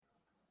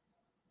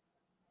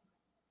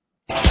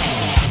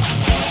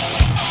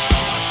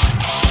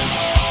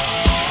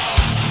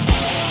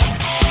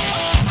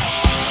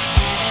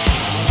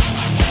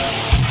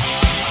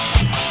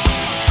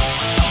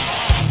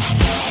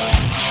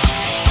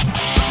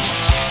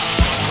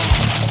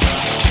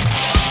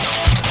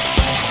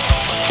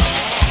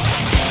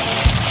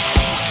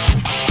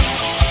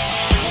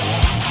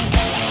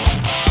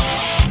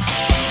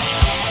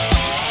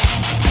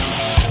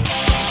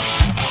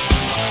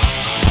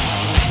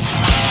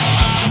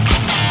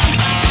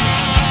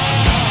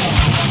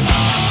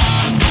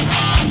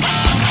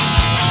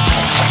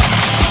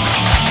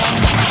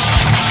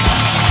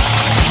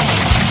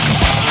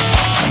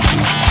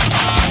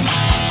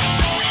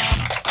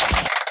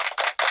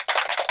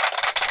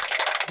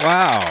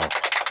Wow.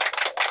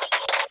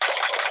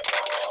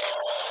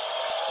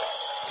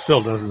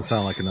 Still doesn't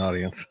sound like an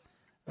audience.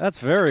 That's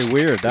very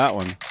weird, that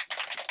one.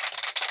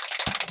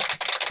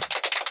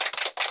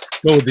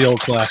 Go with the old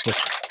classic.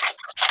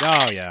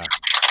 Oh, yeah.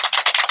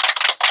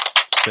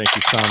 Thank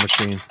you, Sound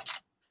Machine.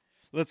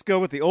 Let's go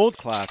with the old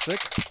classic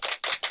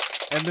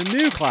and the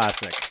new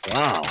classic.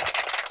 Wow.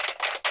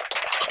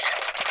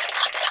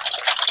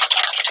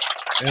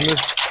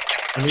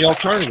 And the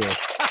alternative.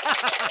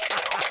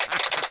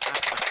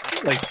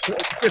 Like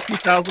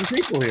 50,000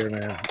 people here,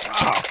 man.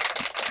 Wow.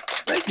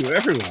 Thank you,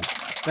 everyone.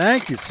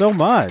 Thank you so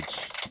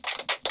much.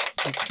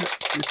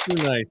 You're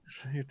too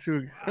nice. You're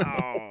too...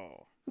 Oh.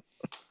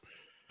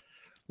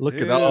 Look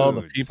at all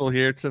the people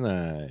here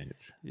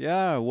tonight.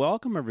 Yeah,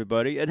 welcome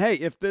everybody. And hey,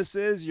 if this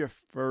is your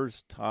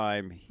first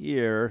time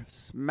here,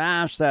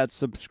 smash that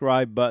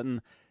subscribe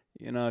button.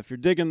 You know, if you're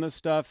digging this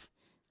stuff,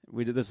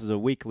 this is a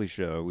weekly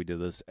show. We do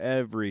this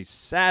every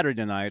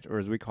Saturday night, or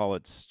as we call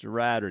it,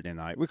 Straturday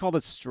Night. We call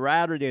this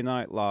Straturday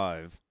Night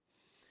Live.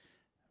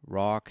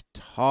 Rock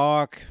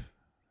talk.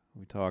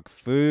 We talk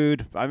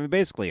food. I mean,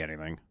 basically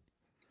anything.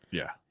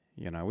 Yeah.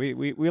 You know,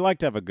 we like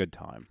to have a good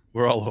time.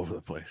 We're all over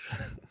the place.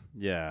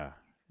 Yeah.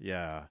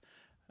 Yeah.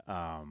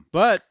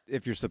 But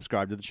if you're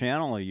subscribed to the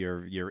channel,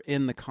 you're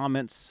in the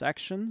comments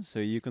section, so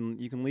you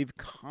can leave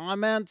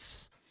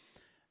comments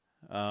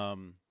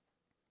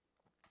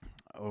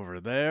over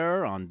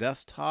there on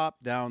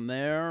desktop, down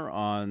there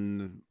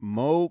on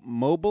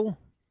mobile.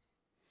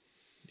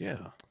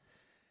 Yeah.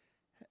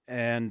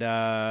 And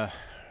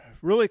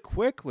really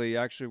quickly,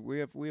 actually, we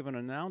have an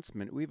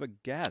announcement. We have a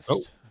guest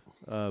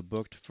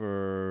booked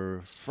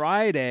for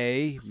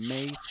Friday,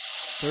 May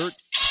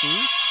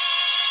 13th.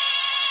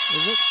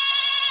 Is it?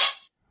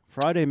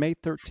 Friday, May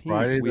 13th.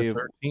 Friday the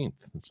 13th.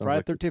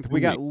 Friday the 13th. We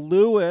got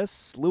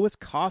Louis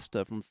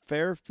Costa from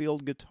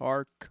Fairfield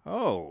Guitar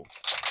Co.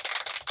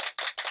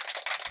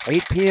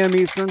 8 p.m.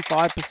 Eastern,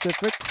 5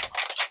 Pacific.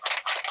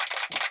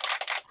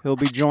 He'll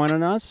be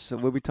joining us.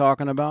 We'll be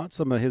talking about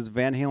some of his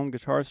Van Halen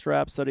guitar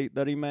straps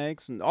that he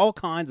makes and all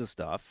kinds of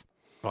stuff.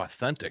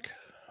 Authentic.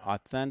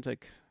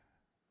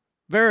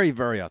 Very,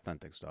 very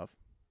authentic stuff.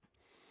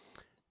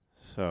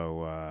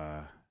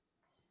 So,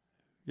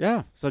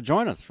 yeah, so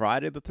join us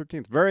Friday the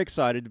 13th. Very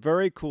excited.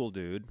 Very cool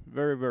dude.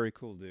 Very, very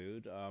cool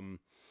dude.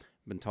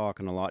 Been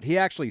talking a lot. He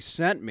actually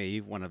sent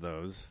me one of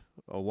those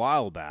a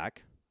while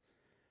back.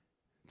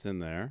 It's in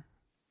there.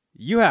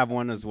 You have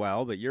one as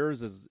well, but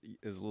yours is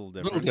a little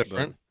different. A little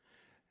different.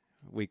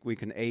 We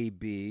can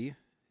A-B,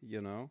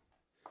 you know,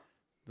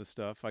 the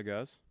stuff, I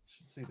guess.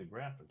 Should see the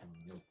graphic.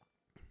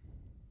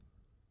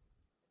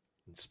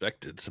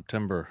 Inspected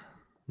September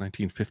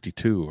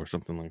 1952 or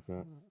something like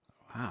that.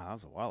 Wow, that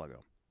was a while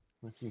ago.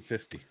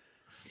 1950.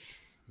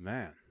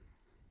 Man.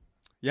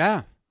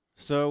 Yeah.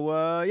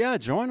 So, yeah,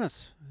 join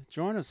us.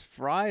 Join us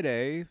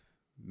Friday,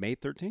 May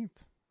 13th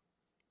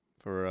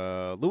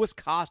for Louis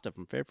Costa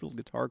from Fairfield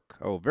Guitar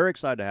Co. Very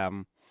excited to have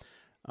him.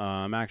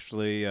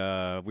 Actually,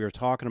 we were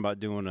talking about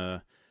doing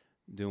a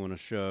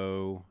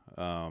show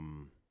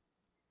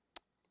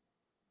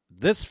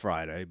this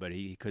Friday, but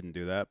he couldn't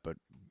do that. But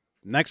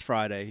next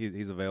Friday,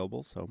 he's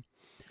available, so...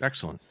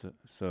 Excellent.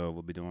 So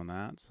we'll be doing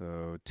that.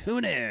 So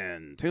tune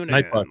in.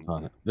 Nightbot's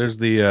on it. There's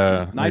the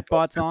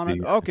Nightbot's on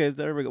it. Okay,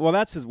 there we go. Well,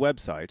 that's his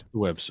website. The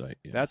website.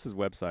 Yeah. That's his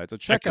website. So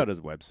check out his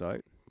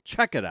website.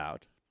 Check it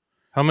out.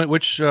 How many?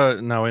 Which?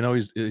 Now I know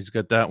he's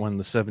got that one.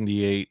 The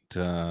 78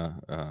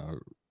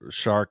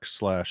 Shark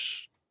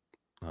slash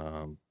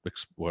Eruption.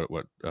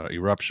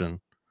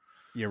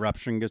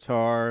 Eruption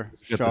guitar.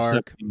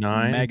 Shark.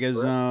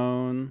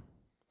 Megazone.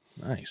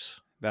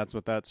 Nice. That's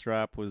what that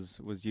strap was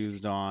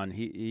used on.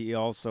 He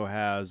also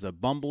has a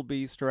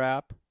Bumblebee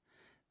strap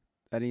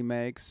that he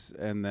makes,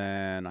 and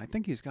then I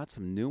think he's got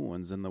some new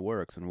ones in the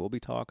works, and we'll be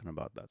talking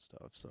about that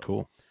stuff. So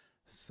cool.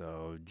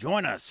 So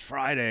join us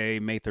Friday,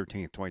 May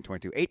 13th,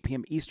 2022, 8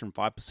 p.m. Eastern,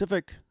 5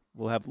 Pacific.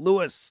 We'll have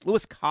Louis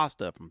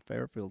Costa from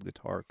Fairfield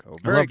Guitar Co.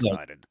 Very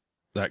excited.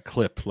 That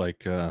clip,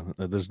 like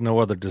there's no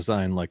other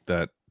design like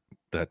that.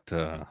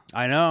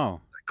 I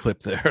know. That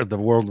clip there, the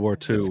World War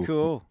II it's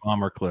cool.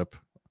 bomber clip.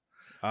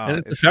 And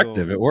it's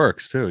effective. Cool. It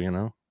works too, you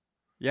know.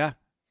 Yeah.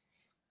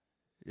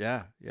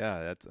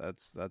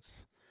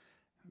 That's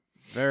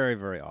very,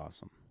 very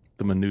awesome.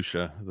 The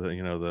minutia,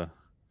 the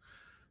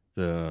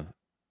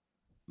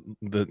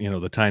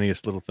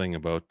tiniest little thing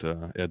about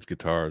Ed's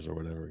guitars or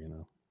whatever, you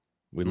know.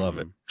 We love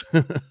it.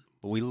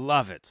 We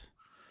love it.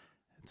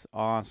 It's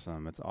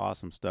awesome. It's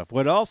awesome stuff.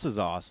 What else is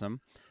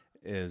awesome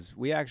is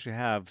we actually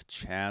have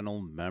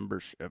channel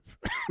membership.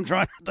 I'm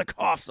trying not to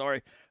cough.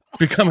 Sorry.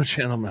 Become a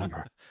channel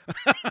member.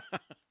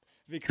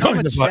 Become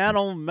a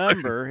channel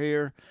member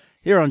here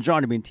on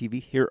Johnny Bean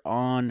TV, here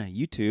on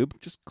YouTube.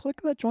 Just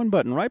click that join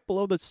button right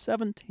below the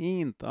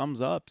 17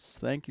 thumbs ups.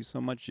 Thank you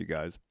so much, you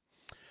guys.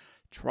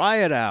 Try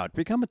it out.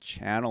 Become a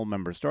channel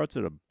member. Starts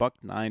at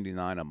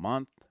 $1.99 a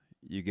month.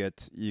 You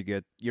get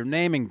your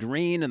name in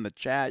green in the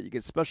chat. You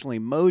get special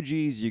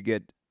emojis. You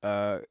get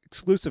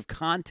exclusive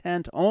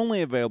content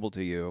only available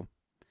to you.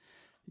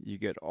 You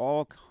get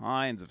all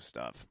kinds of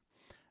stuff.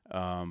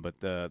 But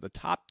the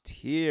top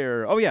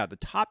tier, the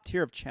top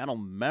tier of channel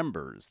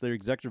members, they're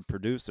executive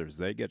producers.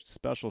 They get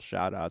special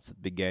shout outs at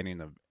the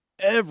beginning of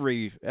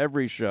every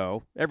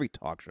show, every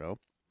talk show.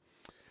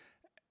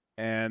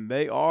 And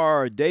they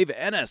are Dave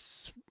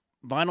Ennis,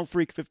 Vinyl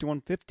Freak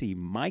 5150,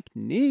 Mike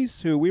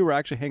Neese, who we were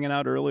actually hanging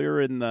out earlier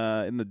in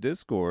the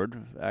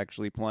Discord,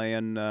 actually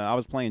playing. I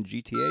was playing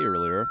GTA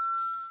earlier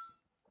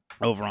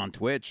over on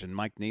Twitch, and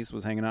Mike Neese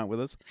was hanging out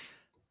with us.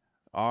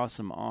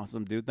 Awesome,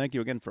 dude. Thank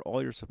you again for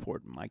all your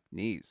support, Mike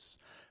Neese.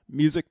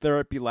 Music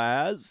Therapy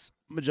Laz,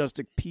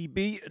 Majestic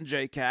PB, and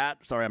J-Cat.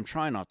 Sorry, I'm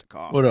trying not to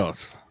cough. What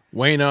else?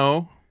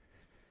 Wayno,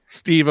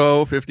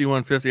 Steve-O,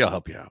 5150. I'll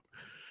help you out.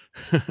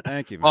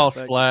 Thank you, man.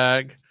 False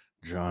Flag,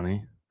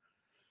 Johnny,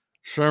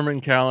 Sherman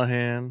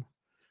Callahan,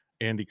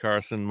 Andy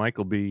Carson,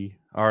 Michael B,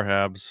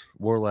 Arhabs,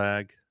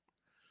 Warlag.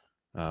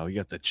 We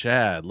got the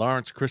Chad,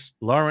 Lawrence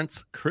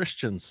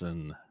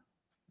Christensen,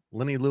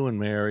 Lenny Lou and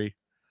Mary,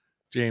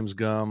 James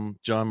Gum,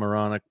 John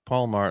Moronic,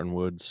 Paul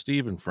Martinwood,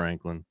 Stephen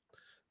Franklin,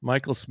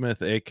 Michael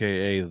Smith,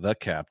 a.k.a. The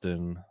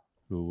Captain,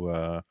 who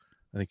I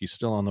think he's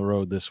still on the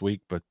road this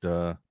week, but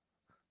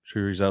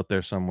sure he's out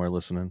there somewhere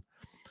listening.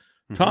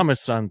 Mm-hmm.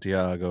 Thomas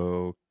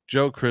Santiago,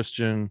 Joe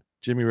Christian,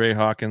 Jimmy Ray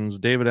Hawkins,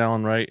 David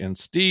Allen Wright, and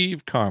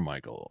Steve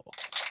Carmichael.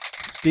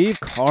 Steve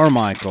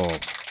Carmichael.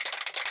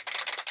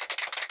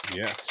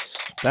 Yes.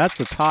 That's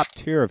the top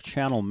tier of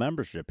channel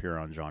membership here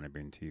on Johnny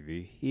Bean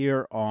TV,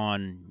 here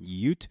on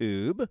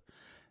YouTube.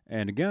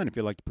 And again, if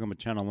you'd like to become a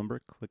channel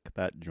member, click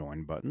that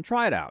join button.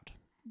 Try it out.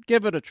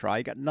 Give it a try.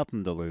 You got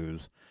nothing to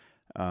lose.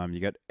 You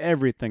got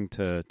everything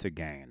to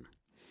gain.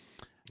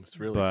 It's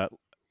really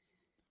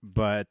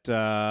But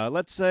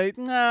let's say,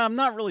 I'm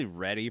not really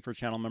ready for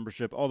channel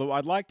membership, although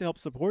I'd like to help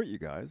support you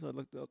guys. I'd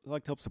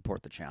like to help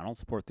support the channel,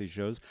 support these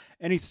shows.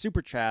 Any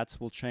super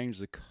chats will change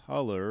the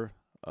color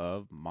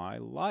of my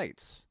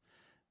lights.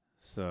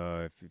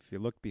 So if you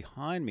look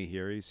behind me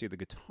here, you see the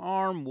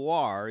Guitar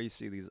Noir. You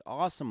see these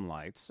awesome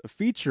lights. A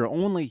feature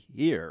only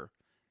here.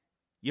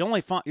 You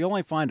only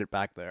find it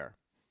back there.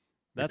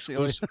 That's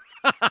exclusive.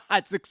 The only.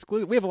 It's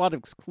exclusive. We have a lot of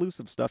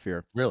exclusive stuff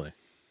here. Really.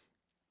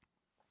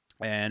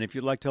 And if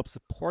you'd like to help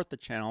support the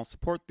channel,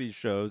 support these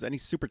shows, any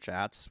super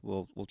chats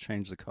will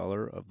change the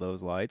color of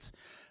those lights.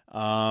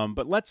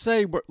 But let's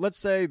say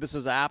this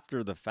is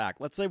after the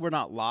fact. Let's say we're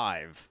not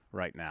live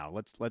right now.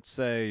 Let's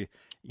say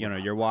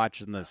you're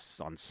watching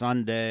this on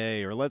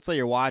Sunday, or let's say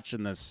you're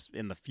watching this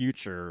in the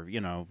future.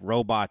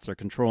 Robots are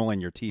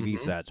controlling your TV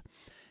set,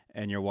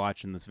 and you're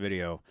watching this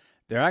video.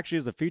 There actually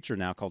is a feature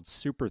now called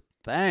Super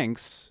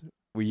Thanks,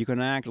 where you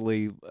can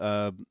actually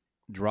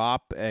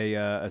drop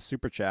a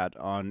super chat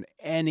on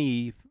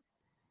any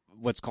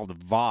what's called a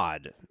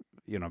VOD,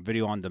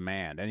 video on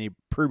demand, any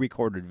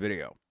pre-recorded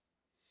video.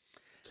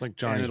 It's like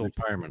Johnny's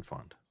retirement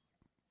fund.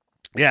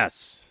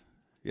 Yes.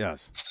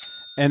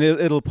 And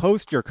it'll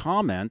post your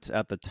comment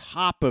at the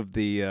top of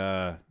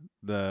the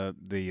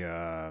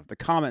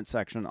comment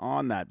section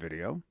on that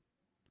video.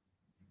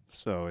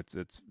 So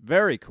it's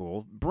very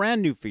cool.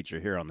 Brand new feature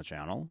here on the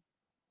channel.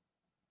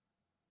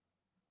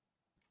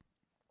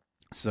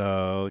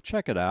 So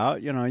check it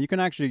out. You can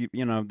actually,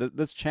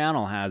 this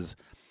channel has,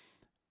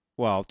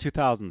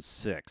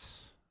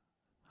 2006.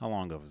 How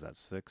long ago was that?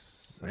 6,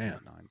 7, 9,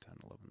 10,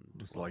 11,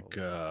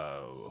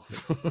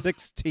 12, it's like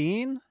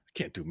 16?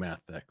 Can't do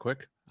math that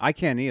quick. I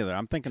can't either.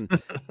 I'm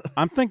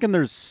thinking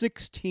there's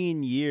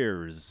 16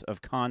 years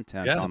of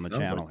content on the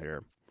channel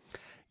here.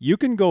 You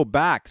can go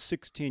back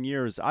 16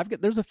 years.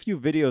 There's a few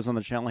videos on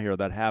the channel here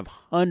that have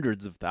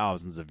hundreds of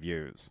thousands of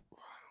views.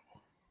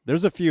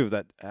 There's a few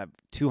that have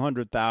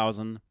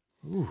 200,000.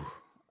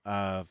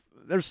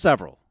 There's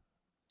several.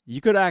 You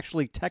could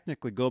actually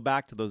technically go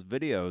back to those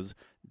videos,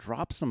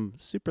 drop some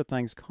super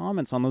thanks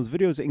comments on those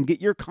videos, and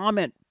get your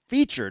comment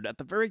featured at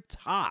the very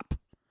top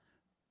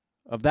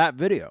of that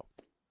video.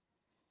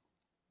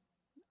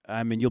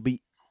 I mean, you'll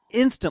be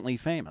instantly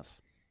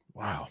famous.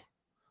 Wow.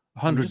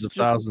 Hundreds of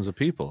thousands of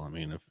people. I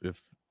mean,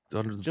 if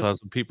hundreds of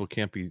thousands of people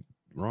can't be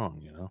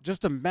wrong,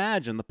 Just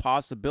imagine the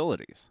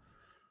possibilities.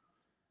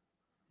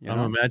 I'm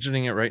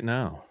imagining it right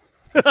now.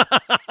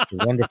 It's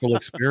a wonderful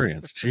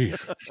experience.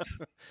 Jeez.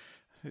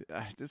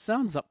 It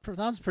sounds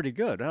pretty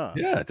good, huh?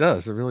 Yeah, it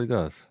does. It really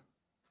does.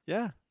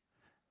 Yeah.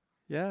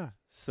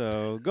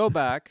 So go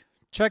back,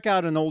 check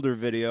out an older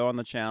video on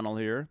the channel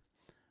here.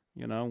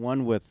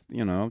 One with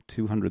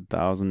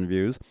 200,000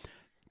 views.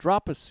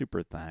 Drop a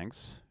super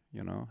thanks.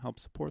 Help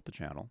support the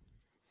channel.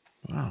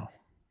 Wow.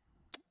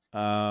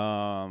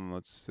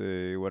 Let's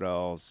see what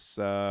else.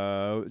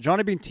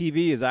 Johnny Bean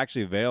TV is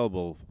actually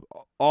available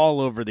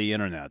all over the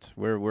internet.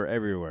 We're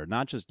everywhere,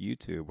 not just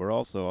YouTube. We're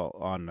also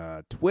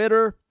on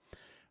Twitter.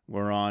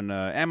 We're on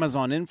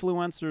Amazon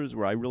Influencers,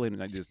 where I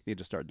just need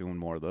to start doing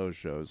more of those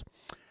shows.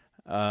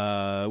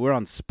 We're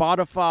on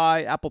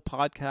Spotify, Apple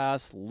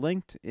Podcasts,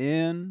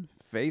 LinkedIn,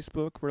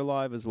 Facebook. We're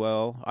live as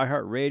well.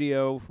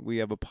 iHeartRadio. We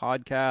have a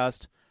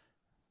podcast.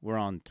 We're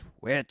on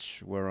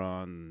Twitch. We're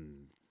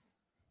on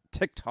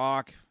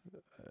TikTok.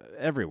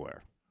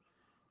 Everywhere.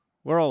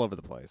 We're all over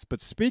the place.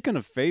 But speaking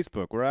of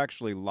Facebook, we're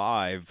actually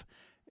live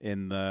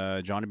in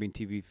the Johnny Bean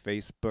TV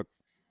Facebook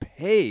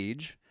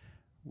page,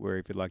 where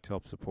if you'd like to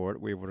help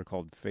support, we have what are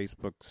called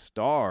Facebook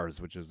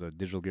Stars, which is a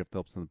digital gift that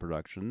helps in the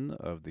production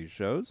of these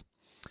shows.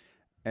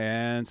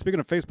 And speaking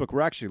of Facebook, we're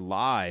actually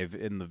live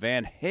in the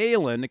Van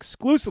Halen,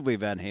 exclusively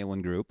Van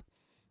Halen group.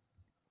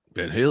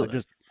 Van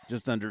Halen.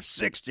 Just under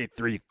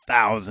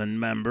 63,000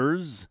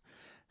 members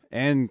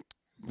and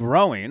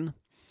growing.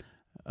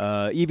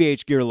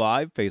 EVH Gear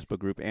Live Facebook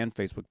group and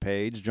Facebook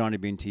page. Johnny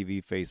Bean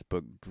TV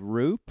Facebook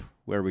group,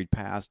 where we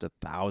passed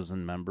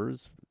 1,000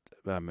 members.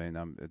 I mean,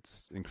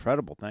 it's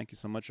incredible. Thank you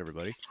so much,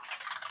 everybody.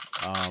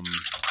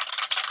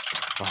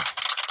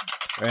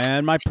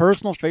 And my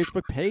personal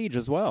Facebook page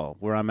as well,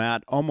 where I'm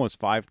at almost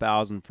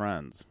 5,000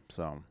 friends.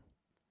 So,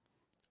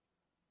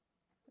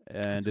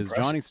 and is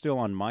Johnny still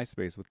on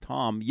MySpace with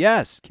Tom?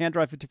 Yes, Can't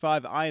Drive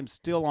 55. I am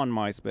still on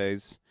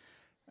MySpace.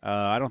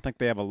 I don't think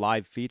they have a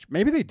live feature.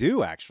 Maybe they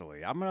do,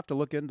 actually. I'm gonna have to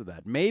look into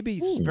that. Maybe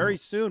very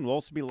soon we'll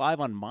also be live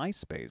on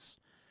MySpace.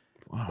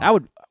 Wow. That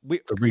would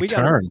a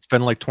return. It's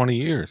been like 20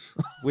 years.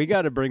 We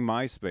got to bring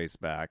MySpace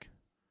back.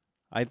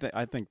 I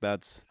think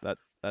that's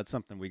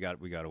something we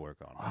got to work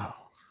on. Wow.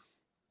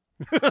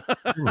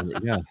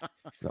 Yeah,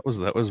 that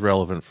was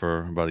relevant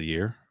for about a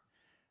year.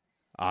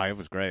 It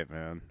was great,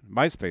 man.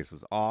 MySpace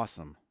was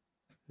awesome.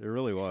 It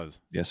really was.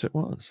 Yes, it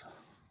was.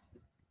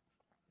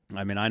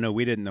 I mean, I know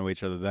we didn't know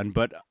each other then,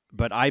 but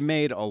I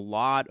made a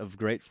lot of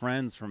great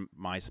friends from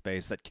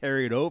MySpace that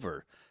carried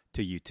over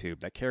to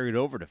YouTube, that carried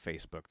over to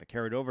Facebook, that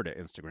carried over to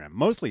Instagram.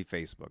 Mostly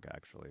Facebook,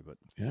 actually, but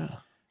yeah,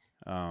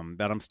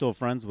 that I'm still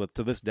friends with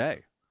to this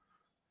day.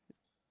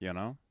 You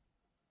know.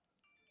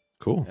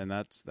 Cool. And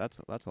that's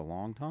a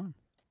long time.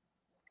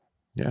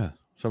 Yeah,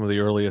 some of the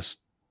earliest,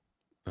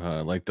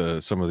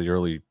 some of the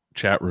early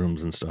chat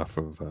rooms and stuff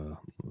of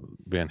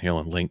Van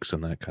Halen links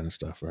and that kind of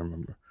stuff. I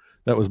remember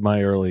that was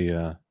my early.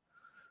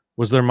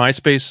 Was there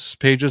MySpace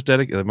pages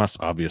dedicated?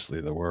 Obviously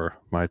there were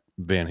my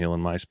Van Halen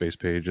MySpace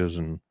pages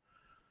and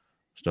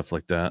stuff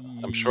like that.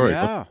 I'm sure.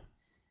 Yeah.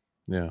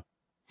 Yeah.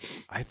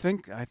 I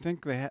think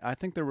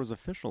there was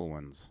official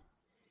ones.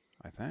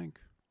 I think.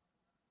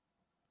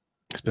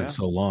 It's been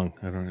so long.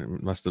 I don't know.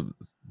 It must have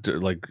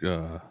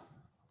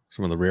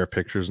some of the rare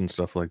pictures and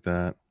stuff like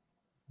that.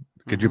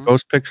 Could you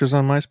post pictures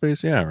on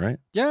MySpace? Yeah, right.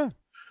 Yeah.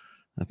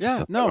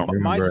 That's no,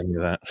 any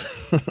of that.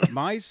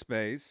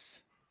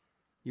 MySpace.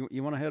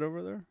 You want to head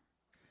over there?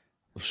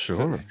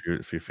 Sure,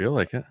 if you feel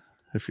like it.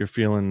 If you're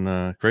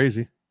feeling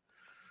crazy.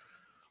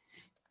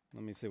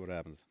 Let me see what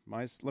happens.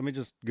 Let me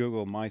just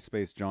Google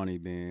MySpace Johnny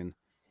Bean.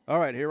 All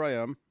right, here I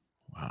am.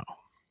 Wow.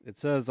 It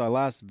says I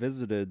last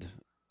visited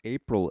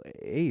April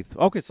 8th.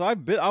 Okay, so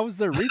I was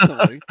there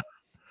recently.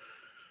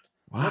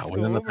 Wow,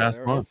 within the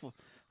past month.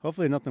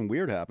 Hopefully nothing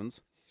weird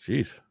happens.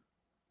 Jeez.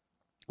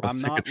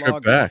 Let's take a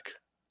trip back.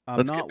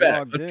 I'm not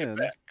logged in.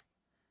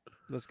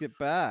 Let's get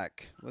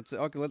back. Let's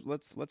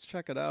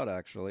check it out,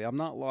 actually. I'm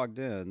not logged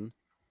in.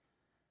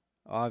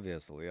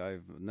 Obviously, I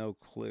have no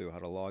clue how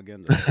to log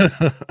into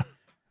it.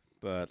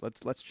 But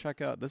let's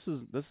check out. This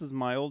is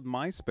my old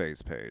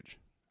MySpace page.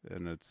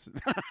 And it's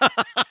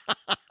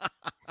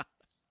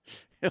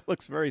it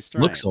looks very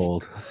strange. Looks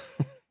old.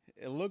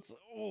 It looks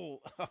old.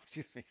 Oh,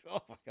 excuse me.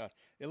 Oh my god.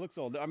 It looks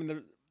old. I mean,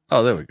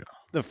 there we go.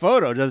 The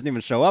photo doesn't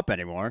even show up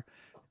anymore.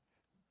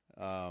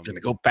 Gonna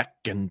go back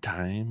in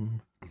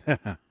time.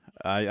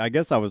 I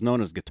guess I was known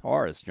as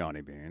guitarist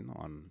Johnny Bean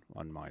on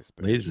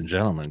MySpace. Ladies and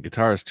gentlemen,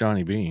 guitarist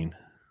Johnny Bean,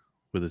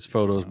 with his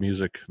photos,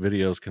 music,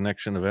 videos,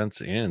 connection events,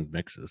 and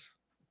mixes.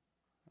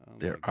 Oh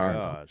there are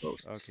no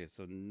posts. Okay,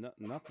 so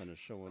nothing is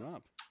showing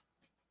up.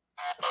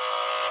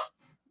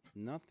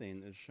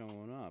 Nothing is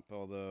showing up.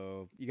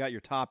 Although you got your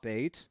top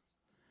 8.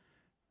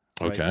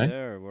 Right Okay.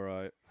 there,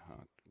 where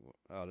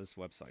this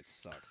website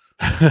sucks.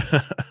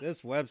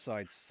 This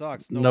website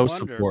sucks. No wonder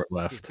support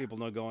left. People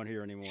don't go in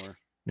here anymore.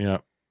 Yeah.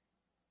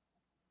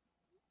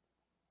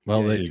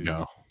 Well, there you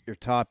go. Your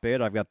top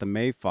 8. I've got the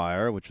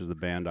Mayfire, which is the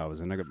band I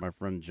was in. I got my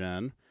friend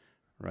Jen,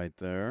 right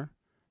there.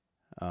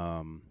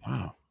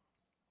 Wow.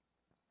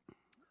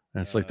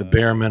 That's like the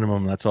bare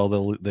minimum. That's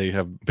all they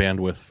have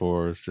bandwidth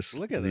for. Is just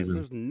look at this.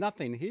 There's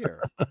nothing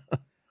here.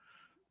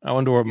 I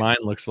wonder what mine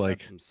looks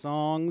like. Some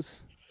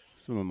songs,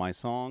 some of my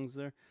songs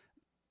there.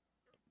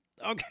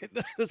 Okay,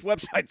 this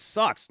website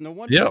sucks. No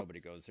wonder nobody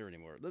goes here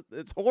anymore.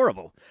 It's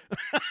horrible.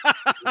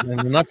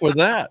 And enough with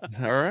that.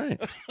 All right.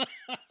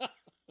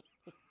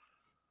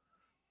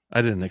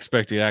 I didn't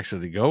expect you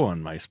actually to go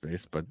on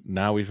MySpace, but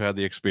now we've had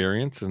the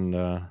experience, and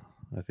I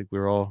think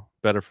we're all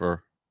better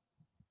for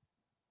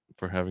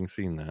having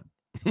seen that.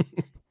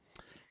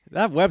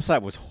 That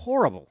website was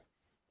horrible.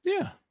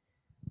 Yeah.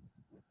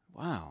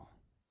 Wow.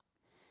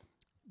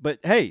 But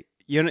hey,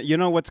 you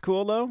know what's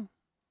cool though?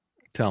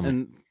 Tell me.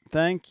 And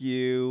thank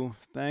you,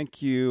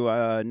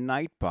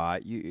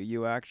 Nightbot.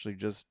 You actually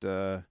just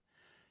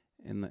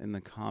in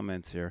the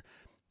comments here.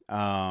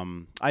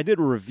 I did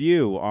a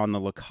review on the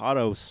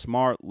Locato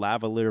Smart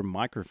Lavalier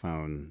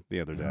microphone the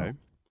other day.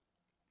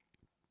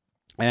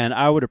 And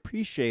I would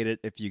appreciate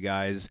it if you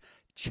guys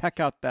check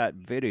out that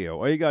video.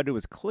 All you got to do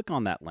is click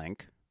on that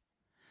link.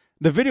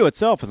 The video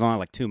itself is only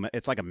like 2 minutes.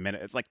 It's like a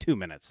minute. It's like 2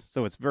 minutes,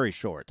 so it's very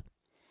short.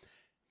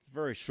 It's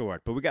very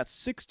short. But we got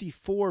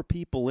 64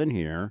 people in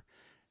here.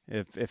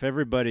 If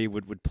everybody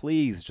would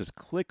please just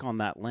click on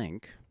that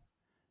link.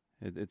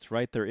 It's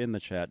right there in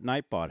the chat.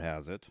 Nightbot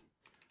has it.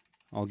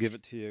 I'll give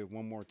it to you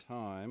one more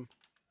time.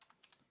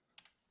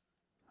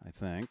 I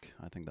think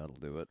that'll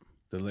do it.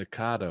 The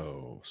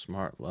Licado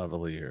smart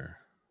lavalier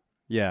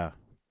Yeah.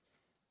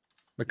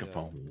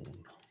 microphone.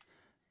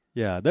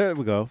 Yeah, there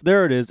we go.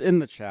 There it is in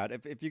the chat.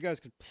 If you guys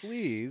could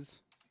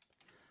please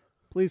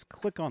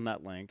click on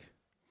that link.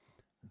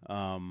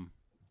 And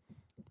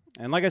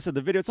like I said,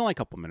 the video, it's only a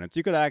couple minutes.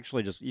 You could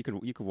actually just you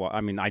could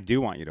I mean, I do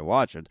want you to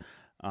watch it.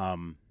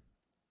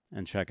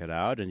 And check it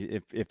out.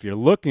 And if you're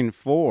looking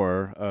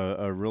for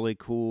a really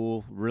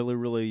cool,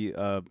 really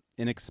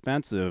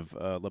inexpensive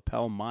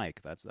lapel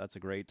mic, that's a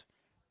great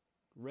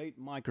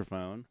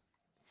microphone.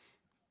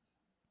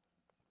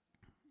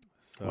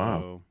 So,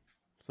 wow.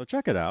 So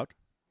check it out.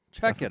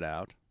 Check it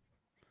out.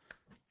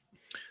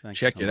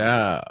 Check it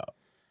out.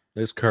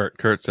 There's Kurt.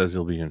 Kurt says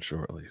he'll be in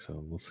shortly,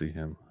 so we'll see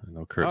him. I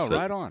know Kurt.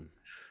 Right on.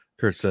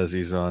 Kurt says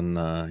he's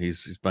on.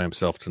 He's by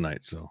himself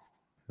tonight, so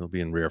he'll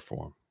be in rare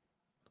form.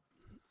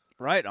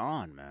 Right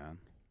on, man.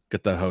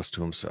 Get that host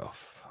to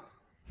himself.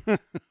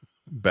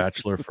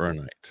 Bachelor for a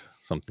night,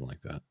 something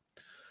like that.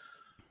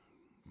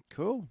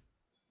 Cool,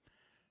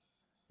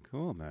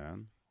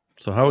 man.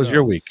 So, how was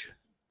your week?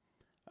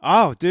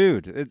 Oh,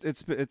 dude,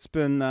 it's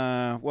been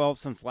well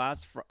since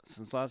last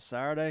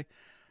Saturday.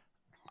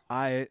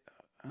 I've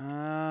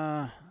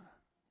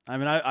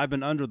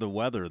been under the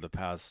weather the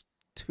past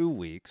 2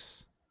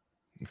 weeks.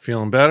 You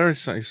feeling better?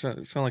 You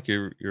sound like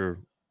you're.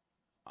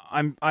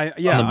 I'm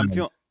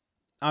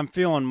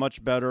feeling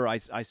much better. I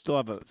still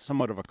have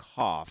somewhat of a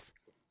cough.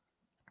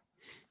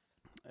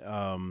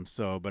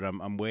 But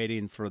I'm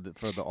waiting for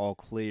the all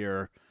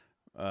clear,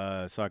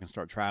 so I can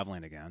start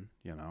traveling again.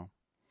 You know.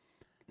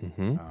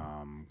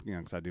 Mm-hmm.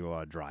 Because I do a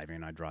lot of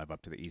driving. I drive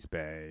up to the East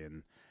Bay,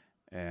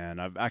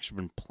 and I've actually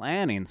been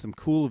planning some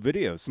cool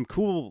videos, some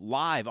cool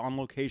live on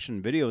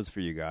location videos for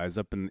you guys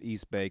up in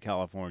East Bay,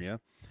 California.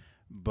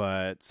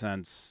 But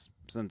since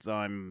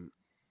I'm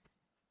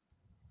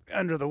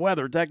under the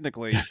weather,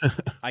 technically,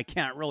 I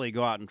can't really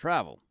go out and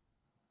travel.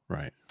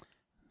 Right.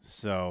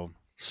 So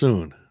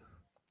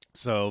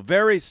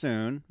very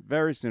soon.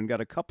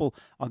 Got a couple.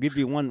 I'll give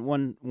you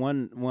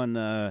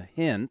one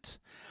hint.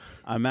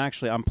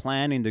 I'm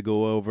planning to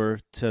go over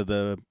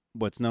to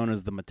what's known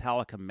as the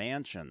Metallica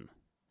Mansion,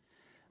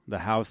 the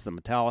house that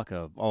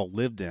Metallica all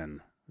lived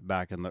in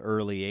back in the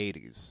early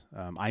 80s.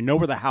 I know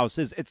where the house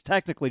is. It's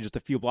technically just a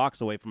few blocks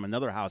away from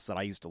another house that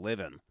I used to live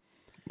in.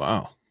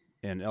 Wow.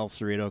 In El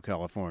Cerrito,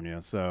 California.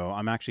 So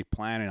I'm actually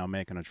planning on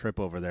making a trip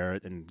over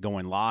there and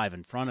going live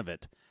in front of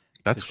it.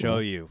 That's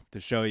cool. To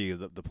show you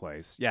the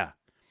place. Yeah.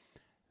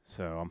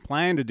 So I'm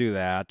planning to do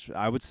that.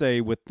 I would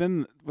say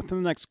within the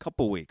next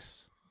couple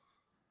weeks.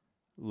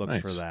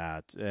 Look for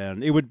that,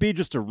 and it would be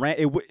just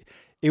it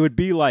would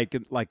be like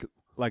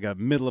a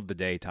middle of the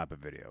day type of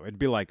video. It'd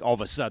be like all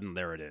of a sudden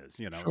there it is,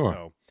 you know. Sure.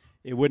 So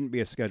it wouldn't be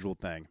a scheduled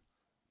thing,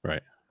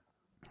 right?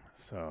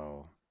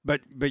 So,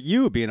 but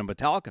you being a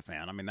Metallica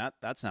fan, I mean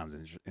that sounds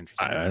interesting.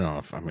 I don't know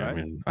if I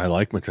mean I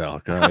like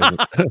Metallica.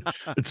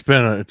 It's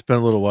been a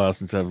little while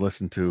since I've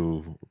listened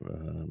to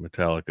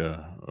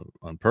Metallica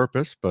on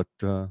purpose, but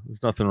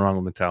there's nothing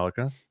wrong with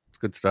Metallica. It's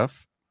good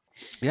stuff.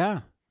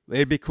 Yeah.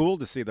 It'd be cool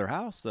to see their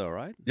house, though,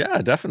 right?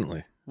 Yeah,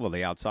 definitely. Well,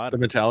 the outside, the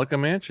Metallica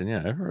Mansion.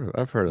 Yeah,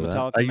 I've heard of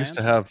that. I used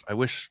to have. I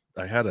wish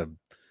I had an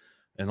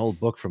old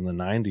book from the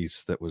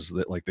 '90s that was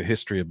like the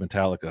history of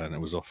Metallica, and it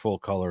was a full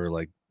color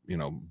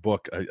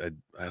book. I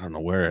don't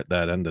know where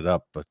that ended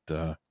up, but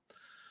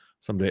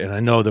someday. And I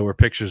know there were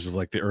pictures of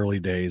like the early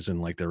days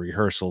and like the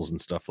rehearsals and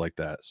stuff like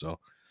that. So,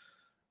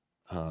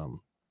 I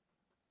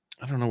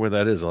don't know where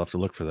that is. I'll have to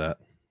look for that.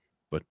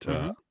 But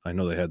I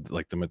know they had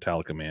like the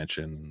Metallica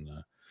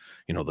Mansion.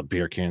 The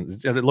beer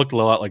cans. It looked a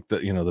lot like the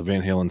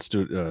Van Halen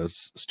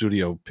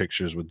studio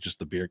pictures with just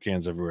the beer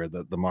cans everywhere,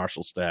 the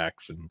Marshall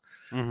stacks and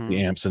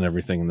the amps and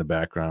everything in the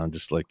background.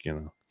 Just like,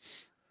 yeah,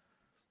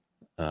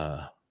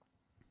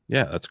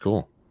 that's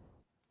cool.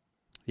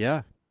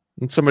 Yeah.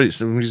 And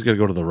somebody's got to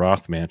go to the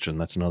Roth Mansion.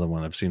 That's another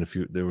one. I've seen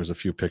there was a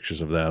few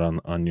pictures of that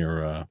on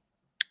your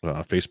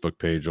Facebook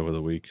page over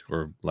the week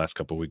or last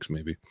couple of weeks,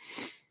 maybe.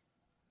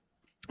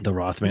 The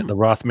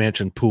Roth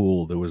Mansion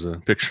pool. There was a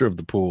picture of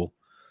the pool.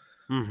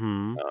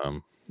 Mm-hmm.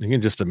 You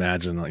can just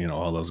imagine,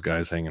 all those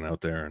guys hanging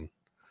out there and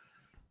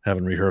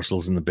having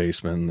rehearsals in the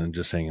basement and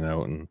just hanging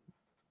out. And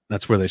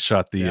that's where they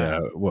shot the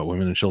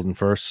Women and Children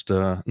First.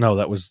 No,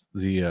 that was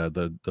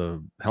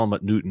the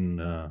Helmut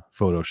Newton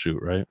photo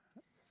shoot, right?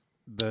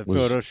 The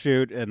photo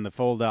shoot and the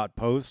fold out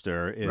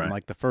poster in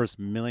like the first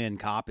 1 million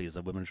copies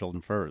of Women and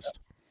Children First.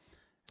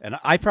 And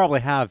I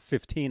probably have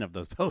 15 of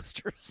those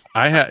posters.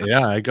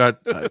 I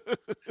got.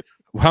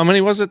 How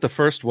many was it? The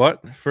first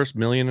 1.5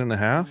 million?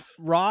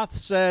 Roth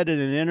said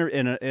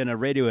in a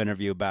radio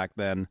interview back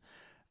then,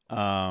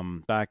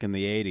 back in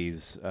the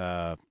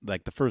 80s,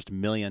 like the first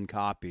 1 million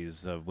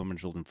copies of Women and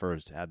Children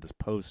First had this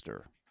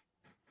poster.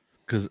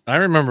 because I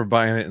remember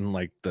buying it in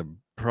like the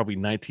probably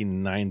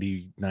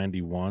 1990,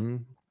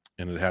 91,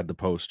 and it had the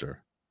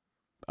poster.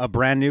 A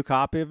brand new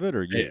copy of it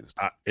or used?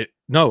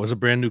 No, it was a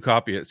brand new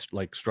copy. It's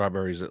like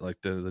Strawberries at like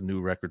the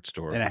new record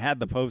store. And it had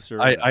the poster.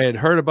 I had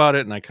heard about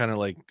it, and I kind of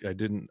like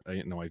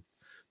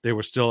they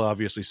were still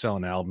obviously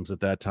selling albums at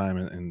that time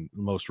in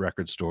most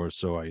record stores.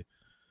 So I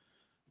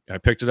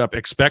picked it up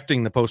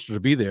expecting the poster to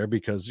be there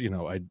because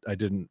I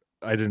didn't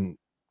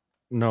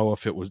know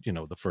if it was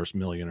the first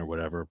million or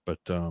whatever. But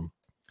let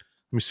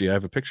me see. I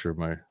have a picture of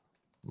my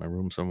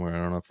room somewhere. I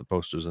don't know if the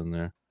poster's in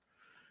there.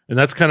 And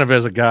that's kind of,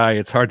 as a guy,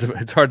 it's hard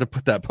to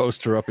put that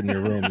poster up in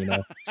your room,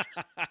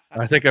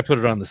 I think I put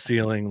it on the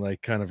ceiling,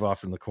 like kind of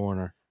off in the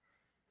corner.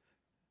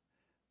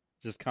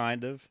 Just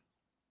kind of.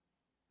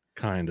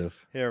 Kind of.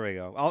 Here we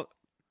go.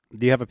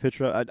 Do you have a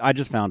picture? I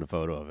just found a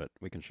photo of it.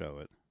 We can show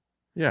it.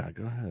 Yeah,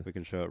 go ahead. We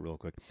can show it real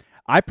quick.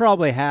 I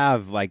probably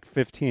have like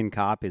 15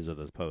 copies of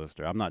this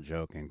poster. I'm not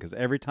joking, because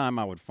every time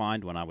I would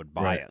find one, I would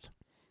buy it.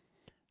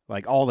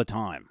 Like all the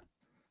time.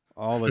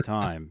 All the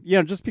time.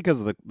 Just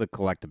because of the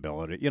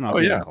collectability.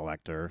 Being a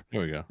collector.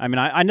 Here we go. I mean,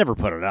 I never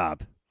put it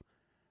up.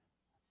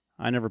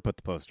 I never put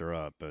the poster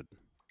up, but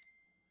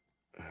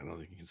I don't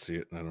think you can see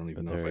it. I don't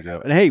even know there if you I go.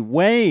 have And hey,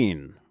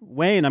 Wayne,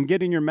 I'm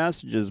getting your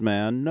messages,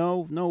 man.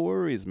 No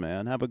worries,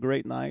 man. Have a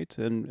great night,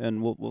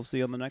 and we'll see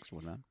you on the next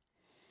one, man.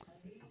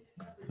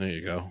 There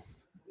you go.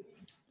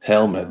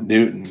 Helmut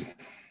Newton.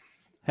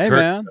 Hey, Kurt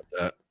man. got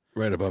that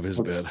right above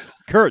his bed.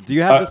 Kurt, do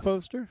you have this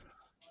poster?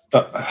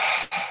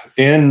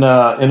 In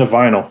a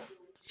vinyl.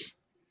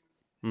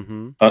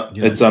 Mm-hmm.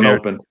 It's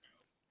unopened.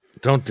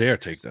 Don't dare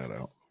take that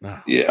out. No.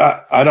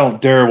 Yeah, I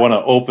don't dare want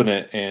to open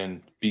it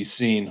and be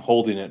seen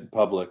holding it in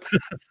public.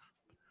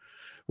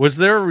 Was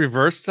there a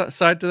reverse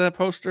side to that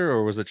poster,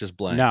 or was it just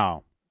blank?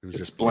 No, it was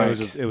it's just blank.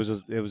 It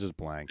was just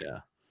blank. Yeah.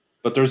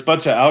 But there's a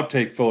bunch of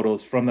outtake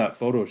photos from that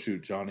photo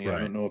shoot, Johnny. Right. I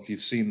don't know if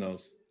you've seen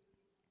those.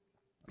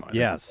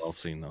 Yes, I've all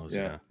seen those.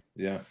 Yeah.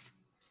 Yeah.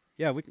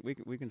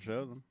 We can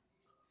show them.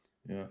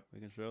 Yeah, we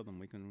can show them.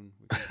 We can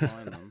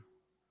find them.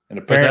 And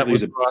apparently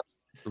that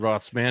was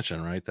Roth's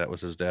mansion, right? That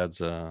was his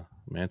dad's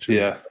mansion.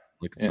 Yeah.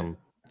 Look at some.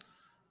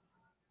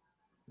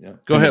 Yeah.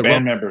 Go ahead.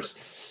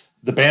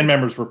 The band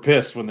members were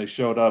pissed when they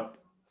showed up,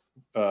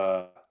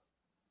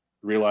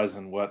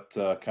 realizing what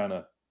kind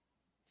of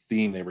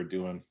theme they were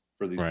doing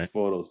for these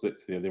photos.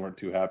 They weren't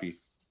too happy.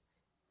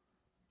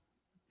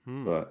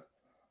 But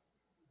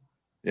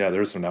yeah,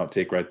 there's an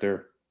outtake right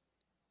there.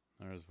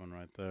 There's one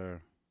right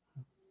there.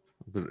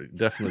 But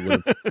definitely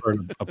would have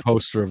preferred a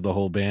poster of the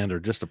whole band or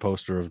just a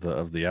poster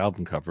of the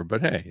album cover.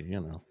 But hey,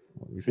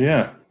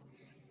 Yeah.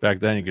 Back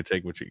then, you could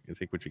take what you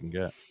can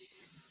get.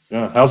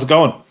 Yeah. How's it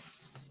going?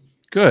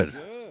 Good.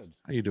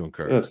 How you doing,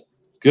 Kurt?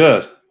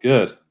 Good.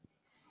 Got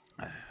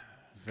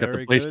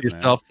the place to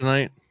yourself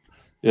tonight?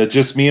 Yeah,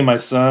 just me and my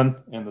son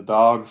and the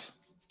dogs.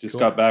 Just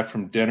got back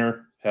from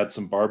dinner. Had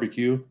some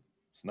barbecue.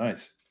 It's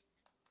nice.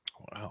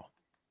 Wow.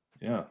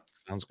 Yeah.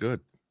 Sounds good.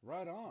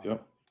 Right on.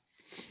 Yep.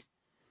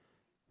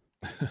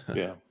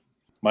 Yeah.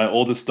 My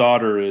oldest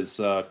daughter is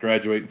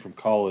graduating from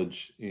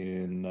college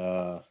in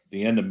the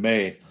end of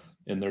May,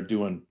 and they're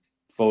doing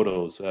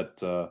photos at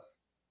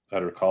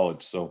her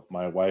college. So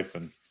my wife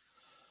and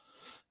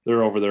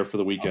they're over there for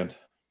the weekend.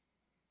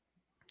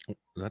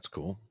 That's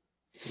cool.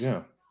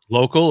 Yeah.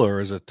 Local,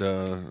 or is it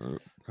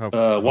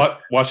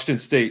Washington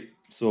State?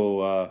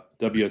 So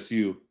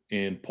WSU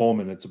in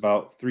Pullman. It's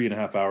about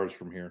 3.5 hours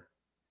from here.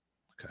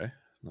 Okay,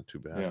 not too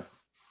bad.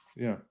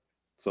 Yeah.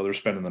 So they're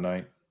spending the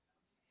night.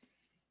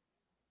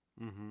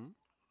 Mm-hmm.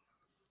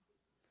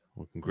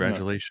 Well,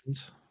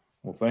 congratulations. Yeah.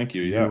 Well, thank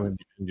you. You Yeah, and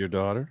your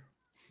daughter.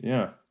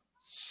 Yeah,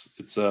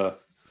 it's a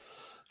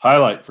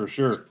highlight for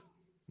sure.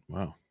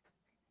 Wow.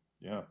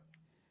 Yeah.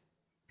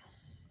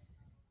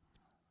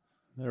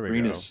 There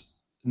we go.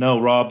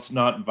 No, Rob's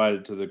not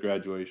invited to the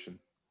graduation.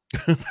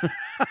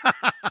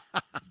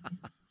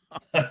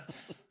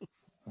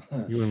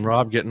 You and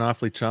Rob getting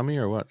awfully chummy,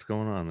 or what's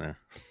going on there?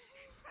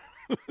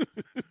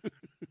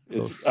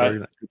 It's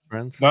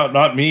friends.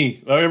 Not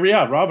me.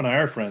 Yeah, Rob and I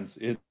are friends.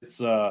 It's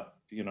I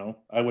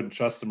wouldn't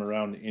trust him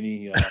around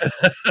any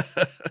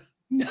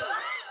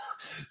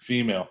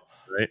female.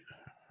 Right?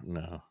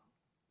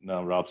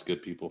 No, Rob's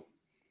good people.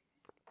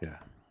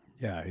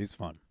 Yeah, he's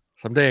fun.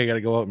 Someday I got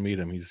to go out and meet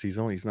him.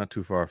 He's not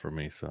too far from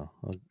me, so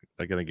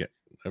I got to get.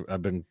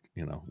 I've been,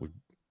 we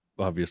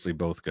obviously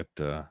both got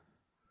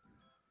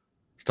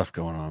stuff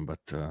going on, but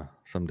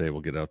someday we'll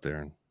get out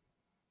there and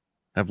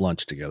have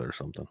lunch together or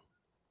something.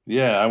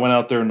 Yeah, I went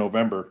out there in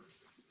November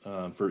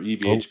for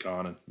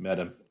EVHCon and met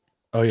him.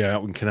 Oh yeah,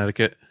 out in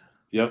Connecticut.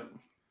 Yep.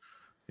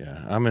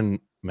 Yeah, I'm in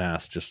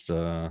Mass, just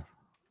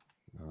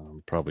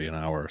probably an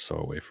hour or so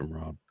away from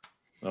Rob.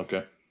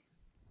 Okay.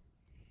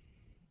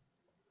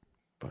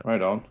 But,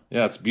 right on.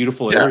 Yeah, it's a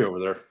beautiful area over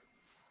there.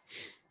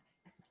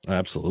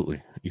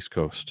 Absolutely, East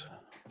Coast.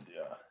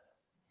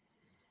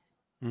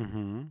 Yeah.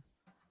 Mm-hmm.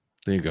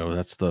 There you go.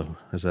 Is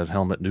that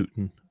Helmut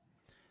Newton?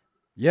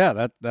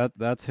 Yeah,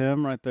 that's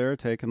him right there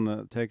taking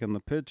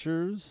the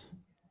pictures.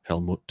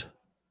 Helmut.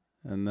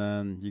 And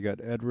then you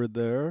got Edward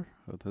there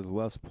with his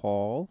Les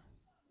Paul.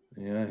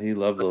 Yeah, he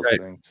loved those Okay.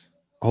 things.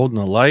 Holding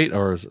the light,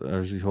 or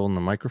is he holding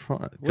the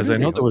microphone? Because I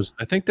know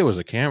I think there was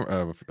a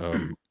camera,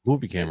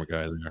 movie camera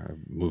guy there.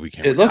 Movie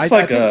camera. It looks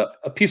guy. like a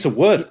piece of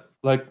wood.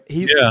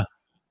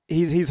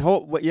 He's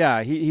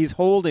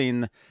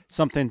holding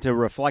something to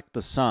reflect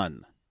the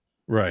sun.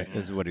 Right.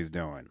 Is what he's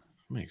doing.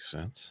 Makes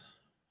sense.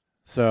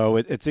 So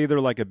it's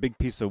either like a big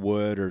piece of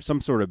wood or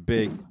some sort of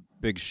big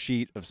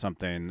sheet of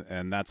something,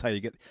 and that's how you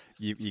get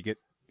you get.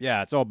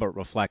 Yeah, it's all about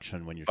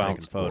reflection when you're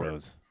taking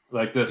photos.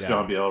 Like this,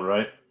 John Biel,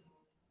 right?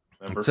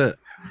 Remember? That's it.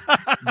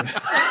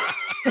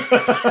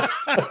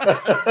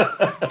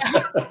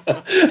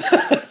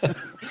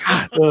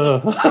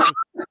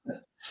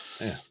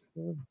 Yeah,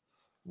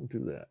 we'll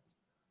do that.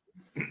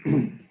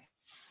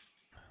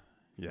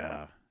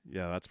 Yeah,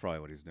 that's probably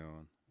what he's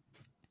doing.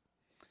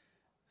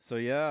 So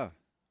yeah,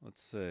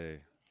 let's see.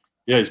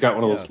 Yeah, he's got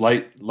one of those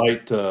light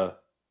meter.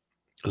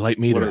 Light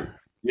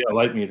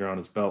meter on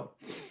his belt.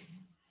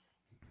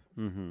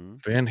 Mm-hmm.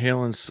 Van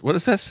Halen's. What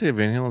does that say?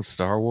 Van Halen's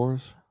Star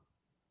Wars.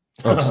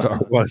 Oh, Star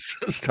Wars.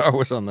 Star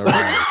Wars on the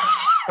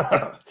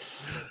right.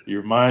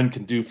 Your mind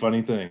can do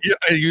funny things.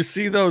 Yeah, you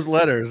see those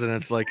letters, and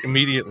it's like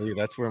immediately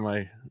that's where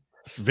my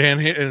Van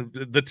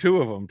Halen, the two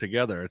of them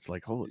together. It's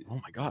like, oh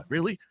my God,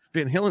 really?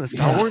 Van Halen is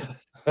Star Wars?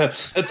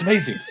 That's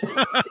amazing.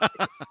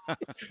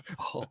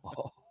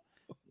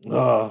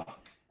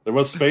 There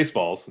was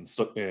Spaceballs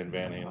in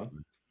Van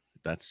Halen.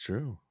 That's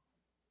true.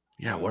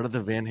 Yeah, what are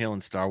the Van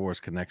Halen Star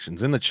Wars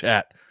connections? In the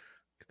chat,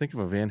 think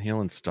of a Van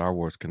Halen Star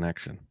Wars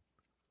connection.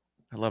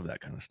 I love that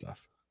kind of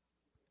stuff.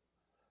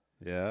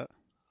 Yeah.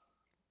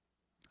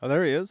 Oh,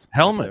 there he is.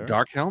 Helmet, right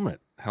dark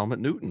helmet. Helmet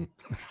Newton.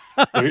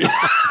 There you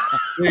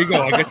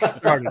go. I got you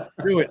started.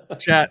 Do it,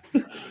 chat.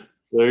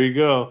 There you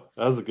go.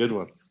 That was a good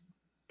one.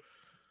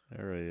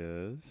 There he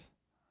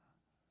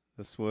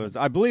is.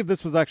 I believe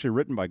this was actually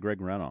written by Greg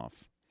Renoff.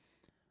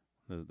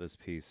 This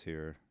piece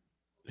here.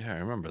 Yeah, I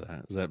remember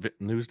that. Is that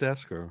News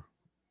Desk or?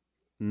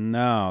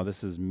 No,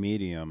 this is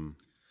Medium.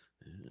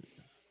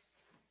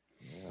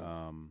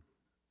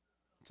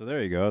 So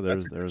there you go.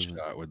 There's a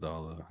shot with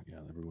all the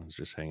everyone's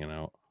just hanging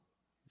out.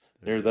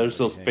 There's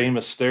those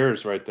famous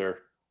stairs right there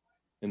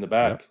in the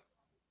back.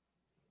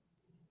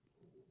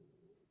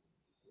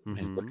 Yep.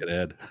 Mm-hmm. Look at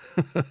Ed.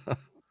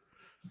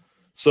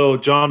 So,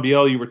 John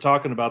Biel, you were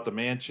talking about the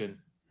mansion.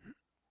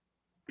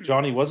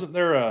 Johnny, wasn't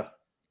there a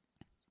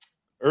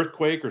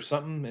earthquake or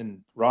something,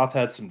 and Roth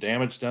had some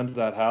damage done to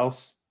that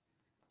house,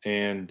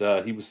 and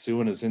he was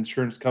suing his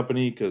insurance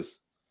company because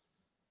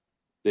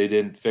they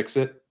didn't fix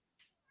it?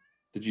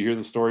 Did you hear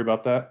the story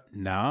about that?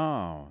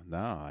 No,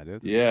 I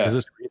didn't. Yeah. Is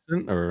this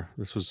recent, or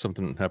this was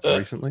something that happened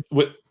recently?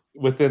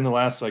 Within the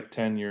last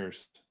 10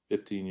 years,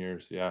 15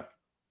 years, yeah.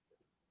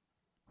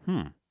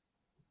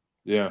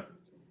 Yeah.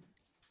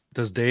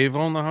 Does Dave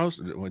own the house?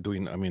 Do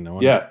we? I mean,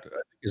 yeah.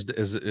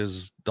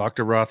 Is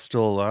Dr. Roth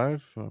still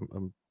alive?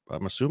 I'm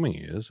assuming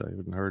he is. I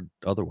haven't heard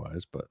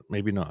otherwise, but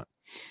maybe not.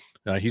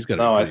 He's got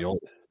to be pretty old.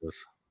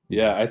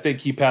 Yeah, I think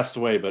he passed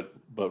away, but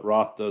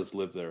Roth does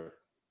live there.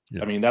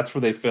 Yeah. I mean, that's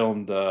where they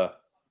filmed the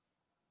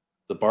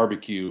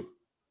barbecue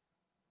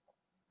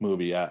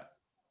movie at.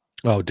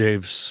 Oh,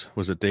 Dave's.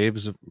 Was it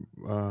Dave's?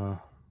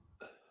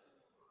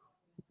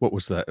 What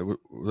was that?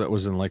 That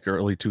was in like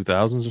early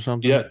 2000s or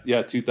something?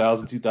 Yeah,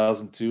 2000,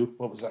 2002.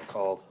 What was that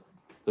called?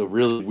 The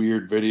really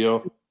weird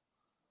video.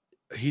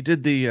 He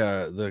did the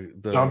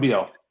John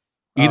Biel.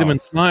 Eat 'em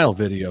and Smile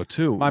video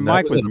too. My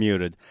mic was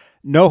muted.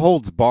 No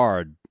Holds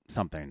Barred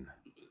something,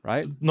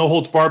 right? No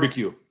Holds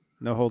Barbecue.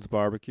 No Holds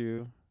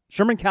Barbecue.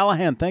 Sherman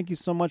Callahan, thank you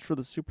so much for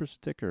the super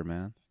sticker,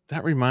 man.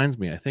 That reminds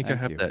me. I think I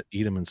have that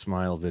Eat 'em and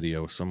Smile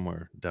video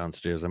somewhere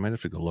downstairs. I might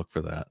have to go look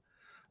for that.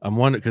 I'm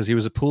wondering because he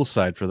was a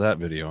poolside for that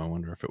video. I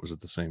wonder if it was at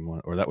the same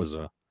one or that was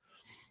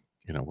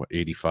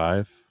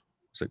 85?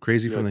 Was it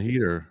Crazy from the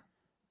Heat or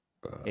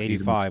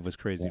 85 was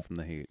Crazy from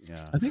the Heat?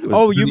 Yeah. I think it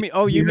was. You mean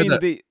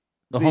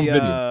the home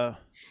video?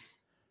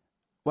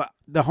 Well,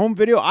 the home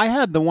video. I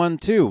had the one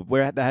too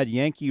where that had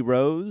Yankee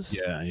Rose.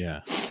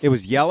 Yeah. It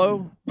was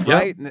yellow,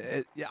 right?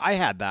 I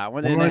had that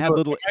one, and it had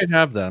little. I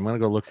have that. I'm gonna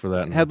go look for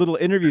that. It had little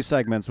interview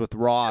segments with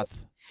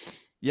Roth.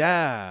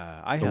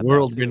 Yeah, I had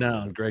world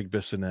renowned Greg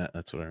Bissonette.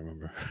 That's what I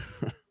remember.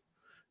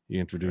 He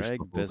introduced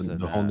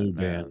the whole new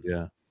band.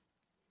 Yeah,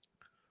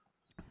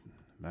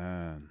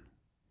 man.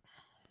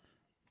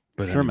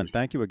 But Sherman,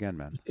 thank you again,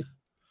 man.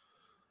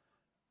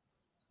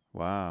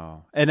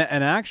 Wow, and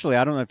actually,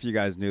 I don't know if you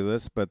guys knew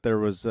this, but there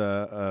was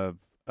an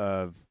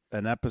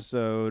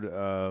episode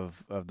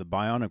of the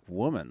Bionic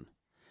Woman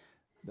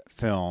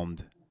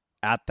filmed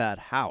at that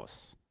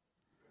house.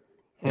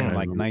 In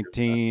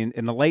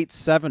in the late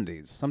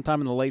 70s,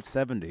 sometime in the late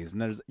 70s,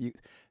 and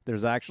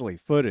there's actually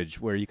footage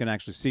where you can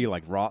actually see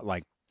like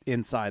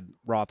inside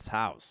Roth's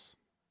house.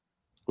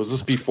 Was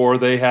this before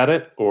they had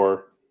it,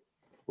 or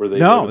were they?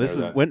 No, this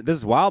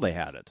is while they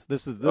had it.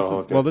 This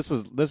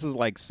was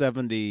like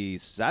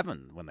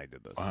 77 when they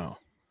did this. Wow,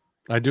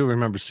 I do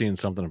remember seeing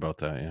something about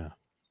that. Yeah.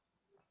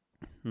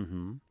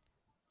 Mm-hmm.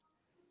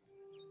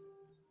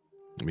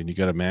 I mean, you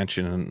got a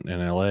mansion in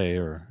LA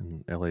or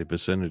in LA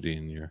vicinity,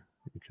 and you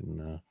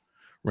can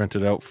rent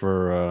it out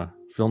for a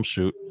film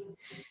shoot.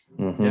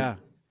 Mhm. Yeah.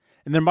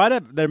 And there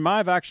might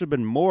have actually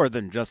been more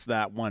than just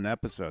that one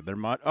episode. There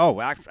might.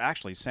 Oh,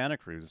 actually, Santa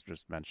Cruz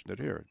just mentioned it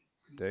here.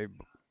 Dave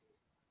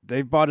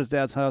bought his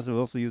dad's house. He was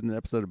also using an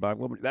episode about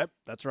women.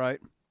 That's right.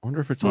 I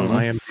wonder if it's on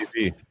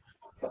IMDb.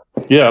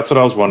 Yeah, that's what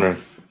I was wondering.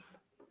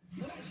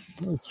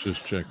 Let's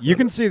just check. You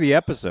can see the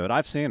episode.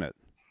 I've seen it,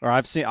 or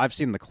I've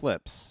seen the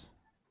clips.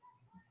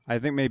 I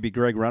think maybe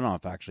Greg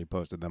Renoff actually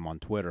posted them on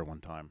Twitter one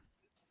time.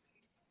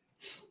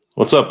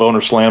 What's up, Boner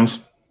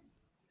Slams?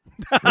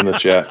 In the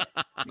chat.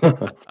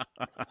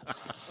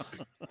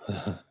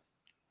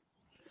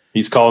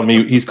 He's called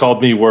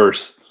me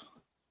worse.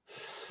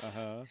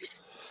 Uh-huh.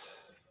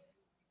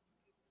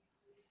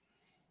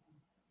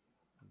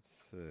 Let's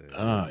see.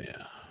 Oh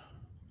yeah.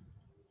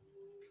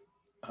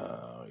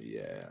 Oh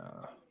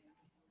yeah.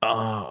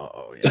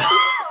 Oh yeah.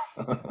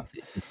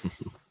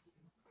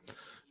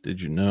 Did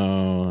you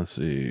know? Let's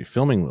see.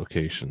 Filming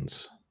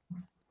locations.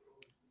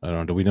 I don't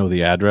know. Do we know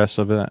the address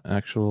of that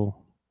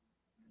actual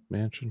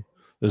mansion?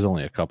 There's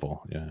only a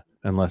couple, yeah.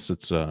 Unless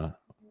it's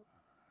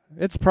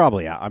It's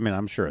probably out. I mean,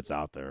 I'm sure it's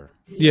out there.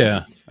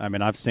 yeah. I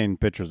mean, I've seen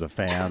pictures of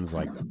fans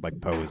like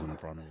posing in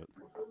front of it.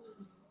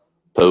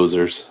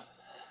 Posers.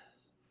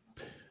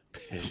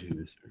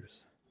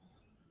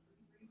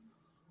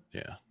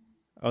 Yeah.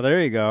 Oh,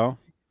 there you go.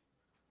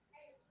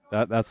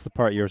 That's the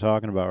part you were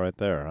talking about right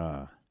there,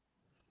 huh?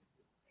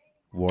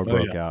 War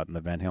broke out in the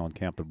Van Halen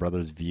camp. The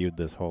brothers viewed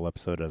this whole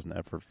episode as an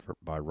effort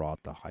by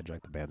Roth to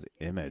hijack the band's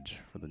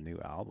image for the new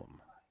album.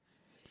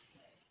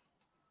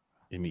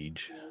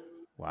 Image.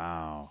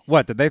 Wow.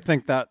 What did they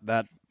think that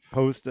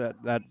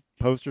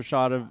poster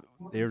shot of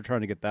they were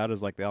trying to get that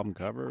as like the album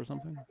cover or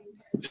something?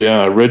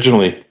 Yeah,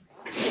 originally.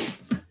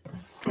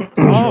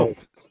 Oh,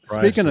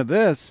 speaking of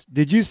this,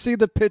 did you see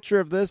the picture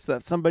of this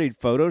that somebody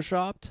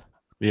photoshopped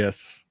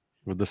Yes,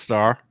 with the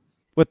star.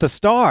 with the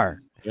star?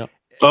 Yep.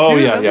 Oh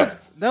Dude, yeah,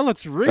 that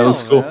looks real. That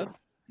looks cool. Man.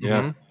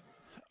 Yeah.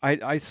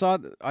 I saw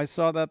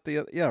that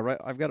right.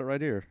 I've got it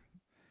right here.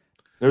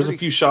 There's a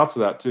few shots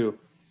of that too,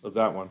 of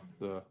that one.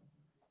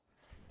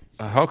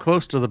 How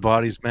close do the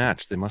bodies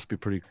match? They must be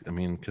pretty. I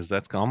mean, because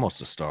that's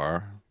almost a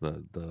star.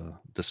 The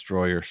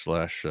destroyer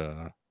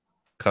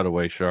 /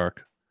 cutaway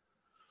shark.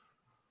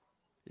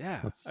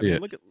 Yeah, Let's I see mean,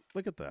 it.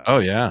 look at that. Oh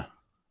yeah.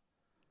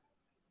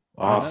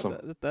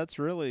 Awesome. That's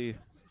really.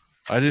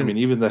 I mean,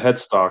 even the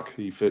headstock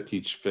he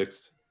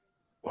fixed.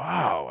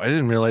 Wow, I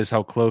didn't realize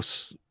how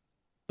close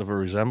of a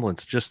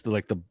resemblance. Just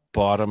like the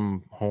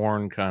bottom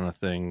horn kind of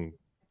thing.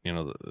 You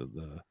know,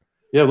 the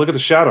Yeah, look at the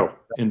shadow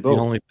in both.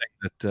 The only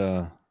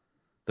thing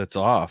that's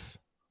off.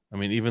 I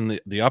mean, even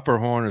the upper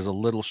horn is a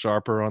little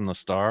sharper on the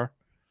star.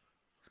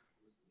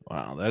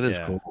 Wow, that is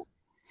cool.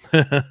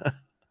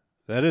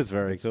 That is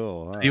very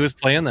cool. Huh? He was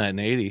playing that in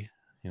 '80,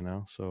 you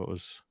know, so it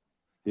was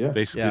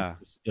basically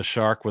the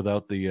shark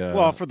without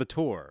the for the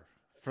tour,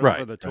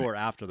 for the tour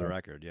after the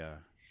record,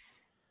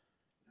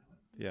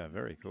 yeah,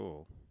 very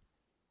cool.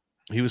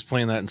 He was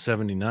playing that in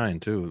 '79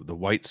 too. The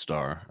White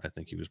Star, I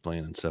think he was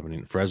playing in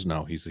 '70.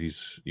 Fresno, he's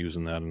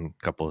using that in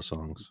a couple of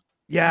songs.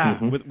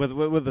 Yeah, with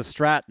the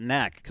Strat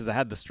neck because I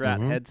had the Strat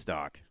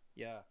headstock.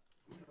 Yeah,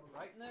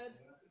 right, Ned.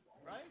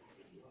 Right.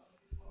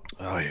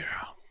 Oh yeah.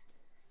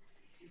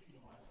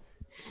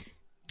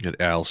 Get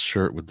Al's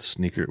shirt with the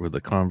sneaker with the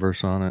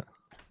Converse on it.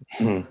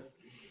 It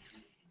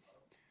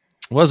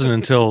wasn't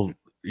until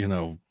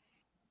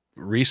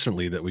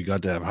recently that we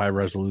got to have high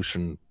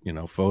resolution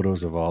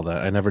photos of all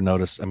that. I never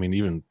noticed. I mean,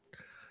 even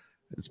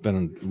it's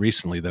been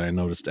recently that I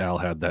noticed Al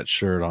had that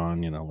shirt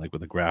on, like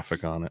with a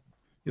graphic on it.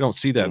 You don't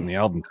see that in the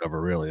album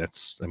cover, really.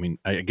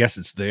 I guess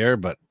it's there,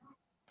 but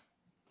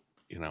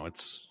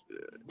it's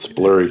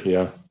blurry.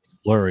 Yeah, it's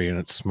blurry and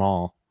it's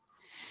small.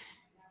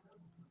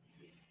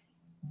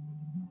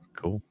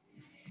 Cool.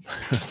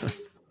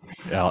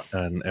 Al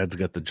and Ed's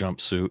got the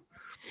jumpsuit.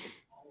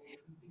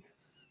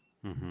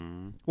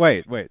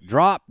 Wait.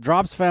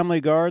 Drop's Family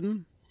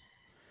Garden.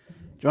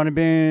 Johnny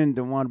Bean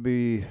don't want to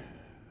be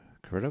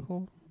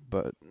critical,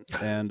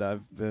 and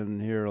I've been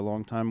here a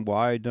long time.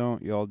 Why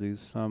don't y'all do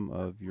some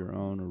of your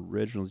own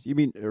originals? You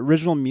mean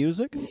original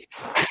music?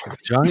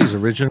 Johnny's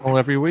original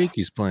every week.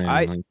 He's playing.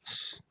 I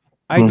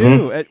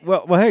do.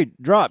 Well, hey,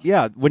 Drop.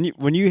 Yeah, when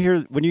you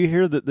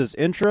hear this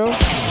intro,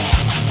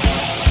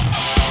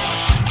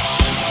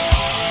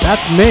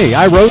 that's me.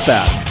 I wrote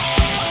that.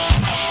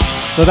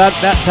 So that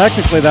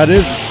technically that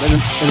is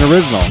an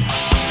original.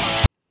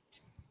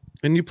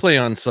 And you play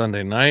on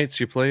Sunday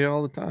nights. You play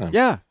all the time.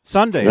 Yeah,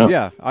 Sundays.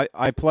 Yeah,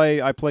 I play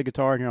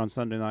guitar here on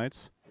Sunday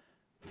nights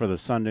for the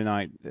Sunday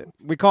night.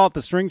 We call it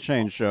the String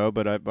Change Show,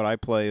 but I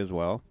play as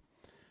well.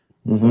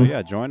 So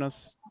yeah, join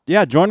us.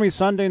 Yeah, join me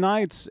Sunday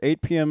nights,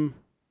 8 p.m.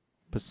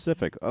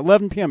 Pacific,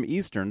 11 p.m.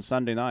 Eastern.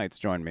 Sunday nights,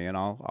 join me, and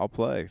I'll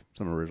play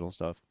some original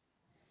stuff.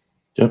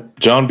 Yep,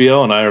 John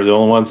BL and I are the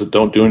only ones that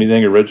don't do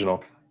anything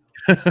original.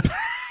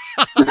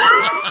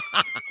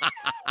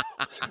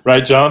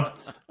 Right, John?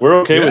 We're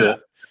okay with it.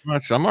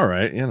 Much, I'm all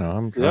right.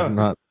 I'm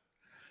not.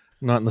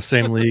 Not in the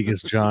same league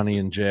as Johnny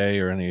and Jay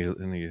or any of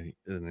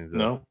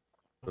No,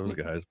 those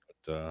guys.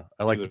 But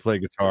I like Either. to play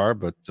guitar,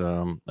 but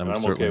I'm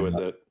okay with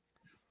it.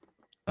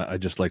 I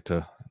just like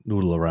to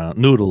noodle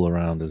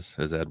around,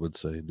 as Ed would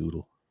say,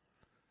 doodle.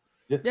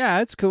 Yeah,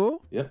 it's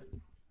cool. Yeah,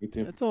 me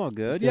too. It's all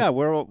good. too. Yeah,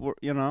 we're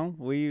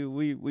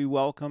we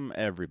welcome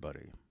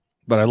everybody.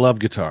 But I love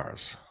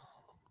guitars,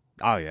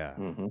 Oh yeah.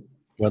 Mm-hmm.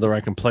 whether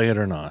I can play it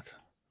or not.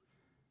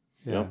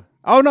 Yeah.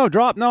 Oh no,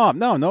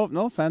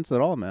 no offense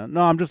at all, man.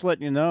 No, I'm just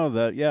letting you know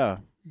that yeah.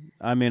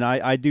 I mean,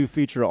 I do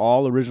feature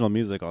all original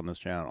music on this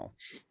channel.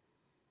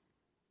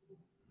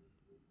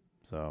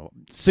 So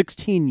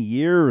 16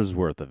 years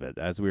worth of it,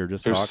 as we were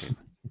just talking.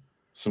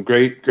 Some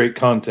great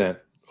content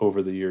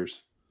over the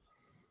years.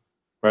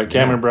 Right,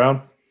 Cameron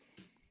Brown?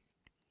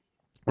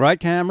 Right,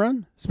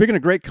 Cameron? Speaking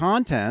of great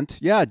content,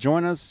 yeah,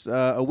 join us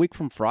a week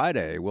from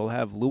Friday. We'll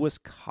have Louis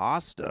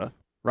Costa,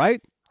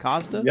 right?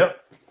 Costa? Yep.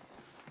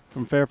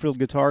 From Fairfield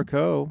Guitar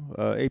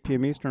Co., 8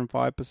 p.m. Eastern,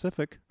 5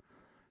 Pacific.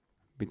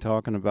 Be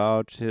talking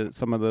about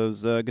some of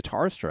those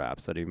guitar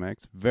straps that he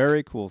makes.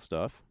 Very cool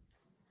stuff.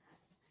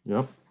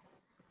 Yep.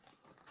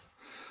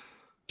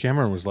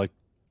 Cameron was like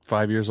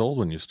 5 years old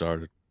when you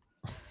started.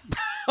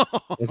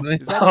 Wasn't he?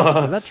 Is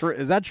that true?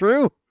 Is that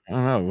true? I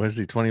don't know. Was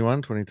he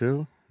 21,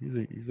 22?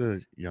 He's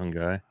a young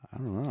guy. I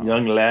don't know.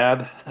 Young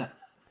lad. I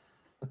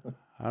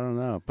don't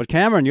know. But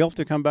Cameron, you'll have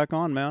to come back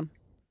on, man.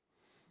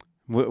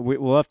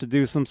 We'll have to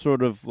do some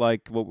sort of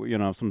like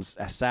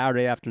a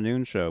Saturday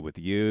afternoon show with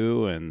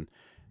you and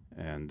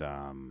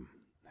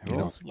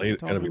It's late.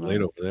 Got to be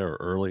late over there or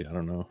early. I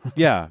don't know.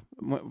 Yeah,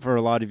 for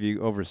a lot of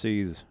you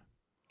overseas.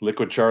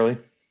 Liquid Charlie.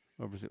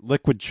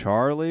 Liquid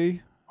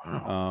Charlie.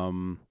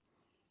 Wow.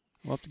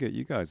 We'll have to get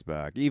you guys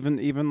back.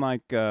 Even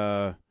like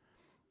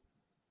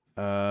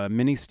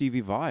Mini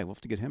Stevie Vai. We'll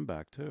have to get him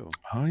back too.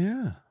 Oh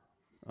yeah.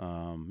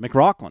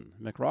 McRocklin.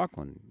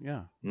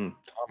 Yeah.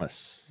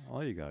 Thomas.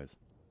 All you guys.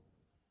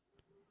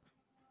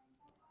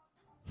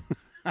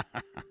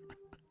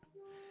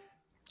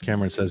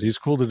 Cameron says he's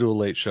cool to do a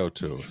late show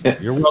too.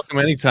 You're welcome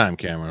anytime,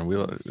 Cameron.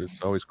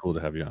 It's always cool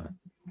to have you on.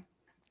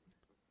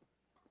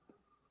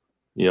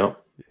 Yep.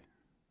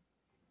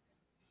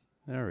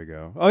 There we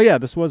go. Oh yeah,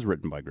 this was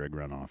written by Greg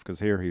Renoff because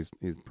here he's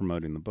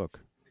promoting the book.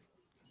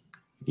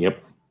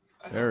 Yep.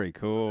 Very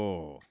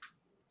cool.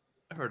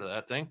 I heard of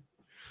that thing.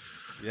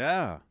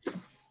 Yeah.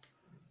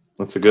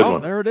 That's a good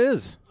one. There it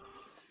is.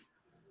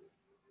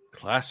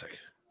 Classic.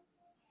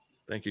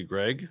 Thank you,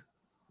 Greg.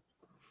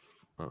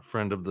 A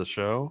friend of the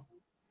show.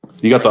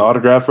 You got the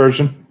autograph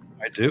version?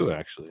 I do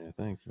actually. I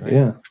think. Right?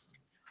 Yeah.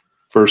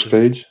 First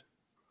page.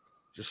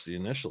 Just the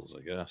initials,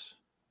 I guess.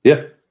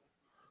 Yeah.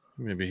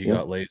 Maybe he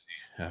got lazy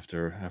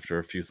after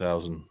a few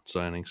thousand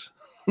signings.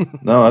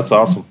 No, that's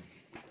awesome.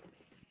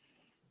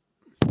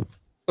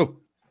 Oh,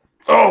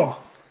 God.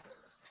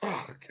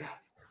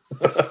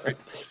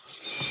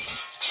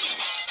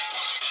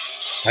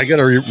 I got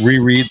to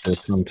reread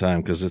this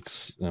sometime because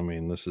it's. I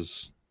mean, this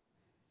is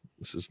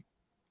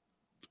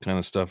kind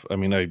of stuff. I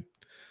mean, I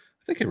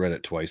think I read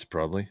it twice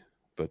probably,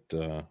 but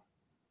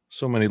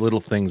so many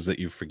little things that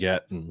you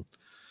forget and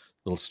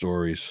little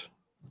stories.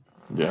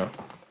 Yeah.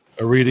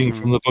 A reading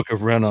from the Book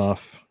of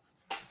Renoff.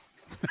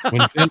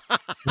 When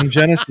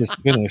Genesis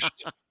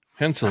finished,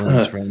 Hensel and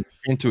his friends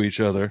turned to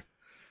each other,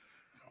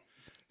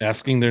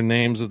 asking their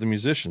names of the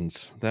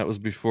musicians. That was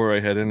before I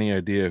had any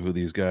idea who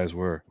these guys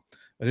were.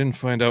 I didn't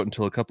find out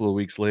until a couple of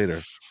weeks later.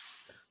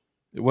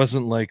 It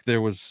wasn't like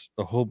there was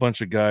a whole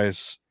bunch of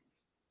guys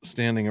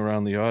standing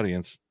around the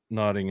audience,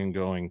 nodding and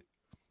going,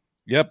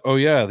 "Yep, oh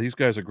yeah, these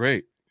guys are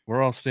great."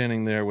 We're all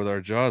standing there with our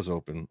jaws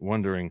open,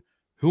 wondering,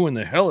 who in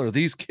the hell are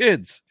these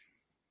kids?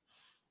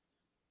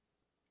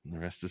 And the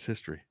rest is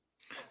history.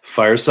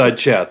 Fireside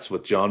Chats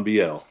with John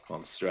BL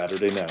on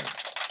Straturday Night.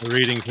 A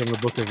reading from the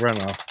Book of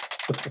Renoff.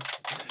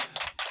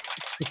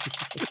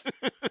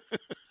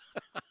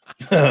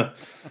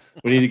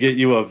 We need to get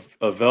you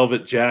a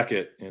velvet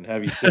jacket and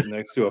have you sit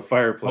next to a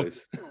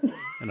fireplace.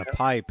 And a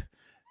pipe.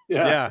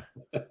 Yeah.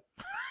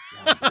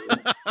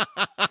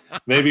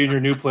 Maybe in your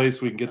new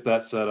place we can get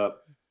that set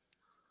up.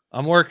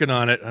 I'm working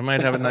on it. I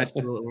might have a nice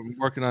little. I'm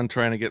working on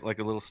trying to get like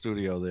a little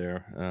studio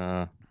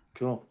there.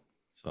 Cool.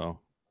 So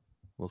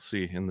we'll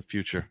see in the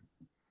future,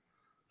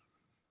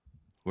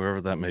 wherever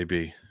that may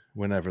be,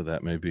 whenever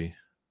that may be.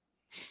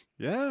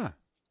 Yeah.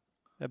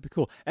 That'd be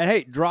cool. And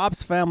hey,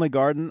 Drops Family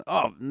Garden.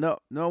 Oh,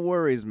 no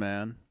worries,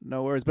 man.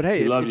 No worries. But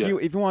hey,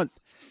 if you want,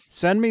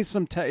 send me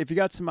some if you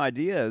got some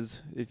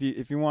ideas,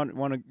 if you want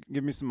to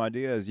give me some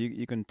ideas,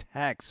 you can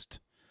text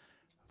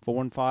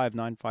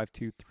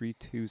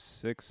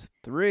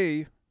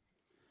 415-952-3263.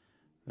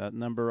 That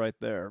number right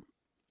there.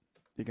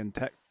 You can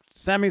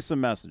send me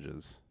some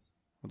messages.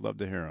 I'd love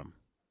to hear them.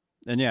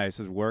 And yeah, he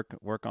says work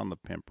on the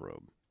pimp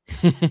robe.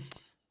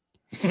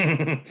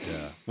 Yeah,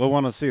 we'll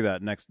want to see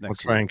that next I'll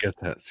try and get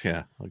that.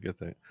 Yeah, I'll get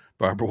that.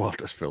 Barbara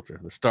Walters filter,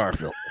 the star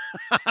filter.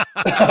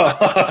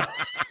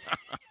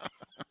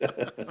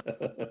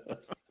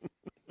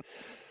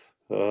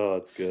 Oh,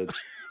 that's good.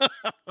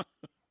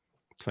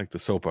 It's like the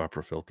soap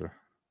opera filter.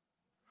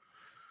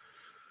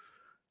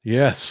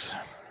 Yes.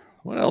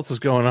 What else is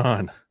going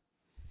on?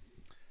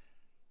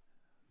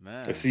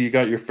 Man. I see you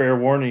got your fair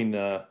warning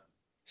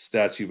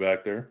statue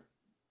back there.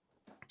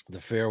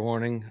 The fair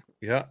warning.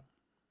 Yeah.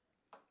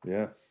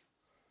 Yeah.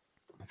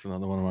 That's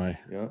another one of my.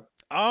 Yeah.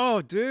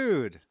 Oh,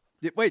 dude.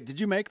 Wait, did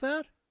you make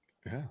that?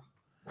 Yeah.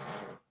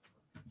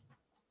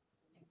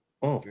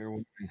 Oh. Fair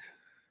warning.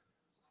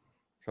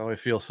 That's how I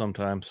feel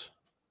sometimes.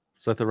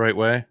 Is that the right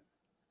way?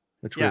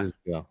 Which way does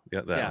it go?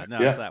 Yeah, that way. No,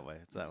 Yeah. it's that way.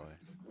 It's that way.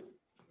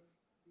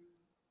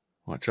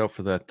 Watch out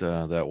for that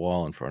that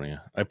wall in front of you.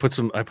 I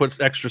put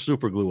extra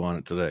super glue on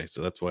it today,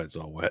 so that's why it's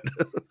all wet.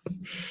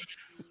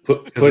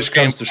 Push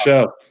comes to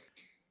shove.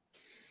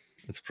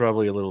 It's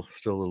probably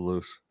still a little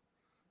loose.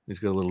 He's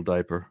got a little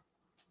diaper.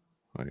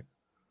 Right.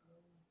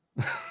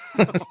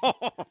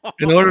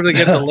 In order to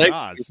get the leg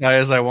as high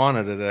as I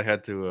wanted it, I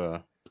had to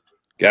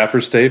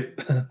gaffer's tape.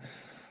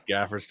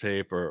 Gaffer's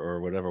tape or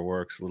whatever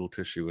works, a little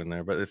tissue in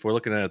there. But if we're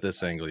looking at it at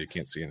this angle, you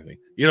can't see anything.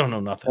 You don't know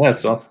nothing.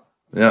 That's all.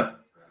 Yeah.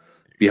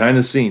 Behind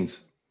the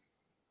scenes.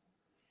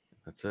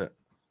 That's it.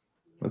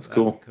 That's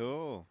cool.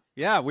 Cool.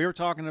 Yeah, we were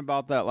talking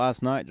about that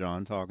last night,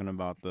 John, talking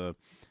about the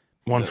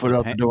 1 foot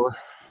out the door.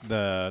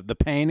 The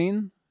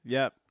painting.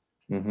 Yep.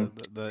 Mm-hmm.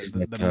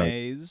 The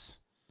maze.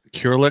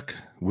 Kurlick,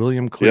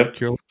 William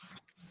Kurlick.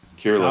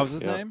 Kurlick. How's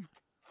his name?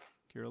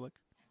 Kurlick.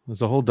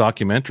 There's a whole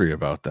documentary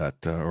about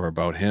that or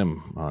about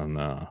him on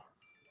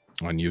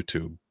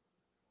YouTube.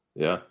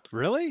 Yeah.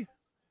 Really?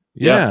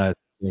 Yeah.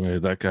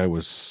 That guy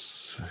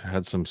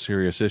had some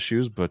serious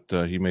issues, but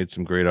he made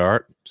some great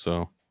art.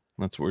 So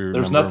that's what we remember.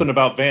 There's nothing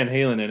about Van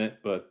Halen in it,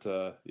 but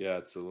yeah,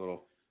 it's a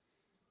little.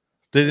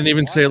 They didn't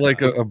even say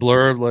like a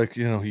blurb, like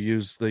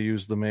they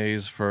used the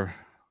maze for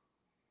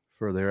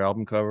their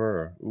album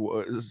cover,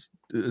 or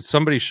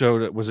somebody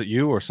showed it. Was it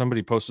you or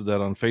somebody posted that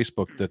on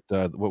Facebook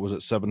that what was it,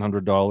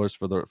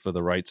 $700 for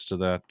the rights to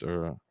that,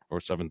 or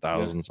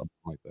 7,000, something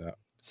like that.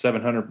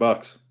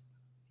 $700.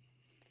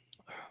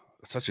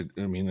 Such a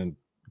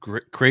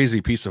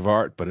crazy piece of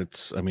art, but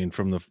it's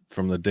from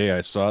the day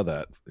I saw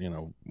that,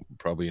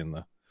 probably in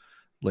the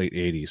late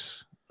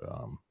 80s.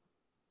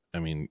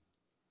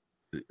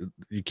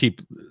 You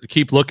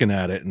keep looking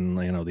at it, and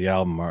the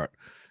album art.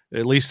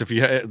 At least if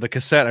you had the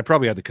cassette, I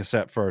probably had the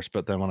cassette first,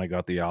 but then when I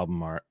got the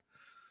album art,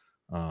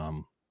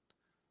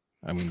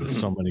 there's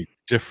so many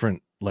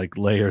different like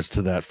layers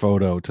to that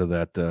photo, to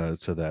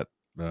that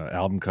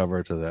album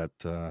cover, to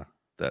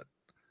that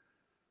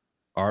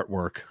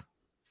artwork.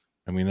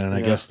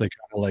 I guess they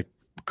kind of like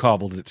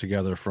cobbled it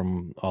together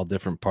from all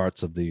different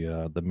parts of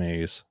the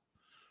maze.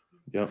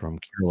 Yeah, from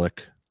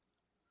Kurlick.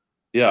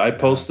 Yeah, I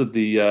posted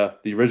the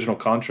original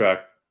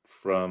contract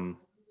from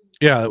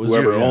that was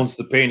whoever owns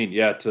the painting.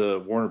 Yeah, to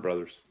Warner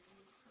Brothers.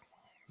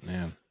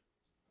 Man,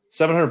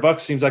 $700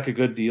 seems like a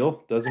good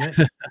deal, doesn't it?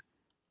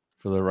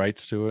 For the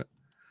rights to it,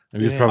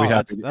 he was probably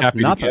happy. That's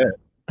nothing. To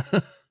get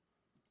it.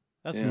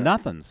 That's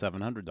nothing.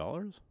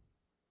 $700.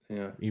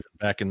 Yeah, even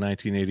back in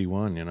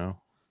 1981,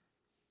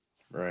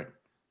 Right.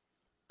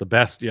 The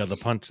best, the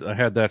punch. I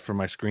had that for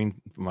my screen,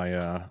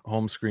 my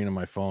home screen on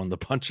my phone. The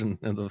punch in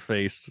the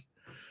face.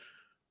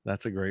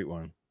 That's a great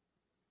one.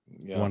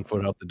 Yeah. 1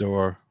 foot out the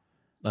door.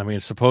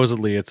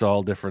 Supposedly it's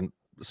all different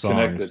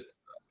songs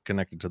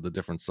connected to the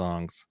different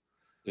songs.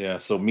 Yeah.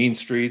 So Mean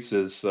Streets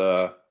is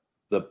the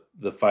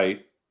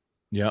fight.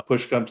 Yeah.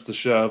 Push Comes to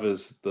Shove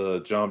is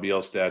the John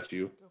Biel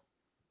statue.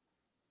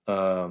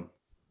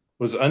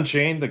 Was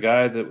Unchained the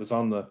guy that was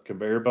on the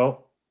conveyor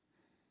belt?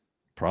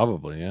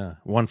 Probably, yeah.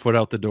 1 foot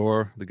out the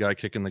door, the guy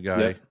kicking the guy.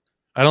 Yep.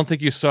 I don't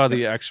think you saw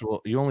the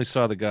actual. You only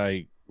saw the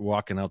guy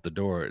walking out the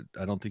door.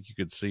 I don't think you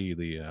could see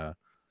the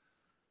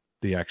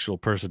actual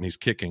person he's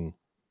kicking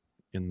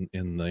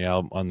in the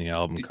album, on the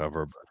album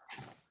cover.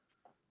 But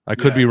I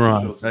could be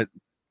wrong.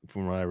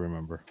 From what I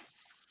remember,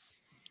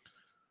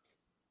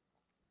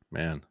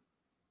 man.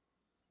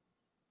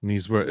 And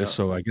these were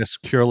so. I guess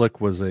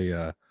Kurlick was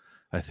a.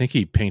 I think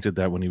he painted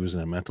that when he was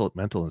in a mental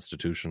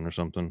institution or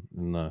something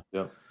in the.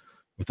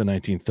 With the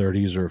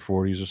 1930s or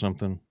 40s or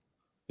something.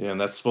 Yeah, and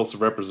that's supposed to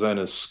represent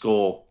his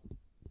skull,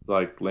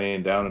 like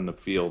laying down in the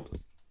field.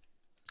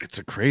 It's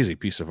a crazy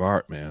piece of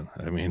art, man.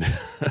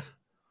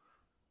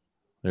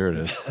 There it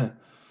is.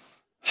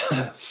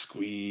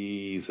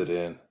 Squeeze it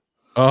in.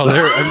 Oh,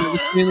 there! I've never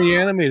seen the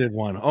animated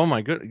one. Oh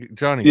my good,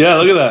 Johnny. Yeah,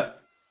 look at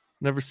that.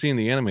 Never seen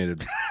the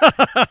animated.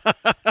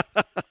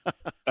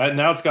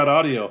 Now it's got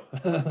audio.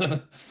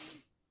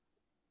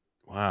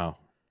 Wow.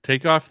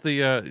 Take off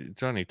the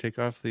Johnny. Take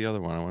off the other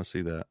one. I want to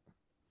see that.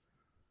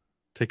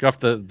 Take off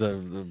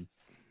the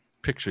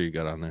picture you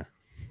got on there.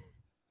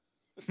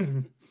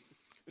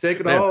 Take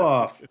it all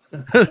off.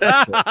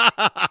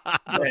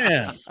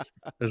 Man,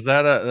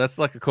 that's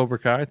like a Cobra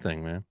Kai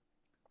thing, man.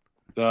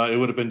 It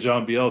would have been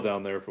John Biel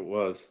down there if it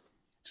was.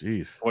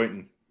 Jeez,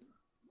 pointing.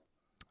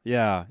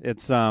 Yeah,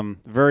 it's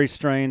Very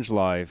Strange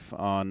Life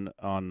on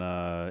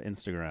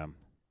Instagram.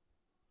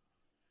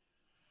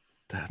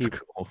 That's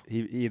cool.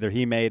 Either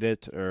he made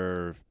it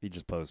or he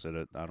just posted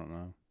it. I don't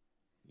know.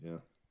 Yeah.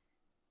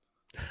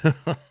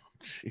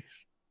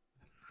 Jeez.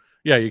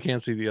 Yeah, you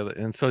can't see the other.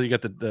 And so you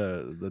got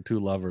the two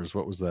lovers.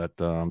 What was that?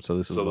 So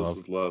this is So love. this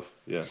is love.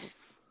 Yeah.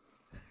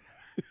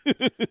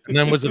 And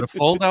then was it a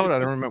fold out? I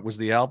don't remember. Was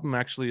the album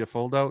actually a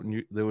fold out?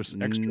 And there was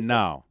extra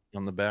No.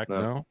 on the back?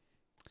 No.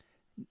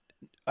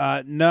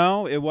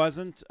 No, it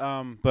wasn't.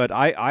 But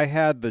I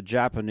had the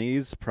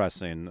Japanese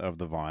pressing of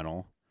the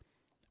vinyl,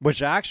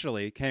 which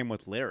actually came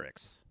with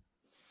lyrics.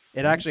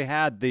 It actually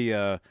had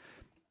the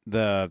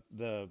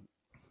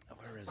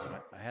where is it?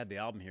 I had the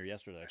album here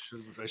yesterday.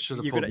 I should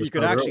have.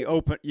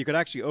 You could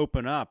actually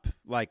open up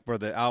like where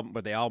the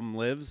album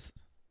lives,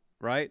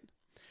 right?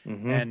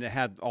 Mm-hmm. And it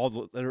had all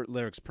the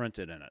lyrics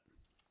printed in it.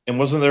 And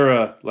wasn't there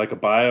a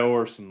bio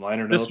or some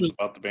liner notes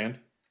about the band?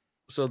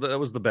 So that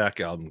was the back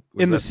album.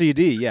 In the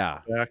CD, yeah.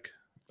 Back,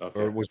 Okay.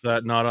 or was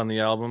that not on the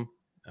album?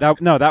 That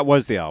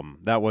was the album.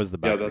 That was the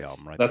back of the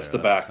album, right? That's there.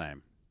 the back.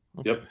 Same.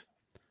 Okay. Yep.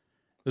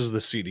 This is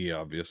the CD,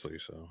 obviously.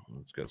 So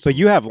it's got. But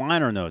you have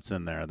liner notes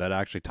in there that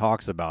actually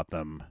talks about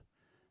them.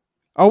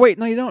 Oh wait,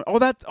 no, you don't.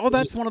 That's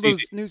one of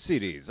those new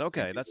CDs.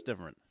 Okay, that's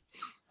different.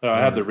 I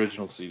have the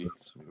original CD.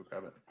 So let me go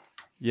grab it.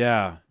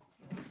 Yeah.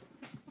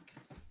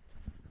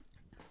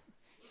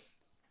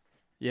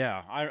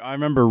 Yeah, I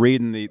remember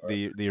reading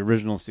the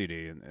original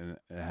CD, and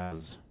it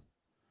has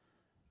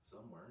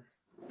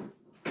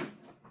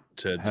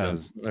Ted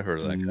has I heard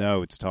of that guy.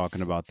 notes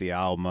talking about the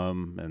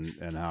album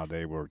and how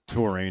they were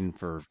touring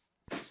for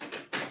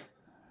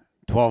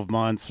 12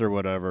 months or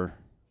whatever.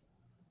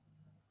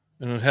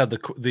 And it had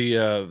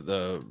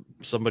the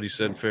somebody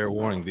said fair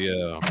warning,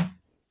 the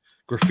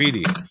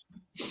graffiti.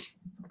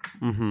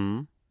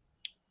 Mm-hmm.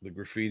 The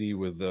graffiti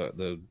with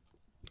the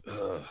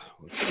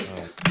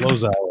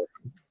Lozower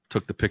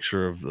took the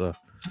picture of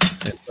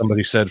and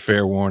somebody said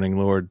fair warning,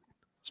 Lord,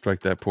 strike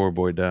that poor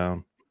boy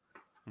down.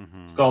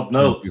 Mm-hmm. It's called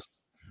Notes.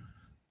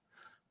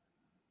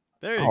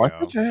 There you I go.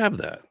 think I have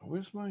that.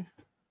 Where's my?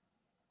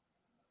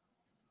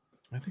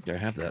 I think I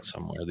have that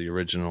somewhere. The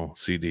original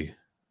CD.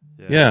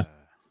 Yeah.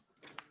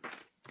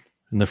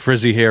 And the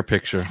frizzy hair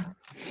picture.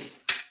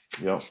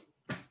 Yep.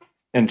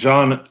 And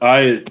John,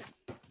 I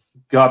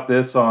got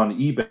this on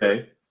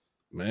eBay.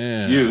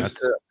 Man, Used.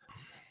 that's it.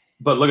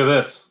 But look at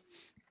this.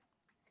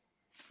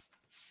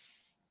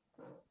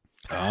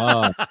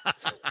 Oh,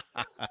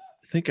 I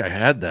think I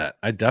had that.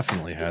 I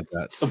definitely had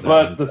that.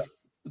 But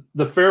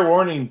the fair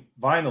warning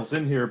vinyl's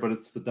in here, but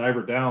it's the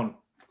diver down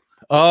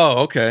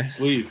okay.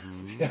 sleeve.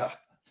 Yeah.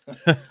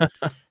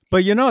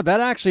 But that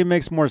actually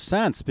makes more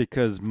sense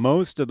because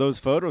most of those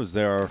photos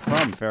there are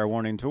from Fair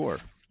Warning Tour.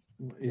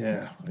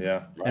 Yeah.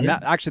 Yeah. And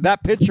that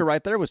picture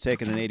right there was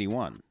taken in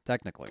 81,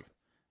 technically.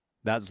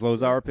 That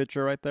Lozower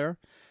picture right there.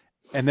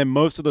 And then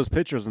most of those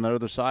pictures on the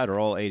other side are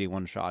all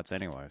 81 shots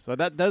anyway. So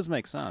that does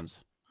make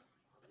sense.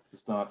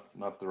 It's not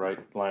the right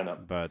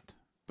lineup. But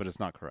it's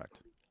not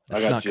correct.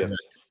 I got you.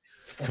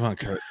 Come on,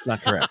 Kurt.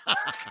 Not correct.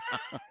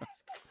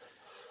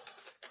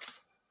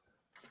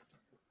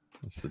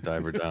 It's the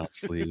diver down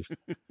sleeve.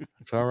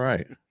 It's all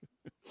right.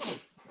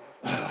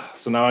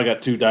 So now I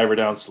got 2 diver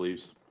down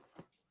sleeves.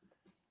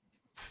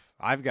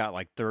 I've got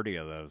like 30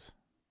 of those.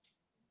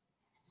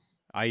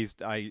 I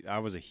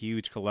was a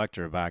huge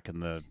collector back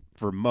in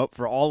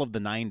for all of the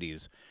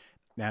 90s,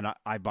 and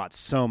I bought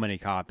so many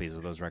copies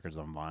of those records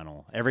on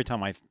vinyl. Every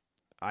time I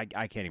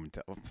can't even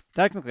tell.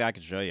 Technically, I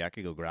could show you. I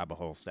could go grab a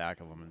whole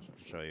stack of them and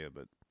show you.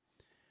 But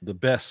The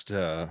best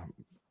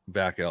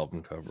back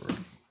album cover of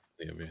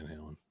the Van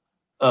Halen.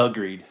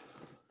 Agreed.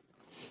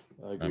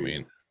 I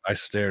mean, I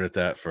stared at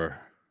that for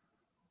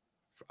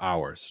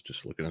hours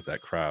just looking at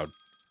that crowd.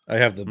 I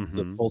have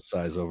the full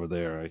size over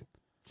there.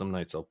 Some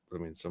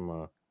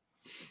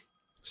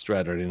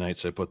Straturday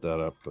nights I put that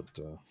up, but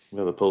We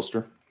have the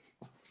poster.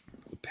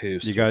 the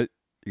poster. you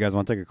guys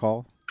want to take a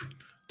call?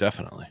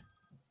 Definitely.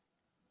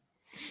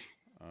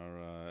 All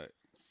right.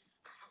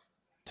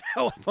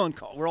 Telephone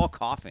call. We're all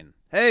coughing.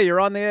 Hey, you're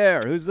on the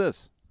air. Who's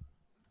this?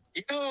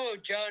 Yo,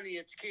 Johnny,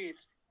 it's Keith.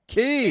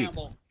 Keith.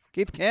 Campbell.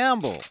 Keith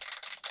Campbell.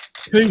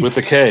 With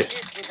the K.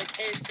 Keith with a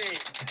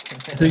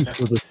KC. Thanks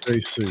for the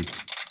KC.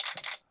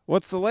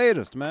 What's the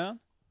latest, man?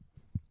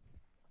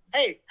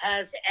 Hey,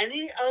 has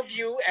any of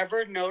you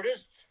ever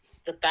noticed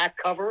the back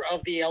cover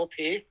of the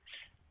LP?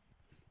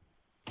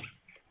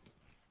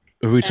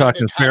 Are we And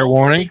talking the fair title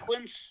warning?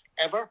 sequence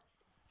ever?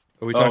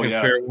 Are we talking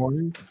yeah. fair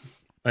warning?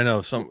 I know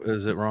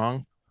is it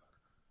wrong?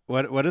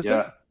 What is it?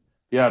 Yeah.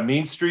 Yeah,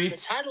 Mean The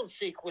Streets. title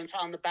sequence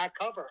on the back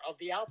cover of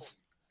the album.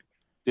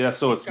 Yeah,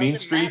 so it's Mean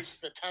Doesn't Streets.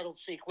 match the title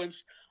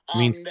sequence on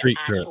Mean the Street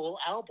Trip. actual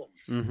album.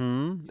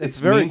 Mm-hmm. It's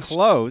very Mean-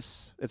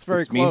 close. It's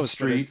very it's Mean close, but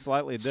Street. it's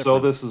slightly different. So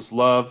this is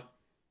Love.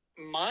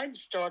 Mine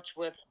starts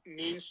with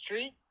Mean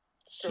Street.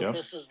 So Yeah.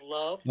 this is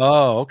Love.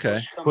 Oh, okay.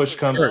 Push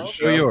comes to to Shove.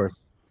 Show yours.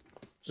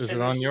 Is it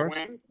Sinner on yours?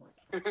 Swing.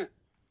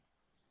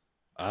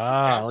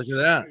 Ah, look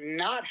at that. That's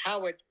not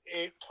how it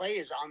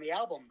plays on the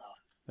album,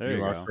 though. there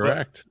you are go.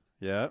 correct.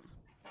 Yeah.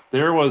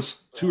 There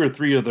was 2 or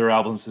 3 of their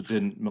albums that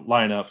didn't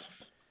line up,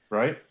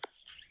 right?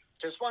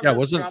 Just wanted to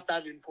wasn't- drop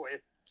that in for you.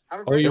 Have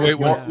a Oh, great you night, wait,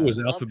 what guys. was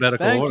it?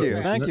 Alphabetical Thank order? you.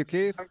 wasn't Thank it? you,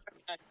 Keith.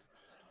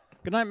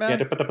 Good night,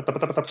 man.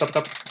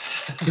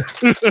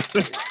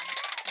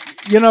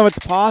 It's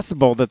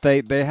possible that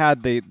they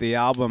had the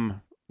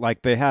album,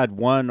 like they had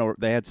one, or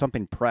they had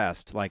something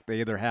pressed, like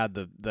they either had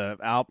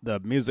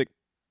the music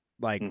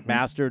like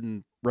mastered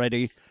and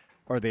ready,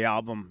 or the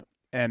album,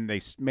 and they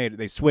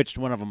switched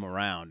one of them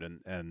around,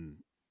 and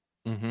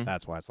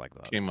that's why it's like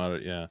that. Came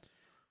out, yeah.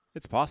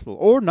 It's possible,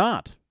 or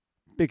not,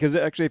 because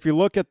actually, if you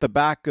look at the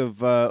back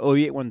of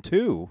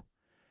 0812,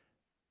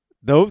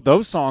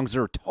 those songs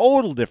are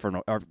total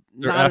different, are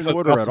not in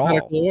order at all.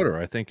 Alphabetical order.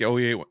 I think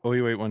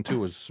 0812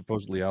 was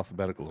supposedly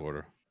alphabetical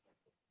order.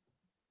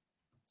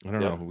 I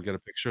don't know. We got a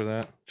picture of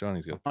that?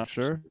 Johnny's got. Not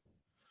sure.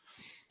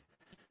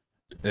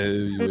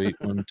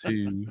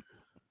 0812.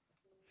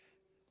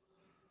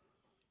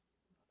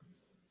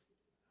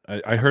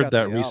 I heard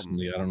that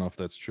recently. I don't know if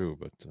that's true,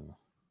 but.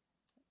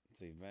 Let's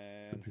see,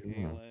 Van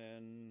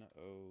Halen,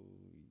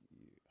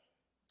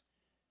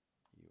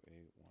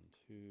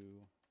 U812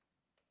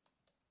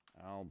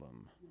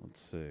 album. Let's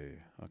see.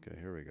 Okay,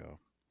 here we go.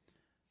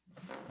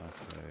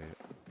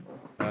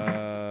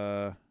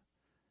 Okay.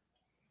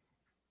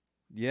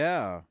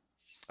 Yeah.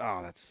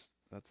 Oh, that's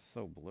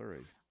so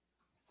blurry.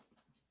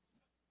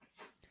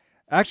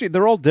 Actually,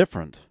 they're all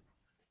different.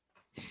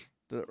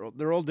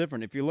 They're all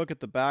different. If you look at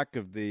the back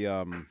of the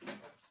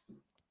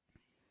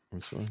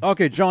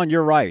Okay, John,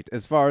 you're right.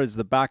 As far as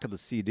the back of the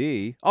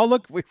CD. Oh,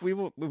 look, we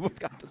both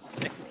got the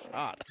same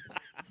shot.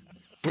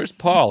 Where's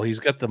Paul? He's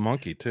got the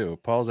monkey too.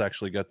 Paul's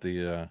actually got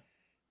the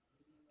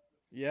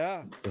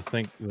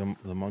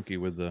the monkey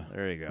with the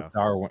there you go.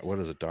 Darwin, what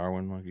is it?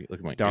 Darwin monkey? Look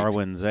at my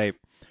Darwin's ape.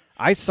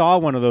 I saw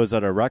one of those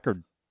at a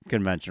record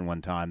convention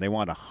one time. They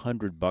wanted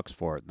 $100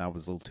 for it, and that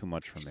was a little too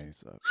much for me.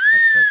 So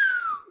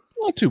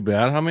not too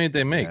bad. How many did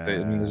they make? I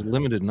mean, there's a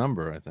limited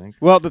number, I think.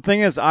 Well, the thing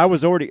is, I'll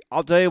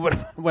tell you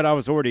what I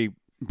was already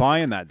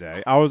buying that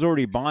day. I was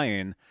already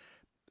buying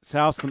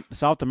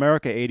South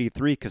America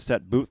 '83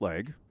 cassette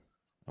bootleg,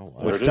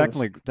 which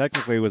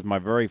technically was my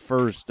very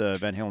first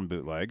Van Halen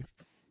bootleg.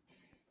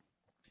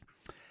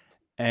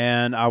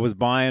 And I was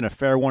buying a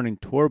Fair Warning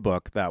tour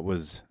book that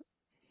was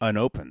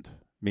unopened,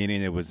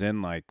 meaning it was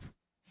in like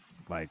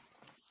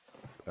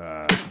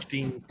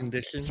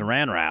condition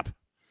saran wrap.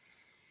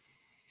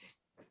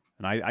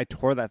 And I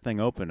tore that thing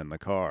open in the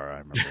car, I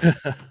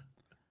remember.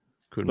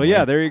 But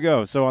yeah, there you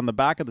go. So on the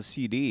back of the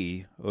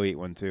CD,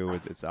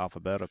 0812, it's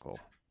alphabetical.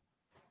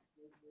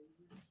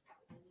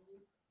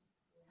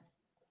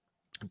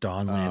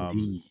 Don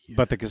Landy.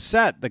 But the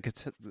cassette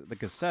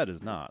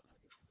is not.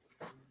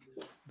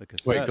 The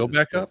cassette. Wait, go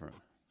back different.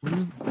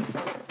 Up.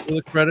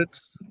 The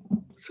credits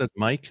said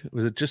Mike.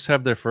 Was it just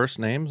have their first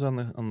names on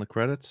the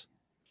credits?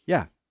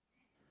 Yeah.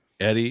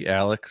 Eddie,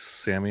 Alex,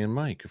 Sammy, and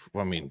Mike.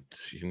 I mean,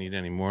 do you need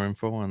any more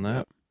info on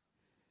that?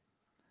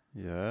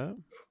 Yeah.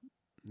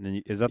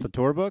 Is that the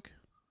tour book?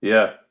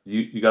 Yeah.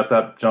 You got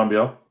that, John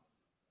Biel?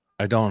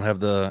 I don't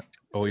have the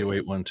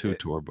 0812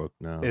 tour book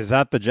now. Is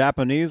that the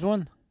Japanese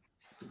one?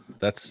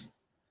 That's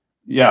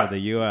or the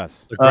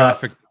U.S. The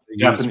graphic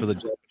they use for the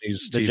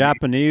Japanese TV. The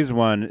Japanese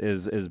one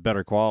is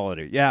better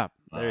quality. Yeah.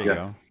 There you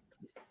go.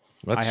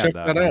 Let's check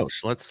that out.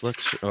 Let's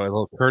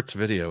little Kurt's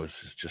video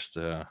is just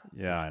yeah,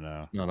 I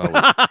know.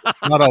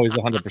 Not always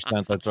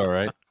 100%. That's all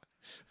right.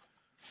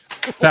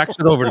 Fax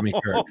it over to me,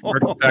 Kurt.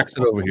 Fax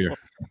it over here.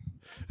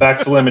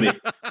 Faxlimity.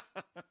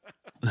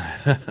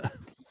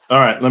 All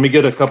right, let me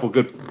get a couple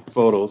good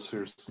photos.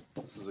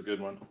 This is a good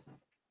one.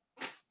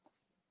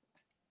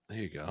 There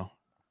you go.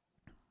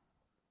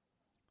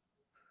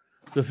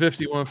 The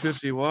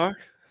 5150 walk.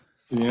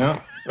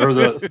 Yeah, or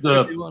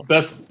the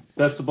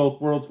best of both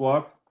worlds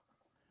walk.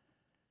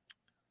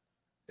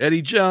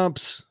 Eddie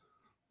jumps.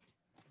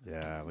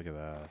 Yeah, look at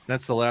that.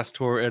 That's the last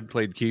tour Ed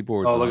played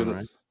keyboards. Oh, look at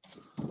this.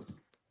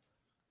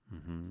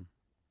 Mm-hmm.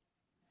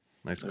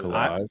 Nice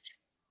collage.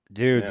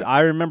 Dudes,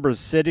 I remember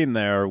sitting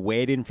there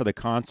waiting for the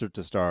concert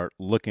to start,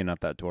 looking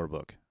at that tour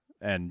book,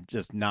 and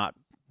just not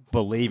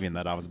believing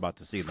that I was about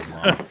to see them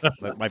live.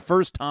 Like my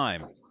first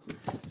time.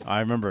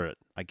 I remember it.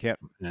 I can't.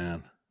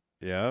 Man.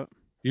 Yeah.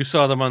 You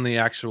saw them on the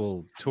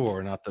actual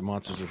tour, not the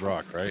Monsters of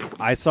Rock, right?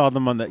 I saw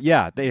them on they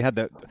had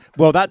that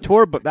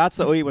tour book, that's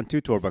the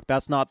 0812 tour book.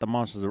 That's not the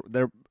Monsters of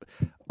Rock.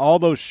 All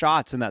those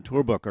shots in that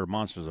tour book are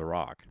Monsters of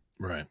Rock.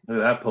 Right. Look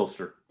at that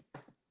poster.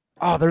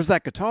 Oh, there's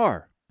that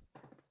guitar.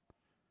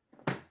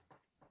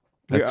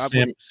 That's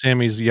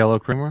Sammy's yellow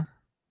Kramer?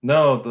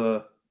 No,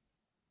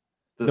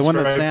 the one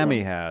that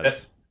Sammy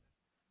has.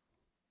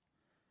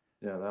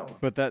 Yeah, that one.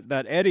 But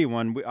that Eddie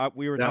one,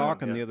 we were that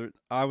talking one,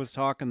 I was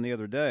talking the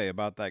other day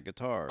about that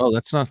guitar. Oh,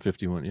 that's not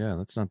 51. Yeah,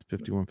 that's not the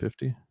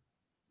 5150.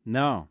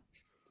 No,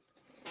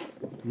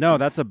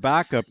 that's a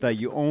backup that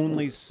you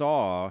only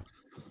saw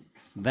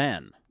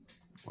then.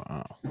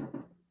 Wow.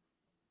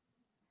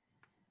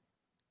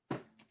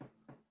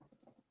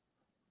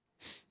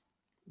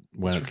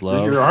 When it's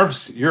low. Your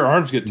arms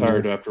get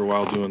tired after a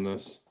while doing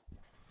this.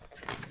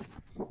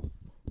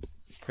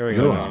 Here we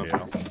go.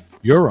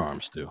 Your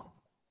arms do.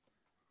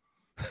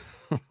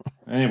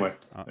 Anyway,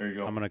 there you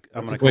go. I'm gonna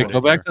wait.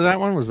 Go back to that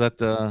one. Was that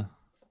the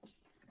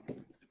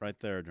right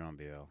there, John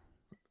Biel?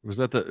 Was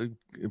that the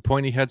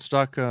pointy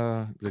headstock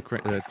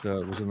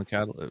that was in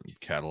the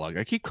catalog?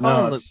 I keep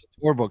calling the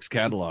tour books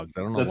catalogs.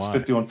 I don't know That's why.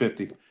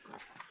 5150.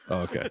 Oh,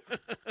 okay.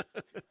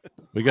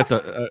 We got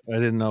the. I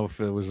didn't know if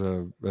it was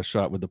a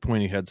shot with the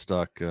pointy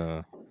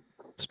headstock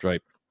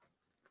stripe.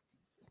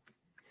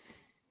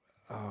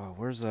 Oh,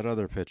 where's that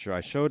other picture?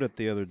 I showed it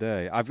the other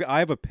day. I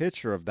have a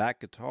picture of that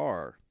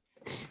guitar.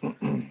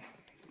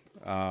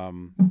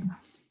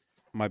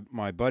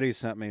 My buddy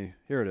sent me.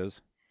 Here it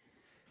is.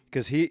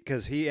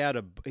 Because he had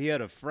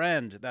a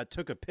friend that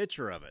took a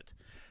picture of it,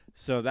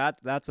 so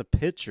that's a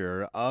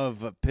picture of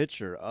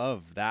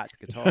that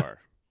guitar.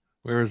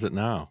 Where is it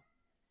now?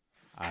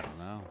 I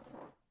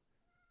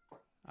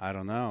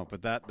don't know,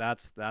 but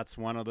that's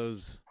one of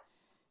those.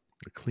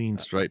 A clean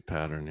stripe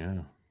pattern,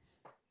 yeah.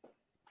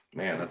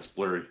 Man, that's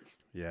blurry.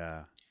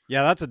 Yeah,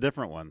 that's a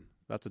different one.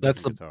 That's the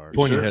guitar.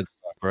 Pointy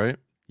headstock, right?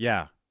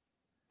 Yeah.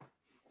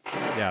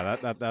 Yeah,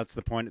 that's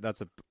the point.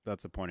 That's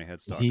a pointy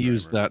headstock. He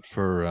used that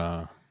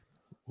for.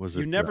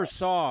 You never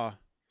saw.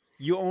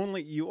 You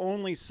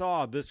only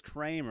saw this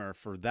Kramer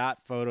for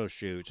that photo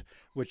shoot,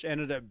 which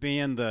ended up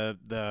being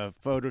the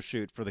photo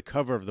shoot for the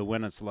cover of the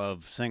When It's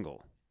Love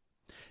single.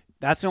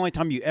 That's the only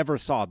time you ever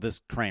saw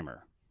this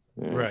Kramer.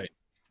 Right.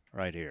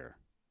 Right here.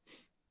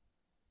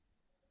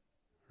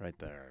 Right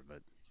there.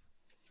 But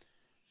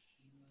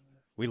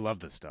we love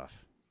this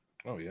stuff.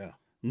 Oh yeah.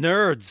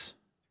 Nerds.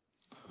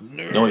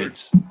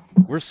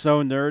 We're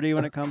so nerdy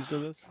when it comes to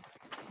this.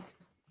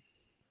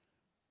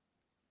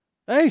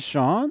 Hey,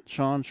 Sean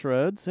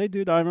Shreds. Hey,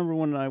 dude, I remember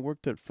when I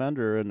worked at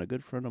Fender, and a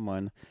good friend of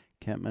mine,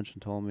 can't mention,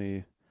 told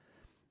me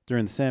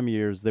during the Sam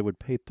years they would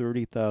pay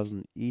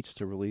 $30,000 each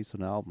to release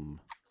an album.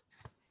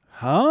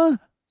 Huh?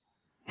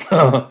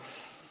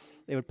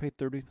 They would pay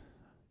 30.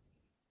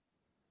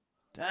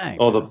 Dang.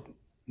 Oh, man.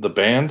 the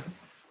band.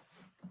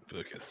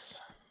 Focus.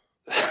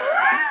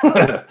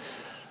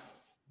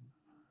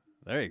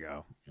 There you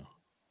go.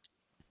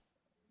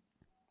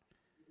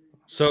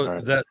 So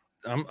right. that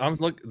I'm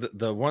look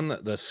the one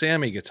that the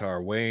Sammy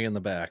guitar way in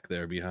the back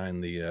there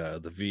behind the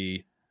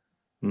V.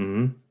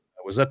 Mm-hmm.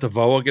 Was that the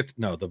VOA guitar?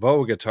 No, the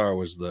VOA guitar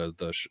was the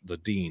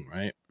Dean,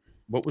 right?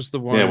 What was the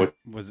one? Yeah,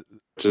 Was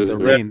the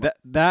Dean,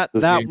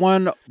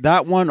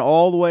 that one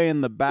all the way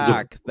in the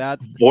back. That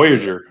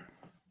Voyager.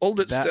 Hold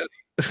it that, steady.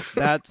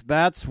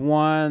 that's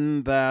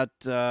one that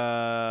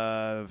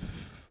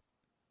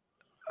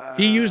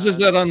he uses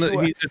that on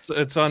the.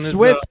 It's on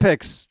Swiss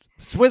Picks.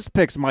 Swiss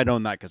Picks might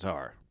own that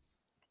guitar.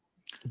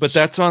 But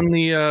that's on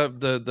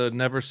the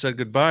Never Said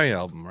Goodbye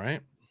album,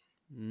 right?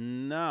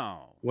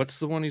 No. What's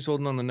the one he's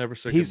holding on the Never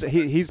Said Goodbye?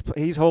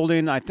 He's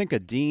holding, I think, a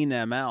Dean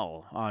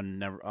ML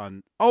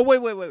on. Oh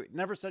wait!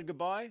 Never Said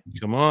Goodbye.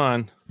 Come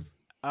on.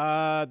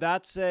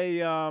 That's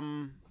a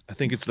I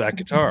think it's that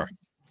guitar.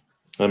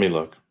 Let me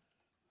look.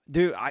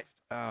 Dude,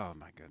 oh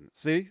my goodness.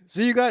 See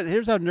you guys.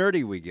 Here's how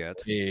nerdy we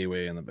get.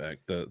 Way in the back.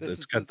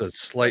 It's got the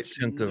slight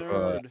tint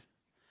of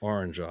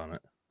orange on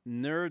it.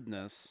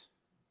 Nerdness.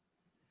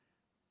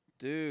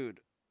 Dude,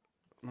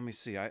 let me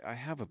see. I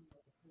have a.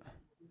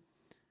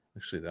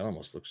 Actually, that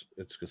almost looks.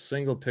 It's a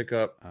single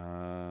pickup.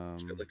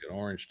 It's got like an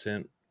orange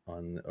tint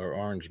on, or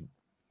orange,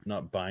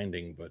 not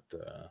binding, but.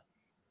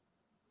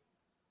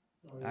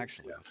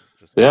 Actually,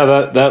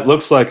 that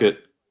looks like it.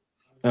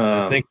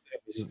 I think that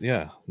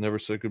was, Never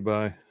Said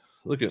Goodbye.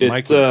 Look at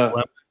Mike.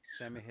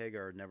 Sammy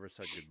Hagar, Never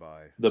Said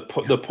Goodbye.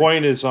 The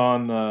point is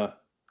on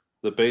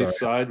the bass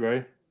side,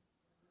 right?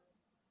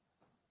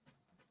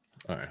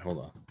 All right, hold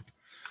on.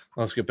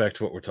 Let's get back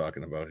to what we're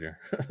talking about here.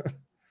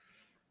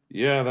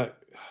 Yeah,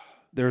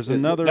 there's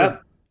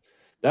another.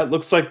 That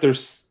looks like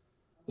there's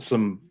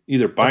some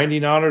either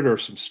binding on it or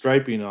some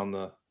striping on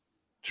the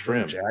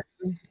trim.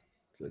 Jackson?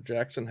 Is it a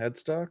Jackson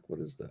headstock? What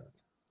is that?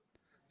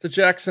 It's a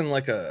Jackson,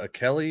 like a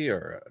Kelly,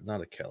 or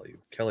not a Kelly.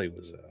 Kelly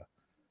was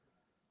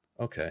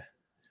okay.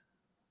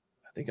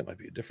 I think it might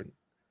be a different.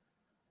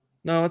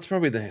 No, it's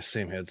probably the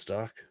same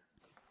headstock.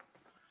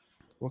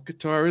 What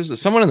guitar is it?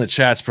 Someone in the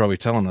chat's probably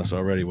telling us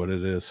already what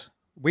it is.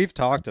 We've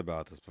talked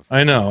about this before.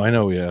 I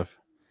know we have.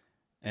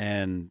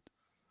 And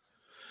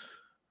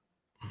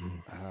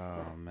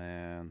oh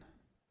man,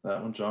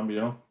 that one, John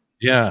Bion.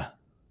 Yeah,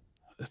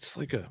 it's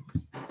like a.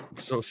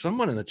 So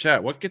someone in the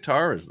chat, what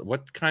guitar is?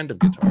 What kind of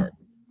guitar?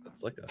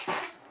 It's like a.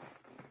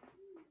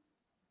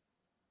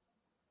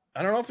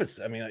 I don't know if it's.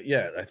 I mean,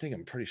 I think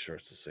I'm pretty sure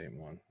it's the same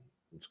one.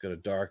 It's got a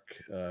dark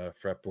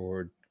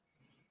fretboard,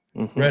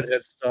 red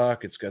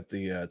headstock. It's got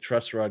the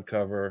truss rod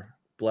cover,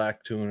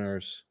 black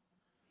tuners,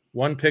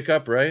 one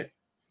pickup, right?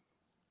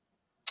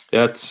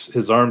 That's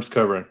his arms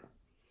covering.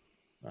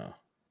 Oh.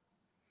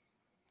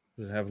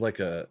 Does it have like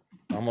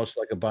almost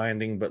like a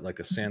binding, but like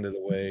a sanded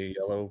away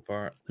yellow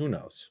part? Who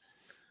knows?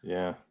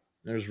 Yeah.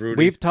 There's Rudy.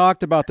 We've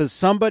talked about this.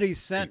 Somebody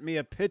sent me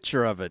a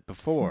picture of it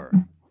before.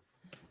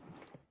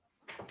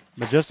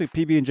 Majestic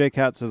PB&J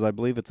Cat says, I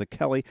believe it's a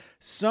Kelly.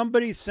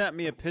 Somebody sent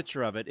me a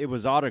picture of it. It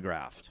was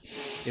autographed.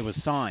 It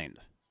was signed.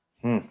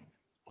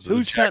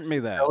 Who sent me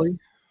that? Kelly?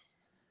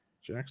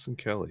 Jackson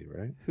Kelly,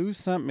 right? Who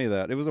sent me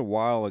that? It was a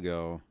while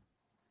ago.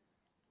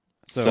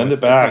 So Send it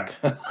it's back.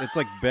 It's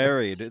like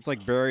buried. It's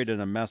like buried in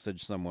a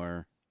message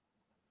somewhere.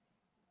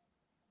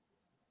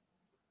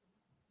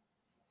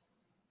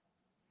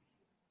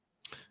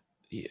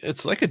 Yeah,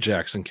 it's like a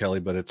Jackson Kelly,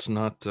 but it's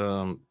not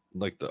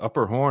like the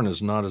upper horn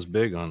is not as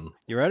big on.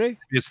 You ready?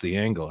 It's the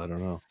angle. I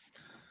don't know.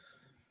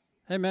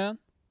 Hey, man.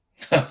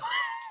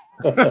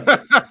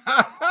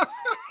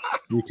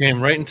 You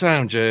came right in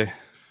time, Jay.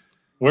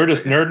 We're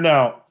just nerding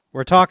out.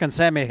 We're talking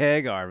Sammy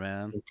Hagar,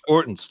 man.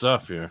 Important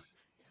stuff here.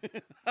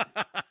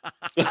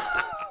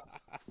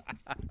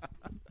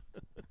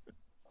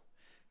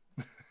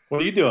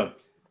 What are you doing?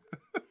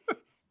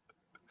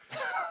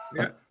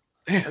 Yeah,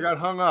 I got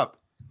hung up.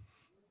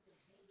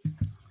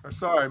 Or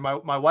sorry, my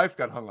wife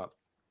got hung up.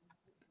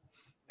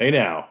 Hey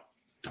now.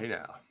 Hey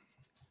now.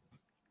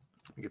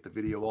 Let me get the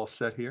video all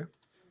set here.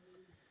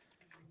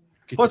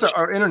 Get Plus, the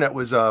our internet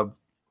was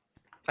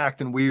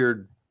acting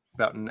weird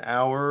about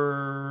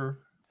a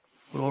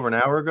little over an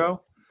hour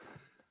ago.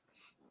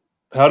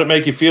 How'd it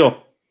make you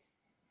feel?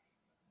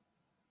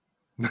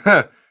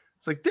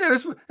 It's like, damn,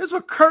 this is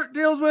what Kurt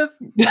deals with.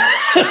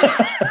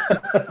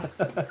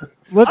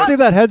 Let's see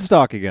that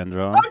headstock again,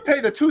 John. I pay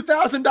the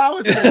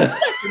 $2,000 in a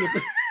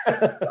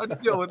second to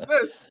deal with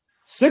this.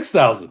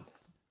 6,000.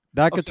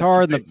 That Oh,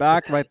 guitar in the that's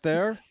back right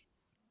there.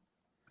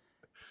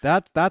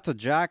 That's a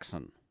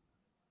Jackson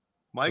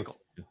Michael.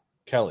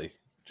 Kelly,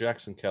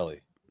 Jackson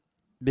Kelly.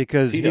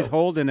 because Tito. he's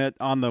holding it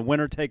on the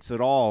 "Winner Takes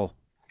It All"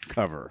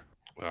 cover.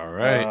 All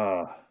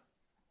right.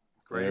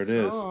 Great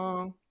there it is.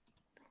 song.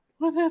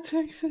 When that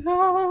takes it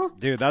all.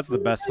 Dude, that's the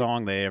best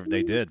song they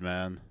did,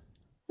 man.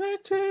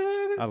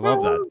 I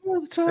love that.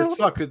 It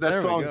sucks because that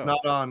There we song's go.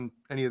 not on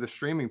any of the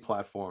streaming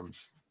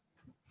platforms.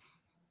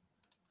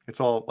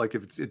 It's all like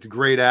if it's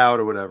grayed out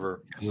or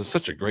whatever. It's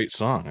such a great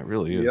song. It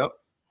really is. Yep.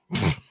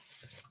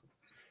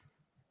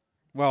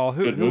 Well,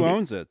 Good who movie.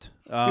 owns it?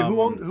 Dude,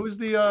 who's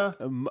the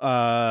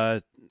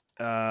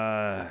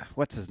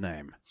What's his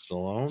name?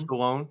 Stallone.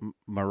 Stallone?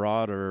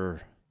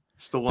 Marauder.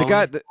 Stallone.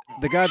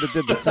 The guy that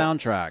did the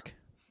soundtrack.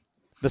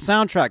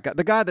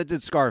 The guy that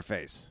did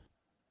Scarface.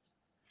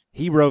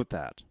 He wrote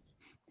that.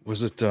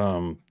 Was it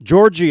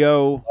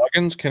Giorgio.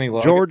 Loggins? Kenny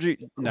Loggins? Georgie.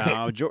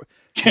 No,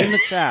 in the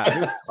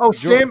chat. Oh,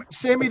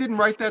 Sammy didn't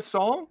write that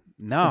song?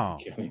 No.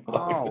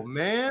 Oh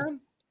man.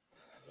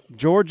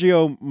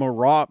 Giorgio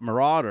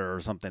Marauder or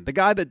something. The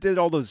guy that did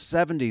all those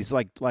 70s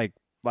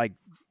like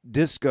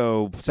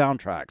disco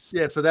soundtracks.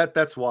 Yeah, so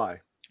that's why.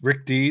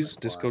 Rick Dees,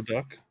 That's Disco why.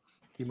 Duck.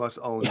 He must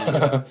own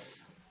the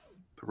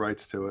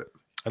rights to it.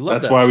 I love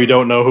That's that. why we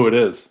don't know who it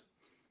is.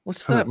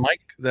 What's that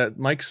mic? That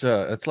mic's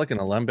it's like an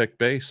alembic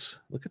bass.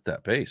 Look at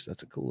that bass.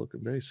 That's a cool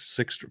looking bass.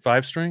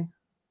 5 string?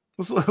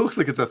 It looks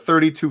like it's a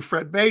 32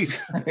 fret bass.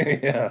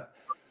 Yeah.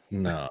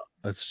 No,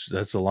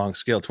 that's a long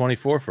scale.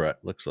 24 fret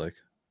looks like.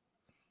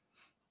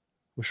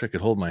 Wish I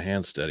could hold my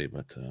hand steady,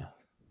 but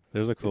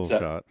There's a cool It's that-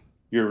 shot.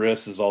 Your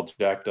wrist is all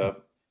jacked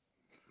up.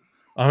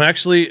 I'm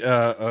actually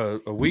a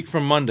week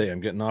from Monday.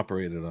 I'm getting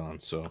operated on,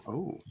 so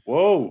Oh.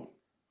 Whoa.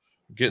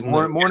 getting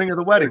Morning of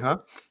the wedding, huh?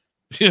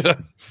 yeah.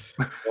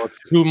 Well, it's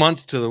 2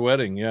 months to the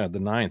wedding. Yeah, the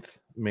 9th,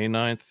 May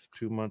 9th.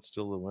 2 months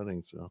till the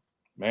wedding. So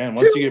Man,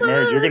 once you get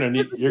married, you're gonna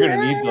need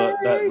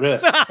that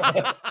wrist.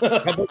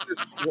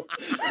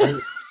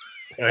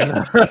 I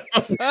know.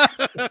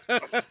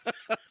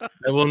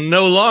 I will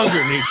no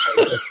longer need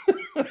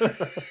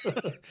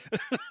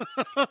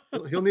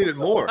He'll need it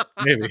more.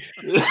 maybe.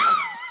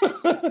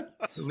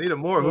 He'll need it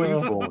more. Who are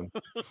you fooling?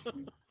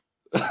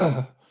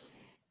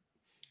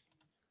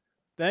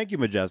 Thank you,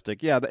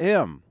 Majestic. Yeah,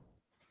 him.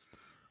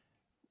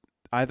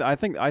 I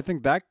think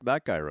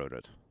that guy wrote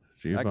it.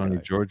 Giovanni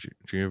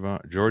guy.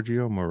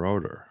 Giorgio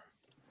Marauder.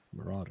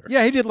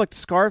 Yeah, he did like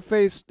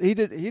Scarface. He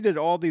did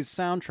all these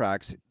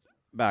soundtracks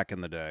back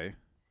in the day.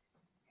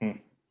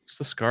 It's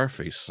the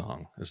Scarface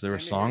song. Is there a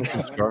Sammy song Hagar,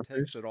 from Winner Scarface?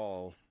 Takes It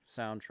All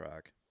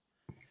soundtrack.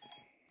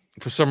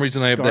 For some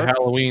reason, I have the Scarf-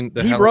 Halloween.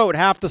 He wrote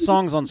half the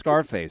songs on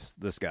Scarface.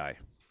 This guy.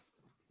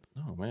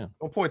 Oh man,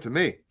 Don't point to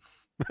me.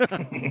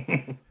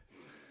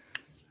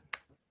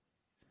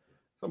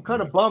 I'm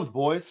kind of bummed,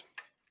 boys.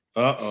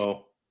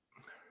 Uh-oh.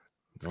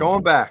 It's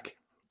going back.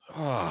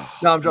 oh,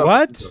 No, I'm joking.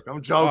 What?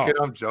 I'm joking.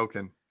 Oh. I'm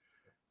joking.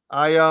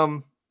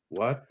 I've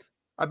What?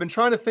 been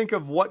trying to think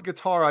of what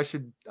guitar I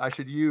should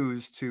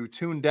use to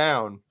tune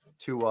down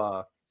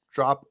to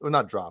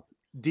not drop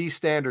D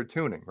standard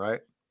tuning,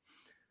 right?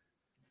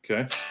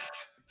 Okay.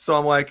 So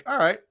I'm like, all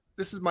right,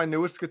 this is my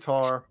newest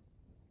guitar.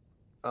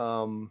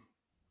 Winner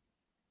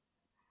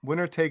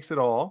Takes It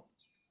All.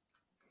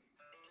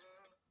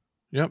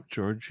 yep,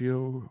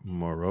 Giorgio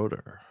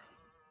Moroder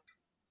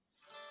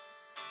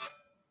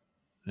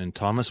and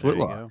Thomas There you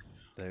Whitlock. go.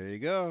 There you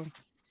go.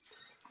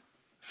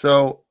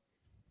 So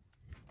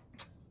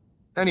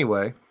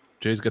anyway,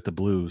 Jay's got the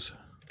blues.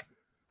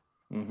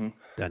 Mm-hmm.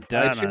 Dun, I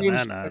dun, changed,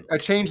 dun, dun, dun. I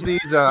changed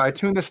these. I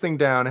tuned this thing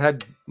down. It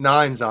had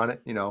 9s on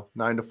it,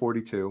 9 to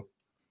 42.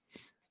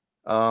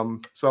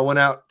 So I went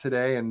out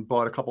today and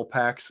bought a couple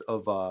packs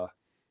of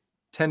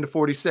 10 to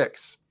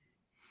 46.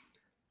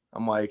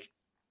 I'm like,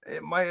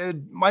 it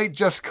might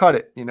just cut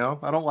it, I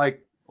don't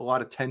like a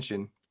lot of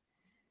tension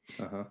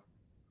Uh-huh.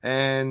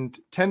 And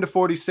 10 to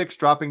 46,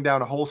 dropping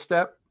down a whole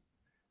step.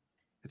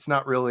 It's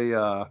not really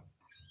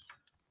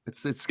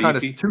it's kind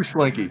of Beefy? too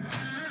slinky.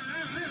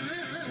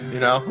 You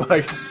know,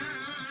 like,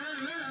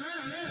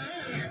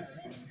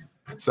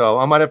 so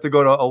I might have to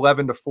go to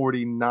 11 to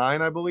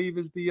 49, I believe,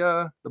 is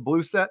the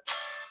blue set.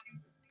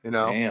 You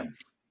know, Damn.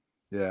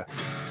 yeah.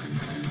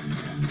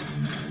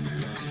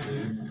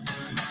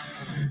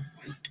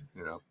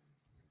 You know,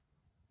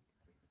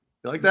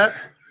 you like that?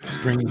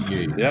 String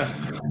gauge. Yeah.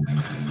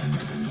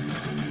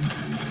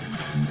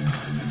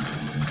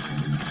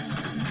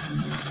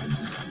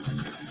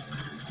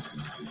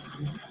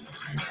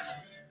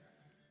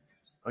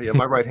 Oh yeah,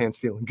 my right hand's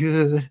feeling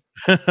good.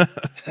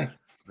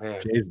 Man.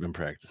 Jay's been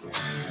practicing.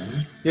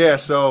 Yeah,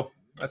 so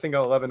I think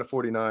 11 to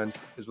 49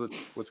 is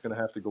what's going to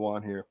have to go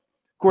on here.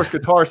 Of course,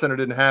 Guitar Center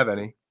didn't have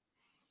any.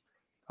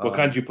 What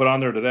kind did you put on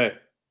there today?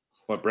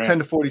 What brand? 10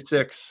 to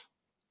 46,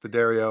 the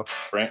Dario.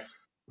 Brand?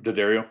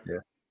 D'Addario?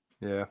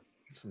 Yeah. Here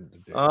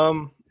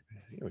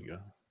we go.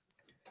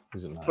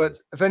 Who's it? But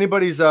if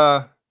anybody's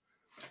if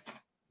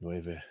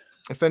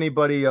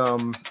anybody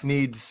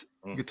needs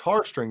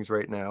guitar strings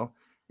right now,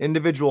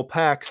 individual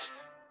packs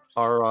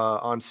are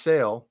on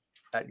sale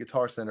at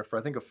Guitar Center for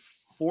I think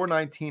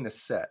 $4.19 a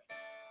set.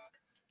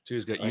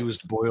 Jay's got Nice.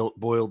 used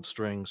boiled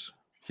strings.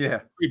 Yeah.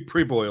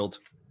 Pre-boiled.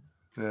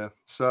 Yeah.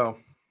 So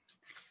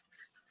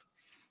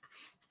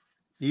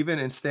even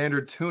in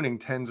standard tuning,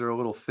 10s are a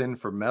little thin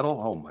for metal.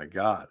 Oh my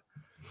god.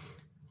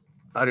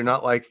 I do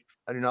not like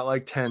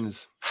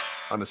 10s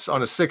on a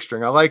 6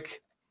 string. I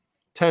like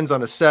 10s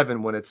on a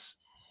 7 when it's,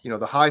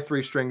 the high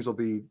 3 strings will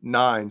be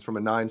 9s from a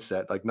 9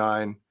 set, like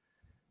 9,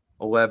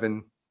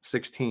 11,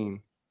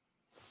 16.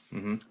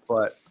 Mm-hmm.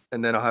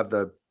 And then I'll have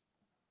the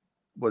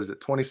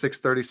 26,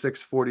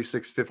 36,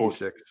 46,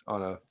 56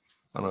 on a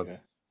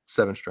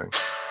 7 string.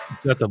 Is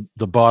that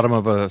the bottom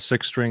of a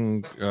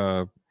 6-string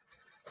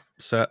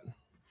set?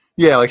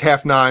 Yeah, like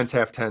half 9s,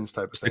 half 10s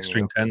type of thing.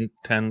 6-string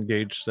 10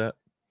 gauge set?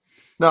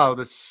 No,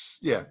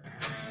 yeah.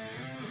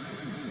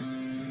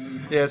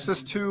 Yeah, it's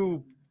just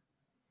too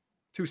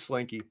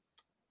slinky.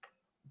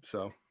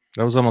 So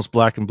that was almost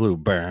black and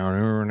blue.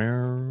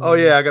 Oh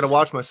yeah, I got to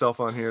watch myself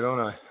on here, don't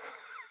I?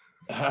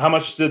 How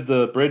much did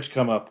the bridge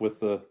come up with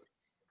the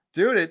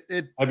dude?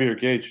 It heavier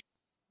gauge.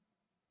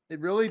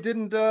 It really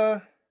didn't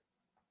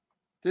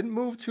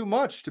move too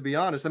much, to be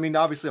honest. I mean,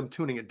 obviously, I'm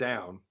tuning it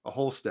down a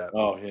whole step.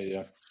 Oh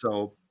yeah.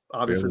 So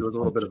obviously, there was a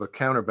little bit of a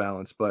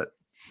counterbalance, but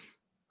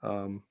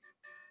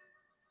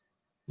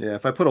yeah,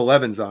 if I put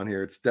 11s on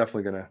here, it's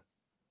definitely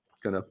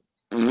gonna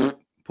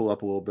pull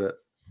up a little bit.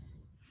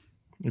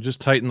 You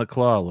just tighten the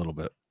claw a little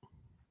bit.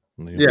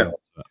 Yeah.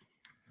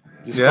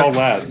 Just call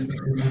Laz.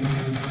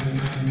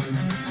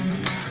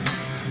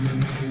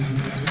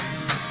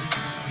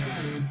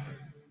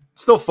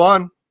 Still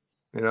fun,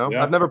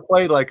 Yeah. I've never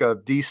played like a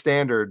D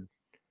standard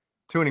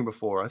tuning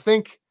before. I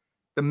think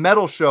the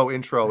Metal Show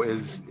intro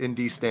is in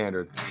D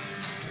standard.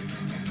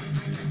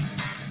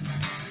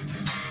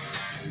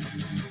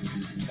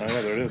 Oh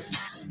yeah, there it is.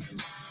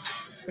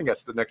 I think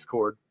that's the next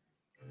chord.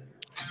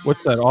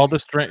 What's that? All the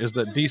string is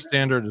that D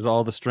standard is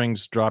all the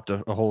strings dropped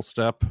a whole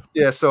step?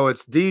 Yeah, so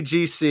it's D,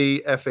 G,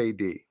 C, F, A,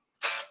 D.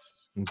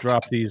 And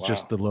drop D is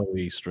just the low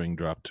E string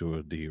dropped to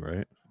a D,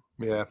 right?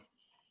 Yeah.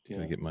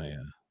 Can I get my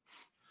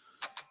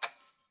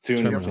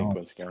tuning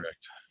sequence down?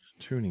 Correct.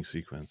 Tuning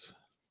sequence.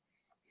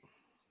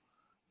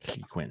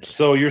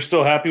 So you're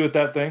still happy with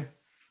that thing?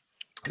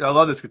 Yeah, I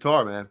love this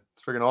guitar, man.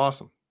 It's freaking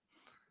awesome.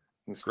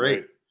 It's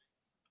great.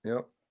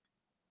 Yep.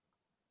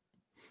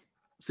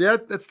 See,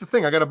 that's the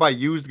thing. I got to buy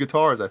used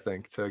guitars, I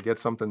think, to get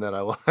something that I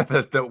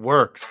like that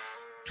works.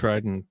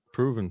 Tried and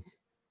proven.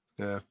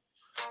 Yeah.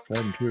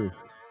 Tried and true.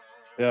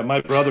 Yeah, my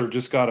brother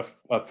just got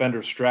a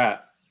Fender Strat,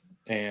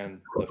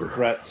 and the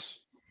frets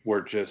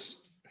were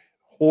just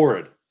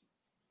horrid.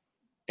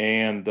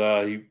 And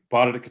he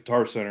bought it at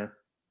Guitar Center,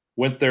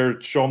 went there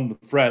to show him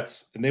the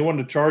frets, and they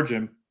wanted to charge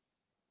him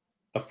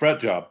a fret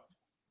job.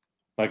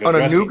 Like on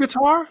a new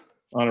guitar?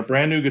 On a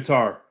brand new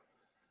guitar.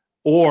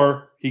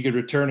 Or he could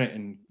return it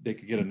and they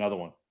could get another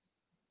one.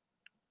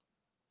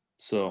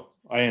 So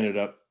I ended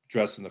up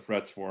dressing the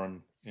frets for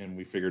him and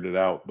we figured it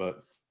out,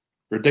 but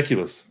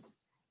ridiculous.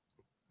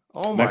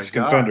 Oh my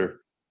Mexican God. Fender.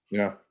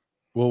 Yeah.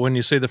 Well, when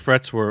you say the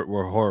frets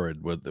were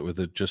horrid, was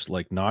it just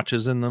like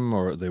notches in them,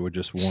 or they were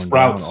just worn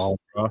Sprouts. down all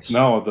across?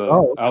 No,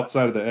 the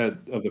outside of the head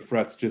of the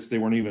frets, they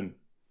weren't even.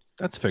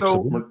 That's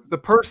fixable. So the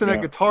person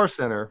at Guitar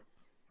Center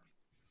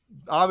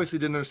obviously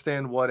didn't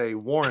understand what a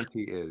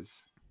warranty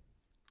is.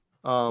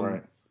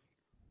 Right.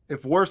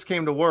 If worse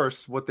came to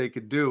worse, what they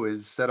could do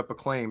is set up a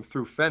claim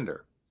through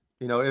Fender.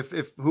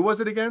 If who was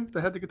it again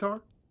that had the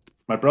guitar?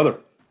 My brother.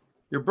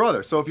 Your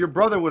brother. So if your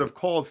brother would have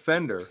called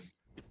Fender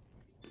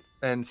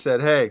and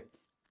said, "Hey,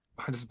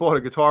 I just bought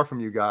a guitar from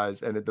you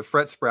guys, and the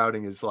fret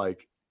sprouting is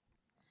like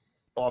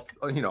off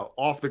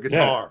the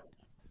guitar."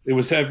 Yeah. It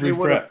was every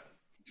fret.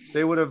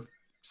 They would have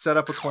set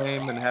up a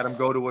claim and had him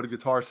go to a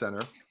Guitar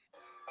Center,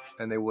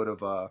 and they would have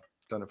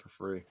done it for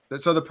free.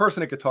 So the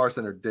person at Guitar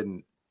Center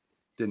didn't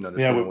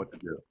understand what to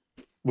do.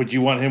 Would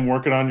you want him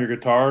working on your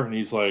guitar? And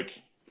he's like,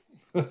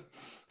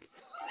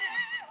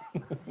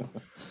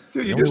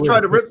 Dude, you just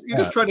tried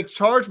to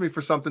charge me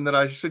for something that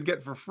I should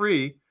get for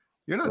free.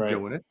 You're not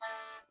doing it.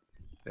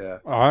 Yeah.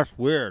 Oh, that's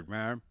weird,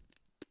 man.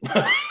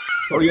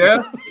 Oh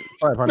yeah.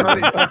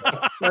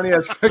 Johnny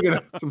has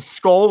friggin' some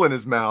skull in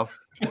his mouth.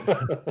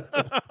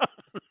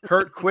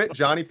 Kurt quit.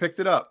 Johnny picked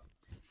it up.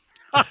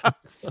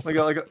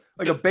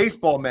 like a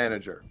baseball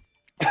manager.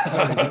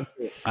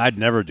 I'd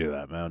never do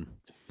that, man.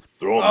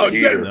 throw the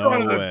heater. No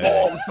way.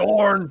 Ball,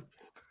 Dorn.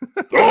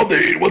 Throw the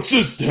heater. What's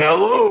this?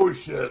 Hello,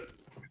 shit.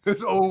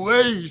 It's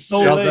Olay shit.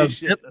 Olay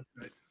shit.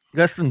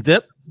 That's from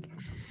dip.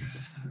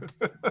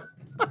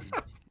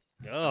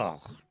 Ugh.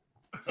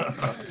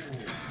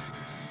 What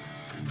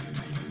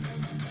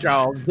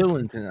y'all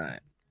doing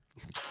tonight?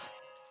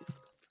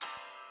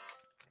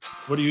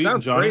 What are you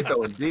Sounds eating, Johnny? great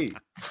though, indeed.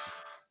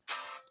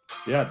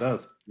 Yeah, it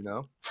does. You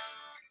know,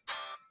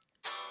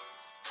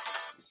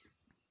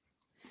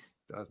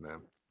 it does,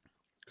 man.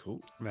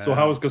 Cool. Man. So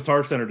how was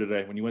Guitar Center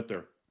today when you went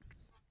there?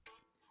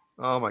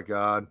 Oh my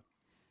god.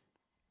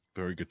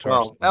 Very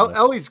guitar. Well,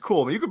 Ellie's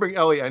cool. You could bring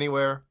Ellie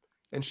anywhere,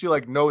 and she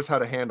like knows how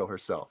to handle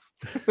herself.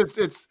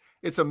 It's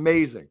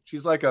amazing.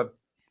 She's like a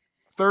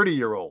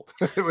 30-year-old.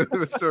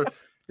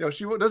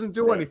 She doesn't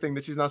do anything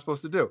that she's not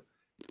supposed to do.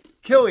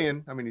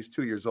 Killian, I mean, he's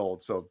 2 years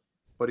old,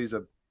 but he's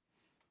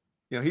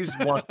he just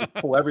wants to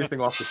pull everything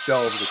off the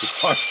shelves of the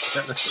Guitar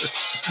Center.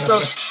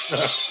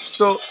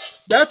 So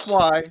that's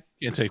why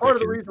part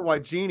of the reason why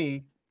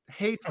Jeannie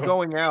hates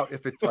going out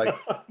if it's like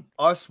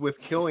us with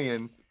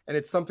Killian and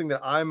it's something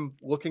that I'm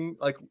looking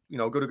like,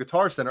 go to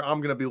Guitar Center, I'm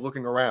going to be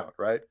looking around,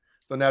 right?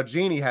 So now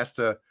Jeannie has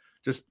to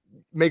just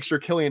make sure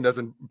Killian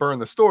doesn't burn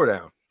the store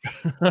down.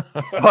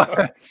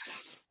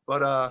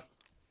 but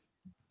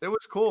it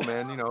was cool,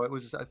 man. It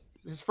was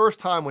his first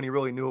time when he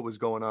really knew what was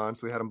going on.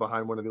 So we had him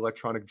behind one of the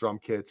electronic drum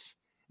kits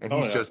and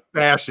he's just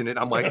bashing it.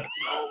 I'm like,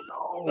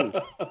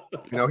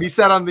 no. He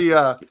sat on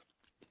the,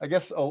 I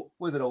guess,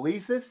 was it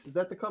Alesis? Is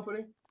that the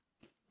company?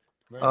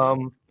 Right.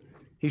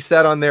 He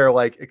sat on their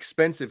like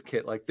expensive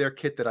kit, like their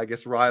kit that I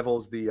guess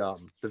rivals the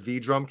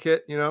V drum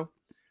kit, So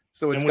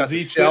it's and got was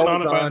he sitting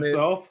on it by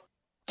himself?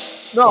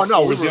 No,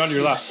 was he on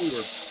your lap? We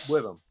were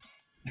with him,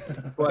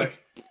 but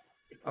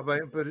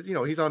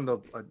he's on an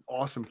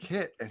awesome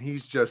kit, and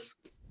he's just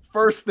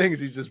first things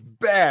he's just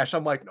bash.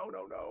 I'm like, no.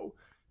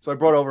 So I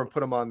brought over and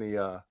put him on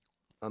the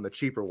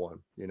cheaper one,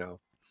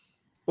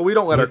 But we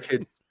don't let our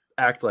kids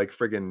act like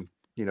friggin'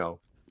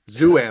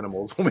 zoo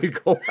animals when we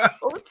go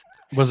out.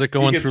 Was it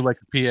going through like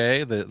a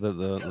PA, the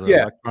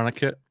electronic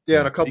kit? Yeah,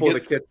 and a couple of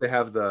the kits they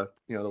have the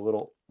the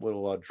little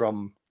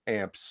drum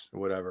amps or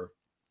whatever.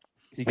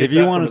 If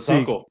you want to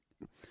see,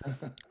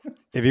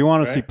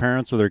 see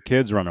parents with their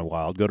kids running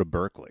wild, go to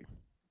Berkeley.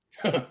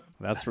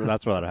 That's where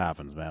that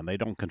happens, man. They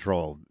don't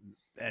control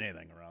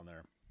anything around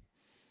there.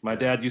 My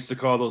dad used to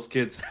call those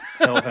kids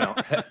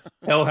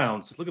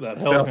hellhounds. Look at that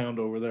hellhound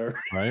over there.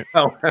 Right.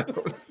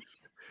 Hellhounds.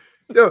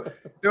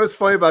 It was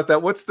funny about that.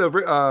 What's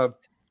the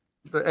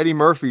Eddie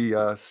Murphy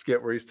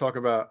skit where he's talking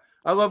about?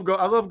 I love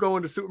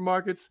going to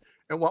supermarkets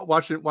and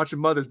watching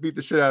mothers beat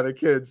the shit out of their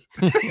kids.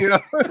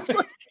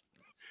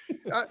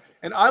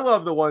 And I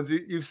love the ones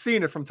you've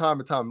seen it from time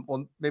to time.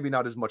 Well, maybe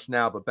not as much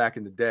now, but back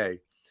in the day,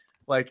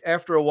 like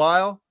after a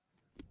while,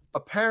 a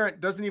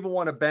parent doesn't even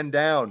want to bend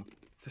down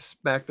to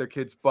smack their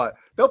kid's butt.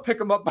 They'll pick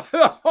them up by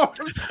the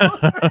arms.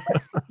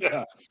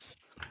 Yeah,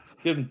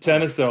 give them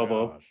tennis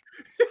elbow.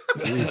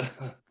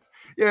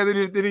 Yeah,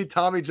 they need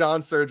Tommy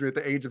John surgery at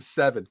the age of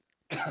 7.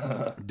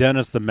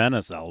 Dennis the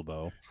Menace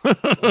elbow.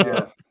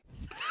 Yeah.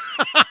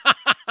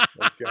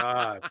 Oh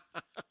God.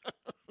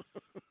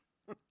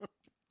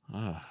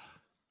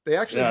 They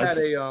actually had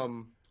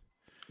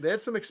they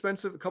had a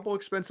couple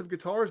expensive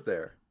guitars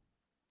there.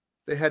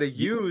 They had a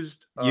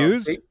used.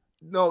 They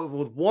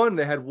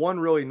had one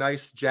really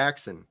nice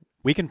Jackson.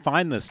 We can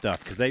find this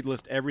stuff because they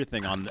list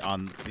everything on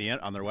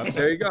their website.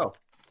 There you go.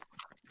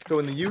 So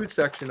in the used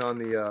section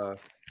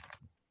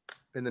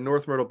in the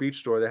North Myrtle Beach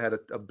store, they had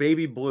a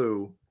baby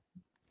blue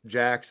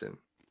Jackson.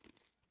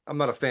 I'm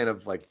not a fan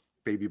of like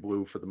baby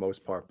blue for the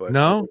most part, but they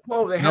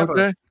have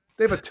a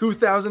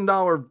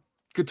 $2,000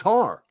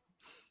 guitar.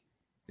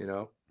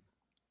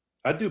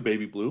 I'd do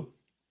baby blue.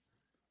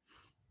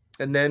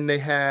 And then they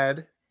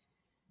had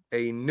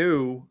a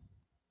new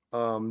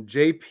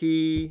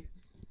JP.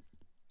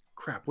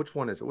 Crap, which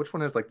one is it? Which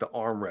one has like the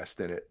armrest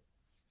in it?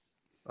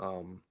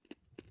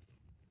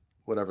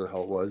 Whatever the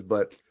hell it was,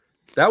 but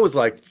that was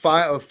like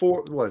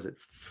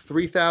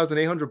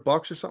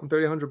 $3,800 or something,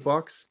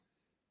 $3,800.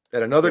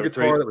 That another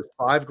guitar that was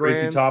 $5,000.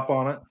 Crazy top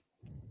on it.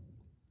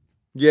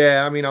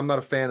 Yeah, I mean, I'm not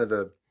a fan of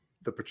the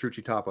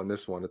Petrucci top on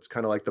this one. It's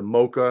kind of like the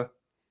mocha,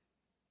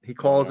 he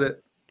calls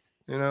it,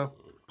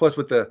 Plus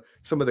with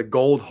some of the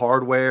gold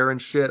hardware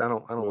and shit. I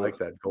don't like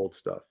that gold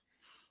stuff.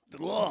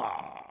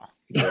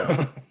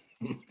 Yeah.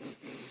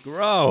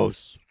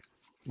 Gross.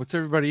 What's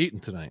everybody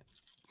eating tonight?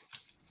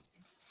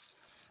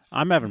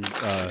 I'm having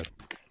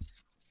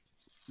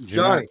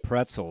Johnny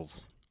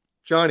pretzels.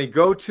 Johnny,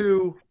 go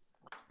to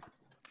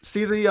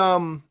see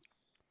the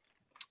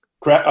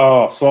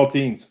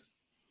Saltines.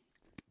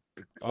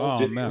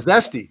 Oh man,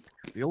 Zesty.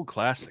 The old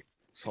classic.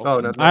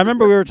 Oh, no, I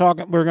remember we were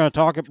talking. We were going to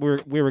talk.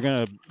 We were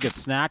going to get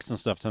snacks and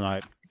stuff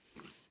tonight.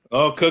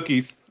 Oh,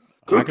 cookies.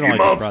 I can only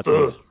do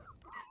pretzels.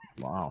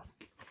 Wow.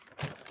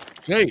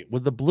 Jay,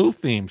 with the blue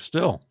theme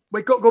still.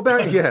 Wait, go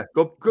back. Yeah,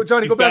 go,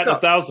 Johnny. He's Go back batting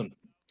up. 1,000.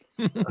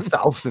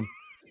 1,000.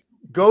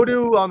 Go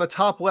to on the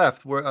top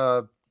left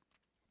where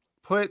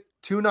put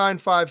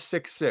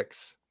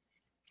 29566.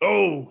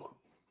 Oh,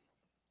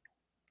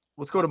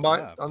 Let's go to Top my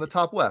left. on the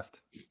top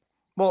left.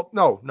 Well,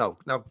 no.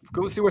 Now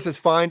go see where it says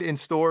find in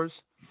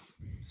stores.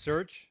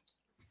 Search.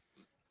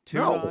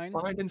 No,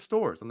 find in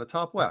stores on the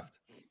top left.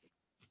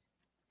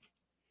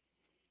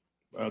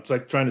 it's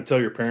like trying to tell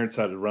your parents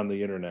how to run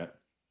the internet.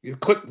 You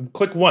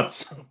click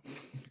once.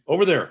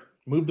 Over there.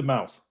 Move the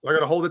mouse. I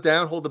gotta hold it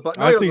down. Hold the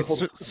button. I No, see you don't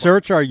hold the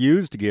search our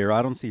used gear.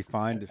 I don't see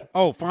find.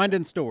 Oh, find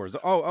in stores.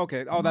 Oh,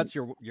 okay. Oh, that's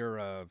your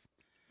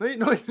button.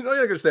 No, you're not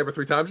gonna say it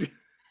 3 times.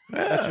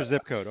 that's your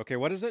zip code. Okay,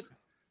 what is it?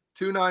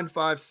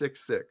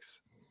 29566.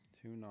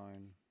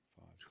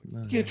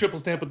 295. You can't triple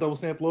stamp a double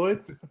stamp,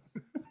 Lloyd.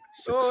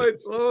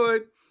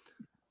 Lloyd.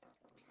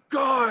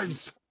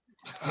 Guys.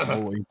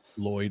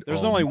 Lloyd.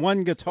 There's only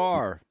one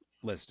guitar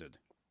listed.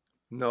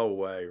 No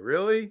way.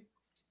 Really?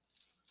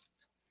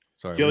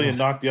 Sorry. Killian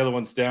knocked the other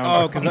ones down.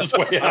 Oh, on his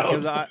way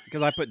out.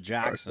 because I put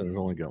Jackson. There's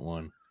only got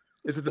one.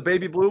 Is it the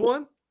baby blue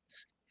one?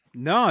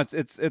 No,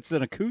 it's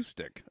an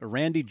acoustic, a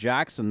Randy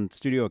Jackson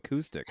studio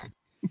acoustic,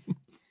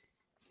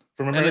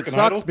 From and American it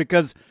sucks Idol?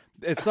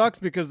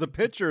 because the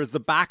picture is the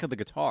back of the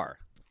guitar.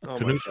 Oh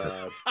my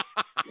god.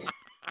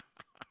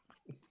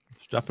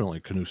 It's definitely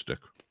acoustic.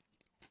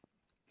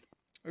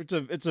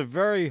 It's a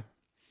very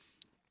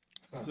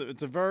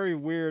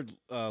weird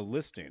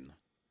listing.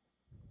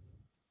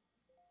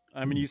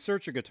 I mean, you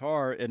search a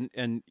guitar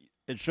and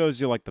it shows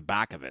you like the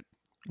back of it.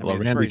 I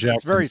mean,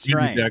 it's very strange.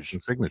 Randy Jackson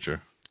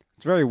signature.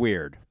 It's very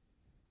weird.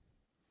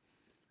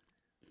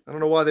 I don't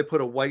know why they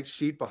put a white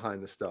sheet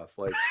behind the stuff.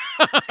 Like,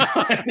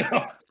 I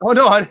know. oh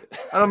no, I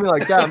don't mean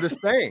like that. I'm just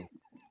saying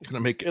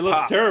Gonna make It looks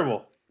pop.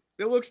 terrible.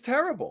 it looks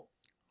terrible.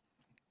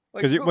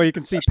 Like, Because you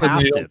can see Especially when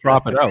past you don't it.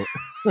 drop it out.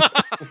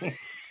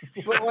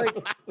 but like,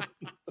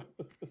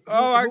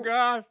 Oh my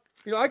god!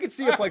 I could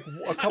see if like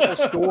a couple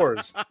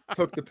stores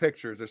took the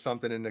pictures or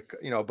something in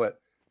the,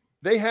 but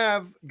they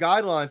have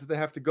guidelines that they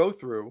have to go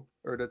through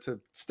or to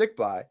stick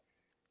by.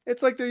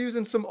 It's like they're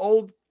using some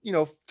old,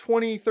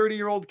 20,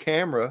 30-year-old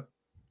camera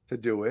to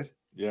do it.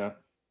 Yeah.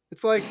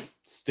 It's like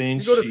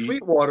Stained you go to sheet.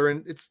 Sweetwater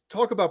and it's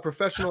talk about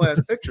professional ass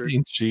pictures.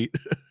 Clean sheet.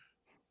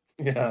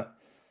 Yeah.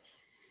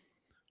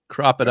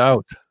 Crop it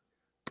out.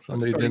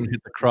 Somebody starting didn't to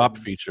hit the crop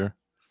feature.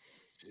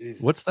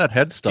 Jesus. What's that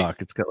headstock?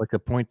 It's got like a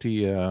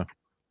pointy.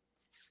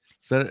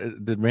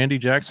 Did Randy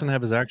Jackson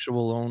have his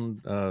actual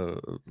own?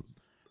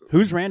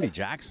 Who's Randy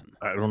Jackson?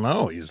 I don't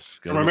know. He's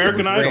got From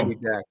American Idol. Randy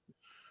Jackson.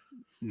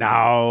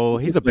 No,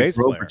 he's a bass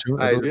player. He's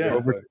a Yeah.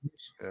 bass player.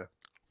 Yeah.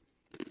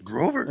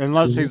 Grover.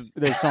 Unless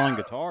they're selling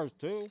guitars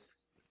too.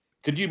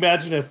 Could you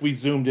imagine if we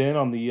zoomed in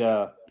on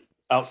the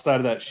outside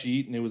of that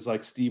sheet and it was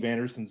like Steve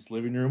Anderson's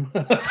living room?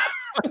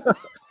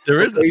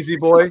 There is a Lazy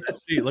boy.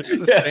 sheet. Look at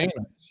the Yeah. stain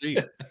on the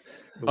sheet.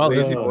 The Oh,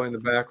 lazy no. boy in the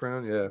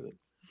background. Yeah.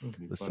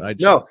 The side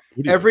No, sheet. What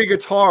do you- every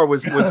guitar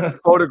was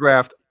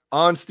photographed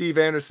on Steve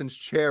Anderson's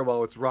chair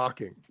while it's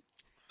rocking.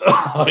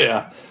 Oh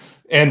yeah.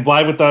 And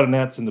Live Without a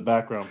Net's in the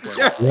background playing.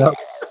 Yep.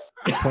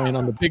 Playing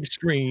on the big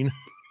screen.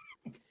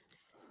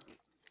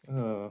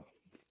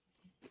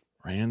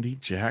 Randy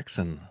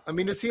Jackson. I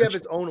mean, does he have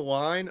his own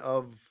line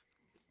of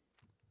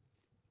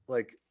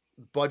like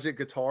budget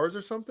guitars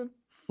or something?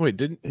 Wait,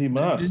 didn't He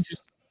must.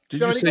 Did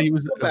Johnny, you say he go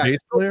was a back. bass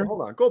player?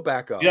 Hold on, go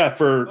back up. Yeah,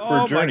 for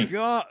Oh Journey. my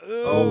god!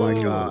 Oh my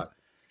god.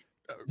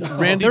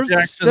 Randy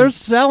Jackson. They're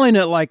selling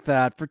it like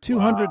that for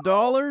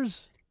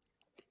 $200.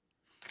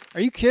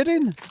 Are you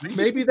kidding?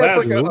 Maybe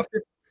that's like Laz,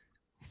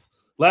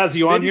 Laz,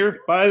 you on Maybe- here?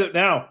 Buy it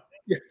now.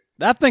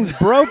 That thing's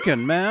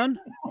broken, man.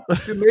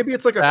 dude, maybe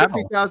it's like a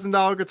Battle.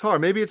 $50,000 guitar.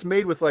 Maybe it's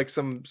made with like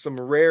some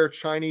rare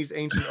Chinese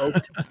ancient oak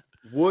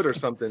wood or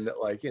something that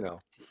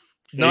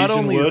Not Asian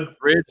only wood.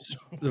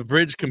 the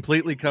bridge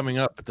completely coming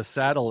up, but the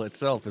saddle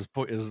itself is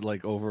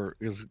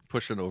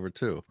pushing over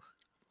too.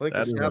 I think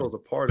That the is a saddle's a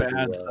part of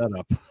Bad it.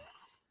 setup.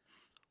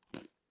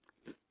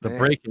 The Man.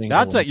 braking.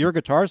 That's at your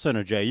Guitar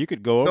Center, Jay. You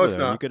could go over it's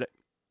there. not. You could.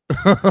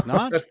 It's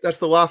not. That's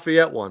the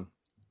Lafayette one.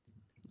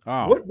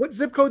 Oh, What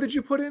zip code did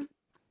you put in?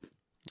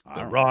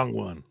 the wrong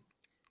one.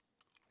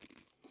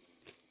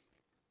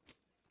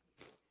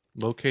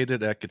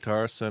 Located at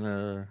Guitar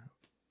Center,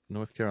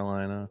 North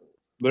Carolina,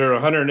 They're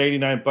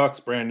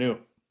 $189 brand new.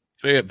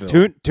 Fayetteville.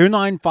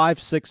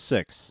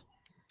 29566.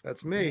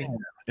 That's me.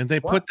 And they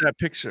put that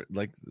picture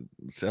like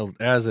sells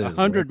as is.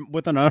 100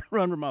 with an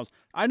 100 miles.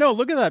 I know.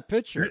 Look at that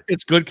picture.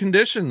 It's good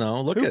condition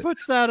though. Look Who at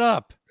puts that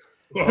up?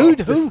 Oh,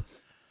 Who?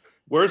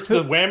 Where's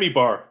the whammy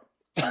bar?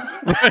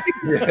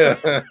 Yeah.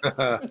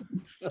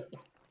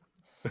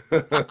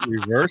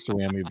 reverse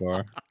whammy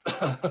bar,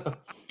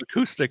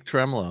 acoustic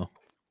tremolo.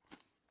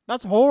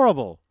 That's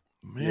horrible.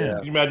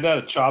 Man, You imagine that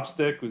a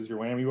chopstick was your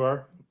whammy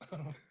bar?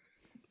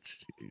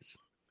 Jeez.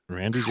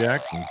 Randy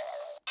Jackson.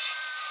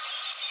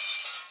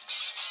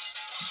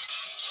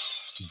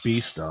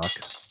 B stock.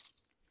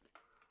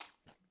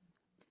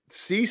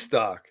 C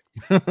stock.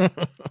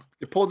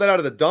 You pulled that out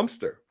of the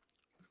dumpster.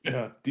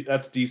 Yeah,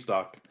 that's D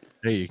stock.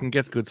 Hey, you can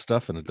get good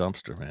stuff in a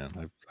dumpster,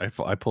 man.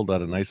 I pulled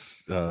out a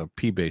nice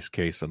P-base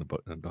case in a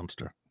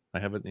dumpster. I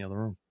have it in the other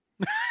room.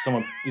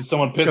 Did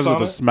someone piss Because of on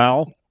the it?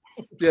 smell.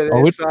 Yeah, Oh,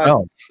 it inside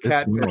smells. It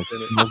cat smells. piss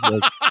in It it. smells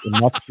like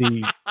it must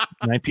be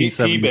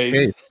 1970s P-base.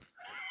 case. It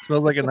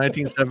smells like a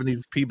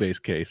 1970s P-base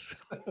case.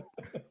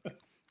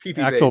 PP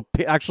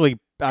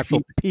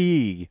Actual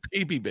pee.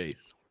 PB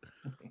base.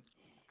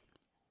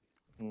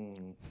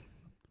 Hmm.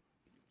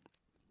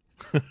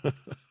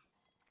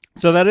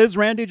 So that is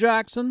Randy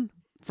Jackson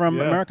from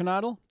Yeah. American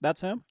Idol.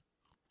 That's him.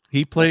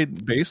 He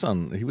played bass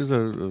on. He was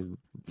a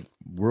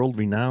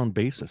world-renowned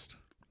bassist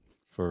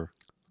for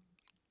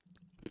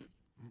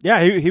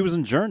Yeah, he was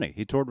in Journey.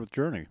 He toured with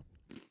Journey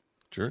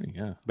Journey.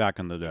 Yeah. back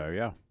in the day.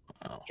 Yeah,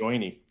 Wow.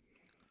 Joiny.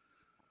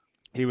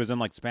 he was in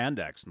like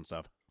spandex and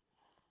stuff.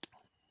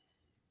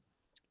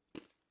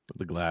 With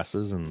the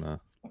glasses and the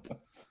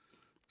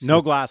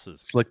No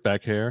glasses. slick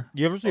back hair.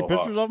 You ever see Oh,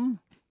 pictures of him?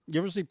 You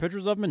ever see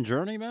pictures of him in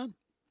Journey, man?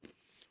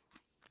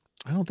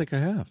 I don't think I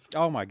have.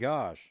 Oh my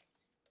gosh.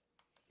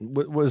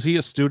 Was he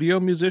a studio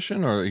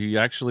musician, or he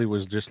actually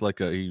was just like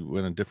he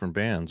went in different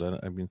bands?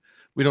 I mean,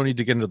 we don't need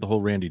to get into the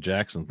whole Randy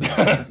Jackson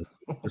thing.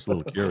 Just a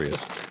little curious.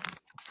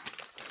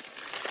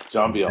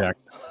 John Biel.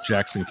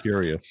 Jackson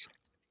curious.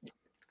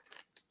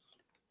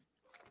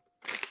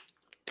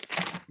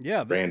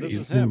 Yeah, Randy. this He's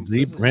is him. in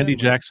This is Randy him,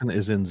 man. Jackson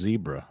is in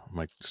Zebra.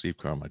 Steve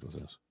Carmichael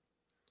says.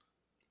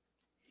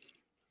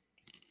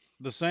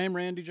 The same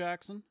Randy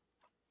Jackson?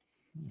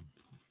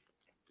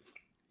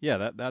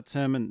 Yeah, that's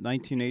him in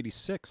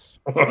 1986.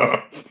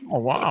 Oh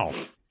wow!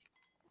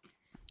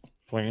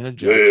 Playing a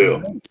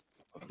Jackson.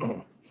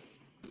 Yeah.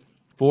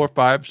 4,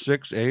 5,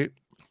 6, 8.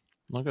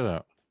 Look at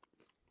that.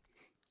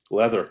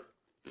 Leather.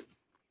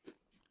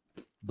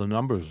 The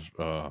numbers.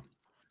 The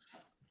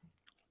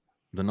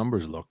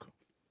numbers look.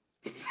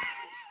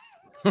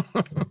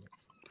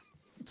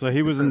 So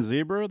he was in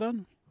Zebra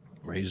then?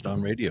 Raised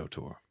on Radio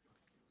tour.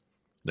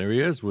 There he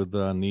is with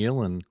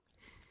Neil and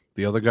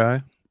the other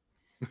guy.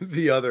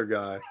 The other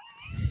guy.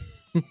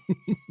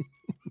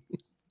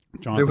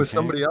 Jonathan There was Cain?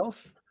 somebody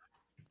else?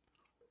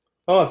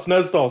 Oh, it's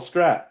Nesdal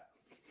Strat.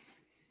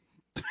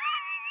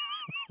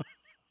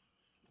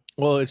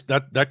 Well,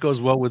 that goes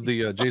well with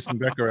the Jason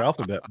Becker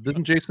alphabet.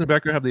 Didn't Jason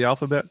Becker have the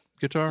alphabet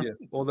guitar? Yeah.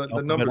 Well, the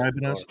Alphabet numbers.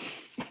 Ibanez?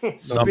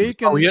 Numbers.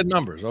 Speaking Oh, he had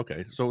numbers.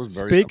 Okay, so it was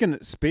very.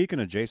 speaking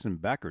of Jason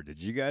Becker,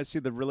 did you guys see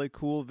the really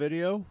cool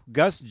video?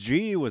 Gus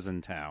G was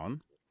in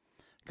town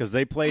because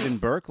they played in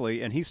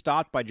Berkeley, and he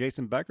stopped by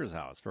Jason Becker's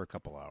house for a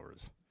couple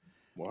hours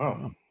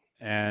Wow.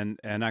 and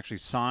actually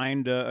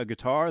signed a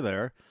guitar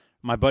there.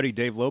 My buddy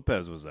Dave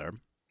Lopez was there,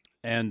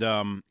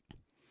 and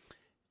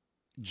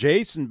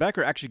Jason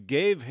Becker actually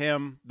gave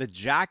him the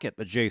jacket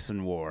that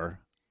Jason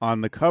wore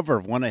on the cover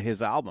of one of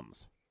his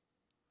albums.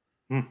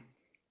 Hmm.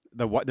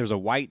 There's a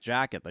white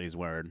jacket that he's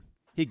wearing.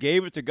 He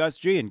gave it to Gus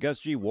G, and Gus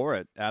G wore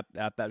it at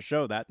that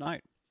show that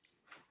night.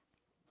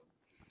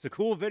 It's a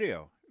cool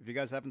video. If you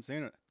guys haven't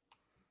seen it,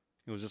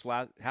 it was just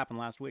happened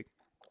last week.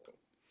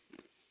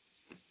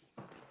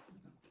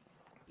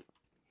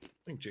 I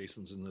think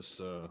Jason's in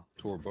this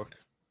tour book.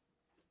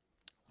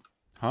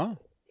 Huh?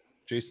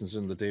 Jason's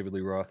in the David Lee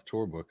Roth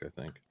tour book,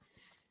 I think.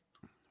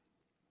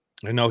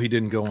 I know he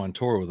didn't go on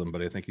tour with him,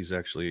 but I think he is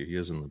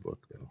in the book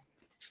though.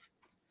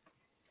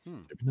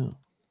 No.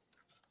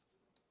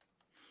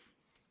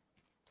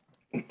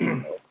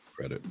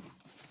 Credit.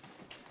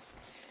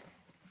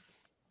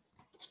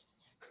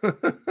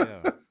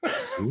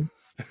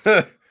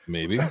 Yeah.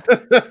 Maybe.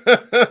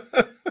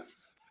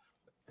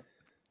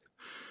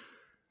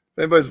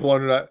 Anybody's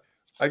wondering,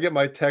 I get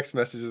my text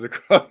messages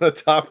across the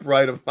top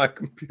right of my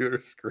computer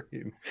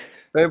screen.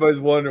 Anybody's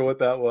wondering what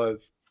that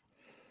was.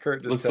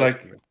 Kurt just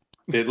texted me.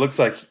 It looks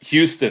like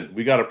Houston.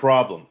 We got a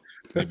problem.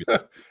 Maybe. I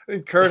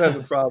think Kurt has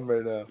a problem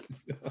right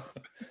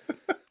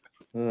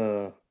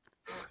now.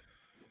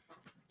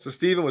 So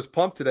Steven was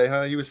pumped today,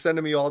 huh? He was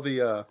sending me all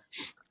the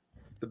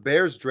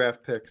Bears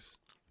draft picks.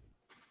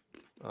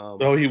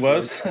 Oh, he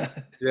was?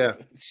 Yeah.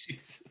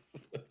 Jesus.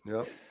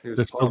 Yep. He was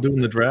They're still pumped.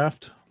 doing the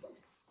draft.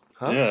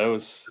 Huh? Yeah, it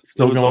was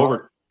Still going over. on?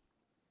 It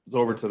was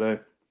over today.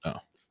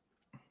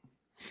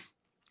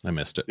 I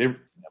missed it.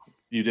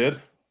 You did?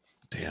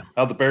 Damn.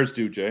 How'd the Bears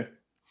do, Jay?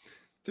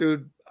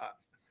 Dude,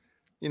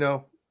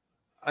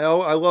 I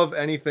love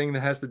anything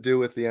that has to do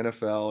with the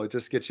NFL. It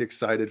just gets you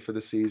excited for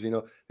the season.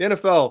 The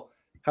NFL,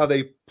 how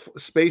they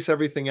space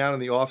everything out in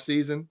the off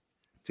season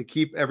to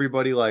keep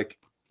everybody like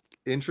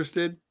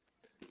interested.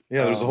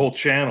 Yeah, there's a whole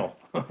channel.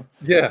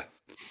 Yeah,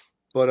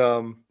 but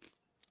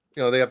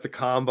they have the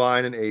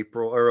combine in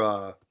April,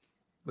 or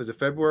was it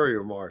February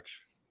or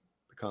March?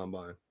 The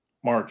combine.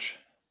 March.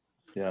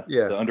 Yeah.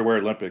 Yeah. The Underwear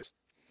Olympics.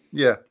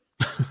 Yeah,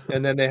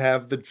 and then they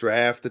have the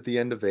draft at the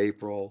end of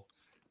April.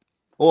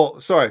 Well,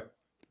 sorry.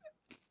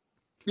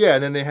 Yeah,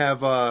 and then they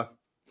have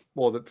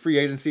well, the free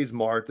agency is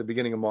March, the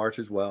beginning of March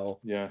as well.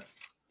 Yeah.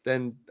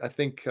 Then I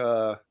think,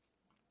 what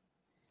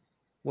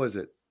is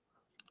it?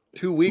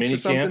 2 weeks Mini or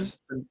something.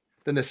 camps?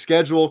 Then the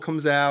schedule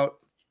comes out,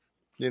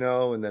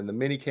 and then the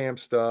mini camp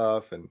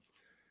stuff, and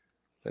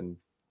then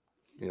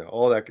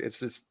all that. It's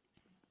just.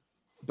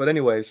 But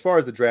anyway, as far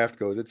as the draft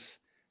goes,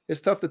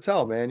 it's tough to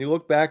tell, man. You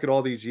look back at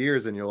all these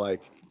years, and you're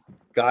like,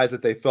 guys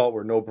that they thought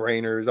were no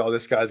brainers. Oh,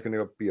 this guy's going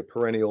to be a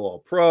perennial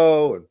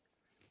All-Pro, and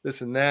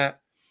this and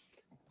that.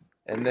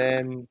 And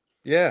then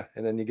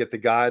and then you get the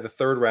guy, the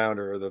third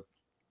rounder, or the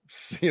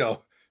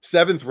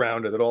seventh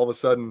rounder that all of a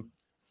sudden,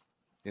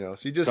 so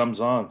you just Comes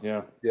on,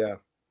 yeah. Yeah.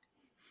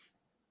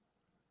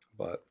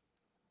 But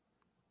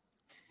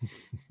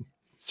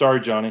sorry,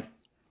 Johnny.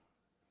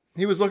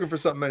 He was looking for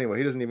something anyway.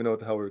 He doesn't even know what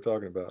the hell we were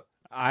talking about.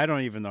 I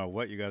don't even know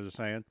what you guys are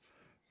saying.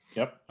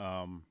 Yep.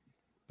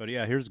 But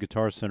yeah, here's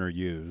Guitar Center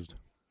used.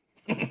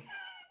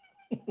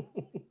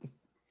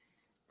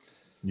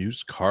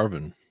 Used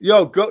Carvin.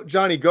 Yo, go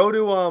Johnny, go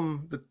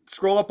to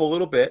scroll up a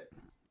little bit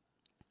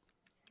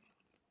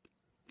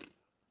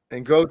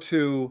and go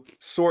to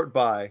sort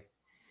by,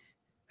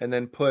 and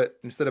then put,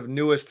 instead of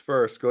newest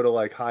first, go to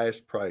like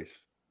highest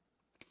price.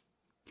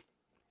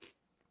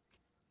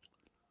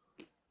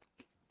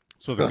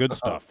 So the good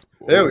stuff.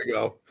 There we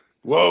go.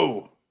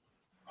 Whoa.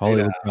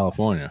 Hollywood,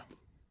 California.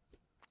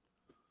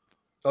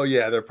 Oh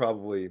yeah, they're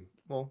probably,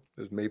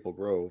 there's Maple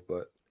Grove,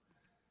 but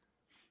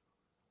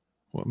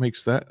What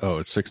makes that? Oh,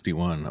 it's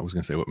 61. I was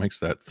going to say, what makes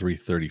that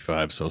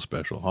 335 so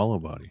special? Hollow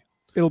body.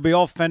 It'll be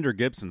all Fender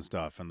Gibson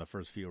stuff in the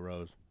first few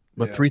rows.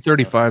 But Yeah.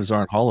 335s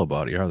aren't hollow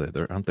body, are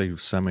they? Aren't they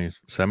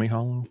semi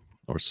hollow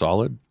or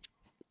solid?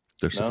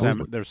 They're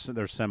No.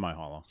 They're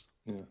semi-hollow.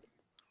 Yeah.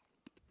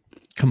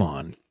 Come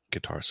on,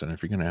 Guitar Center,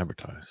 if you're going to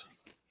advertise.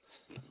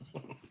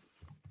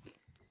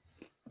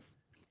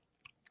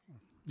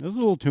 This is a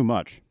little too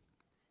much.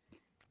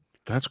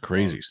 That's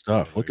crazy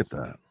stuff. Look at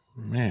that.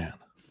 Man.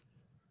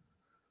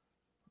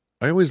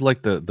 I always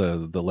like the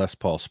Les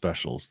Paul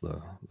specials,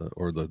 the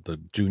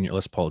junior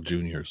Les Paul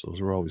juniors.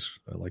 Those were always,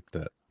 I like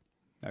that.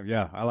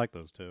 Yeah, I like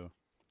those too.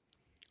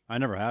 I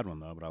never had one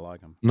though, but I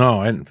like them.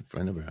 No, I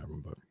never had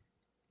them, but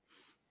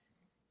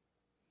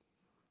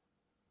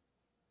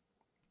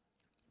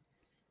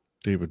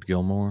David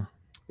Gilmour.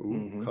 ooh,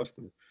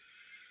 Mhm.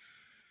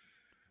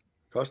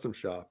 custom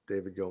shop,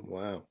 David Gilman.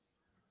 Wow.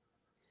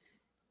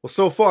 Well,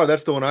 so far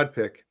that's the one I'd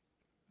pick.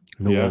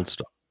 The Yeah. old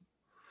stuff.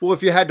 Well,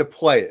 if you had to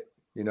play it,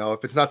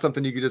 if it's not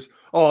something you could just,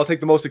 I'll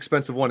take the most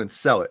expensive one and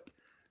sell it.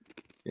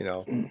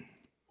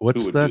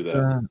 What's would that? do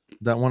that?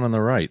 That one on the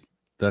right?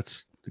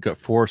 That's got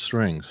 4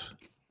 strings.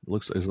 It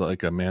looks it's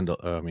like a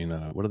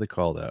mandol. What do they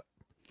call that?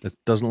 It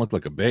doesn't look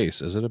like a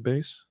bass. Is it a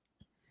bass?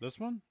 This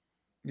one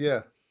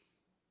Yeah.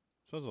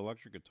 says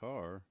electric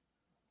guitar.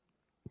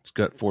 It's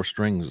got 4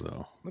 strings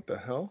though. What the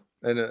hell?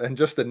 And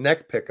just the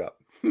neck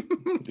pickup.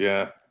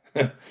 Yeah.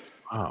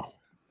 Wow.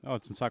 Oh,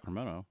 it's in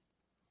Sacramento.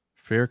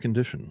 Fair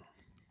condition.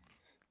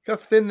 Look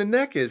how thin the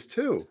neck is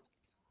too.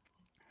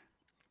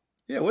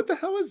 Yeah, what the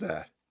hell is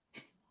that?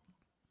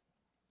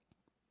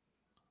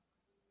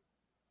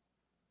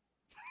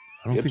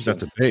 I don't think Gibson.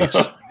 that's a bass.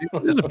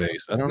 It is a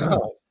bass. I don't know.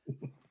 No.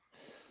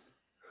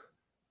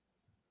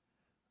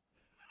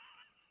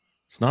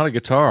 It's not a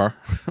guitar.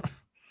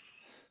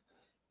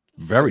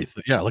 Very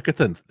yeah. Look at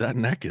that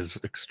neck is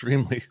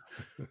extremely.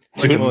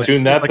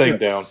 Tune that thing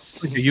down.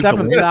 like a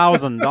ukulele.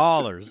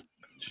 $7,000.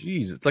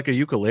 Jeez, it's like a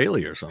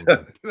ukulele or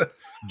something.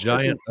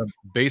 Giant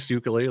bass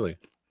ukulele.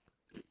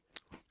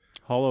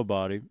 Hollow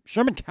body.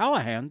 Sherman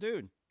Callahan,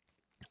 dude.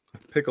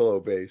 Piccolo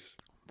bass.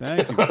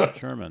 Thank you,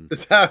 Sherman.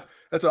 Is that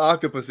that's what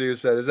Octopus here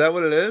said? Is that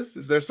what it is?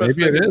 Is there such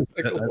Maybe thing it as is.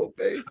 piccolo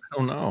bass? I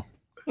don't know.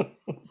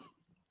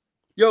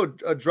 Yo,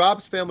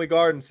 Drops Family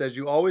Garden says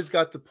you always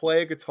got to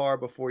play a guitar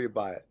before you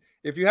buy it.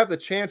 If you have the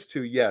chance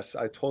to, yes,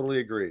 I totally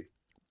agree.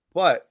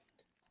 But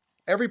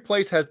every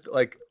place has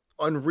like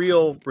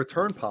unreal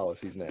return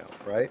policies now,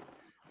 right?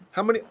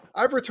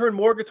 I've returned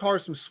more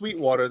guitars from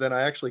Sweetwater than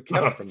I actually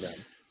kept from them.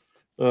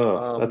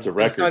 Oh, that's a It's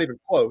record. not even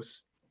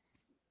close.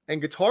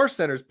 And Guitar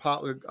Center's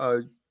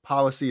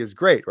policy is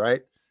great,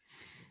 right?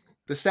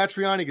 The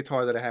Satriani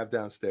guitar that I have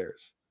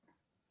downstairs,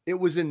 it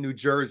was in New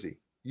Jersey.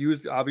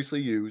 Obviously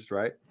used,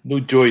 right?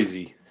 New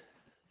Jersey.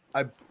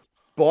 I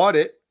bought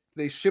it.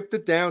 They shipped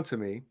it down to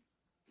me.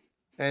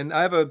 And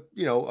I have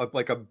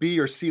like a B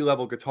or C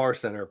level Guitar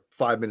Center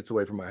 5 minutes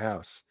away from my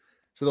house.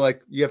 So they're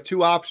like, you have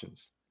 2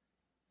 options.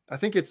 I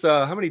think it's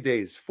how many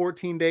days?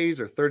 14 days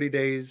or 30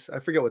 days? I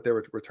forget what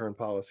their return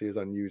policy is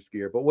on used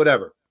gear, but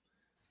whatever.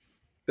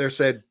 They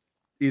said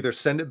either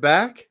send it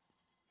back,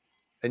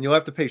 and you'll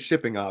have to pay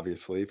shipping,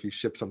 obviously, if you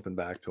ship something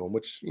back to them,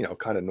 which,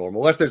 kind of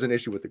normal, unless there's an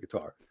issue with the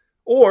guitar.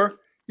 Or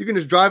you can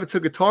just drive it to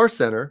Guitar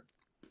Center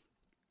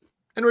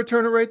and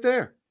return it right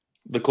there.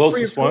 The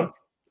closest Free of one. charge.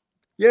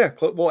 Yeah,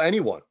 well,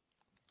 anyone.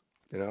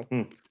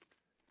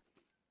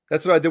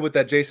 That's what I did with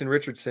that Jason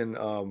Richardson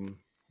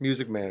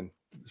Music Man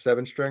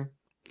 7-string.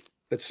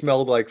 That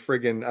smelled like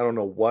friggin' I don't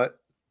know what.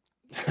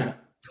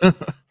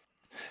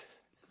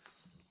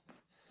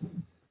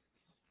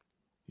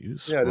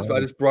 I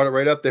just brought it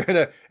right up there,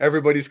 and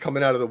everybody's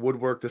coming out of the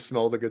woodwork to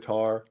smell the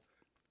guitar.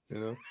 You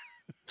know.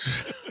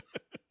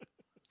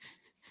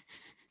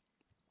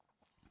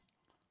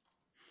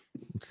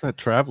 What's that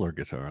Traveler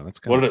guitar? That's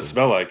What did it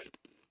smell like?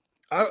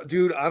 I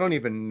don't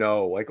even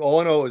know. Like, all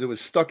I know is it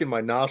was stuck in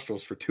my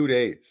nostrils for 2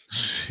 days.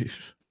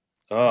 Jeez.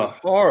 It was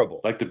horrible.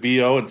 Like the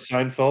BO and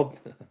Seinfeld.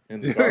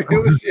 Dude,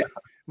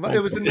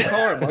 it was in the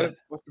car.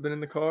 Must have been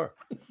in the car.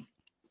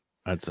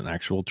 That's an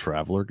actual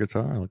Traveler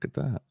guitar. Look at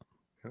that.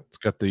 It's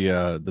got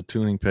the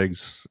tuning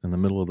pegs in the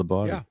middle of the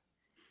body.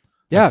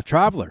 Yeah,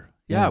 Traveler.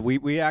 Yeah,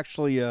 we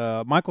actually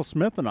Michael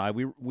Smith and I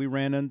we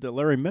ran into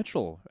Larry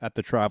Mitchell at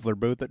the Traveler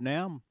booth at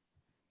NAMM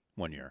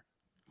one year.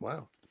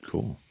 Wow,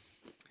 cool.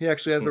 He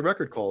actually has a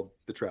record called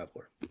The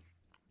Traveler.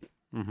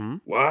 Mm-hmm.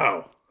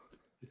 Wow.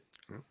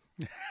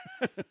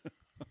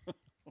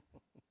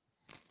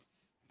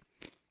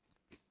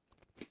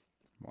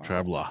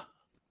 Traveler.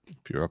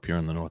 If you're up here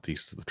in the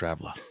Northeast, the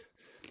Traveler.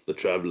 The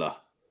Traveler.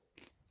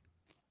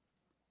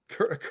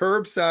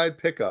 Curbside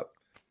pickup.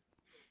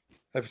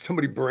 Have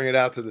somebody bring it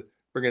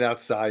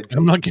outside.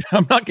 I'm not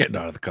getting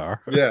out of the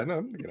car. Yeah,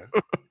 no.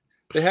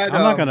 They had.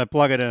 I'm not going to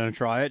plug it in and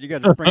try it. You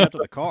got to bring it to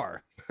the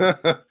car.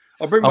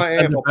 I'll bring my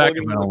amp. I'll plug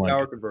it into the like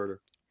power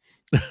converter.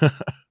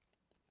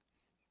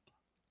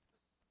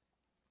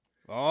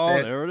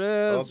 Oh, there it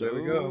is. Oh, there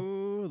we go.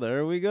 Ooh,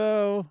 there we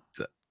go.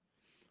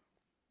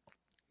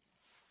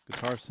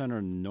 Guitar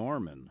Center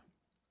Norman.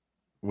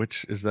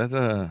 Which is that?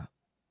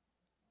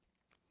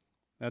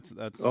 That's.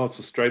 Oh, it's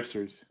a Stripe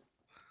series.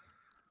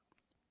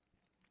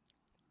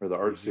 Or the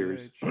Art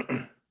series.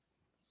 It's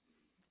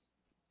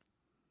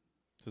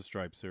a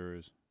Stripe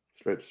series.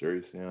 Stripe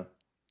series, yeah.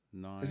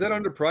 Is that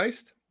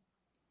underpriced?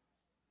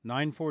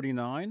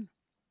 $949.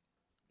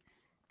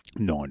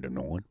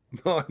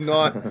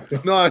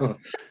 $9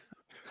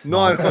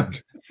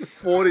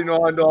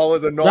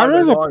 $949 and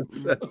 99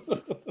 cents.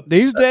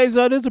 These days,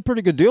 that is a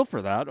pretty good deal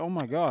for that. Oh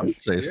my gosh!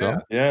 I'd say so.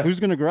 Yeah. Who's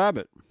gonna grab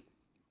it?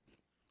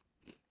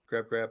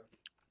 Grab.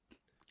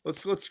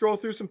 Let's scroll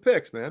through some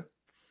pics, man.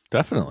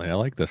 Definitely, I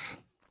like this.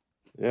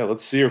 Yeah,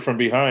 let's see her from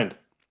behind.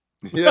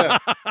 Yeah.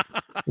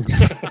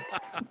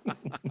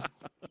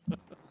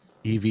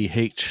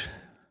 EVH.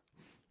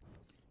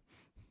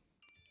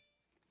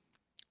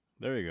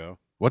 There you go.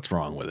 What's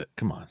wrong with it?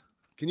 Come on.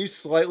 Can you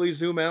slightly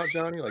zoom out,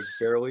 Johnny? Like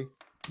barely?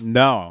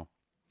 No,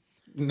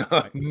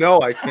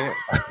 I can't.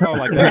 oh,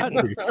 like that.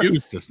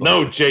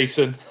 No,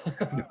 Jason.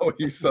 No,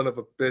 you son of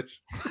a bitch.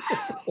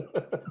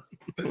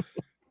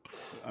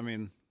 I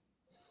mean,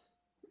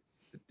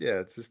 yeah,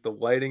 it's just the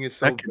lighting is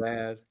so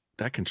bad.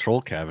 That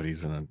control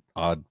cavity's in an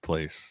odd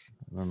place.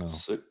 I don't know.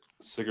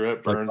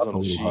 Cigarette burns on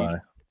the sheet. High.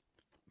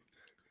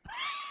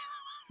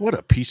 What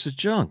a piece of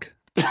junk.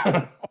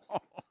 Can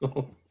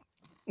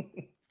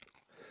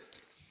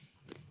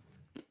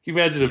you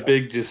imagine a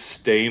big just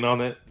stain on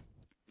it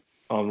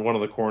on one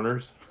of the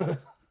corners One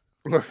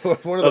of the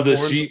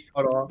corners sheet?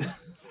 cut off.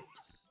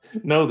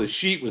 No, the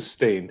sheet was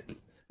stained.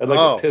 Had like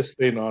a piss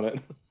stain on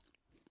it.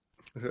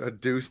 A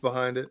deuce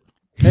behind it.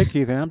 hey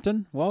Keith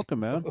Hampton,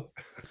 welcome, man.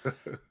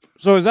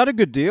 So is that a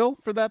good deal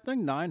for that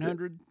thing?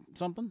 900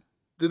 something?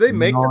 Do they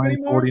make them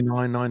anymore?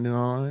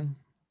 $49.99.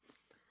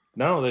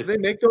 No, Do they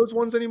make those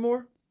ones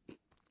anymore?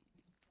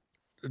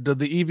 Does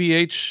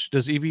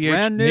EVH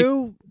Brand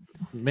new?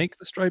 make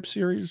the Stripe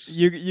series?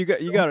 You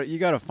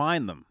got to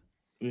find them.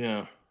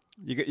 Yeah.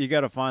 You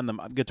got to find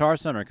them. Guitar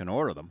Center can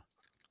order them.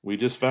 We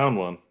just found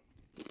one.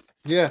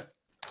 Yeah.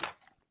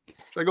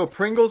 Should I go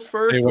Pringles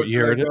first? Say what or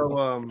year should I it is.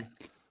 go,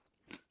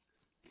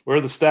 Where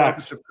are the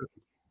stacks?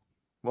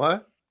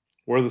 What?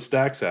 Where are the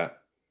stacks at?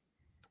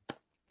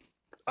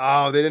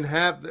 Oh, they didn't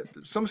have.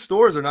 Some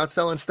stores are not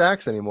selling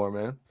stacks anymore,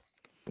 man.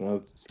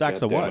 Well,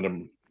 Stacks of what?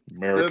 in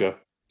America.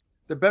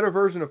 The better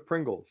version of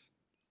Pringles.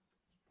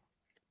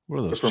 What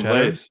are They're those? from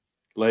Cheddar?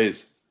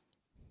 Lay's.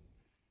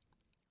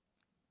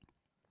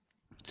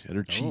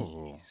 Cheddar cheese.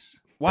 Oh.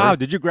 Wow,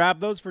 did you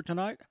grab those for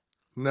tonight?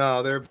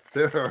 No, they're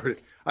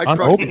already. I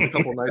crushed them a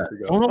couple nights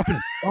ago. Don't open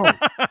it. Oh,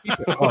 keep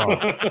it.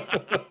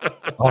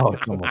 Oh,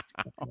 come on.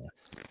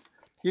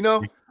 You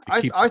know,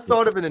 I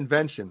thought of an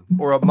invention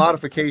or a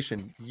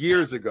modification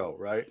years ago,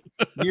 right?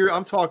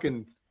 I'm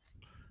talking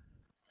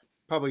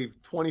probably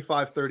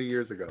 25, 30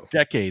 years ago.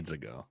 Decades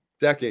ago.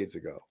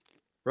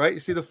 Right? You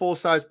see the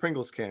full-size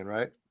Pringles can,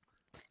 right?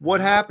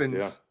 What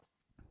happens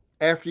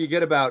after you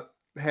get about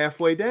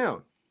halfway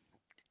down?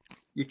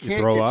 You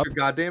can't get your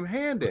goddamn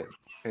hand in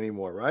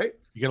anymore, right?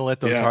 You got to let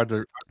those hard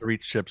to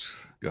reach chips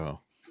go.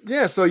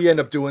 Yeah, so you end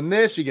up doing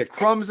this. You get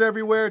crumbs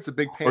everywhere. It's a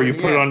big pain. Or you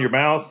put it on your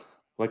mouth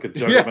like a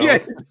jug of milk. Yeah.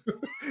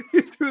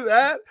 You do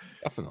that.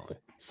 Definitely.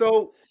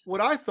 So what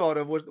I thought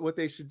of was what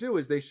they should do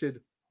is they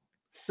should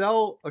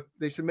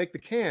make the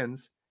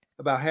cans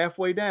about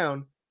halfway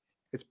down.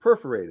 It's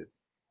perforated,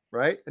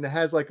 right? And it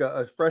has like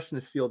a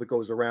freshness seal that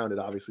goes around it,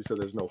 obviously, so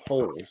there's no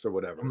holes or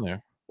whatever. I'm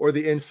there. Or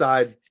the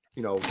inside,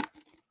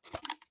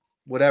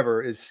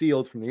 whatever is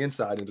sealed from the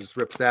inside and just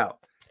rips out.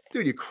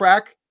 Dude, you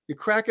crack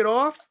it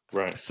off.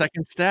 Right.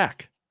 Second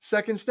stack.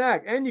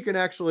 And you can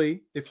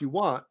actually, if you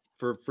want,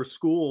 for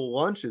school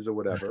lunches or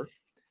whatever.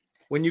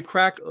 When you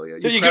crack, So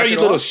you got your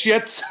little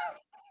shits.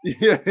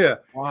 Yeah.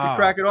 Wow. You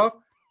crack it off.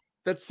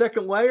 That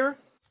second layer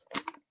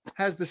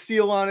has the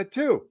seal on it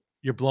too.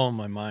 You're blowing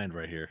my mind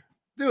right here.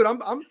 Dude, I'm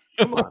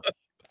come on.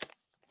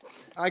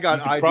 I got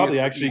You could ideas probably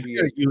for actually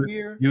EVA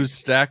here. Use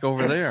stack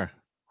over there.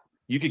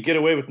 You could get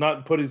away with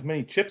not putting as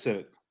many chips in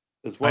it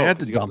as well. I had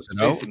to 'cause you got dump the it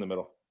space out. in the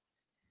middle.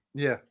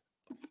 Yeah.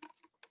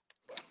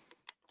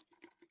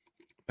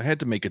 I had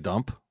to make a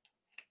dump.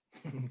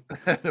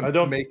 I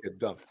don't make a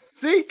dump.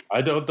 See?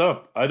 I don't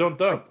dump.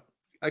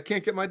 I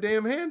can't get my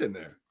damn hand in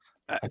there.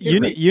 You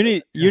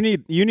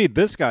need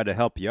this guy to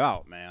help you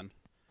out, man.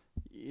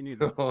 You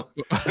need. Oh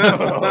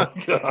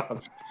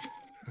God.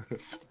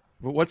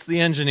 But what's the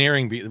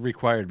engineering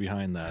required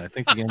behind that? I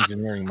think the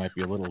engineering might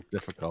be a little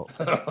difficult.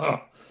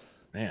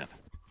 Man.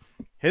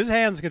 His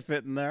hands could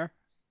fit in there.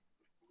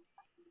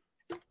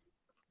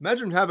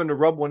 Imagine having to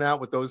rub one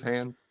out with those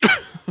hands.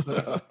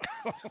 That's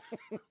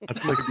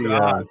like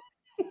the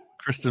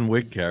Kristen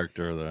Wiig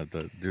character,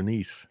 the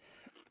Denise.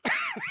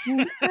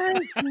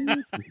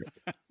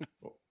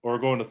 Or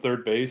going to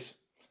third base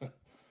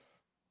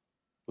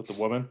with the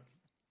woman.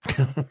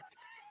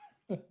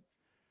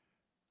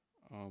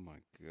 Oh my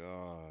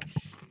gosh.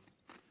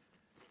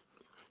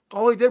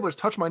 All he did was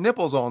touch my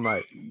nipples all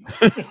night.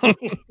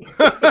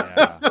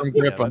 Yeah.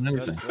 Grip on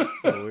anything.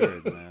 That's so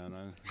weird,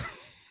 man.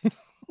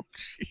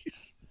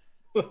 Jeez.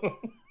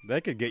 They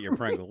could get your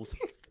Pringles.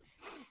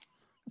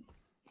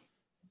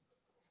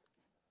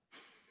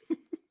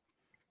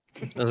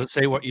 Does it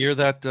say what year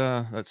that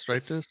that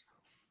stripe is?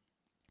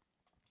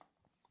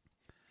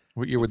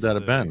 What year would that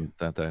have been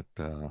that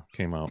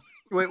came out?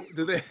 Wait,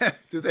 do they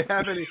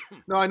have any?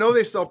 No, I know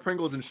they sell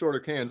Pringles in shorter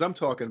cans. I'm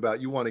talking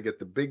about you want to get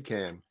the big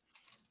can.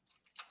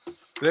 Do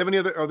they have any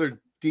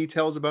other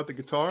details about the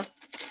guitar?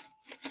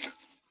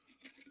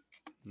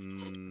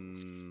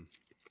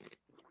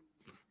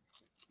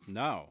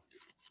 No.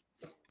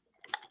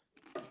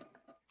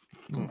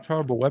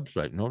 Terrible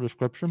website. No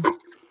description.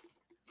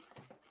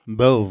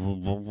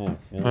 Bo.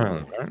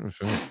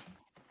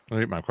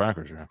 I'll eat my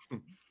crackers here.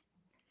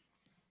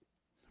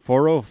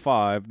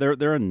 405.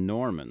 They're in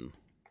Norman.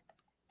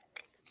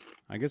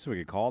 I guess we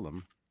could call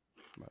them.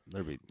 But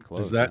they'd be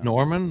close. Is that now.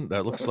 Norman?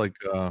 That looks like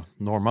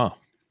Norma.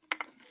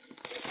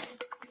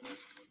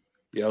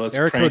 Yeah, let's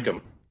Eric crank would-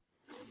 him.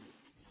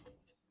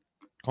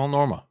 Call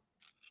Norma.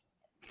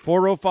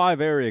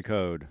 405 area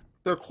code.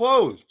 They're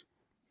closed.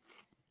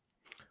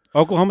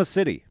 Oklahoma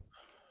City.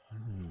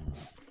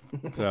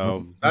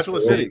 So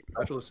Bachelor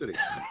City.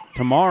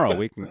 tomorrow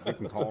we can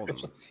call them.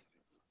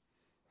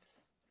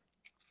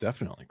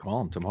 Definitely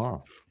call him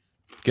tomorrow.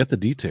 Get the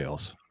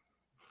details.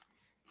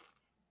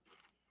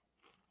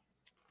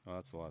 Oh,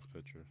 that's the last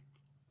picture.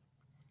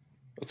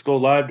 Let's go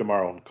live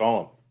tomorrow and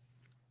call him.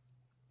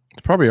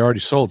 It's probably already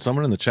sold.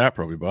 Someone in the chat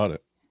probably bought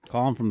it.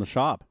 Call them from the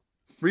shop.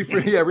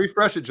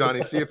 Refresh it,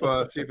 Johnny. See if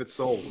it's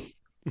sold.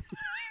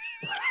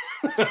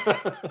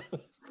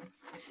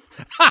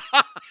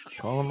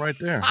 Call him right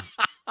there.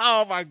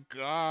 Oh my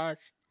gosh.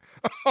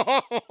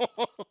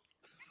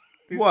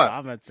 These What?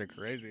 comments are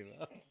crazy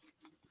though.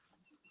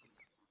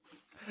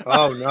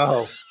 Oh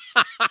no.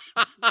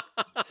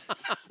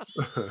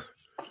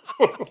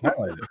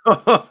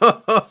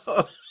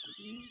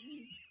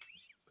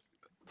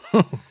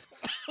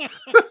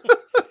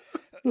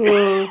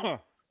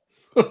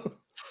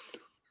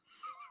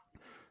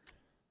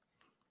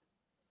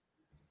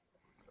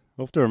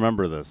 We'll have to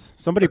remember this.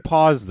 Somebody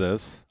pause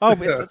this. Oh,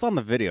 it's on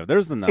the video.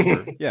 There's the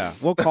number. Yeah,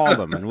 we'll call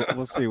them and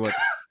we'll see what.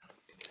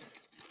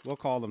 We'll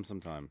call them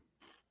sometime.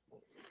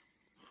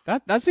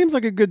 That seems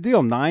like a good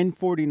deal.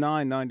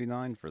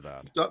 $949.99 for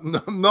that.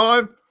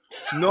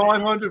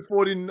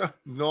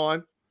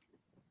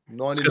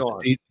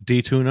 $949.99.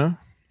 D tuna.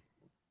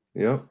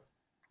 Yeah.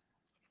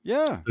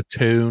 Yeah. The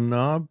tune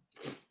knob.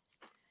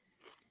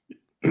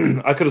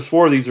 I could have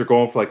swore these are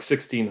going for like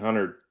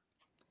 1,600.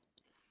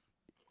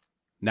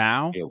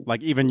 Now, Yeah.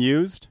 like even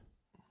used,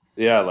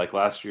 Yeah, like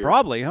last year.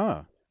 probably,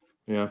 huh?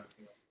 Yeah.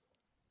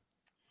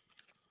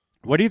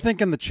 What do you think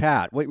in the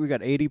chat? Wait, we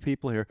got 80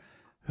 people here.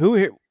 Who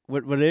here?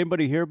 Would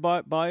anybody here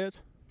buy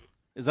it?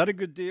 Is that a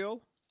good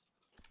deal?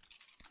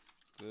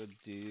 Good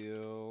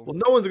deal. Well,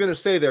 no one's going to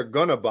say they're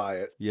going to buy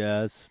it.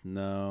 Yes.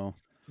 No.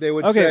 They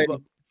would Okay, say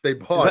well, they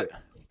bought it.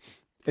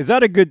 Is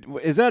that a good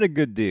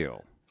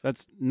deal?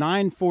 That's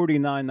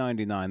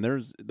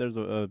 $949.99. There's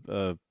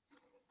a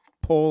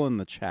poll in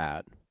the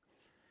chat.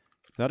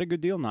 Is that a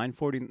good deal?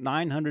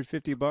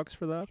 $950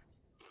 for that?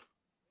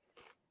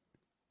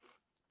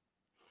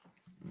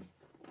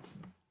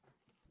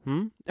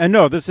 And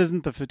no, this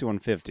isn't the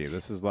 5150.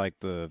 This is like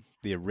the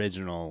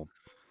original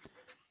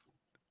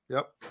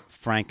Yep.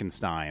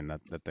 Frankenstein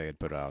that they had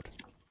put out.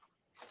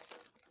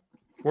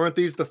 Weren't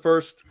these the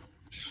first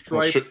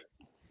striped?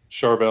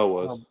 Charvel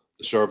was.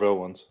 The Charvel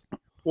ones.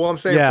 Well, I'm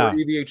saying Yeah. for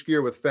EVH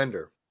gear with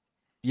Fender.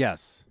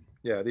 Yes.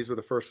 Yeah, these were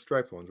the first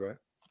striped ones, right?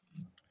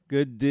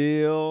 Good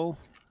deal.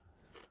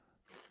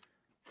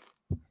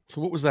 So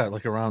what was that?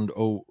 Like around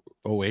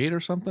 08 or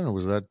something? Or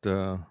was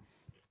that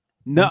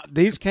No,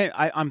 these came.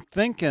 I'm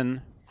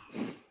thinking.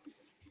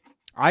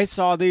 I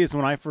saw these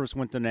when I first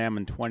went to NAMM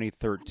in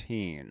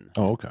 2013.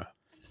 Oh, okay.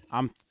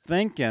 I'm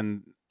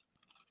thinking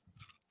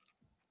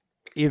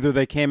either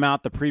they came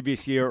out the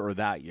previous year or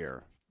that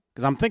year.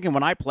 Because I'm thinking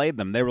when I played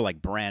them, they were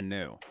like brand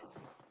new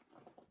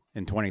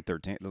in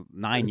 2013,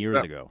 9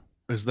 years ago.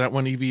 Is that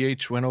when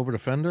EVH went over to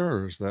Fender,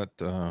 or is that?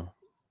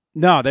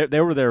 No,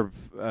 they were there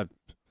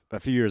a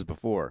few years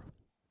before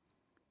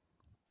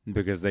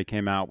because they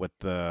came out with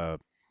the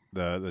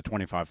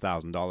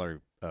 $25,000.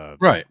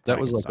 Right, that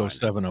was like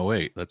Frankenstein. 07,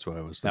 08. That's what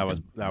I was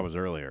thinking. That was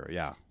earlier,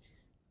 yeah.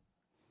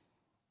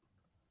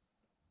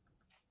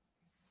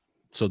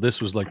 So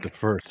this was like the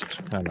first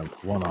kind of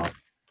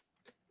one-off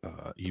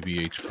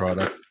EVH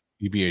product,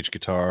 EVH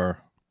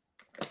guitar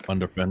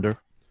under Fender.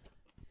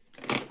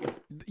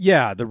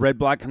 Yeah, the red,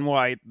 black, and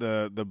white,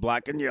 the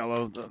black and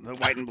yellow, the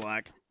white and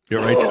black.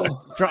 You're right.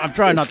 I'm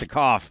trying not to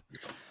cough.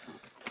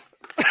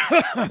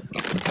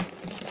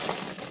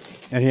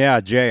 And yeah,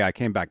 Jay, I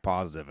came back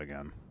positive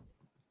again.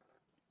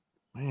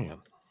 Man.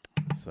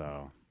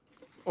 So,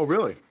 Oh,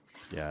 really?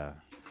 yeah.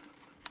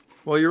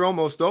 Well, you're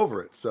almost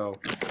over it, so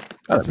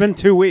It's been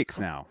 2 weeks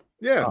now.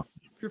 yeah,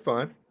 you're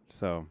fine.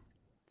 So,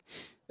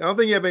 I don't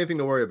think you have anything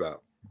to worry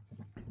about.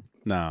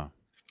 no,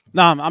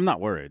 I'm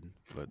not worried.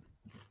 But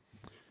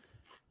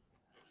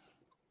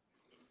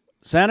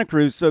Santa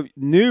Cruz. So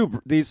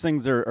new. These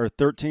things are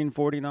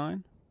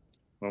 $13.49.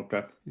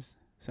 Okay.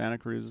 Santa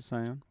Cruz is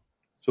saying.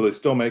 So they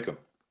still make them.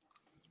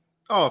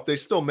 Oh, if they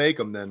still make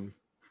them, then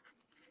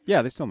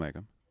Yeah, they still make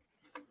them.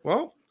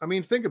 well, I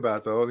mean, think about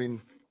it, though. I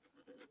mean,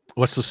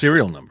 What's the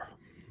serial number?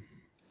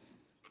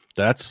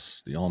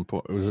 That's the all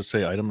important. Was it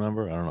say item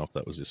number? I don't know if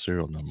that was the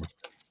serial number.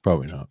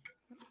 Probably not.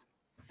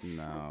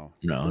 No.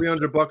 No.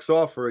 $300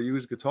 off for a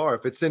used guitar.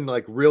 If it's in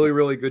like really,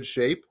 really good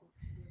shape,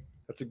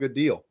 that's a good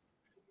deal.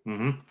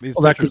 Mm-hmm. These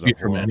Well, that could pictures be are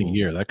from any horrible.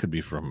 year. That could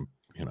be from,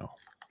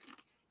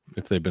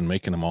 if they've been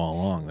making them all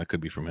along, that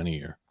could be from any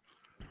year.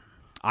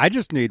 I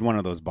just need one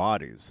of those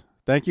bodies.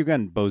 Thank you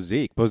again,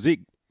 Bozique.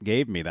 Bozique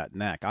gave me that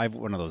neck. I have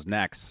one of those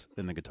necks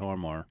in the guitar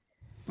more.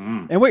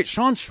 And wait,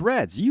 Sean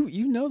Shreds,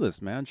 you know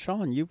this, man.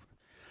 Sean,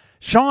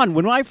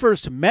 when I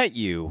first met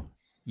you,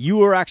 you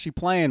were actually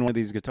playing one of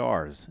these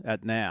guitars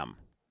at NAMM.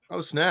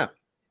 Oh, snap.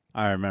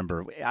 I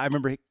remember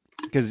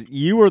because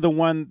you were the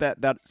one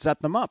that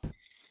set them up.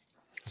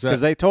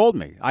 Because they told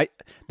me.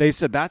 They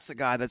said that's the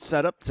guy that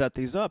set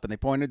these up, and they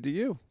pointed to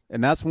you.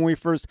 And that's when we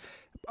first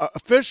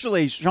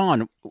officially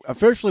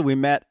we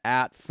met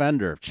at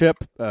Fender.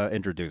 Chip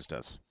introduced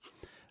us.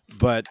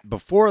 But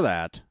before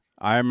that,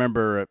 I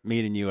remember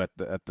meeting you at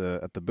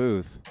the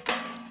booth.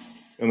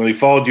 And then he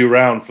followed you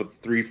around for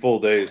 3 full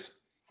days.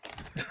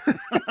 Is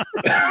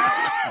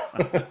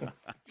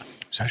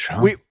that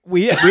Sean?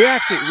 We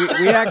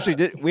actually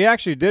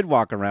did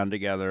walk around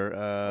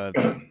together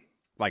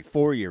like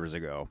 4 years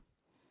ago.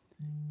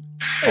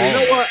 Hey, you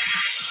know what?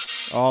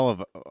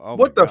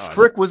 What the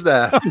frick was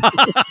that?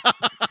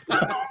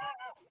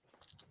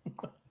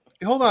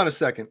 Hey, hold on a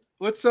second.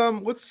 Let's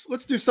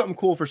do something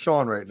cool for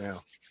Sean right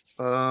now.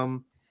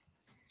 Hold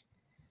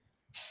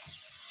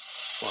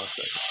on a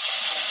second.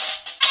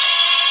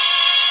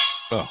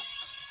 Oh.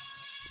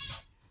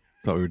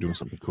 Thought we were doing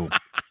something cool.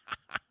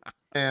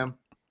 Hey,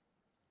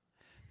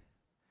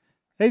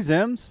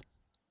 Zims.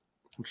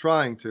 I'm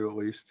trying to, at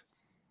least.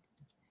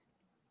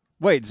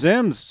 Wait,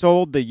 Zims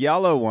sold the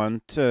yellow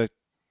one to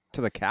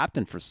the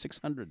captain for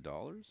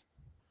 $600.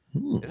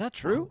 Is that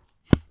true?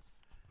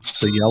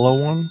 The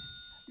yellow one?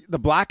 The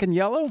black and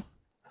yellow?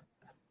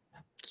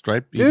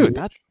 Stripe? Dude,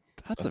 EVH?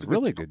 that's a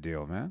really good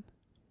deal, man.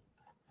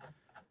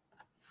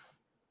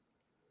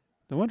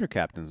 No wonder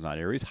Captain's not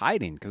here. He's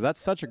hiding because that's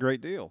such a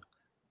great deal.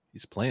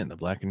 He's playing the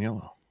black and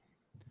yellow.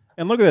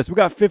 And look at this. We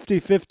got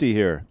 50-50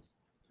 here.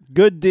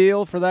 Good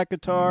deal for that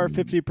guitar.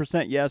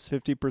 50% yes,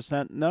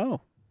 50%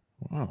 no.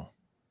 Wow.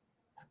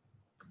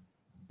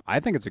 I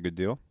think it's a good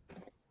deal.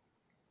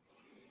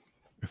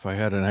 If I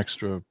had an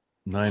extra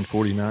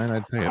 $9.49,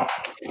 I'd pay it.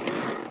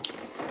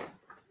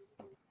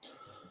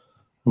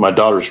 My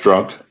daughter's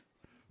drunk.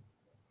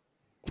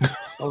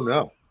 Oh,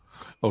 no.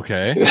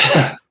 Okay.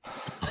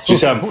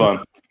 She's having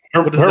fun.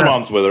 Her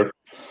mom's with her.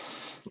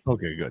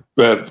 Okay, good.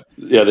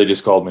 Yeah, they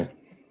just called me.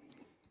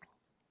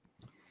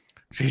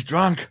 She's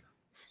drunk.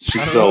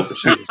 She's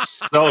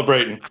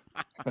celebrating.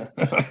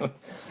 I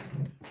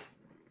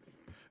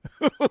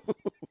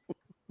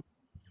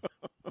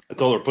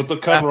told her put the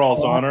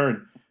coveralls on her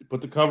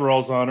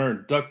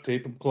and duct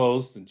tape them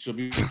closed, and she'll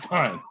be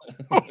fine.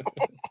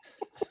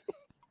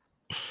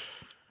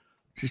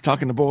 She's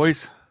talking to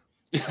boys.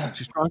 Yeah.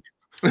 She's drunk.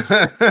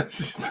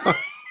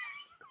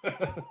 All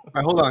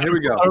right, hold on. Here we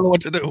go. I don't know what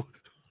to do.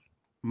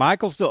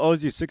 Michael still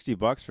owes you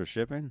 $60 for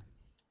shipping.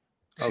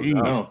 Oh, Jeez.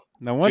 No,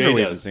 No wonder Jay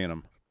we haven't does. seen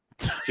him.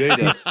 Jay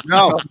does.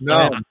 No.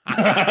 No.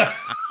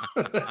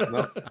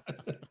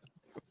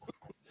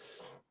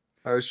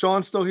 All right, is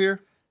Sean still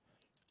here?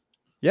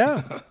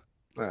 Yeah.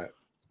 All right.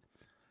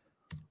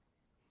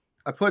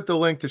 I put the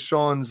link to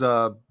Sean's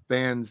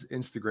band's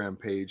Instagram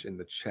page in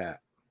the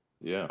chat.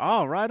 Yeah.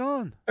 Oh, right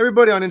on.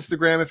 Everybody on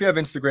Instagram, if you have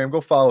Instagram,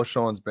 go follow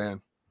Sean's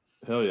band.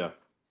 Hell yeah.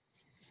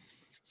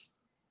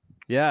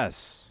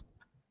 Yes.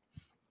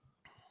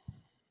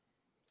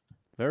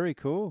 Very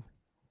cool.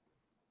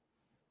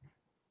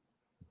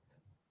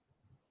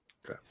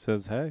 Okay. He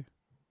says, hey.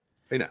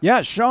 Hey now.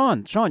 Yeah,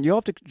 Sean, you'll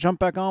have to jump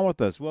back on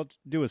with us. We'll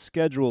do a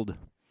scheduled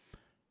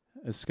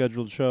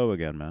show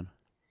again, man.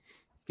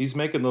 He's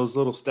making those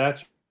little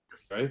statues,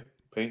 right?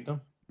 Painting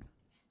them.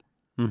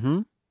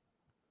 Mm-hmm.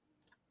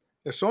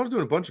 Yeah, Sean's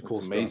doing a bunch of cool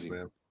That's amazing. stuff,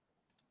 man.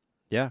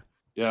 Yeah.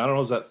 Yeah, I don't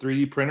know. Is that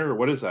 3D printer or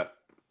what is that?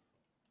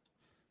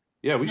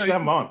 Yeah, we should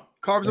have him on.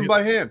 Carves them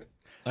by hand.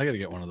 I got to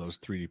get one of those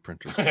 3D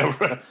printers.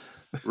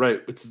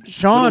 Right. It's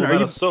Sean, are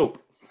you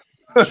soap?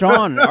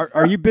 Sean,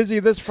 are you busy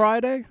this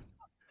Friday?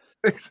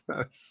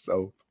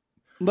 Soap.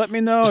 Let me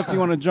know if you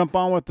want to jump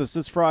on with us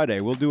this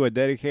Friday. We'll do a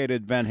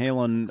dedicated Van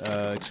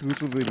Halen,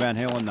 exclusively Van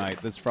Halen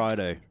night this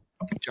Friday.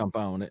 Jump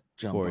on it.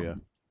 Jump for on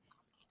you.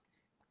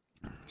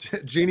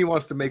 Jeannie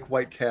wants to make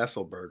White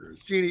Castle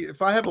burgers. Jeannie,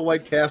 if I have a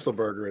White Castle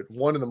burger at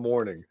 1 a.m,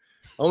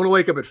 I want to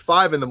wake up at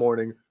 5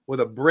 a.m.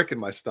 with a brick in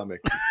my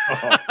stomach.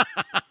 Oh.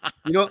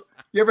 You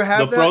ever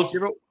have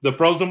that? The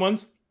frozen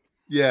ones?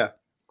 Yeah.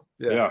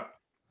 You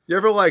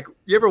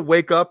ever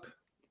wake up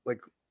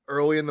like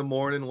early in the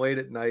morning, late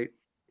at night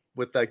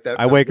with like that?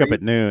 I wake up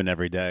at noon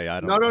every day. I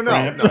don't.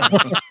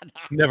 No.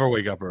 Never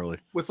wake up early.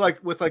 With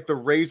the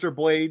razor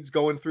blades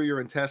going through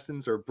your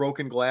intestines or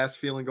broken glass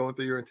feeling going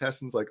through your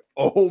intestines. Like,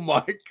 oh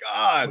my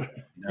God.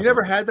 You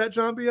never had that,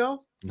 John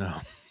Biel? No.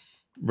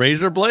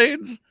 Razor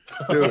blades?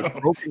 Dude.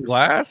 Broken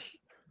glass?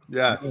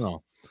 Yeah.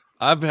 No.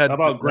 I've had How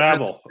about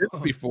gravel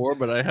before,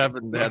 but I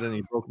haven't had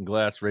any broken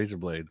glass razor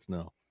blades.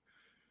 No.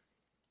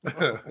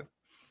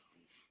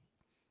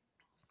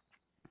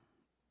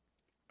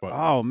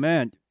 Oh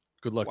man.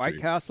 Good luck. White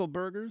Castle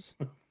burgers?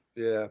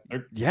 Yeah.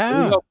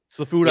 Yeah. It's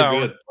the food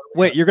hour. Good.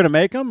 Wait, you're going to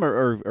make them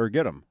or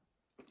get them?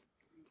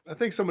 I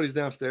think somebody's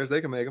downstairs. They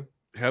can make them.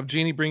 Have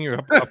Jeannie bring you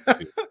up.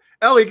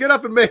 Ellie, get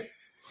up and make.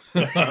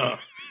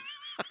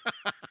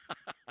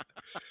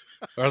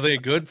 Are they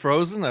good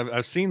frozen?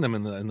 I've seen them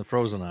in the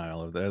frozen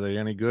aisle. Are they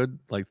any good?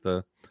 Like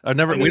we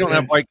don't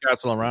have White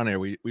Castle around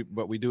here.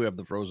 But we do have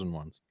the frozen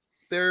ones.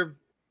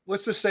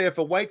 Let's just say if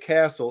a White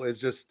Castle is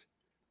just,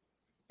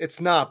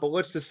 it's not, but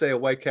let's just say a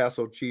White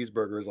Castle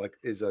cheeseburger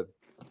is a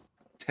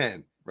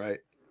 10, right?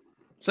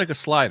 It's like a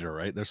slider,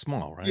 right? They're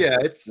small, right? Yeah,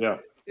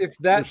 if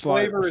that sliders.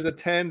 flavor is a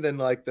 10, then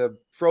like the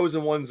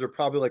frozen ones are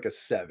probably like a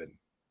 7,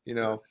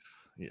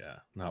 Yeah,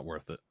 not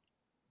worth it.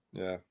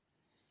 Yeah.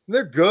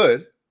 They're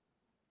good.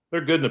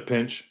 They're good in a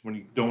pinch when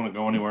you don't want to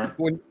go anywhere.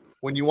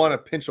 When you want to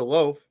pinch a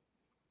loaf.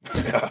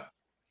 Yeah.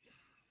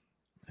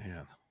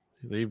 Yeah.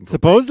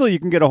 Supposedly you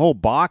can get a whole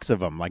box of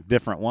them, like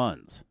different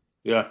ones.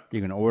 Yeah.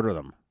 You can order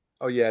them.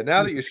 Oh yeah,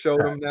 now that you showed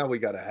them, now we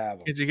got to have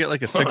them. Did you get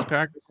like a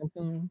 6-pack or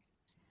something?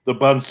 The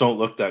buns don't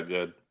look that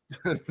good.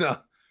 No.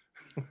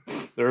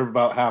 They're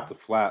about half the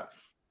flat.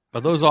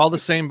 Are those all the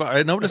same?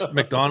 I noticed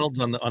McDonald's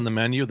on the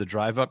menu, the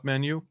drive-up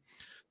menu,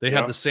 they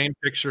have the same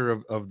picture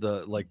of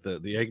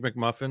the Egg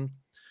McMuffin,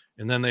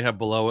 and then they have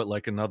below it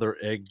like another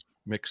egg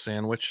mix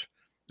sandwich,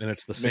 and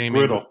it's the same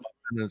McGriddle.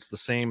 and it's the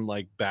same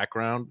like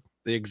background,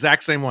 the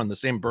exact same one, the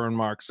same burn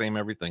mark, same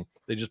everything.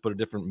 They just put a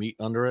different meat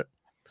under it.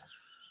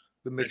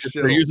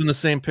 They're using the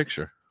same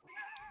picture.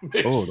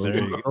 Oh,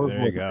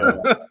 There you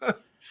go.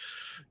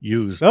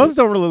 Used. Those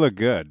don't really look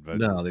good, but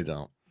No, they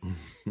don't.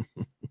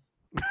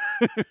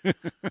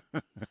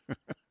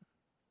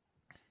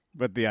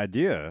 but the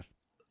idea,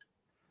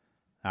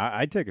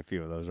 I'd take a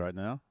few of those right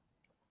now.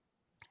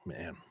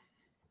 Man,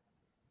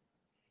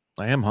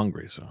 I am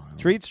hungry. So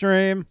Treat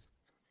stream.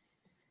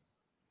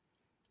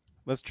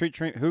 Let's treat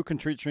stream. Who can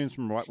treat streams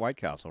from White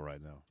Castle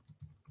right now?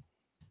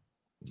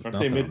 Aren't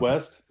they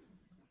Midwest?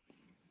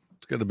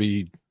 It's got to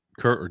be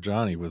Kurt or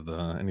Johnny with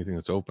anything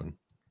that's open.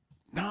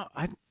 No,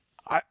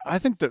 I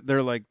think that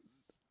they're like.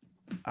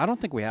 I don't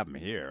think we have them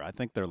here. I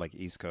think they're like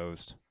East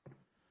Coast.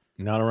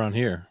 Not around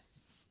here.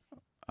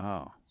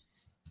 Oh.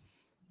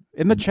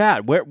 In the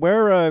chat,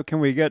 where can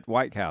we get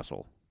White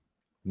Castle?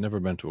 Never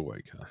been to a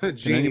White Castle.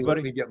 Jeannie, let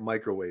me get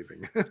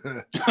microwaving.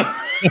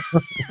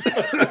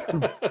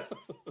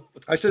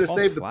 I should have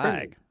saved the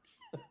flag.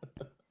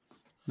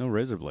 No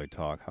razor blade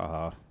talk.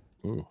 Haha.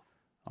 Ooh.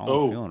 I'm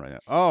feeling right now.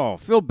 Oh,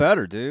 feel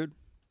better, dude.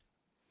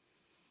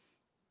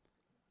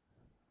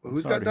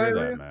 Who's Sorry got to hear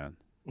diarrhea? that, man.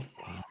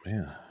 Oh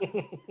man.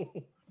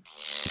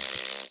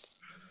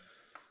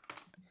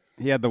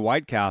 He had the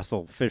White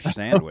Castle fish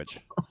sandwich.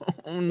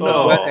 Oh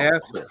no. That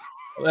asshole.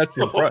 That's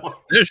your problem.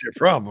 There's your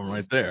problem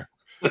right there.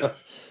 Dude,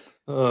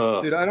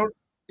 I don't.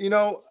 You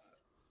don't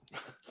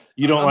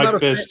I'm not like a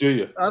fish, fan- do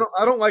you?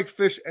 I don't like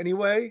fish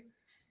anyway.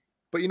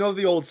 But you know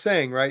the old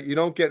saying, right? You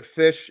don't get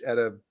fish at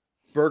a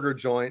burger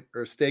joint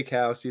or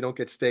steakhouse. You don't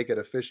get steak at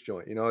a fish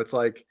joint. You know, it's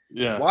like,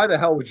 Yeah. why the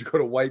hell would you go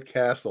to White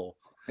Castle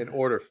and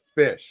order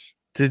fish?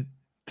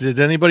 Did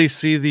anybody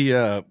see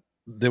the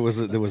there was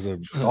a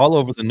all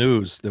over the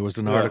news. There was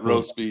an article,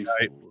 roast beef.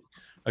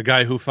 a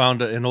guy who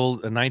found a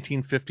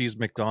 1950s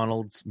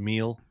McDonald's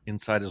meal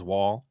inside his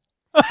wall.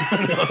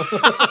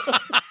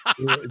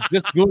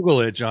 Just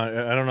Google it, John.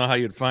 I don't know how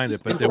you'd find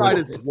it, but there Inside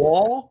was, his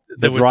wall.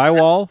 The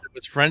drywall? There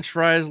was French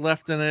fries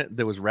left in it.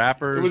 There was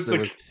wrappers. It was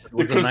there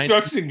the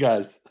construction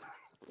guys.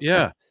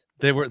 Yeah,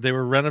 they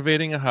were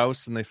renovating a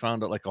house and they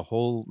found like a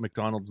whole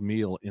McDonald's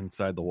meal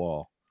inside the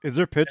wall. Is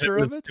there a picture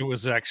of it? It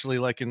was actually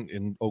like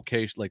in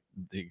okay, like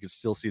you could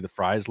still see the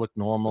fries look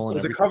normal. And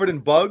Was it everything. covered in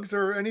bugs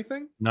or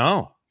anything?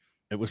 No,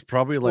 it was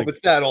probably Well, like if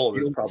it's that old,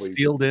 it's probably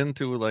sealed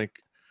into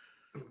like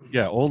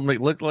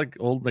looked like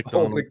old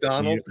McDonald's.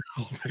 McDonald's?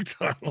 Old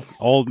McDonald's.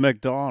 Old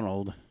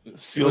McDonald. It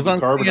Sealed was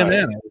on carbonite.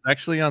 CNN. It was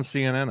actually on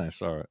CNN. I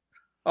saw it.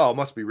 Oh, it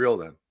must be real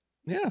then.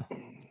 Yeah.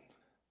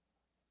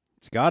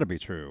 It's got to be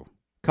true.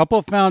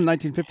 Couple found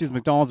 1950s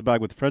McDonald's bag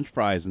with French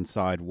fries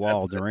inside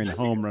wall during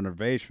home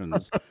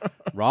renovations.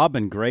 Rob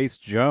and Grace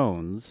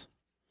Jones,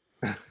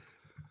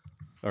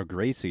 or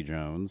Gracie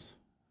Jones,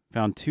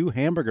 found 2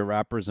 hamburger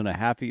wrappers and a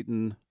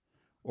half-eaten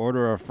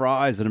order of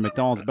fries in a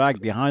McDonald's bag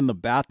behind their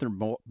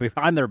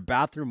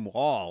bathroom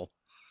wall.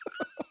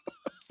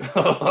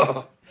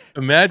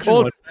 Imagine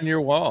Cold- what's on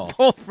your wall.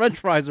 Cold French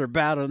fries are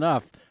bad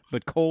enough,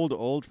 but cold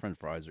old French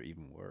fries are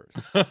even worse.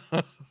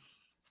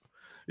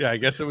 Yeah, I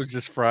guess it was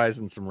just fries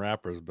and some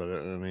wrappers, but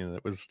I mean,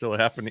 it was still a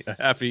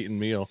half-eaten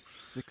meal.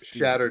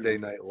 Saturday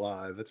Night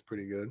Live. That's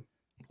pretty good.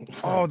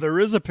 Oh, there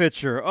is a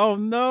picture. Oh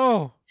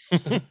no.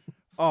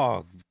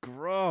 Oh,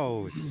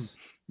 gross.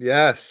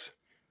 Yes.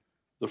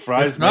 The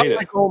fries It's not made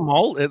like it. old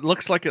mold. It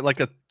looks like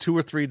a 2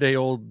 or 3 day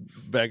old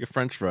bag of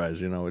French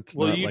fries. You know, it's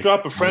Well, not you like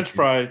drop a French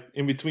fry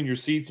in between your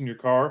seats in your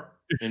car,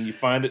 and you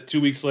find it 2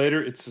 weeks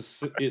later.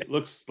 It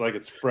looks like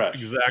it's fresh.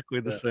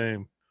 exactly the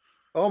same.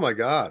 Oh my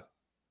God.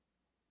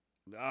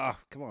 Ah,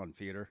 come on,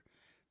 Peter.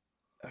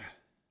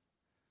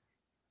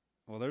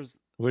 Well,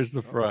 Where's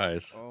the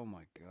fries? Oh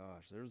my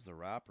gosh, there's the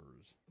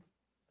wrappers.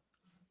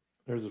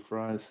 There's the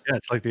fries. Yeah,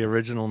 it's like the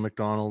original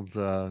McDonald's,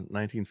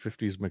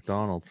 1950s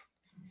McDonald's.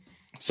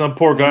 Some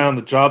poor guy on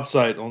the job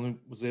site only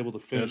was able to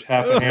finish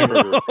half a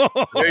hamburger.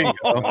 There you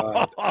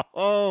go.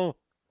 Oh,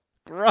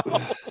 gross.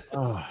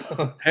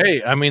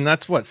 Hey, I mean,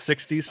 that's what,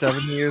 60,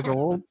 70 years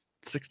old?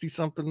 60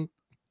 something?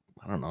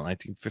 I don't know,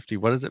 1950.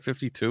 What is it,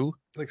 52?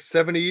 Like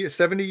 70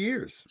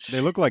 years.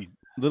 They look like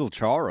little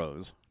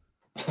charros.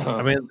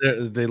 I mean,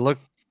 they look.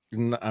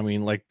 I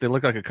mean, like they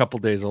look like a couple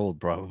days old,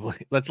 probably.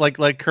 That's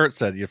like Kurt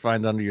said, you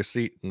find under your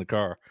seat in the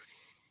car.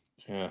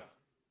 Yeah.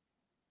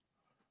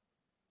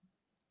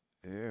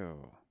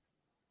 Ew.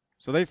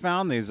 So they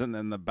found these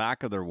in the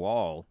back of their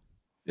wall.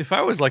 If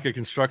I was like a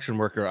construction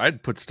worker,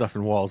 I'd put stuff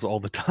in walls all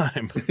the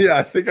time. Yeah,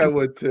 I think I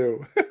would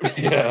too.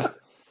 Yeah.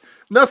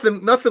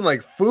 Nothing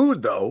like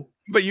food though.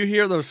 But you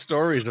hear those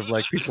stories of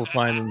like people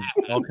finding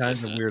all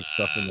kinds of weird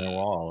stuff in their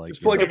wall. Like,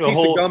 Just put like a know.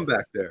 piece of gum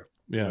back there.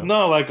 yeah,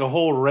 No, like a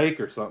whole rake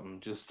or something.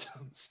 Just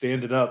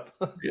stand it up.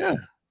 yeah,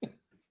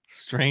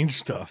 strange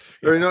stuff.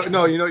 Or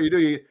no, you know what you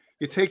do?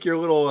 You take your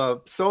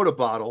little soda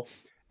bottle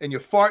and you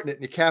fart in it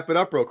and you cap it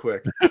up real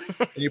quick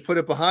and you put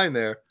it behind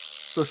there.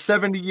 So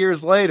 70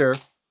 years later,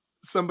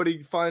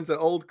 somebody finds an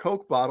old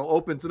Coke bottle,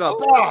 opens it up.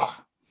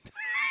 Ah!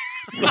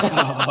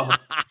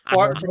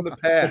 Fart from the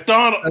past.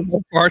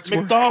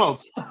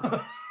 McDonald's.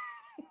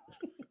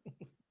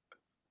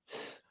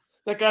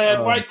 That guy had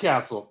White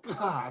Castle.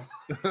 God.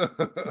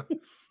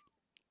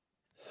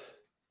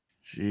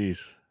 Jeez.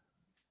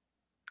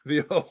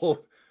 The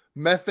old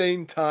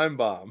methane time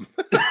bomb.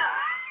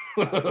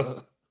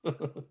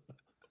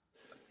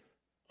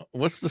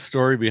 What's the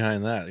story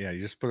behind that? Yeah, you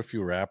just put a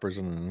few wrappers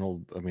in an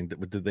old. I mean,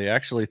 did they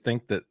actually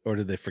think that, or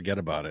did they forget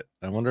about it?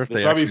 I wonder if They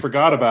they probably actually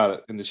forgot about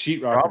it, and the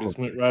sheetrocker just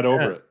went right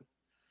over it.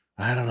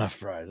 I had enough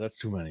fries. That's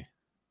too many.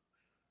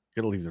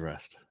 Gotta leave the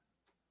rest.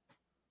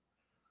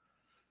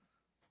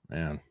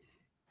 Man.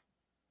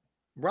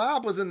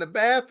 Rob was in the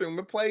bathroom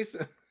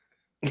replacing.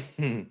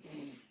 The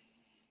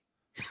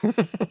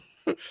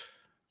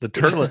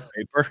toilet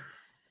paper.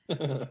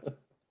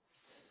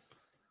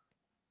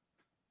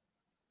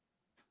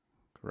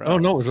 Oh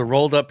no, it was a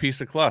rolled up piece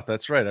of cloth.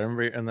 That's right. I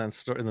remember, and then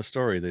in the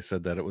story they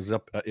said that it was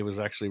up. It was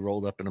actually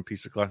rolled up in a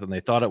piece of cloth, and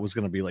they thought it was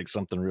going to be like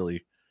something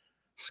really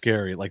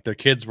scary. Like their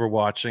kids were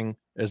watching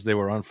as they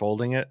were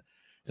unfolding it,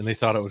 and they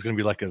thought it was going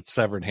to be like a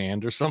severed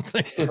hand or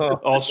something.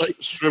 All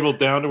shriveled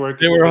down to where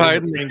They were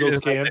hiding. Pringles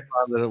can.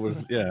 That it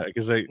was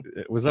because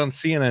it was on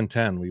CNN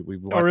 10. We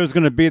watched. Or it was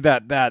going to be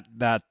that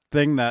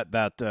thing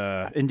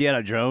that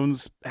Indiana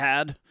Jones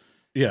had.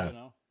 Yeah, You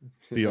know?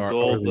 the art,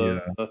 gold,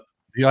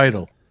 the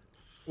idol.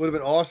 Would have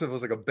been awesome if it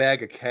was like a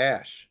bag of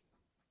cash.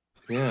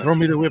 Yeah. Throw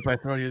me the whip, I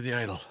throw you the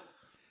idol.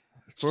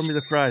 Throw me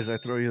the fries, I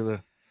throw you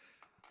the.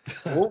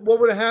 What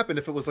would have happened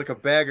if it was like a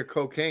bag of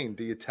cocaine?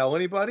 Do you tell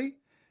anybody?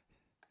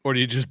 Or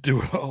do you just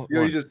do it all?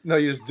 You just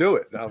do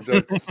it. No, I'm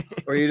joking.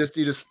 Or you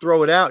just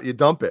throw it out. You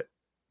dump it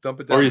down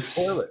Or the you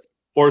toilet.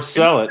 Or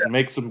sell it and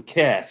make some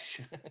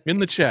cash. In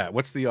the chat,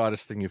 what's the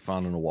oddest thing you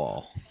found on a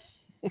wall?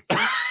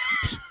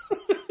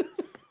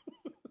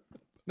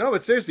 No,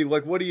 but seriously,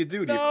 like, what do? You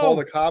call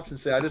the cops and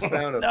say, "I just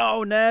found a"?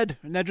 No, Ned.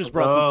 Ned just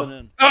brought something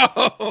in.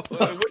 Oh, it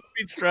wouldn't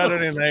be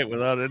Straturday Night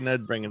without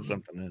Ned bringing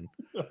something in.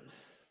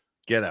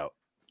 Get out,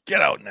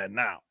 Ned,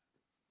 now.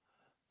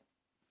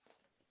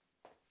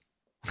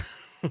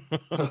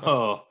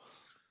 Oh,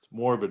 it's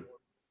morbid.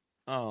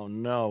 Oh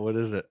no, what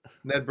is it?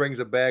 Ned brings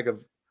a bag of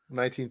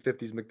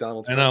 1950s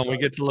McDonald's. I know French we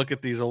fries. get to look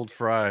at these old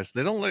fries.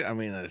 They don't look. I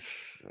mean, I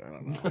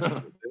don't know.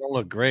 They don't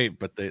look great,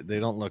 but they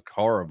don't look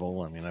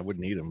horrible. I mean, I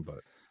wouldn't eat them, but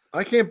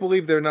I can't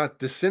believe they're not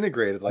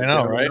disintegrated like I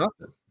know, they're right?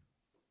 nothing.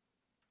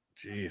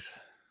 jeez.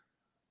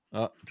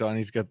 Oh,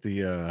 Johnny's got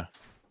the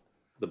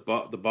The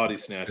body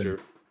snatcher.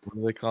 what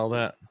do they call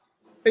that?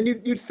 And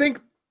you'd think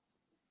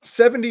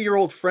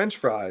 70-year-old French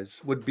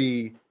fries would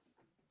be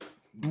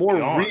more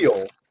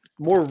Gone.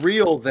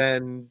 real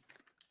than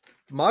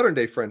modern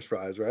day French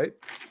fries, right?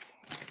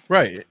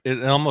 Right.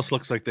 It almost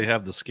looks like they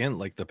have the skin,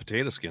 like the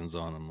potato skins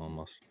on them,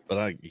 almost.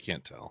 But you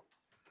can't tell.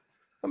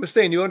 I'm just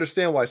saying, you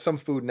understand why some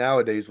food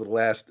nowadays would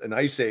last an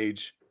ice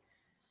age,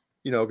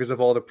 because of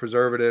all the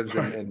preservatives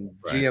and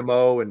Right.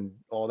 GMO and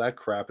all that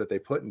crap that they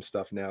put in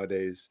stuff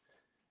nowadays.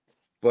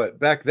 But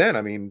back then,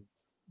 I mean,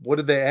 what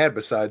did they add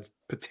besides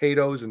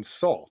potatoes and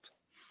salt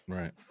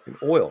Right. and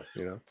oil?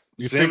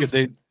 You figured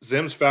they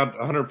Zim's found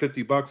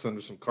 $150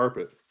 under some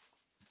carpet.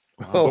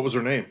 Oh. What was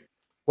her name?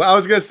 Well, I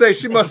was gonna say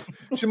she must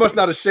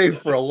not have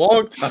shaved for a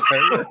long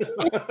time.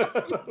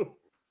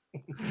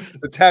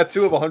 The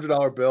tattoo of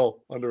 $100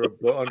 bill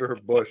under her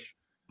bush.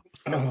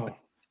 Oh.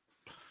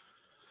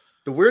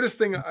 The weirdest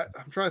thing,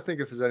 I'm trying to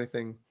think if there's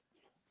anything.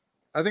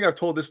 I think I've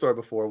told this story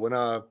before. When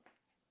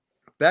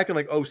back in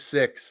like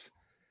 2006,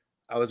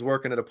 I was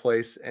working at a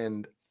place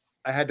and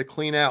I had to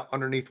clean out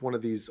underneath one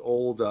of these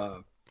old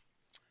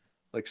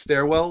like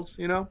stairwells,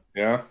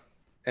 Yeah.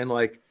 and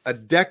like a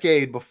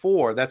decade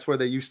before, that's where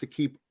they used to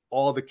keep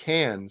all the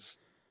cans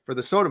for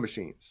the soda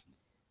machines.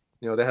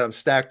 They had them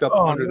stacked up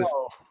under this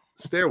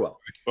stairwell.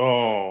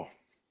 Oh.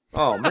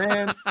 Oh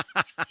man.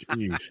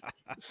 jeez.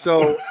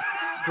 So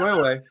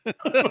anyway,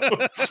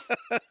 I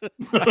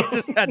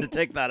just had to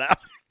take that out.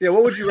 yeah,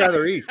 what would you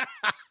rather eat?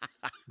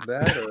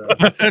 That or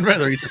I'd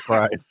rather eat the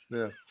fries.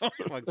 yeah. Oh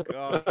my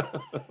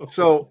god.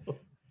 So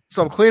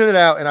I'm cleaning it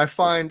out and I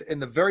find in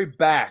the very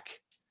back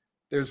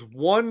there's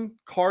one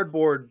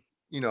cardboard,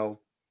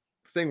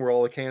 thing where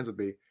all the cans would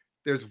be.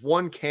 There's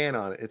one can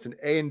on it. It's an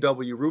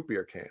A&W root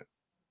beer can.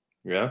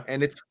 Yeah.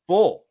 And it's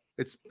full.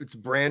 It's a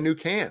brand new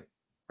can,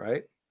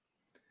 right?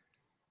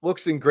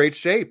 Looks in great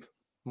shape.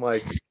 I'm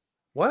like,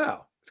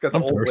 wow. It's got the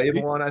I'm old thirsty.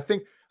 label on. I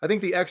think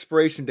the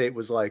expiration date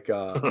was like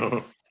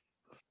 94,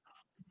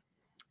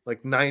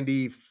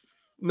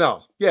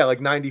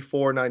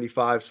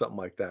 95, something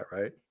like that,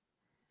 right?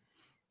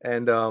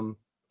 And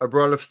I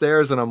brought it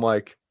upstairs and I'm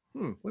like,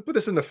 we put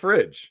this in the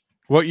fridge.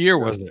 What year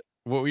was it?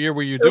 What year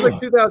were you It was doing?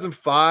 like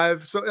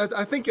 2005. So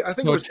I think it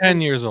So was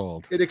 10 years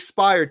old. It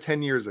expired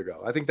 10 years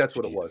ago. I think that's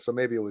what it Jeez. was. So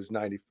maybe it was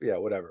 90. Yeah,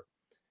 whatever.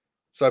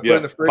 So I put Yeah, it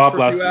in the fridge Pop for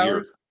a lasted few a year.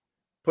 hours.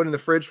 Put it in the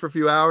fridge for a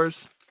few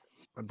hours.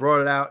 I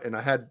brought it out and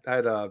I had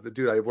the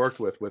dude I worked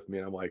with me.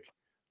 And I'm like,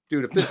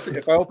 dude,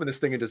 if I open this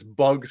thing and just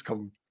bugs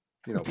come,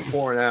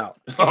 pouring out.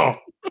 Oh.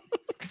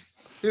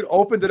 Dude,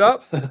 opened it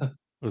up. It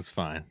was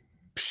fine.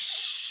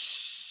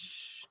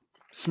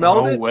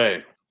 Smelled No it.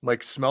 way.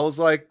 Like smells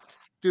like,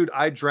 dude,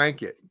 I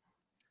drank it.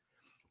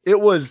 It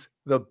was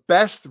the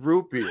best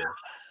root beer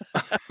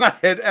I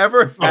had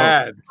ever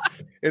had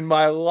in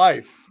my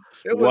life.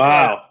 It was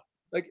Wow.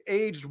 like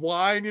aged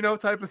wine,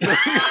 type of thing.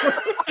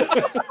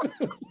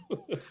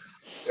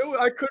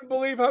 I couldn't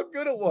believe how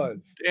good it was.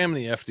 Damn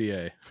the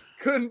FDA.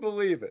 Couldn't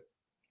believe it.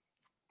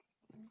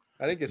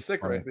 I didn't get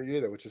sick or anything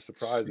either, which is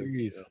surprising.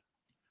 Jeez.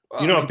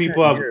 You know, Well, how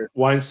people 10 have years.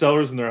 wine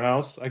cellars in their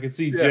house. I could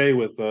see Yeah. Jay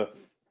with a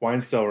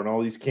wine cellar and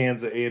all these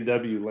cans of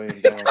A&W laying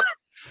down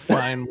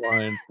Fine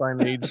wine,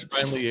 finely aged.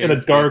 in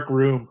a dark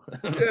room.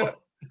 Yeah.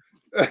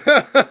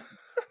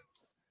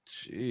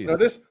 Jeez. Now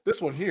this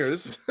one here,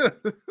 this is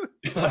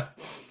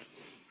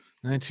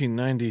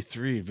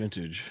 1993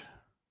 vintage.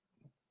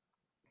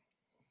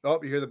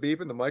 oh, you hear the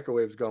beeping, the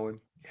microwave's going.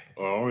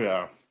 Oh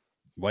yeah,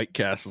 White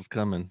Castle's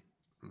coming.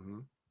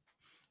 Mhm.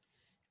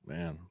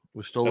 Man,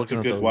 we're still That's a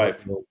looking at good those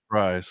wife. little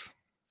fries.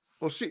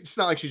 Well, it's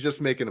not like she's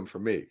just making them for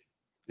me,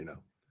 yeah.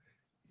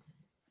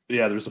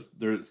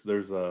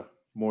 There's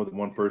more than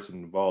one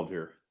person involved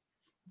here.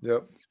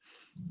 Yep.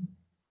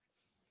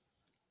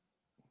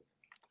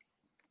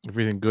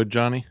 Everything good,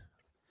 Johnny?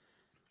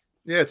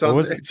 Yeah, it's What on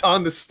was it? it's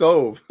on the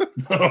stove.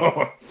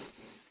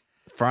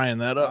 Frying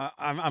that up.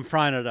 I'm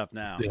frying it up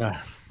now.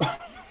 Yeah.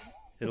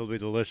 It'll be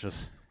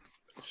delicious.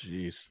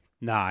 Jeez.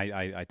 Nah,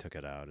 I took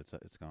it out.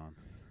 It's gone.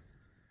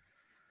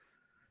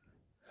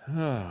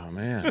 Oh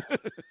man.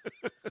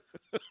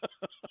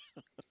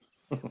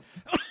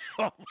 Oh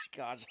my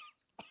gosh.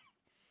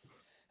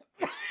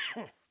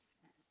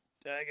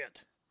 Dang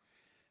it.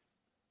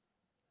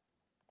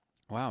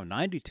 Wow,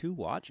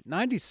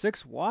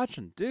 96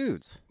 watching,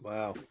 dudes.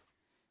 Wow.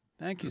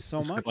 Thank you so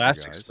This much, you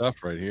classic guys.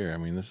 stuff right here. I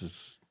mean, this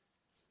is.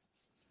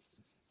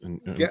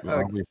 Yeah,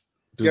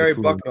 Gary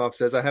Bucknoff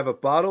says, I have a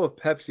bottle of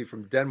Pepsi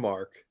from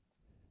Denmark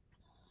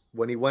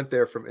when he went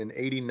there in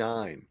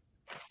 89.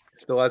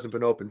 Still hasn't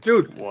been opened.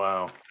 Dude,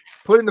 Wow.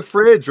 put it in the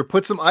fridge or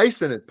put some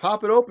ice in it.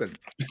 Pop it open.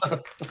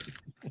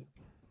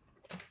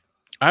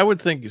 I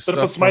would think Put stuff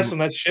up some ice from,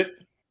 on that shit.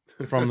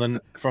 from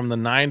the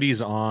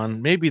 90s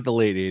on, maybe the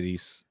late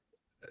 80s,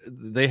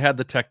 they had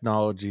the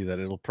technology that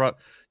it'll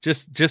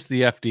just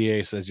the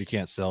FDA says you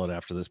can't sell it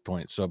after this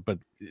point. So, but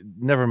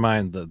never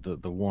mind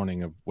the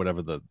warning of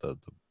whatever the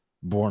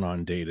born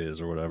on date is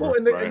or whatever. Well,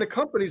 and the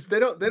companies they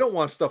don't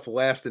want stuff to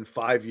last in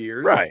 5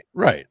 years.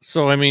 Right.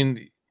 So I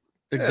mean,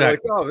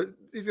 exactly. Yeah, like,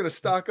 he's going to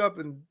stock up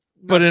and.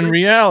 But in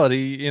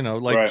reality,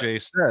 like Jay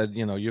said,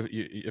 you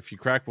if you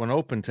crack one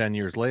open 10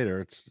 years later,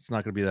 it's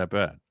not going to be that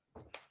bad.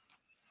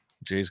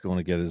 Jay's going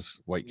to get his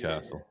White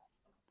Castle.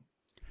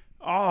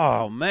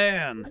 Oh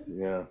man.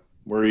 Yeah,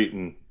 we're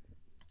eating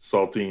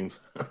saltines.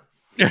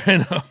 Yeah, I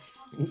know.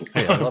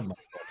 Hey, I love my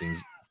saltines.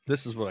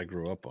 This is what I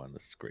grew up on.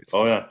 This is great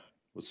stuff. Oh yeah,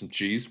 with some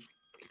cheese.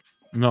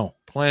 No,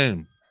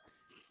 plain.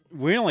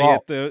 We only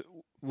ate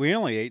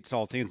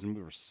saltines when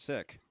we were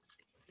sick.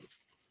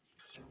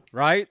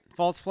 Right?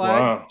 False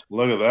flag. Wow,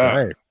 look at that.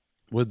 Right.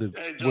 With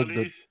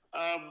the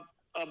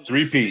I'm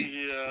three-peat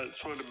here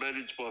trying to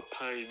manage my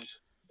pain.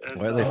 And,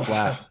 why are they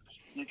flat?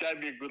 You gave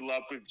me a good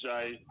laugh with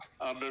Jay.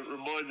 It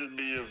reminded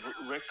me of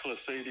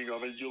reckless eating. I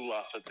mean, you'll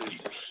laugh at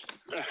this.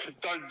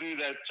 Don't do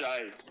that,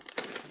 Jay.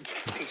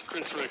 Because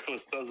Chris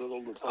Reckless does it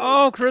all the time.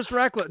 Oh, Chris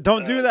Reckless.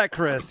 Don't do that,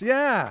 Chris.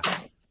 Yeah.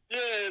 Yeah,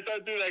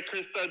 don't do that,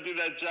 Chris. Don't do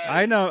that, Jay.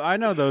 I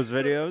know those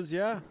videos.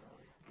 Yeah.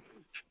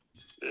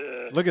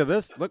 Yeah. Look at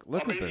this. Look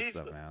at this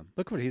stuff, man.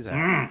 Look what he's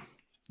having.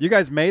 You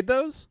guys made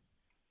those?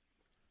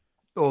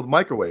 Oh, the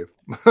microwave.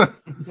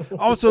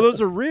 Oh, so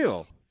those are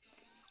real.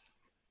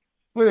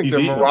 What do you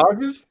think they're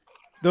mirages?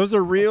 Those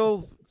are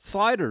real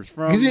sliders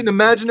from. He's eating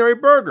imaginary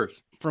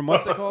burgers. From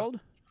what's it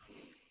called?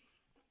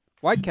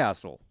 White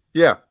Castle.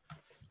 Yeah.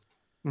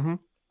 Mm-hmm.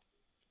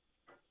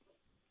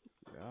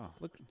 Yeah.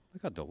 Look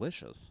how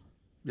delicious.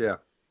 Yeah.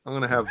 I'm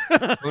gonna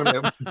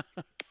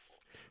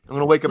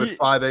wake up at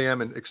 5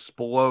 a.m. and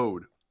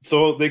explode.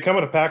 So they come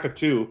in a pack of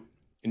 2,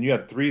 and you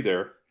had 3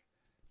 there.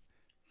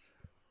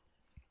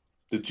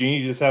 Did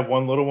Jeannie just have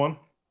one little one?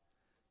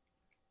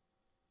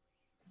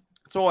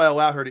 That's all I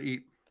allow her to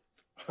eat.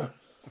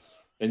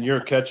 And you're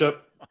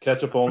ketchup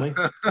only?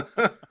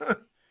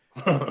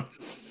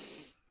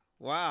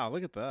 Wow,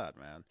 look at that,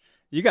 man.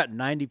 You got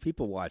 90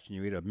 people watching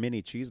you eat a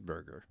mini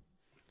cheeseburger.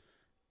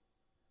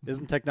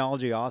 Isn't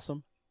technology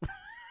awesome?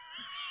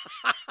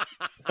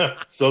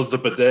 So's the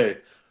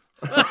bidet.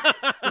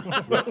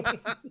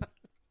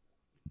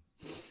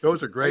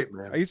 Those are great,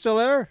 man. Are you still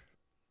there?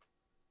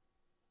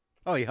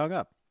 Oh, he hung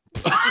up.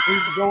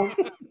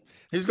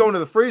 He's going to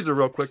the freezer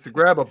real quick to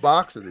grab a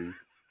box of these.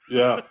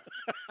 Yeah.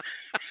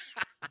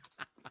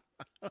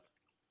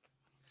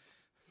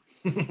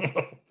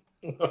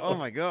 Oh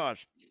my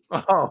gosh.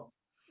 Oh.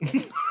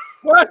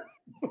 What?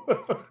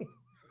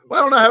 Why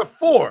don't I have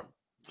 4?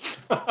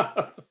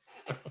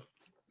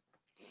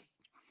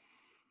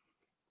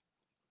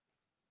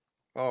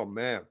 Oh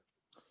man.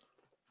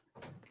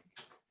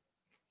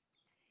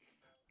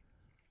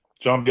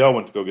 John Bell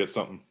went to go get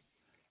something.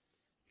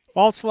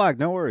 False flag.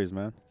 No worries,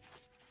 man.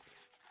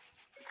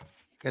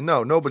 And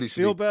no, nobody should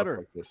Feel eat stuff better.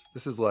 like this.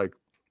 This is like,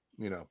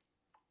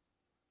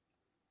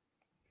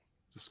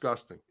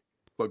 disgusting,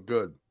 but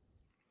good.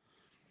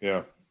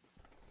 Yeah.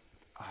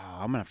 Oh,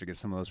 I'm gonna have to get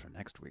some of those for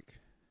next week.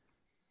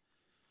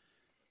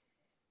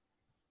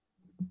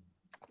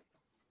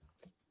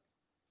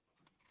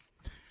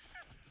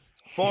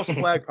 False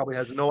flag probably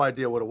has no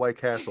idea what a White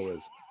Castle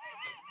is.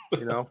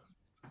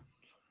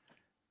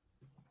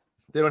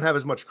 They don't have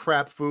as much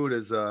crap food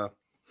as us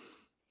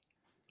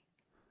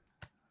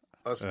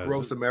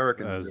gross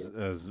Americans do.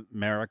 As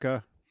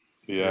America.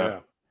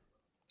 Yeah.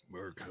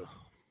 America.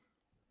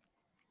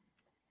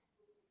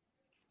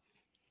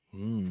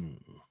 Man.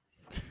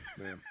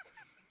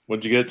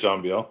 What'd you get,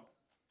 John Bell?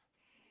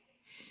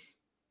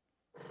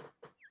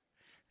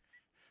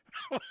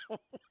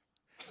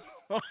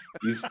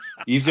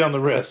 Easy on the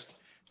wrist.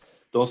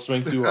 Don't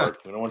swing too hard.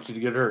 We don't want you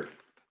to get hurt.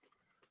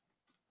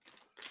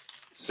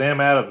 Sam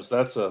Adams,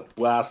 that's a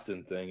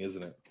Blaston thing,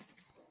 isn't it?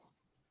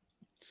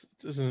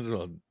 Isn't it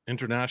an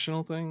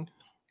international thing?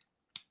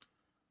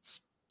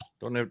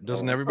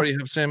 Doesn't everybody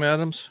have Sam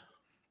Adams?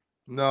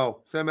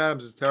 No, Sam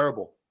Adams is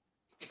terrible.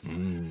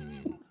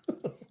 I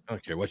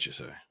don't care what you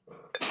say.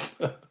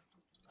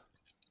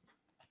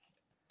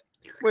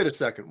 Wait a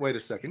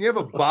second. You have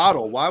a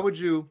bottle. Why would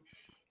you?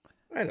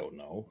 I don't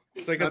know.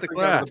 Because I got the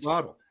drink out of glass. the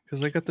bottle.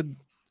 Because I got the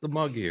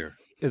mug here.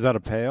 Is that a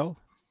pail?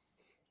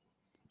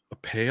 A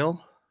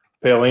pail?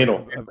 Pale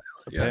anal.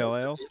 A pale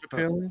ale? A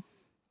pale ale?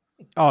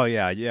 Oh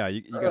yeah.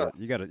 You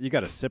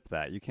gotta sip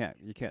that. You can't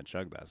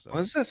chug that stuff.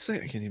 What does that say?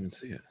 I can't even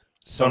see it.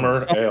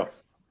 Summer ale.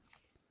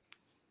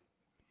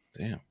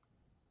 Damn.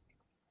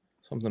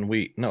 Something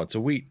wheat. No, it's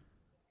a wheat.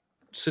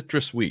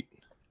 Citrus wheat.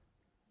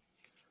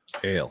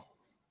 Ale.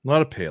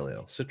 Not a pale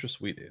ale.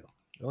 Citrus wheat ale.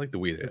 I like the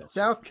wheat ale. Is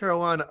South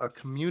Carolina a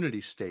community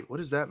state? What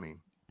does that mean?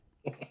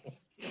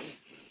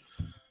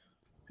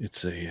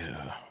 It's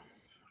a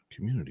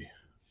community.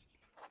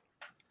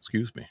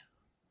 Excuse me.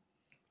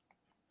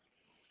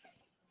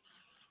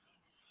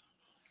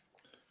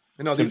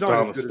 No, these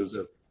aren't as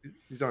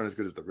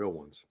good as the real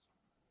ones.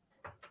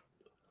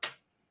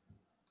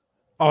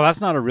 Oh,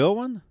 that's not a real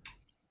one?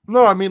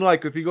 No, I mean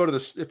like if you go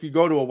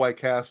to a White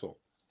Castle.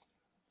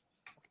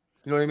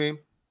 You know what I mean?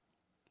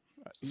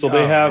 So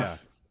they have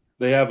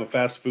a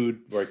fast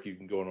food where you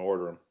can go and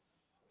order them.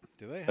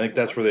 Do they? I think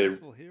that's where they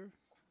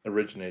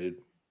originated.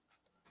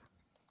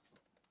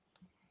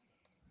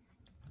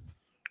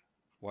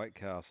 White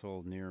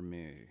Castle near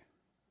me.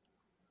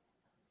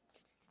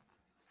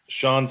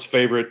 Sean's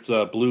favorite's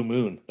Blue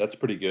Moon. That's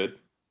pretty good.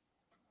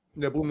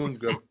 Yeah, Blue Moon's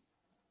good.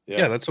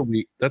 Yeah, that's a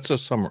wheat. That's a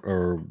summer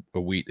or a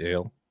wheat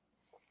ale.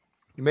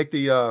 You make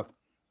the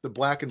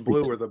black and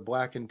blue or the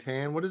black and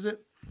tan. What is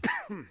it?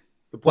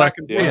 The black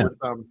and blue. Yeah.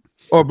 With,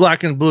 Or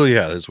black and blue.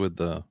 Yeah, is with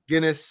the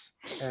Guinness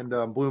and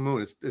Blue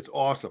Moon. It's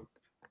awesome.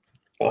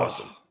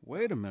 Awesome.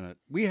 Wait a minute.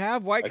 We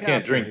have White I Castle.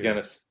 can't drink here.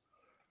 Guinness.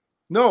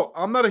 No,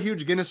 I'm not a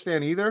huge Guinness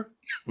fan either.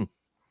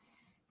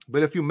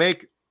 But if you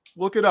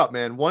look it up,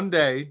 man. One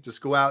day,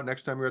 just go out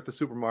next time you're at the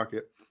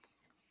supermarket,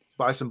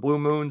 buy some Blue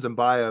Moons and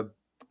buy a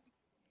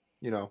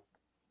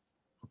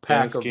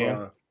pack of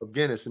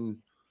Guinness and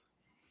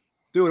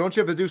dude, don't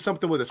you have to do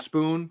something with a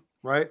spoon,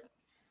 right?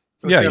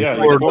 Yeah,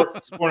 You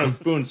pour in a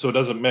spoon so it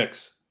doesn't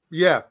mix.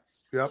 Yeah,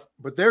 yep.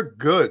 But they're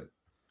good.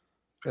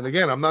 And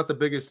again, I'm not the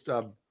biggest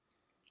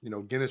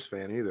Guinness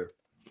fan either.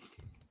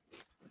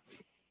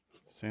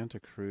 Santa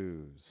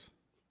Cruz.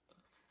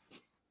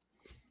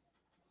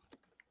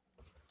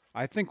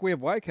 I think we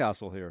have White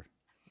Castle here.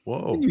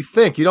 Whoa. You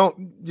think you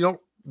don't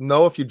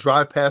know if you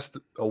drive past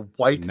a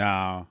white?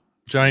 No,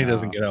 Johnny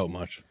doesn't get out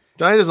much.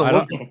 Johnny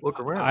doesn't look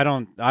around.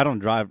 I don't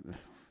drive.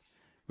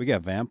 We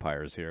got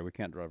vampires here. We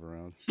can't drive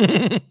around.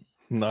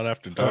 Not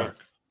after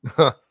dark.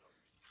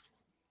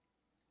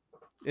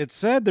 It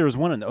said there was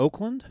one in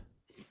Oakland,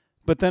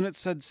 but then it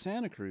said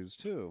Santa Cruz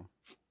too.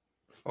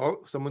 Oh,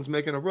 someone's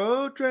making a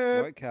road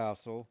trip. White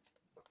Castle,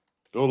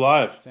 Go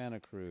live. Santa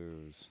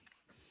Cruz.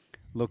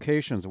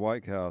 Locations: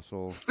 White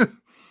Castle. It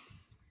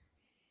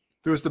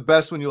was the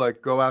best when you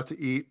go out to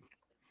eat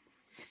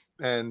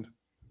and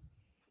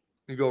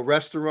you go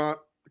restaurant,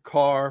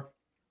 car,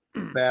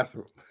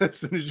 bathroom as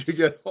soon as you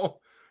get home.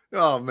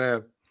 Oh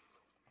man.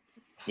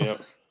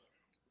 Yep.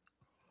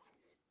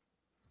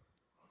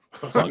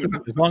 As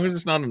long as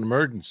it's not an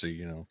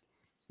emergency,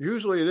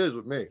 Usually it is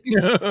with me.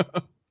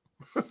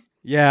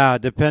 Yeah,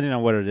 depending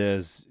on what it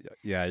is.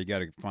 Yeah, you got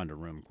to find a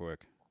room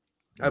quick.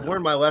 I've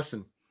learned my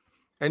lesson.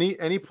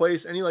 Any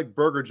place, any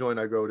burger joint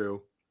I go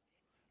to,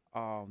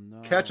 Oh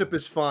no. ketchup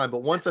is fine,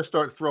 but once I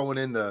start throwing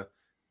in the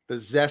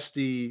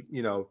zesty,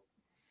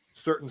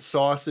 certain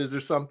sauces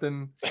or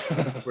something,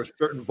 or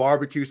certain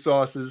barbecue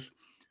sauces,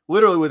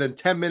 literally within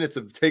 10 minutes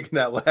of taking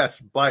that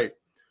last bite,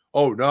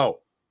 oh no,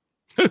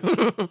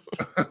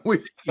 we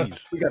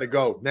got to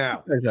go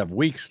now. You guys have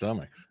weak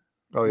stomachs.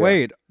 Oh yeah.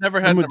 Wait, Never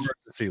had an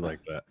emergency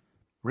like that.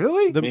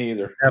 Really? Me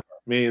either.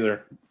 Me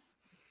either.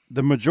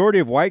 the majority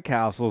of White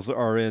Castles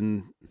are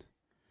in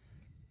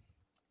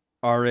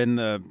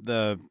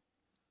the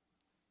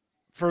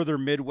further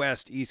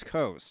Midwest, East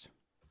Coast.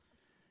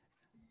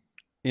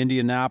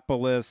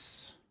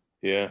 Indianapolis,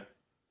 Yeah.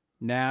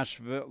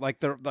 Nashville,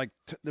 there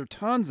are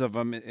tons of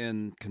them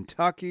in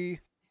Kentucky.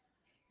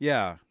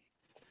 Yeah.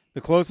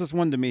 The closest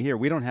one to me here,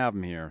 we don't have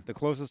them here. The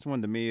closest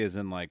one to me is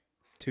in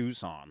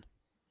Tucson.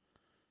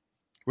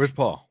 Where's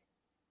Paul?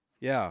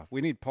 Yeah,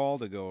 we need Paul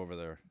to go over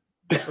there.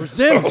 Or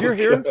Zims, you're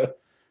here.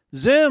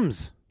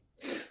 Zims.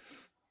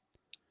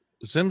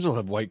 Zims will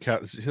have White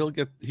Castle.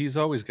 He's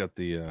always got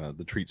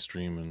the treat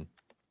stream and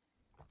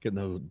getting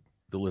those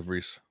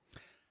deliveries.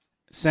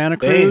 Santa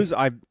Cruz,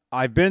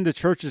 I've been to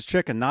Church's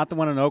Chicken, not the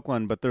one in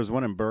Oakland, but there's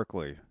one in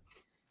Berkeley.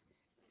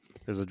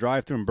 There's a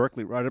drive-through in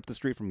Berkeley right up the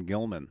street from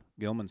Gilman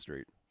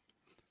Street.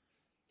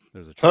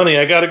 There's a Honey,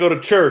 I got to go to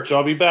church.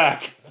 I'll be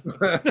back.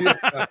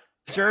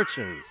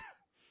 Churches.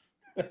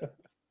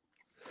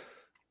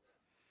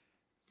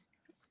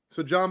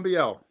 So John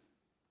BL,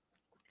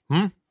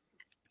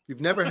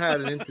 You've never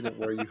had an incident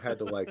where you had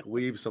to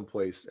leave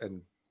someplace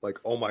and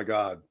oh my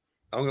God,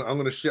 I'm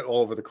gonna shit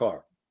all over the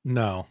car.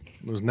 No,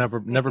 there's never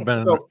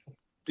been So,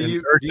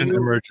 an urgent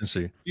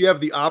emergency. Do you have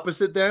the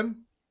opposite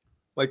then?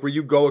 Where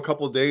you go a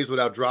couple of days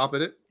without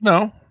dropping it?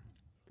 No,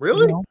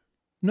 Really?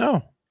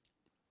 no.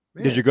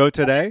 Man. Did you go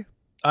today?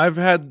 I've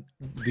had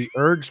the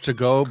urge to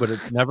go, but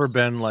it's never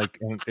been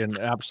an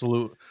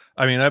absolute.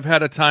 I mean, I've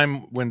had a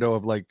time window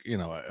of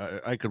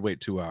I could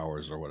wait 2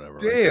 hours or whatever.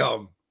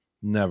 Damn.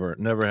 Never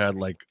had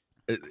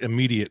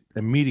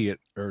immediate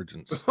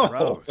urgency.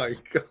 Oh my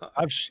God.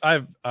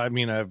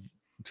 I've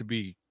to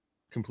be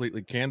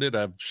completely candid,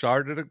 I've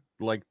sharded it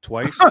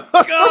twice.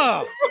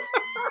 God!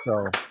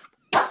 So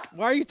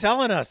Why are you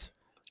telling us?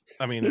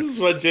 I mean, This is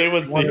what Jay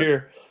wants to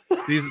hear.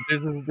 this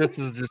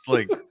is just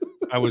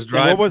I was And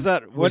driving. what was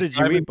that? What did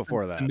you eat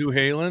before that? New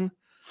Halen.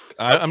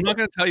 I'm not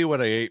going to tell you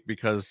what I ate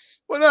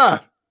because Why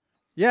not?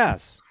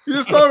 Yes. You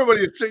just told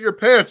everybody you shit your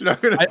pants. You're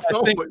not going to I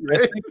tell think what you I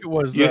ate. think it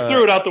was. You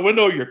threw it out the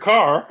window of your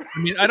car. I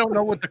mean, I don't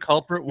know what the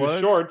culprit Your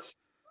was, shorts.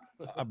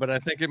 but I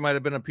think it might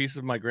have been a piece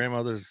of my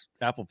grandmother's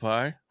apple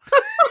pie.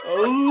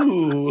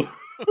 Oh.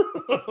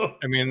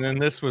 I mean, and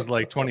this was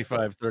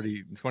 25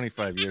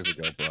 years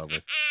ago,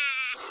 probably.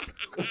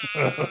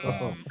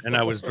 And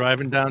I was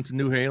driving down to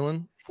New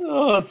Halen.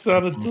 Oh, that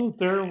sounded so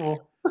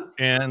terrible.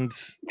 And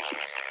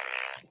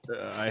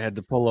I had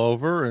to pull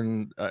over,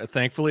 and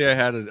thankfully I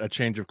had a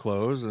change of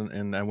clothes,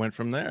 and I went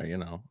from there.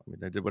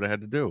 I did what I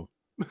had to do.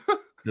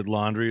 Did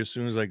laundry as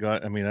soon as I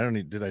got.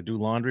 Did I do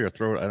laundry or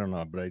throw it? I don't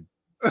know, but I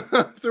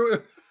Threw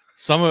it.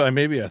 some of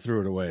maybe I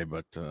threw it away,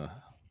 but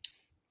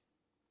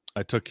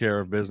I took care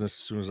of business as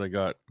soon as I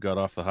got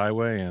off the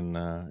highway, and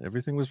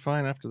everything was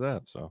fine after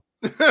that. So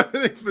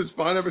Everything was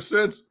fine ever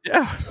since.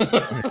 yeah,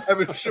 I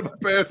haven't shit my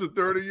pants in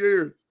 30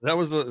 years. that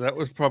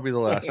was probably the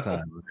last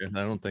time. And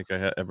I don't think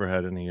I ever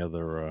had any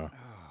other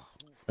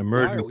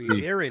emergency. Why are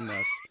we hearing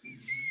this?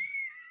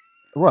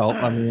 Well,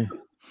 I mean,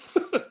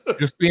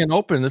 just being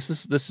open. This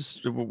is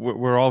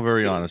we're all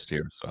very honest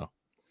here. So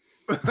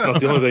Not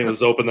the only thing that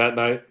was open that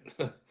night.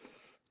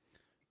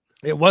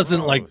 it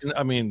wasn't like, Gross.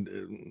 I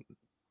mean,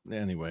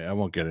 anyway, I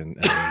won't get in.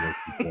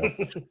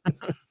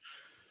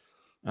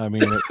 I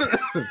mean,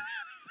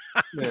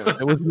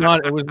 it was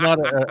not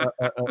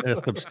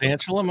a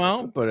substantial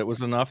amount, but it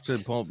was enough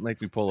to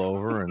make me pull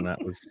over, and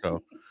that was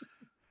so.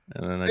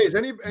 And then Hey, is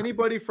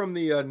anybody from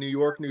the New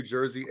York, New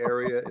Jersey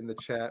area in the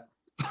chat?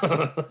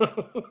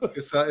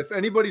 If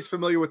anybody's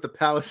familiar with the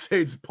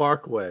Palisades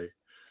Parkway,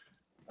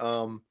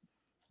 I'm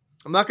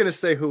not going to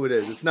say who it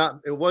is. It's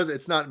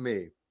not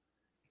me.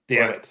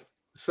 Damn it.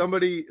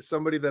 Somebody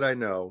that I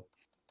know.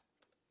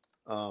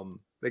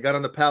 They got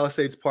on the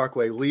Palisades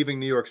Parkway, leaving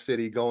New York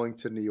City, going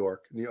to New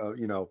York,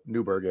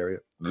 Newburgh area.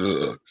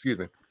 Excuse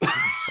me.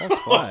 False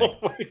flag. Oh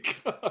my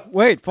God.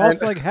 Wait, false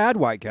flag had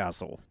White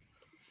Castle.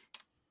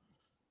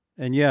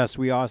 And yes,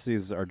 we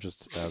Aussies are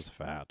just as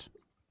fat.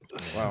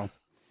 Wow.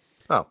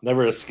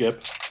 Never a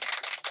skip.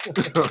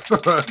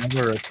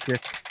 never a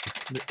kick.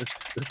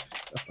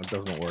 It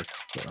doesn't work.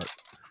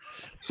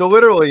 So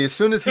literally, as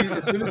soon as he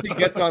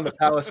gets on the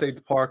Palisades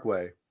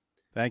Parkway,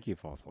 Thank you,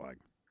 false flag.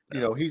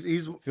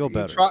 Feel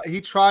better.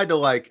 He tried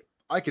to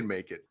I can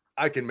make it,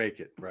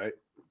 right?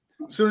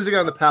 As soon as he got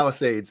on the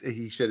Palisades,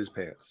 he shit his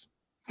pants.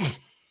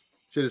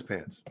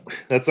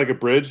 That's like a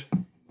bridge,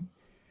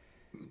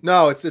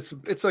 No,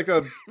 it's like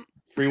a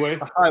freeway.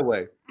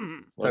 highway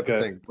type Okay.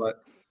 of thing,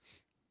 but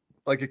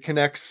it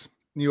connects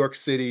New York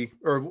City,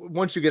 or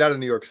once you get out of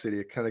New York City,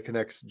 it kind of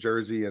connects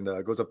Jersey and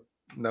goes up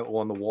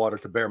on the water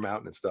to Bear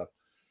Mountain and stuff.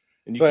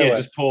 And you So can't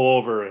anyway. just pull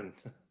over and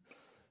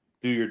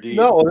do your deed.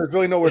 No, there's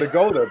really nowhere to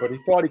go there, but he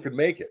thought he could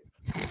make it.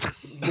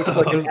 It's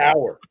like an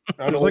hour.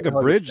 I don't There's know like what a the hell he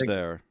was bridge thinking.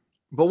 there.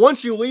 But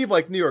once you leave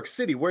New York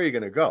City, where are you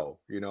going to go?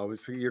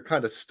 So you're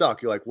kind of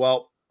stuck. You're like,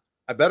 well,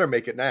 I better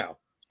make it now.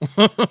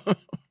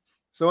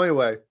 So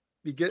anyway,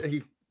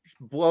 he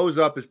blows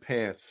up his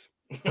pants.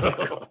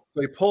 So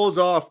he pulls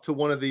off to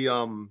one of the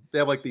they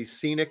have these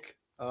scenic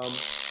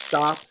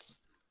stops.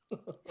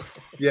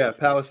 Yeah,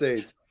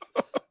 Palisades.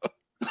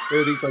 There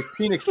are these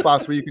scenic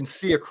spots where you can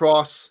see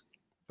across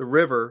the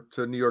river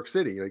to New York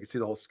City. You can see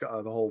the whole sky,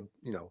 the whole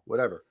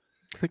whatever.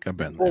 I think I've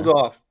been Pulls there.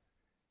 off,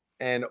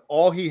 and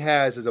all he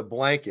has is a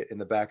blanket in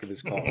the back of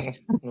his car.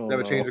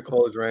 Never change of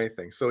clothes or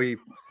anything. So he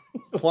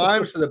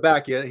climbs to the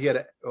back. He had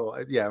I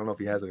don't know if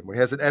he has it anymore. He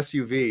has an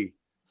SUV,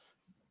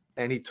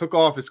 and he took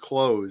off his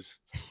clothes,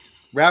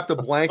 wrapped a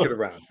blanket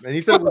around him, and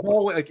he said it was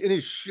all in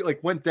his shoe,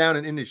 went down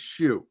and in his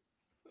shoe.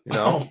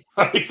 Oh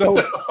my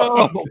So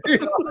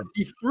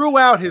he threw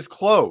out his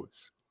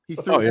clothes. He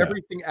threw Oh, yeah.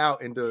 everything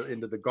out into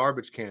the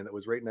garbage can that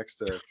was right next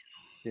to,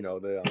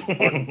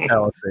 the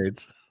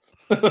Palisades.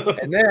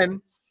 and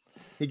then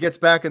he gets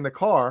back in the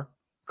car.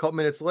 A couple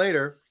minutes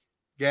later,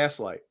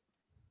 gaslight.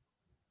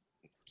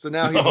 So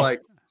now he's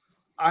like,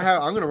 I'm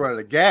going to run out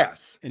of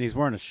gas. And he's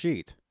wearing a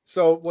sheet.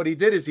 So what he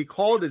did is he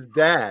called his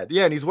dad.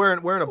 Yeah, and he's wearing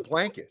a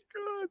blanket.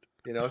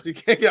 So you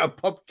can't get out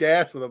pump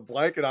gas with a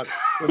blanket on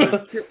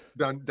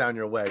down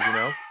your leg,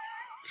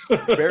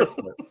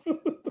 barefoot.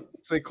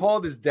 So he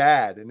called his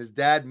dad, and his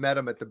dad met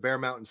him at the Bear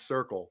Mountain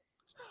Circle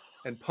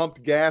and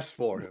pumped gas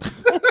for him.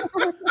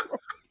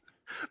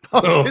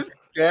 Pumped his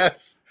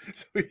gas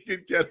so he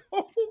could get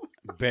home.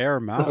 Bear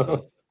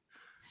Mountain.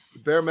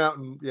 Bear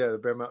Mountain, the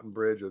Bear Mountain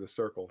Bridge or the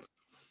Circle.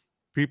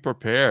 Be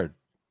prepared.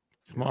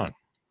 Come on.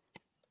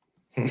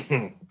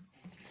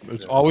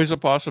 It's always a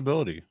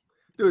possibility.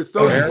 Dude, it's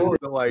those stories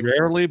that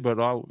Rarely, but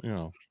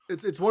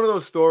it's one of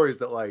those stories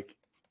that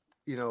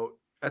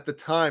at the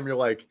time you're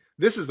like,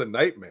 this is a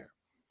nightmare.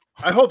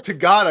 I hope to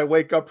God I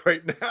wake up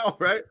right now,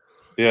 right?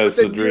 Yeah, it's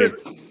a dream.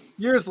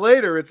 Years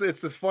later, it's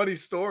a funny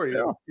story,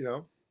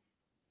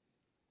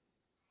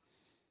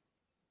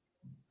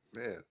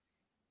 Man.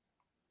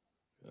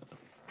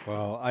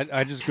 Well,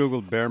 I just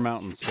Googled Bear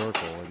Mountain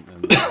Circle,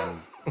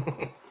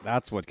 and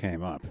that's what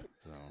came up.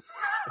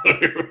 So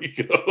Here we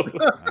go.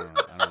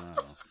 I don't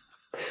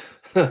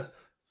know.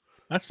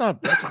 that's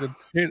a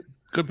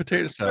good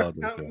potato salad.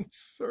 Right there. Mountain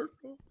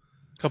Circle.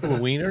 Couple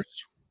of wieners,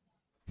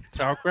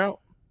 sauerkraut.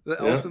 The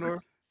Yeah.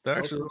 Elsinore. That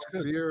actually looks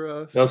good. Beer,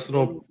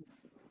 Elsinore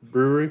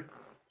Brewery.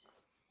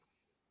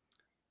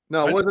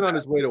 No, it wasn't on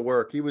his way to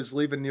work. He was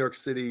leaving New York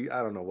City.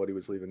 I don't know what he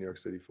was leaving New York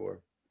City for.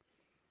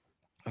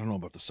 I don't know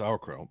about the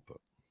sauerkraut, but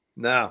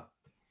No. I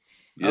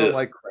Yeah. don't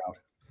like kraut.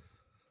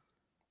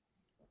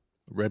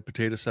 Red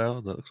potato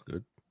salad. That looks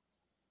good.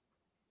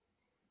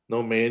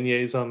 No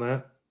mayonnaise on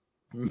that.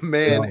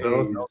 Mayonnaise.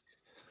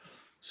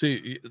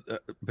 See,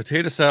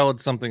 potato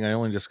salad's something I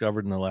only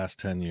discovered in the last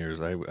 10 years.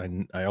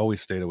 I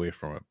always stayed away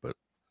from it, but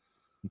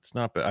it's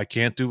not bad. I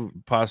can't do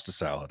pasta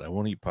salad. I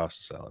won't eat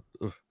pasta salad.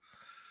 Ugh.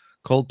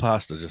 Cold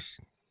pasta just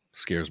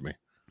scares me.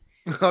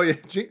 Oh yeah,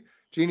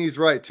 Jeannie's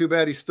right. Too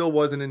bad he still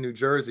wasn't in New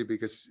Jersey,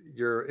 because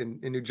you're in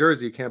New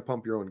Jersey, you can't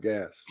pump your own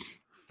gas.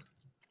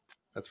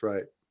 That's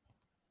right.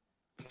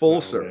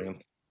 Full serve. Man.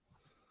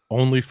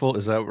 Only full,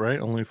 is that right?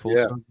 Only full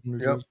Yeah. serve in New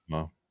Yep. Jersey?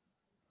 Wow.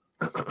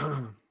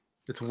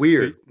 It's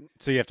weird.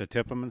 So you have to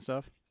tip them and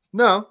stuff?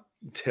 No,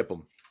 tip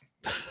them.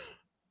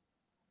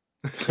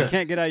 You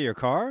can't get out of your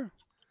car?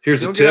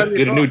 Here's a Don't get out tip: of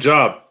get your a new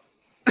job.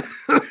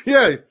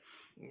 Yeah,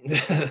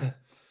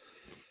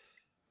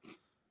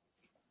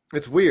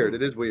 it's weird.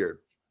 It is weird.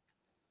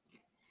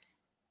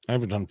 I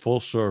haven't done full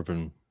serve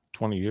in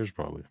 20 years,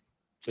 probably.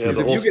 Yeah, Because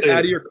the if whole you get state.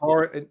 out of your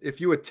car and if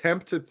you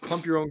attempt to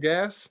pump your own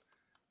gas,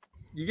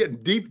 you get in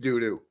deep doo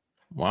doo.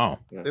 Wow.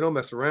 They don't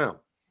mess around.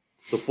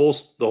 The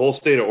whole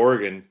state of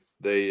Oregon,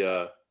 they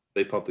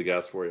pump the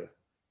gas for you.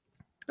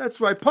 That's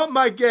right. Pump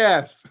my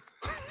gas.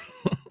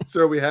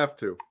 Sir, we have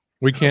to.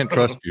 We can't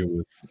trust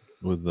you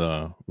with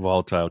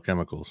volatile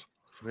chemicals.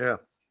 Yeah.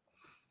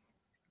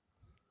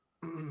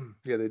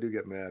 Yeah, they do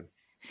get mad.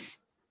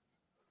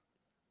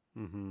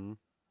 Mm-hmm.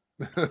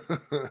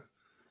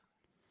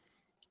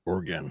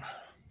 Oregon.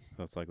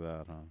 That's like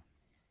that, huh?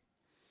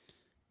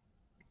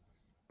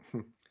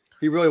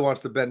 He really wants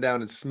to bend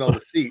down and smell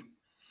the seat.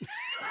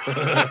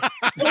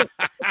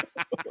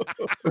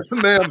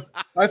 Ma'am,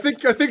 I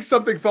think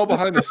something fell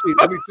behind the seat.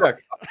 Let me check.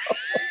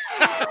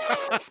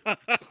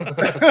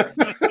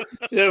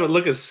 Yeah, but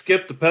look at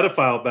Skip the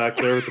pedophile back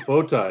there with the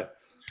bow tie.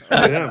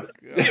 Damn.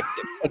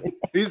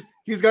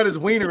 He's got his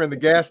wiener in the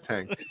gas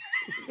tank.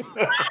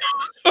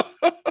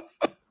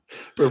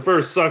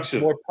 Reverse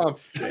suction. More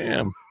pumps.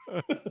 Damn.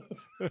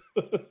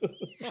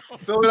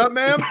 Fill it up,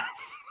 ma'am.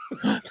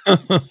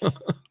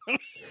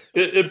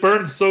 It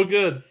burns so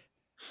good.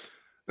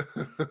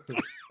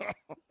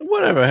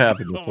 Whatever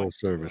happened to full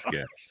service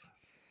gas?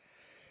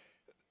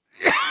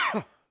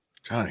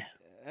 Johnny,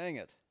 Dang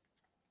it.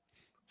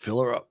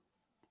 fill her up.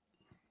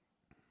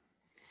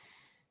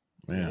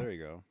 Yeah, Man, there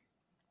you go.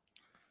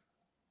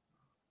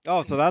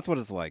 Oh, so that's what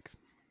it's like.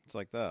 It's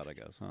like that, I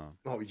guess, huh?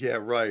 Oh yeah,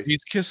 right.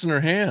 he's kissing her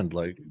hand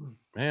like,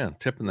 man,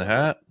 tipping the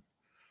hat.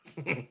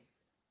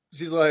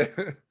 She's like,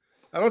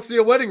 I don't see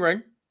a wedding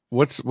ring.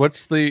 What's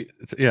the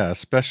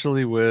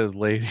especially with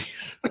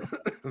ladies.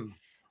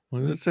 What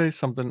did it say?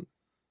 Something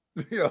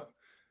Yeah.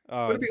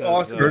 Oh, Would it it be says,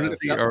 awesome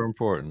courtesy are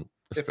important.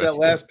 If that especially-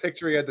 last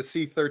picture he had the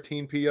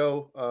C13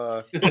 PO.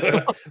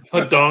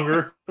 A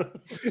donger.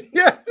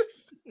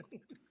 Yes.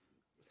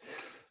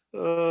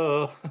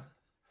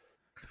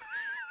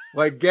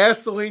 Like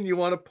gasoline, you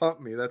want to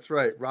pump me. That's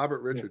right.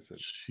 Robert Richardson.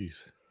 Jeez.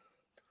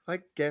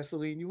 Like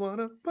gasoline, you want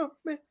to pump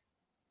me.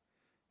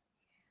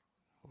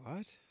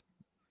 What?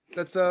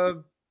 That's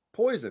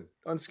Poison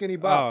on Skinny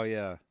Bob. Oh,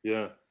 yeah.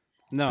 Yeah.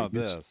 No, I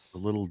guess this. the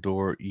little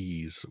door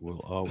ease will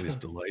always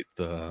delight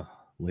the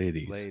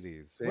ladies.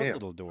 Ladies. Damn. What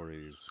little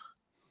dories?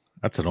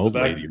 That's an old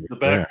lady. The right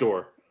back there.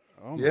 door.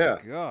 Oh, my Yeah.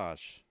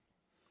 gosh.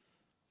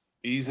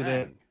 Ease it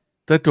in.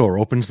 That door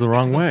opens the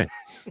wrong way.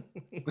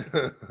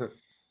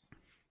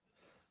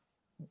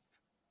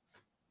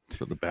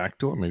 So the back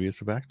door? Maybe it's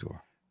the back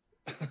door.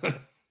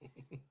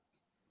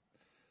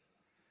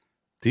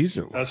 These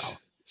are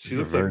She These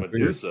looks are like very weird.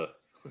 Medusa.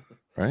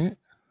 right.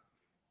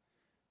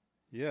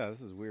 Yeah,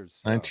 this is weird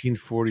stuff.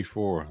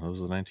 1944.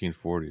 Those are the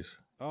 1940s.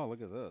 Oh,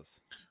 look at this.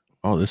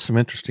 Oh, there's some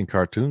interesting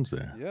cartoons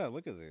there. Yeah,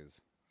 look at these.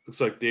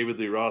 Looks like David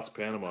Lee Ross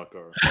Panama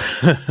car.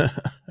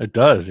 It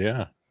does,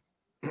 yeah.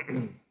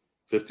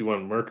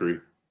 51 Mercury.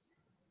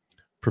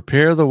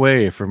 Prepare the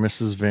way for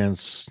Mrs.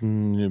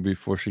 Van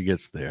before she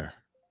gets there.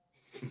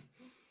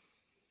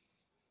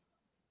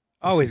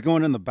 Oh, he's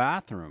going in the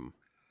bathroom.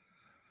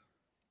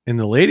 In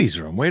the ladies'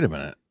 room. Wait a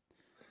minute.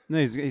 No,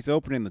 he's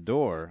opening the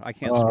door. I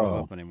can't scroll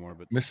Oh. up anymore,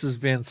 but Mrs.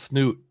 Van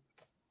Snoot.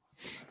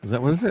 Is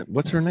that what is it?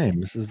 What's her name?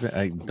 Mrs. Van.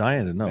 I'm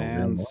dying to know.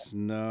 Van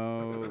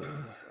Snow.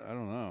 I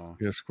don't know.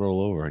 You gotta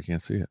scroll over. I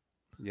can't see it.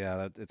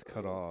 Yeah, it's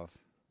cut off.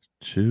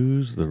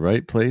 Choose the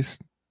right place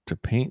to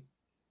paint.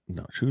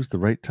 No, choose the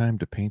right time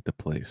to paint the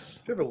place.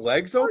 Do you have her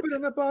legs open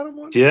on that bottom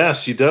one? Yeah,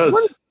 she does.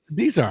 What?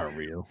 These aren't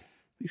real.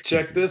 These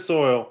Check can't be- this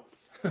oil.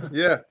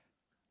 Yeah.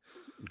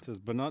 It says,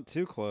 but not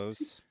too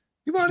close.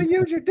 You want to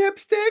use your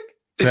dipstick?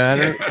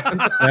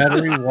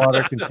 Battery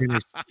water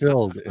containers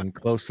filled and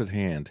close at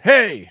hand.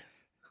 Hey,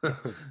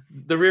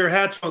 The rear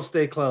hatch won't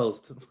stay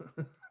closed.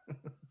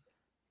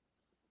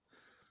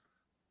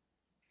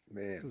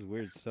 Man. This is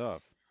weird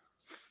stuff.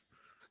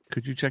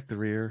 could you check the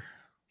rear?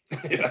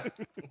 Yeah.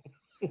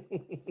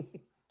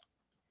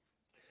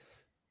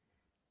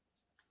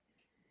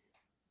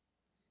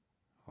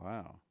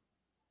 Wow.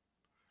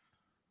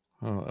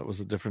 Oh, that was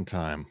a different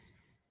time.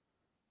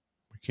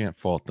 We can't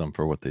fault them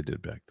for what they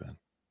did back then.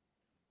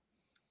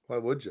 Why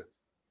would you?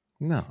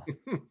 No.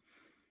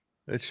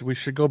 We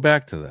should go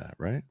back to that,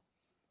 right?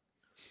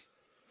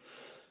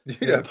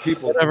 You'd have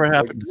people. Whatever like,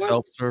 happened to what?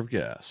 self-serve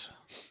gas?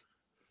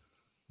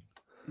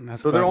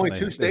 That's So there are back only when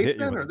two they states hit you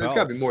then, with or there's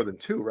got to be belts. more than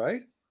two,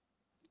 right?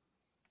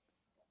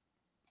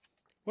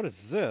 What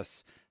is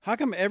this? How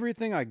come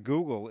everything I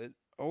Google it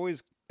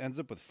always ends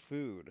up with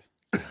food?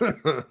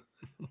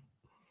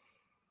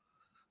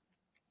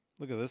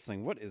 Look at this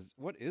thing. What is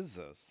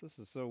this? This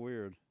is so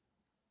weird.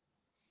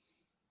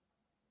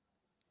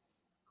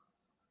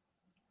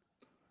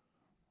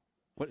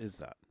 What is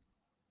that?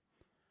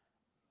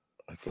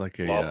 It's like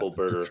a Falafel it's a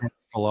burger.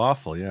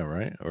 falafel, yeah,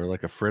 right? Or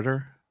like a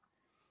fritter.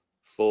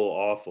 Full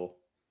awful.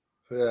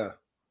 Yeah.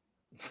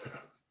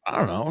 I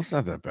don't know. It's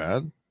not that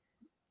bad.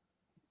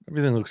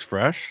 Everything looks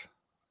fresh.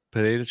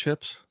 Potato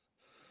chips.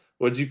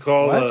 What'd you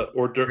call What?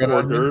 hors Red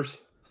onion?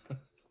 d'oeuvres?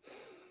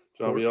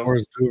 John Biel?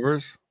 Hors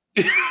d'oeuvres.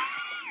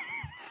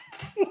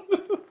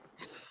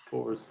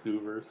 Hors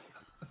d'oeuvres.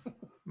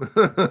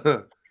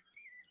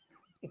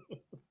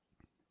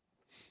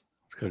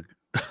 It's good.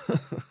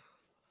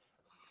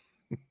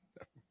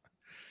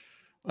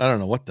 I don't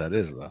know what that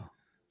is though.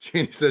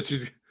 Jeannie said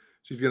she's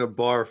gonna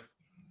barf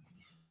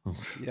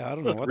Yeah, I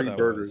don't know what 3 that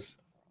burgers.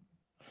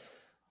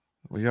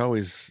 We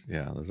always,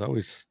 there's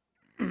always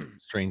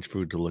strange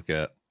food to look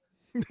at.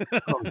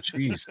 Oh,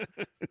 jeez.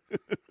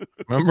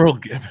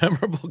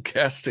 Memorable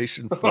gas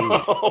station food.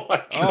 Oh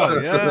my Oh,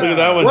 god! yeah. Look at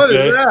that one, What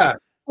Jay. is that?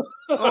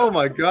 Oh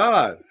my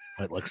god!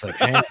 It looks like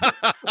ham.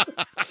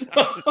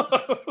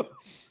 was.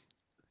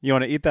 You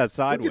want to eat that Look at-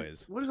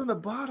 sideways? what is on the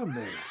bottom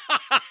there?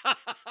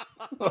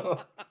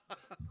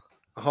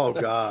 Oh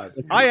god!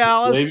 Hi,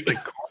 Alice. Maybe-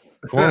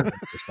 Corn or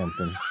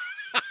something.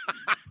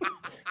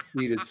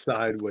 Eat it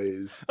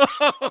sideways.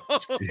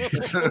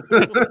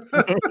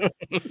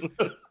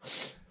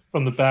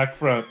 From the back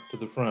front to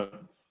the front.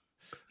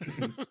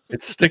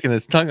 It's sticking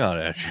its tongue out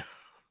at you.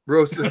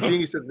 Roast.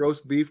 Jeannie said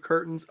roast beef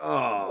curtains.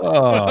 Oh,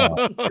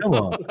 Oh, come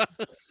on.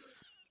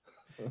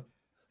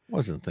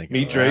 Wasn't thinking.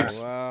 Meat of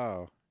drapes.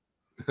 Wow.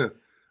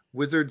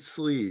 wizard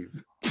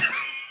sleeve.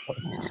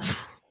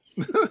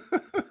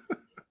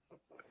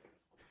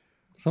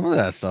 Some of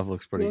that stuff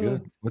looks pretty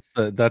good.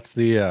 That's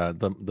the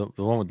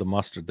one with the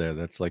mustard there.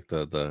 That's like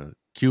the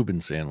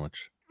Cuban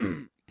sandwich.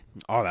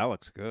 Oh, that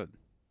looks good.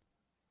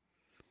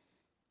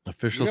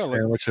 Official You gotta look-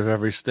 sandwich of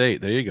every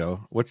state. There you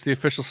go. What's the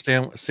official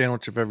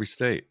sandwich of every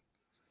state?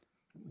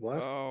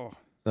 What? Oh,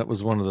 That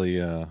was one of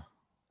the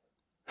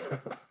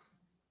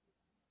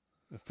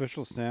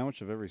official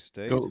sandwich of every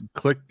state. go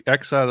click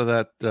X out of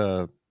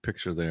that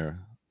picture there.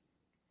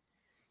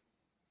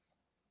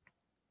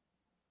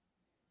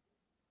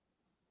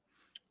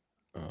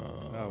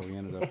 Oh, we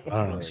ended up.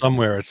 I don't know.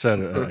 Somewhere it said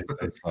it.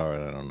 It's all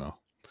right. I don't know.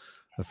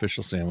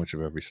 Official sandwich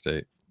of every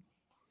state.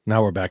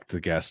 Now we're back to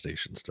the gas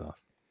station stuff.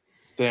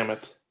 Damn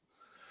it!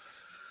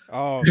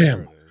 Oh, Damn.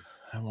 there it is.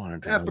 I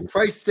wanted to Yeah, know for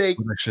Christ's sake.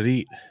 what I should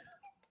eat.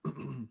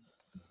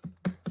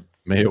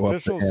 Mayo up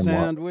Official the ham walk.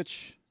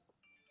 sandwich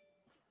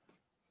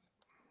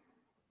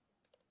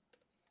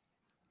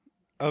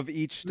of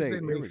each state. They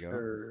Here make we go.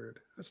 third.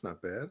 That's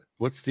not bad.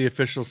 What's the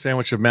official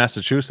sandwich of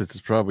Massachusetts?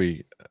 It's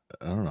probably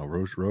I don't know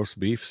roast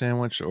beef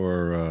sandwich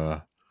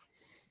or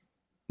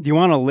Do you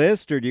want a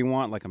list or do you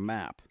want like a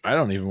map? I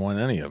don't even want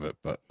any of it.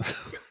 But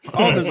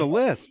Oh, there's a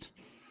list.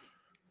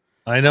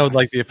 I know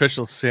like It's the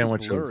official too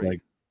sandwich of blurry.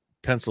 like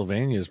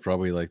Pennsylvania is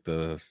probably like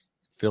the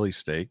Philly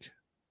steak.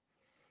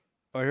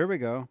 Oh, here we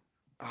go.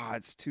 Ah,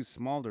 it's too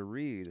small to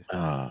read.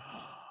 Damn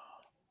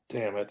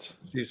it!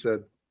 She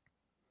said.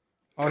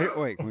 Oh, here,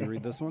 wait, can we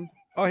read this one?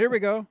 Oh, here we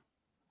go.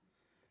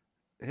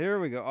 Here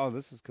we go. Oh,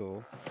 this is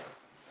cool.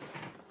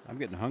 I'm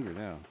getting hungry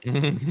now.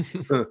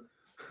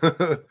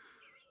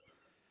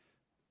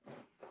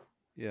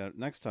 Yeah,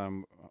 next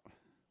time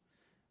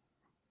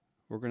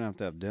we're gonna have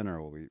to have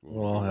dinner.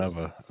 We'll all have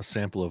a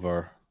sample of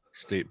our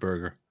state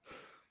burger.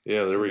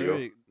 Yeah, there we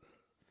go.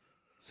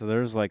 So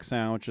there's like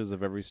sandwiches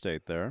of every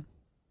state there.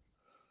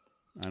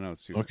 I know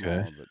it's too Okay.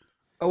 small, but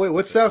Oh wait,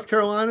 what's South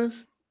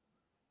Carolina's?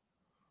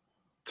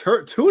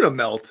 Tuna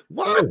melt.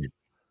 What?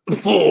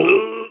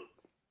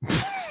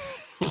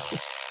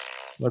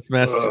 What's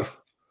Massachusetts?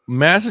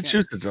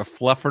 Massachusetts, a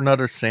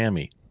fluffernutter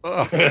Sammy.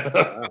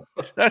 Ugh,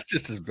 that's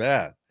just as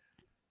bad.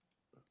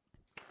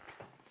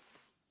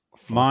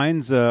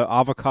 mine's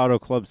avocado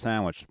club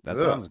sandwich. That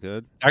Ugh. sounds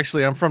good.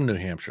 Actually, I'm from New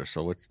Hampshire,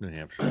 so what's New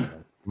Hampshire?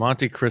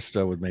 Monte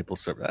Cristo with maple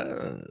syrup.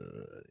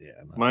 Yeah,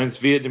 no. Mine's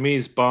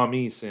Vietnamese banh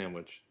mi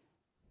sandwich.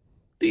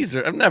 These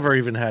are. I've never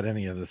even had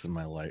any of this in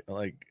my life.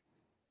 Like,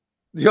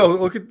 Yo,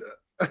 look at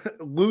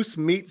loose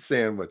meat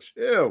sandwich.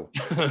 Ew.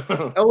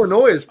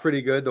 Illinois is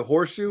pretty good. The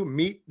horseshoe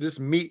meat, just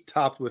meat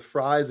topped with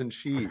fries and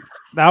cheese.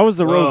 That was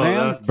the Oh,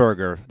 Roseanne that's-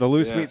 burger, the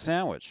loose yeah. meat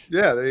sandwich.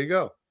 Yeah, there you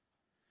go.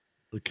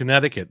 the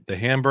Connecticut, the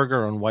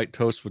hamburger on white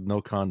toast with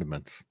no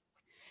condiments.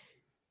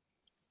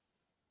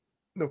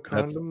 No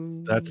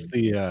condom. That's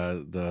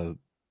the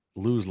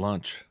Lou's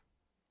lunch.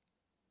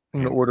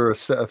 I'm gonna order a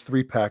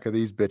 3-pack of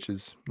these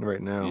bitches right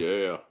now.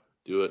 Yeah,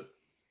 do it.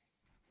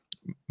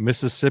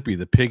 Mississippi,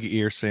 the pig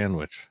ear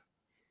sandwich.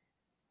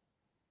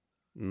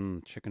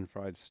 Chicken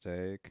fried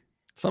steak.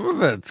 Some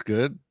of it's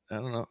good. I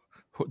don't know.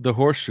 The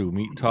horseshoe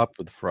meat topped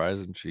with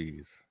fries and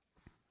cheese.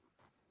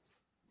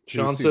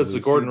 Sean Juicy says the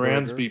Lucy Gordon burger.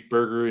 Ramsay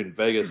burger in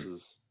Vegas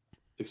is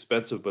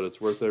expensive, but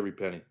it's worth every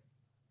penny.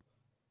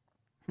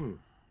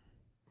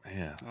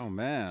 Man, Oh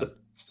man.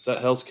 Is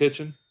that Hell's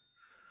Kitchen?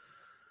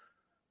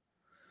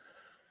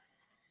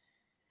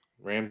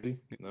 Ramsay?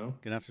 No.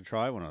 Gonna have to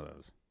try one of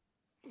those.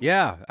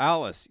 Yeah,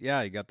 Alice.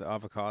 Yeah, you got the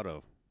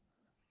avocado.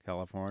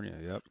 California.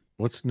 Yep.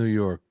 what's New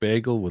York?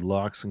 Bagel with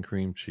lox and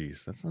cream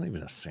cheese. That's not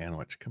even a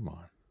sandwich. Come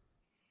on.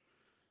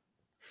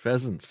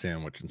 Pheasant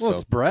sandwich and Well,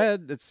 it's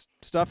bread. It's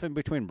stuff in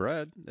between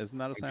bread. Isn't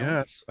that a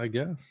sandwich? I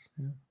guess.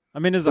 Yeah. I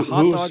mean, is a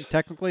hot dog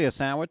technically a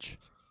sandwich?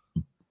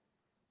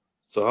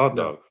 It's a hot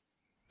dog.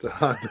 It's a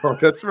hot dog.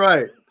 That's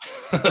right.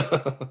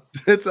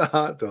 It's a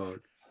hot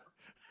dog.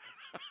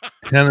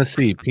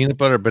 Tennessee, peanut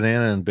butter,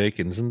 banana, and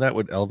bacon. Isn't that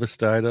what Elvis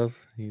died of?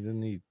 He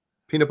didn't eat.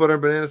 Peanut butter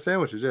and banana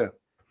sandwiches, yeah.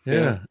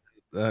 Yeah.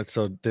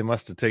 So they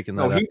must have taken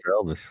that after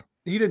Elvis.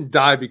 He didn't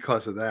die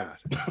because of that.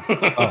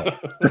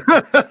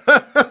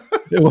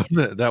 It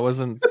wasn't. That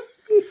wasn't.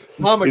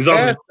 Mama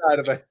Cass died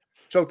of a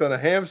choked on a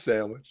ham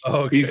sandwich.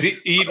 Oh, okay. He's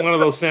eating one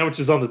of those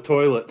sandwiches on the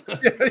toilet.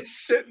 Yeah,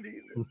 shouldn't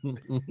eat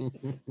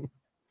it.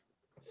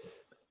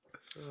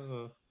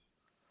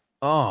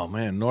 Oh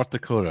man, North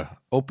Dakota,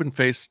 open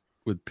face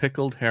with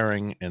pickled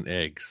herring and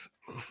eggs.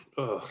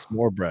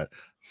 S'more bread.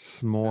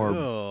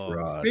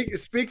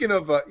 Speaking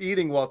of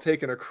eating while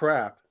taking a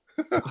crap,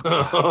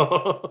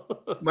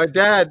 my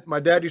dad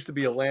used to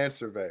be a land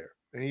surveyor,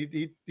 and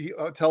he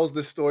tells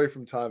this story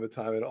from time to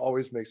time. It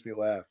always makes me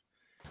laugh.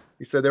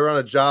 He said they were on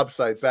a job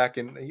site back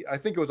in, I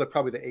think it was like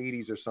probably the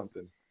 80s or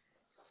something,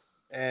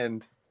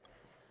 and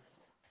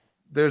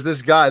there's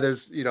this guy.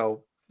 There's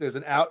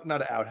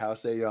not an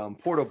outhouse, a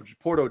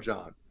Porto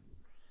John.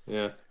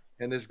 Yeah.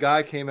 And this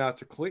guy came out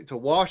to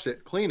wash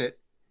it, clean it.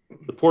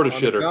 The porta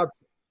shitter.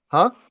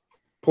 Huh?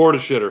 Porta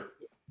shitter.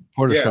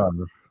 Porta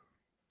shitter.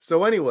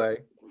 So anyway,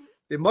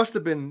 it must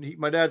have been.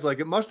 My dad's like,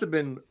 it must have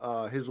been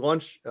his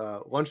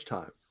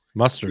lunchtime.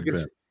 Must have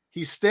been.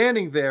 He's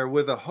standing there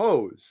with a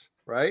hose,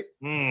 right?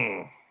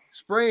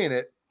 Spraying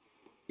it,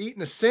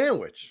 eating a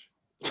sandwich.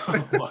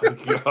 Oh my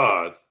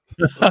god.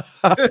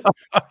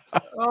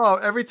 Oh,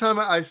 every time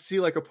I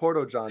see like a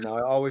Porto John now,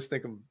 I always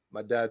think of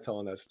my dad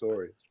telling that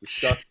story. It's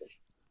disgusting.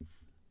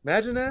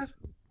 Imagine that.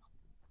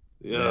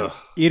 Yeah.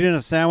 Eating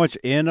a sandwich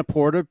in a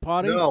porta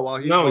potty? No, while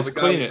he's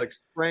cleaning it. Like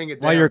spraying it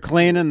while down. you're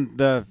cleaning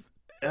the.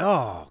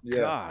 Oh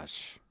Yeah.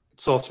 gosh.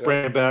 It's all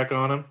spraying back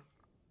on him.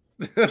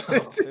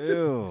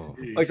 Ew.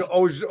 Like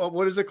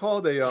what is it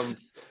called? A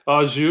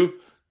Au jus.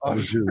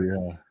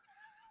 Yeah.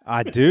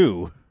 I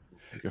do.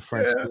 Like a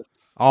French. Yeah.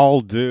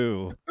 I'll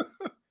do.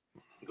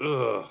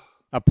 Ugh.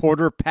 A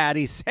porter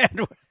patty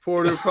sandwich.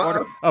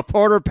 A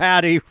porter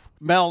patty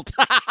melt.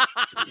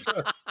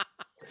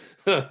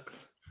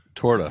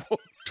 Torta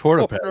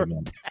patty.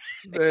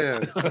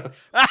 Man.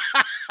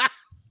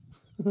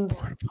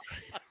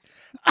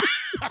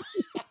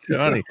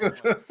 Johnny.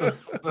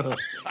 Oh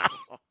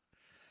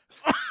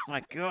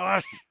my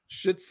gosh.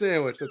 Shit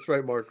sandwich. That's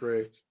right, Mark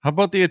Graves. How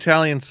about the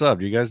Italian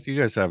sub? You guys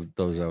have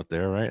those out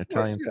there, right?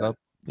 Italian yeah. sub.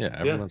 Yeah,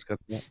 everyone's got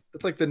that.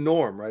 That's like the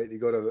norm, right? You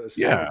go to a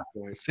sandwich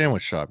point.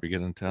 Sandwich shop, you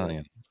get an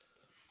Italian.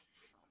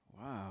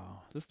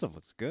 Wow. This stuff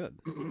looks good.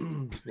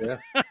 Yeah.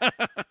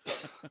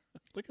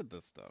 Look at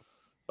this stuff.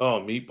 Oh,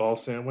 meatball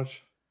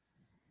sandwich.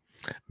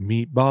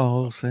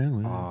 Meatball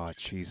sandwich. Oh,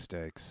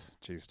 cheesesteaks.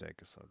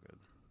 Cheesesteak is so good.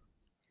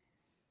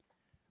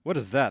 What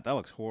is that? That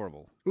looks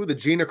horrible. Ooh, the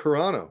Gina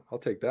Carano. I'll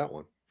take that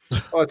one.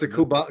 Oh, it's a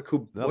what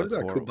is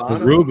that? horrible.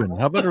 Cubano? Reuben.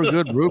 How about a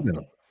good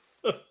Reuben?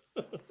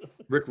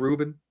 Rick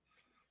Rubin.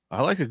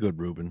 I like a good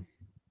Reuben.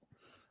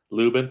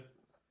 Lubin.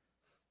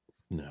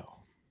 No.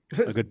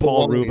 A good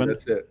Paul Bologna, Reuben.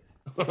 That's it.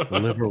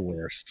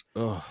 Liverwurst.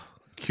 Oh,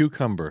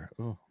 cucumber.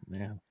 Oh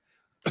man.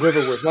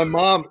 Liverwurst. My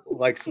mom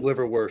likes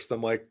liverwurst.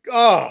 I'm like,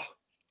 oh.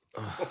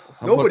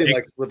 Nobody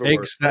likes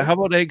liverwurst. How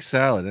about egg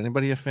salad?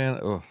 Anybody a fan?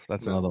 Oh,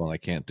 that's another one I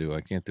can't do.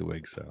 I can't do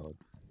egg salad.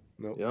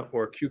 Nope. Yep.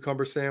 Or a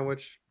cucumber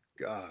sandwich.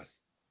 God.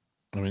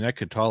 I mean, I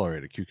could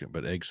tolerate a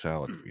cucumber, but egg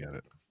salad, forget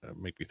it. That'd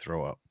make me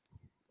throw up.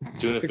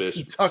 Tuna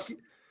fish.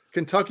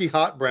 Kentucky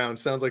hot brown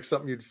sounds like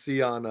something you'd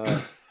see on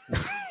on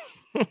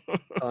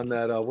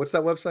that what's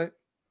that website?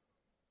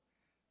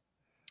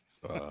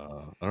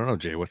 I don't know,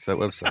 Jay. What's that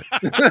website?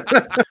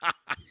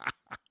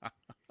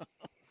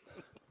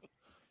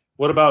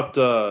 What about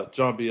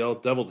John BL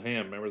deviled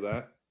ham? Remember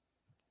that?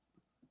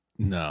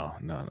 No.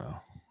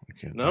 I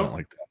can't. No? I don't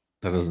like that.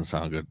 That doesn't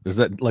sound good. Is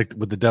that like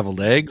with the deviled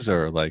eggs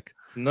or like?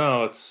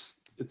 No, it's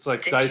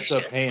like diced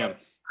up ham.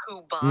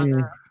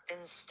 Cubana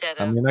instead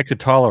of. I mean, I could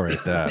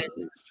tolerate that.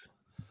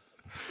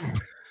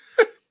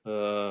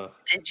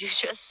 Did you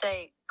just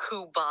say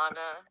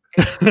Cubana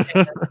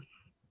instead of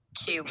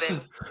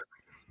Cuban?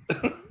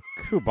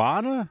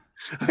 Cubana?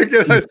 I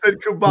guess I said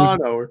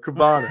Cubano or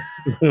Cubana.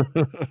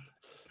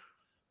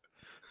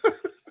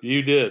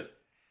 You did.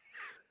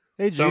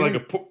 Hey, sound like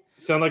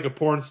a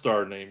porn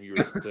star name you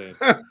were saying.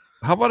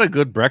 How about a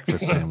good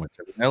breakfast sandwich?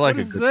 I like What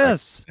a is good this?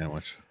 breakfast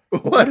sandwich.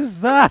 What is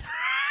that?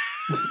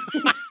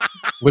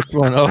 Which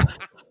one? Oh,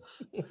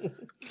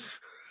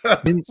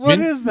 What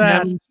is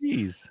that? Ham and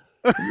cheese.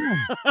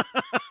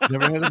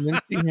 Never had a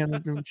mincy ham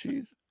and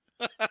cheese?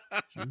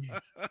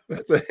 Jeez.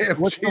 That's a ham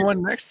What's cheese. the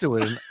one next to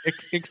it? An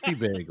Ixty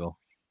bagel.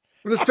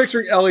 I'm just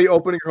picturing Ellie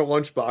opening her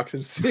lunchbox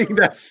and seeing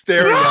that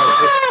staring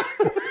at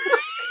her.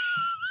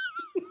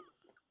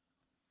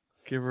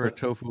 Give her a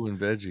tofu and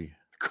veggie.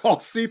 Call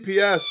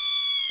CPS.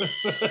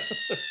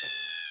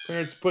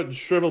 Parents putting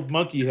shriveled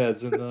monkey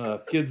heads in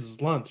kids'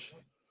 lunch.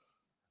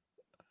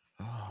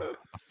 Oh,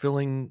 a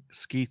filling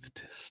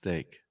skeethed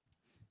steak.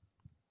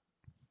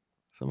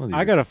 Some of these.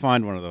 I gotta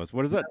find one of those.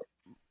 What is that?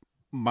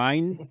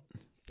 Mine.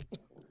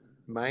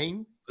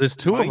 There's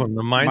two of them.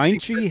 The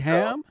Minchie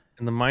ham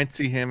and the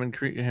Mincy ham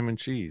and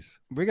cheese.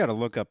 We gotta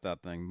look up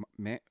that thing.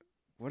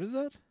 What is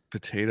that?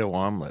 Potato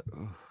omelet.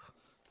 Ugh.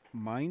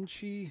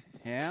 Minchie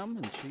ham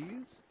and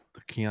cheese.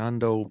 The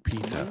Kiondo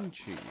pita.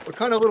 What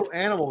kind of little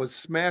animal was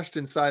smashed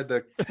inside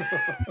the?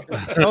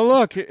 Oh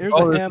look, here's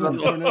a ham and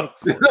tornado.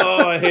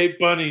 Oh, I hate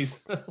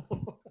bunnies.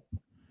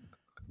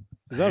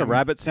 Is that a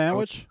rabbit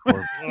sandwich?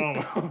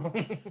 Oh.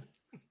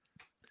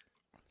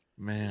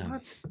 Man,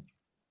 What?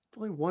 It's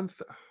only one.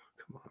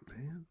 Come on,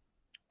 man.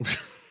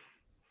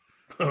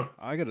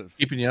 I gotta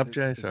keeping you up,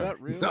 Jay. Is Sorry. that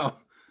real?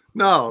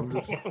 No. I'm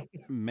just...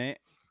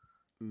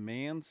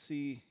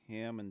 Mancy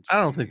ham and cheese. I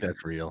don't think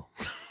that's real.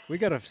 We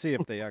gotta see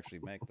if they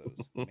actually make those.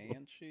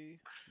 Mancy?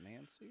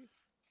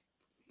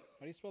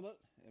 How do you spell that?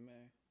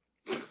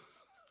 M-A.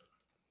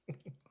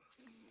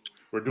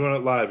 We're doing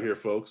it live here,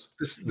 folks.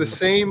 the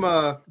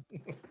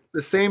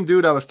same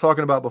dude I was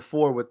talking about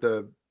before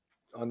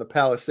on the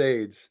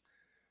Palisades.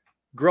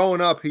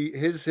 Growing up,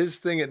 his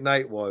thing at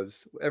night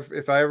was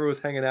if I ever was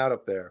hanging out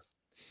up there,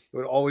 it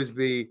would always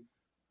be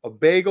a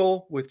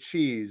bagel with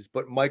cheese,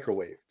 but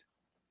microwaved.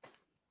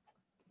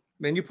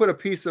 Man, you put a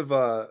piece of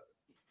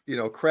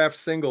Kraft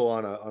single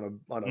on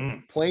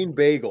a plain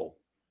bagel,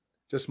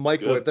 just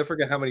microwave. I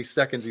forget how many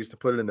seconds he used to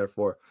put it in there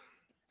for.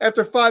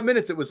 After 5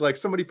 minutes, it was like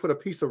somebody put a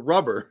piece of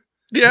rubber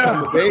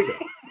on the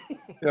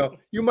bagel.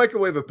 You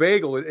microwave a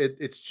bagel,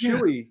 it's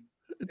chewy.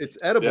 It's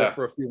edible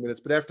for a few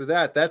minutes, but after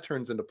that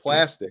turns into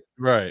plastic.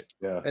 Right.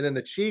 Yeah. And then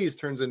the cheese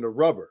turns into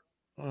rubber.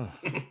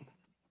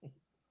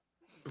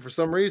 For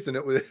some reason,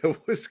 it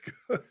was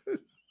good.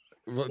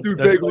 Well, dude,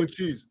 bagel and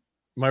cheese.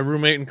 My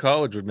roommate in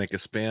college would make a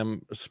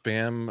spam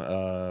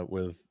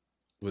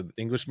with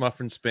English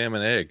muffin, spam,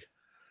 and egg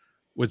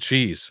with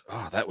cheese.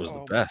 Oh, that was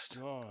the best.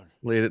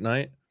 Late at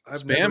night.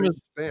 Spam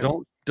is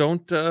spam.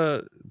 Don't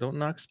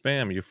knock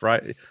spam. You fry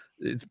it,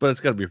 but it's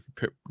got to be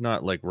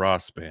not like raw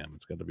spam.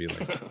 It's got to be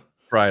like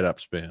fried up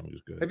spam.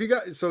 Is good.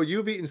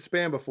 You've eaten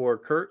spam before,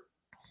 Kurt?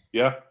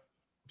 Yeah.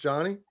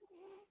 Johnny?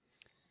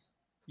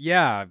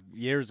 Yeah,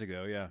 years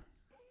ago. Yeah.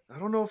 I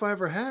don't know if I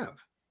ever have.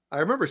 I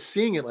remember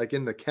seeing it like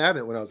in the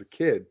cabinet when I was a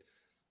kid,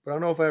 but I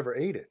don't know if I ever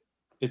ate it.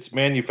 It's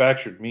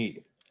manufactured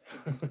meat.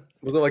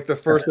 Was it like the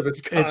first of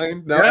its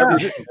kind?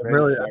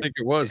 Really, I think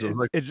it was. It was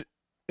like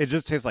it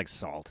just tastes like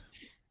salt.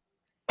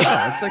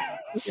 Yeah, it's like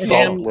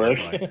salt.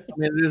 I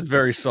mean, it is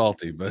very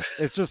salty, but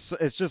it's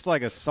just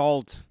like a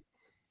salt.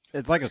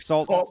 It's like a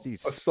salty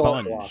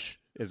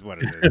sponge, is what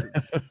it is.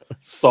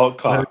 Salt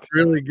cock. It's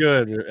really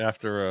good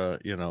after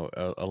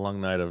a long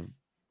night of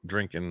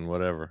drinking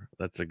whatever.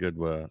 That's a good.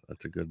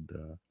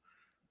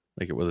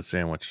 Make it with a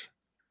sandwich.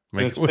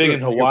 It's big in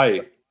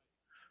Hawaii.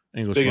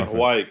 English it's big muffin. in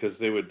Hawaii because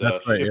they would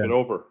ship it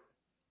over.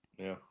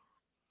 Yeah.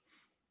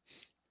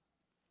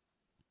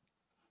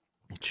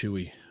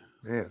 Chewy.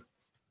 Yeah.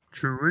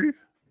 Chewy.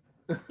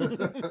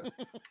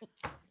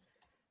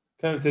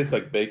 Kind of tastes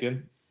like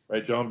bacon,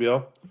 right, John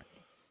Biel?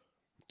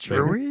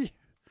 Chewy.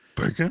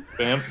 Bacon.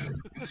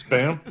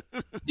 Spam.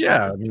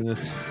 Yeah, I mean they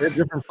have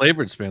different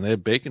flavored spam. They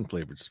have bacon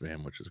flavored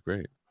spam, which is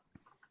great.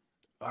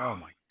 Oh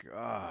my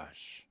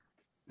gosh.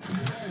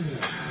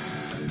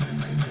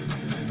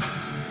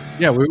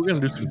 Yeah, we were gonna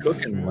do some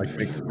cooking, like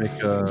make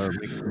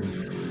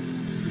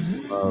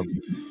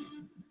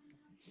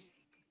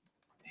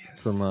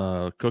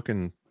some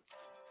cooking.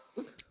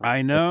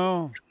 I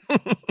know.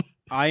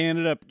 I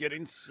ended up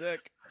getting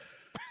sick.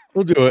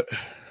 We'll do it.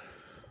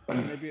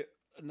 Maybe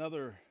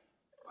another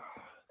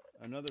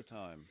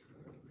time.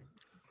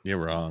 You're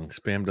wrong.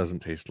 Spam doesn't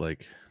taste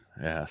like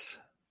ass.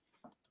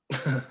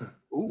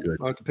 Ooh, good.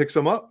 I'll have to pick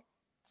some up.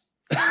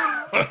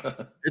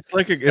 It's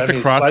like it's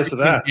a cross slice of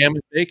between that. ham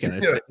and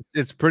bacon.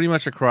 It's pretty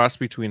much a cross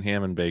between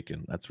ham and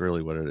bacon. That's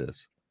really what it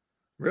is.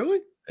 Really?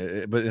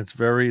 But it's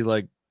very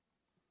like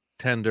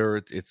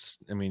tender. It's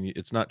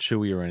not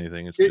chewy or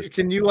anything. It's just,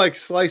 can you like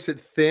slice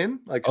it thin?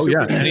 Like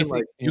yeah, thin, anything.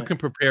 like, You can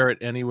prepare it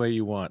any way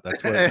you want.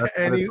 That's what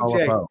it's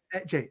all about.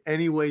 Jay,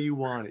 any way you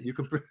want it. You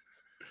can.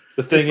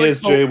 The thing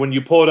is, Jay, when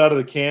you pull it out of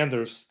the can,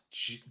 there's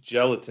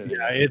gelatin.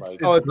 Yeah, it's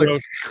gross.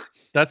 like,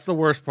 that's the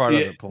worst part of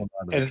it. Pulling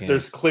out of the and can.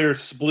 there's clear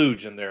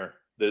splooge in there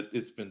that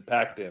it's been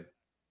packed in.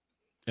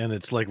 And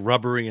it's like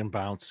rubbery and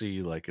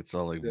bouncy, like it's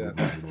all like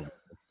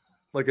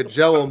like a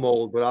Jello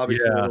mold, but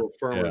obviously a little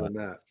firmer than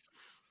that.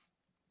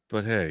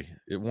 But hey,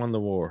 it won the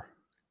war.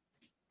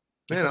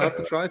 Man, I'll have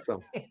to try some.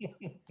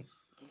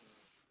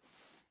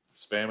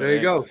 Spam. There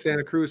you go.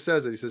 Santa Cruz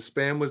says it. He says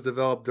Spam was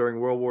developed during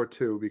World War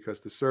II because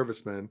the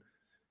servicemen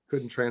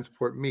couldn't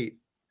transport meat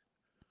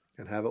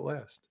and have it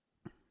last.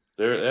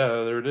 There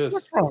it is.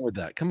 What's wrong with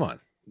that? Come on.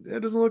 It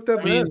doesn't look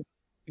that bad.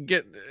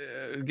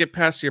 Get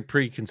past your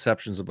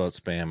preconceptions about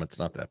Spam. It's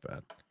not that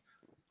bad.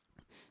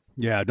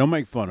 Yeah, don't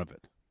make fun of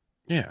it.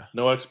 Yeah.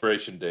 No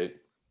expiration date.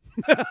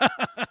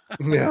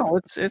 Yeah. No,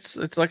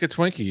 it's like a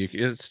Twinkie.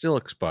 It still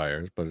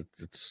expires, but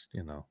it's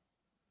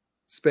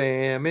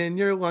Spam in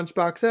your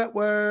lunchbox at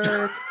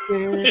work.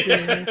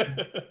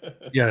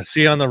 Yeah,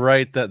 see on the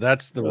right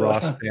that's the raw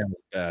Spam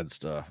bad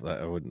stuff.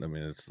 That I wouldn't. I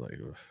mean, it's like,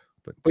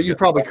 But you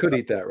probably could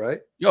eat that, right?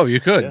 Oh, you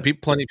could. Yeah.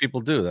 Plenty of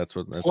people do. That's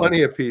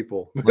Plenty of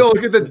people. No,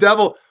 look at the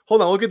devil.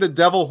 Hold on. Look at the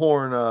devil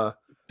horn.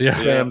 Yeah.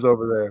 Spams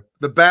over there.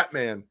 The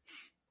Batman.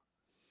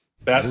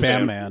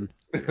 Spam man.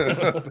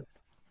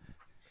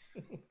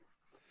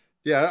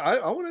 Yeah,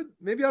 I want to.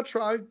 Maybe I'll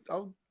try.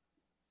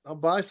 I'll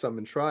buy some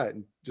and try it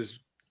and just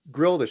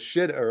grill the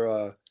shit.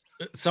 Or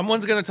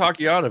someone's gonna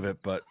talk you out of it,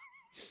 but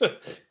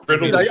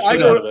griddle the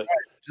shit out of it.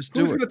 Just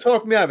do who's it. going to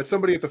talk me out of it?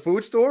 Somebody at the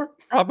food store?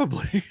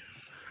 Probably.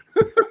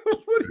 What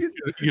do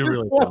You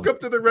really walk don't. up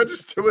to the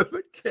register with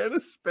a can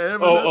of Spam?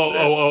 and Oh,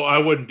 that's it? I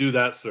wouldn't do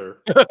that, sir.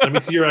 Let me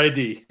see your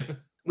ID.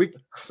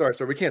 Sorry,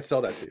 sir. We can't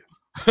sell that to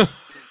you.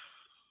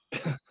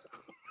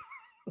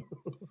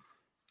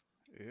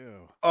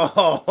 Ew.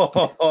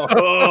 Oh,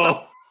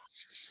 Oh,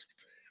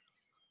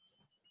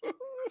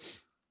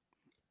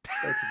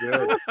 that's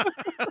good.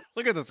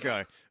 Look at this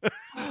guy.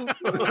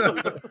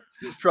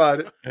 Just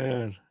tried it.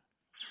 Man.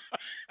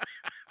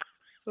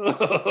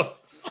 oh.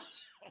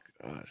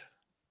 God.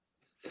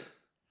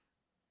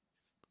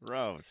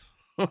 Gross.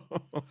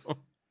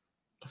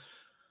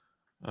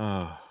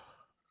 Oh.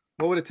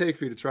 What would it take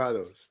for you to try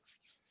those?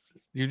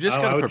 You just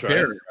I got to would try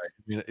prepare it. it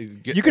right. I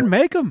mean, You can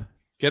make them.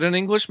 get an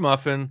English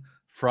muffin,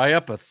 fry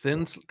up a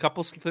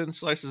couple thin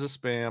slices of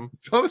Spam,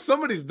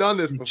 Somebody's done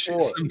this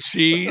before. some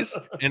cheese,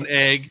 an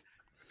egg,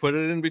 put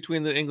it in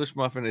between the English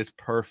muffin. It's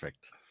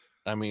perfect.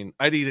 I mean,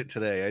 I'd eat it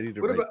today. I'd eat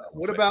it.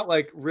 What about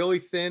like really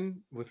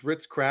thin with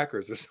Ritz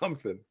crackers or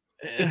something?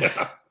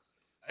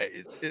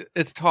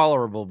 It's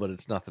tolerable, but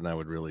it's nothing I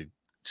would really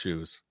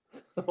choose.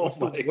 What's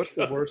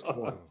the worst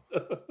one?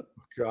 Oh,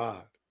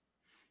 God.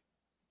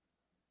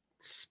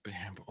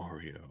 Spam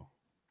Oreo.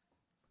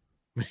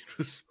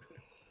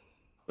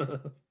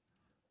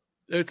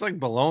 It's like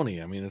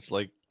bologna. I mean, it's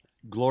like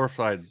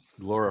glorified.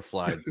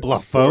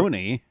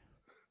 Blafoni.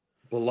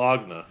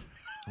 Bologna.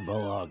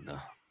 Bologna.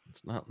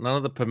 It's not none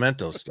of the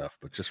pimento stuff,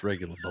 but just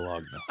regular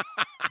bologna.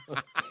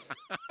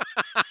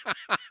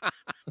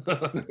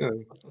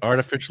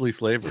 Artificially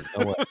flavored.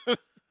 Oh, well.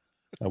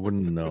 I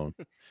wouldn't have known.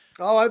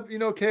 Oh,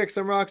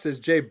 KXM Rock says,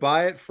 Jay,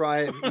 buy it,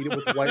 fry it, and eat it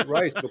with white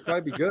rice. It'll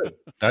probably be good.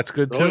 That's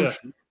good too. Oh, yeah.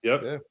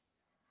 Yep. Yeah.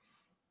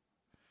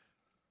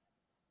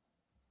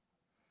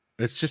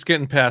 It's just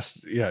getting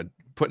past,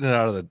 putting it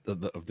out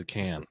of the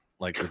can,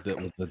 like with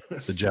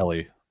the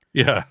jelly.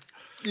 Yeah,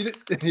 You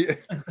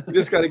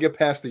just got to get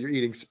past that you're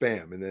eating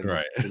Spam, and then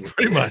right. then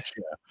Pretty much.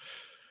 Yeah.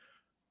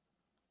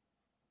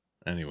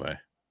 Anyway,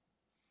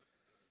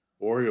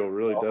 Oreo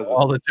really does it.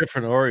 all the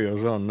different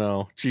Oreos. Oh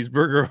no,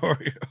 cheeseburger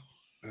Oreo.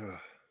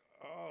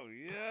 Oh,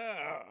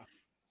 yeah.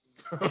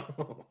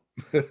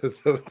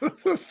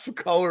 the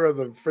color of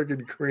the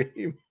friggin'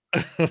 cream.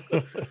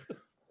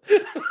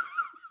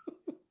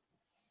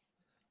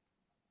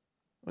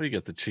 Well, you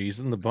got the cheese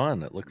in the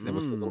bun. It was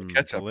a little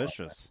ketchup. on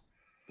Delicious.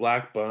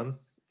 Black bun.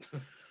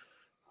 that.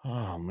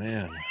 Oh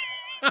man.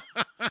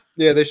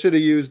 Yeah, they should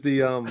have used the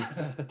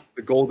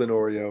golden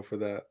Oreo for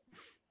that.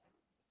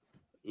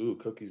 Ooh,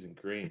 cookies and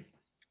cream.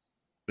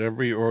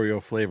 Every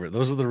Oreo flavor.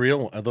 Those are the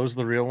real. Are those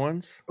the real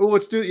ones? Oh,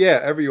 let's do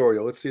every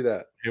Oreo. Let's see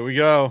that. Here we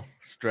go.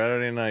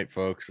 Straturday night,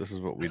 folks. This is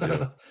what we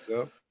do.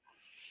 Yep.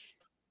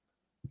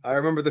 I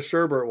remember the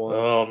sherbet one.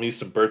 Oh, me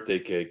some birthday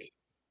cake.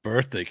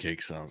 Birthday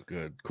cake sounds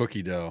good.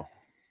 Cookie dough.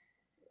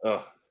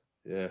 Oh,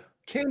 yeah.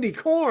 Candy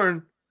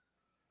corn.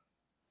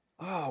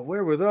 Oh,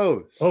 where were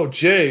those? Oh,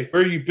 Jay,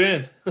 where you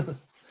been?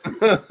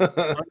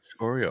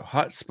 Oreo.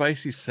 Hot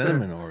spicy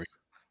cinnamon Oreo.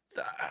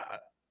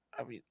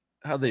 I mean,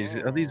 are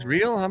these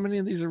real? How many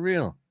of these are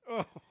real?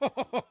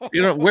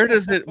 Where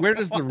does the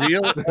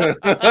real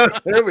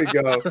There we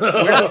go.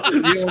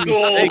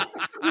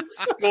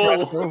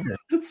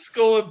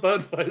 Skull and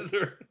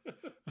Budweiser.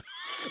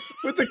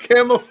 with the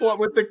camo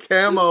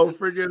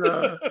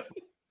friggin'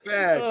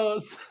 bag.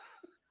 Oh,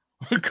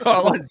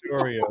 college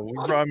Oreo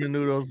with ramen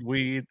noodles,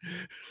 weed.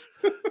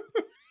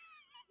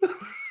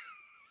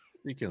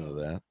 Speaking of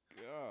that,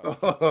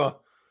 Oh,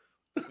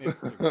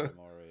 Instagram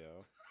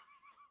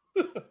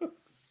Oreo.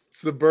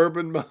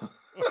 Suburban What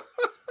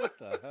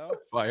the hell?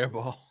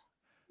 Fireball.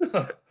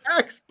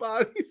 Axe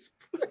bodies.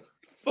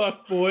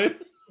 fuck boy.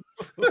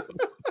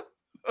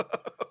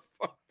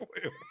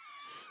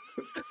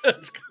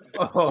 That's good.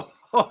 Oh.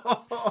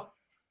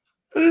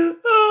 Is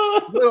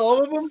that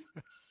all of them?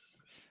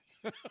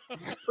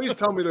 Please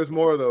tell me there's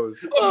more of those.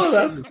 Oh,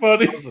 that's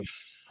funny. Let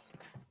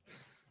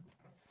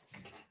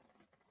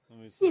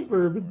me see.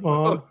 Suburban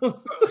mom.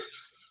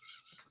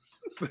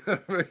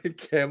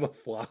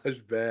 Camouflage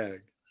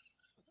bag.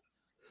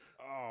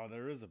 Oh,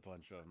 there is a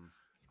bunch of them.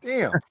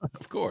 Damn.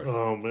 Of course.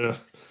 Oh man,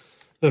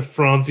 the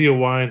Franzia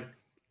wine.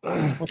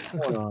 What's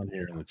going on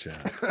here in the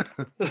chat?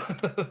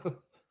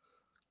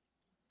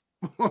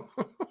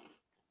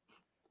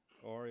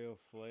 Oreo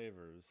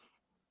flavors.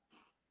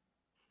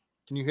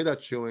 Can you hear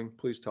that chewing?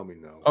 Please tell me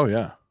no. Oh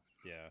yeah.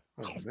 Yeah.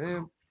 Oh,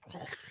 man.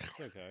 It's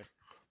okay.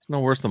 It's no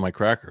worse than my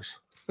crackers.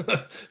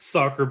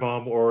 Soccer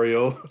bomb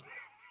Oreo.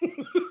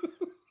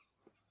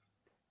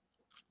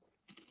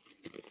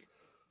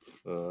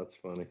 Oh, that's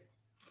funny.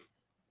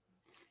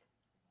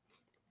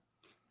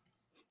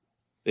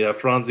 Yeah,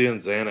 Franzia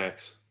and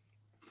Xanax.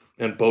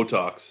 And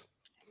Botox.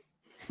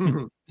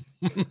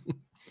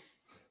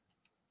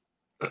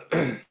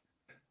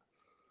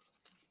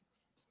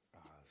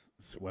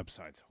 This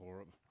website's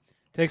horrible.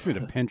 Takes me to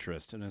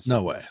Pinterest, and it's just,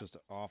 No way. It's just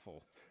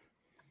awful.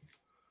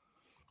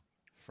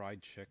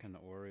 Fried chicken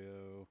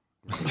Oreo.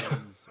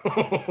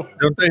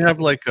 Don't they have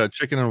like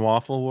chicken and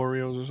waffle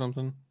Oreos or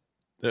something?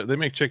 They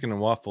make chicken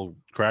and waffle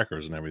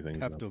crackers and everything.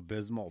 Pepto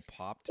Bismol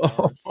Pop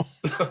Tarts.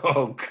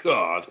 Oh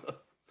God!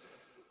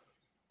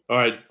 All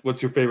right,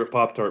 what's your favorite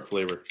Pop Tart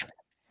flavor?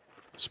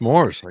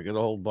 S'mores. I get a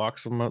whole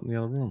box of them out in the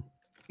other room.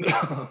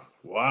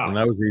 Wow, And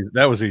that was easy.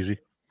 That was easy.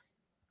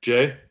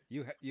 Jay.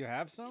 You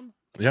have some?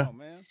 Yeah. Oh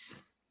man.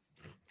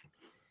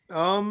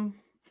 I'm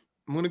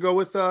gonna go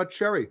with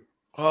cherry.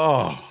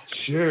 Oh,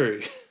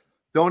 Cherry.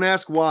 Don't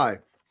ask why.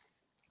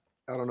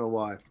 I don't know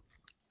why.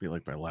 be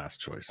like my last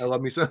choice. I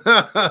love me some.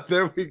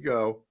 There we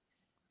go.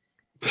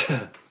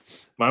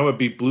 Mine would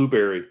be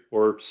blueberry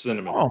or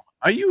cinnamon. Oh,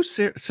 are you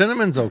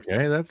cinnamon's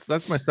okay?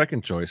 That's my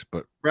second choice,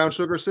 but Brown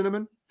sugar,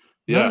 cinnamon.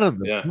 Yeah, none of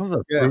the, yeah. none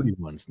of the fruity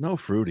ones. No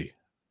fruity.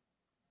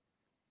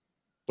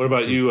 What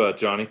about you,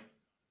 Johnny?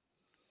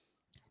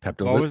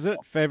 Pepto. What was it?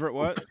 Favorite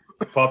what?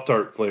 Pop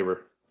Tart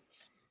flavor.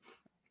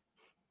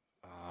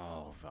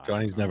 Oh,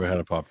 Johnny's never had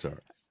a Pop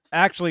Tart.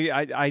 Actually,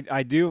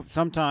 I do.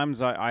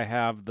 Sometimes I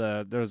have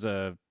there's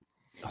a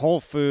Whole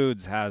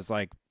Foods has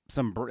like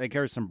they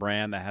carry some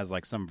brand that has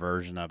like some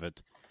version of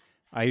it.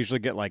 I usually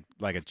get like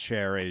a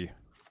cherry,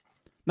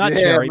 not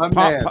cherry, it's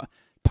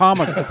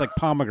like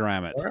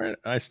pomegranate. All right,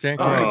 I stand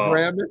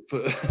corrected.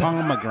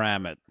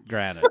 Pomegranate.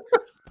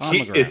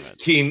 It's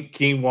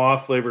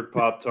quinoa flavored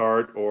Pop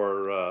Tart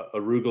or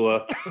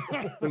arugula.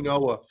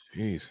 Quinoa.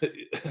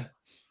 Jeez.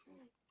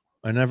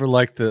 I never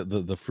liked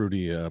the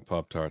fruity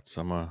Pop Tarts.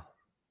 I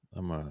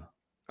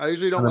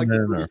usually don't like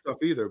the fruity stuff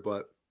either,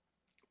 but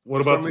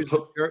what about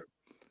the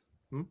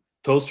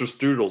toaster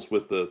strudels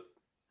with the?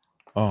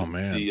 Oh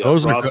man,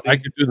 those are good. I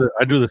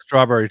do the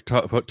strawberry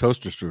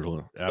toaster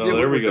strudel. Oh,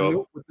 there we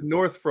go. With the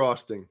North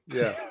frosting.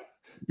 Yeah.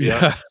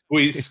 Yeah.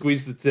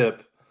 Squeeze the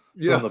tip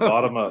from the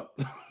bottom up.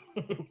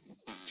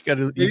 You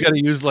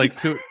gotta use like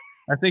two.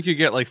 I think you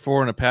get like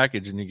 4 in a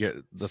package, and you get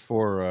the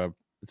 4.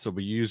 So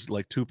we use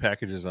like 2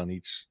 packages on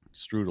each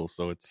strudel,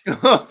 so it's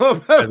at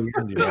the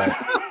end you're right.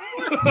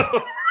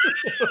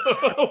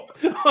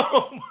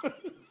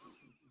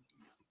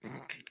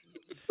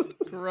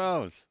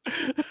 Gross.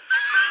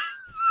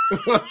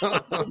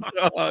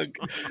 Dog,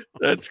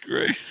 that's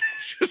great.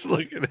 Just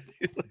looking at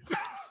you.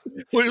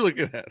 What are you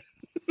looking at?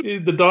 The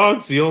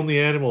dog's the only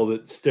animal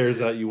that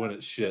stares at you when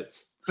it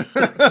shits.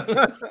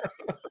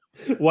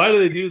 Why do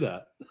they do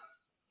that?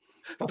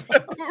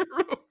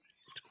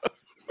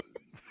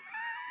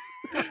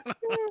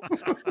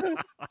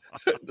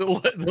 the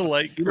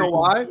light green. You know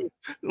why?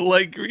 The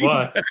light green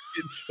package.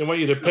 They want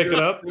you to pick it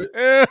up.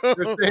 They're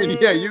saying,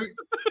 yeah, you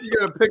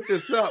gotta pick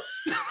this up.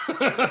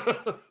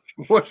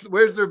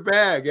 Where's their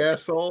bag,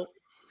 asshole?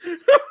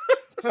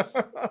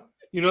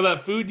 You know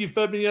that food you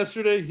fed me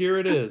yesterday? Here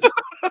it is.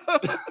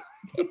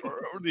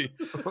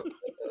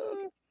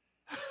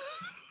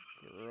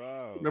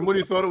 Remember when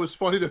you thought it was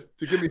funny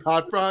to give me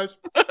hot fries?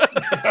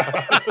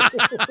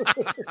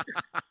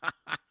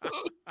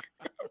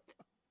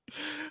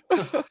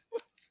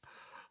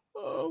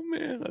 Oh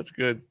man, that's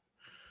good.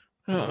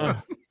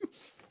 To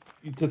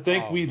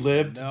think we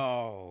lived,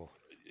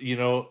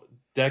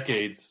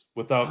 decades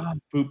without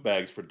poop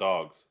bags for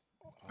dogs.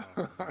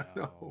 Oh,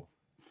 no.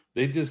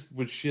 They just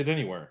would shit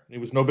anywhere. It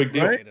was no big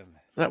deal. Right?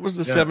 That was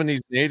the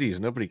 70s and 80s.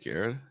 Nobody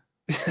cared.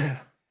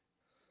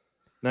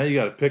 Now you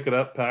got to pick it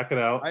up, pack it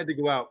out. I had to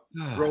go out,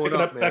 throw pick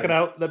it up, pack it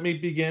out. Let me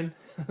begin.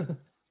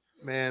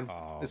 Man,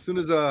 as soon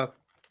as I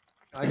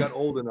got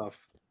old enough,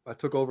 I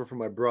took over from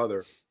my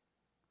brother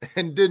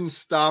and didn't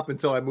stop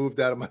until I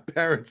moved out of my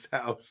parents'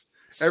 house.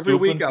 Every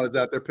week I was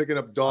out there picking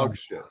up dog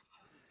shit.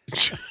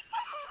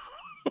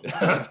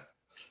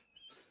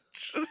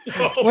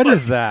 What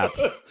is that?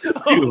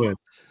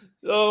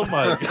 Oh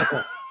my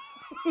God.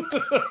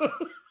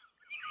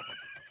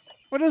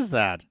 What is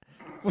that?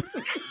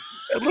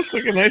 It looks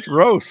like a nice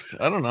roast.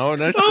 I don't know. A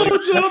nice. It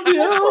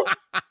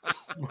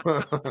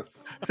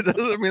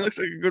looks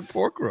like a good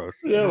pork roast.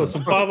 Yeah, with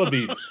some fava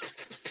beans.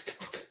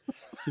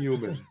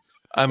 Human.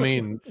 I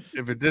mean,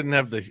 if it didn't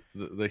have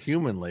the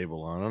human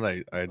label on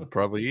it, I'd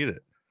probably eat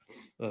it.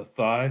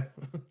 Thigh.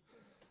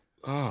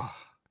 Oh.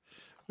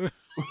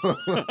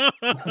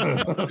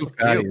 Too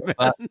fatty.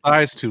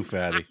 Thighs too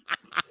fatty.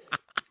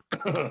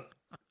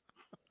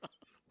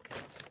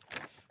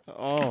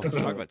 Oh,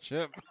 chocolate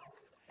chip.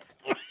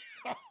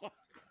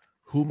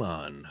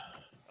 Human.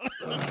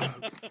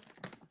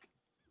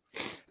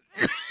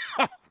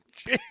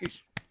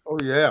 Jeez. Oh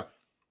yeah.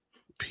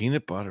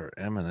 Peanut butter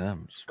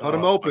M&Ms. Cut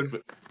them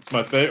open. It's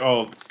my favorite.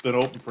 Oh, it's been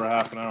open for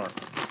half an hour.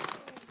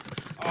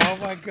 Oh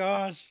my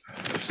gosh.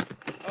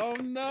 Oh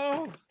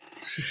no.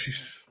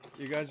 Jeez.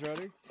 You guys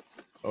ready?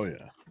 Oh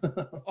yeah.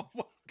 Oh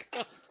my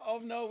god. Oh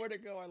no, where'd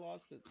it go? I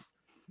lost it.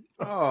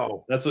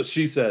 Oh, That's what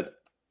she said.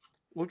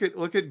 look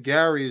at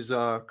Gary's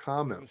It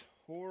comment. was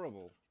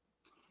horrible.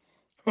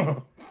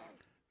 Fuck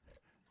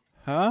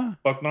Huh?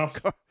 off.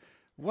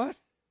 What?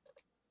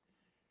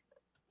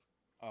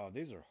 Oh,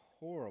 these are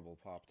horrible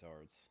Pop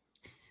Tarts.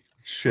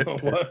 Shit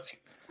What?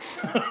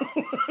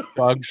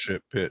 Dog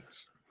shit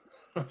pits.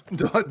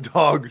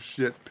 Dog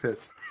shit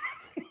pits.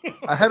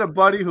 I had a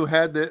buddy who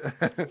had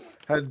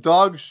had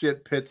dog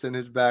shit pits in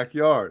his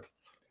backyard.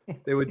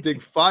 They would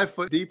dig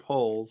 5-foot deep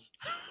holes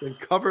and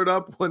cover it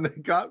up when they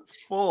got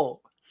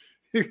full.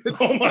 You could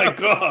Oh my smell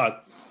god.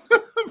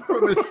 it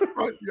from his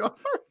front yard.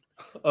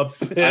 A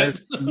pit.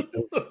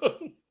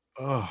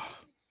 Oh,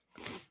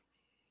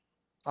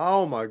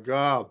 Oh my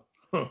god!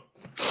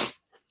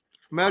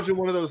 Imagine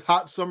one of those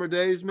hot summer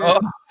days, man.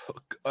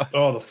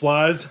 Oh, the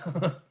flies.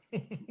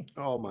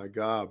 Oh my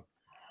god!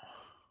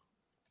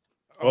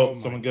 Oh,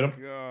 someone get him.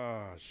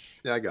 Gosh.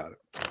 Yeah, I got it.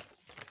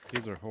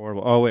 These are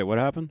horrible. Oh wait, what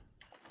happened?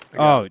 I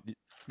got Oh,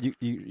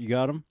 you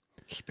got them?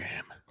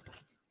 spam.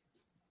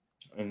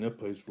 In the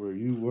place where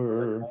you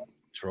were.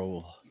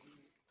 Troll.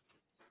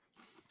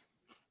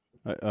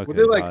 Okay,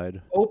 they, like,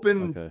 hide.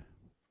 Open. Okay.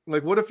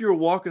 Like, what if you were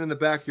walking in the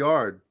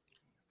backyard?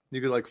 You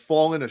could like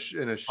fall in a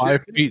shit.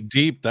 5 feet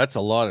deep. That's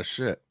a lot of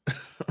shit. I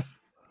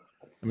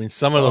mean,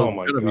 some of those Oh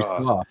my are gonna be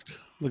God. soft.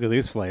 Look at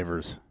these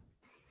flavors.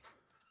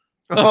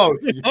 Oh,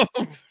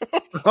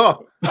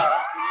 oh.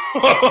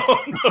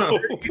 Oh, no.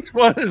 Each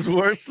one is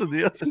worse than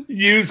the other.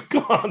 Use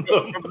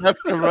condom. From left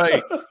to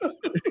right.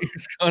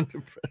 Use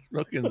condom, press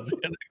milk, and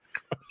Xanax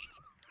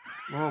crust.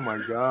 Oh my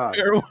god!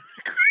 Heroin.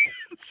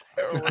 It's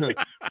heroin.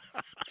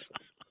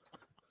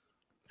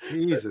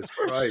 Jesus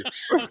Christ!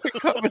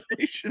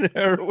 Combination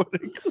heroin.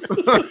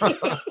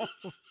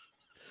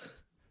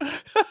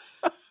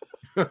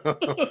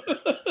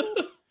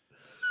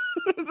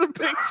 The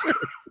picture.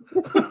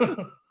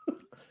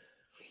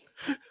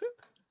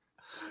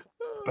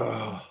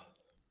 Oh.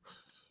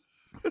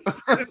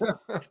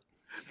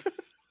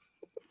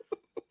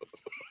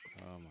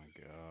 Oh my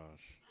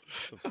gosh.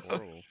 That's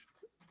horrible.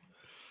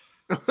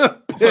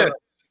 Piss.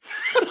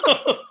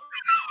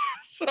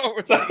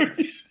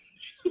 Sorry.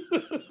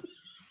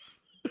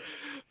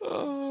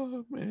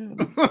 Oh man,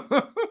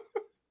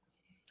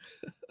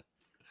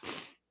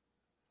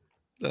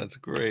 that's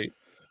great.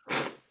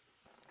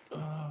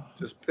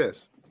 Just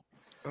piss.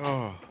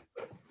 Oh,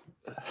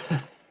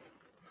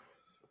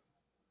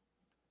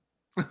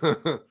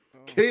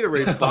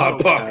 Gatorade Hot bottle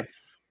cap pocket.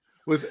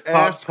 with Hot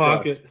ass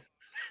pocket.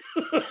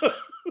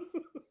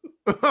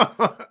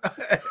 crust.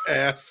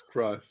 Ass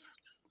crust.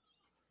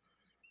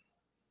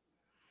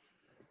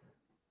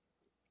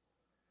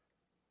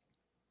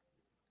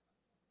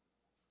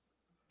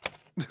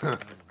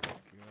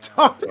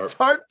 Tart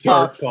Tart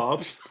pops.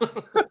 pops.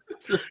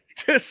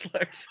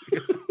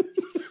 dyslexia.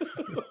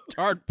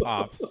 Tart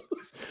Pops.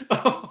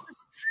 Oh.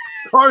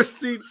 Car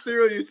seat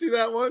cereal. You see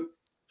that one?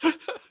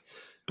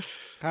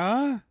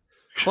 Huh?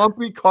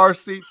 Clumpy car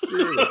seat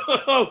cereal.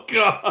 Oh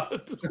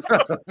God.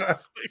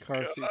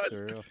 Car seat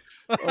cereal.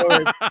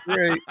 Oh,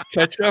 great.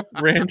 Ketchup,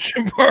 ranch,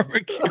 and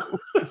barbecue.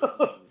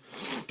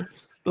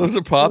 Those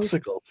are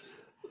popsicles.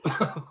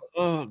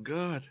 Oh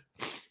God.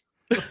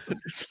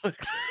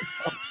 Dyslexia.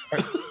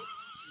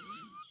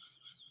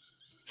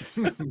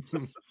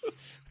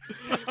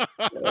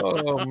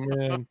 Oh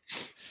man.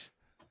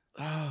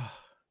 Ah.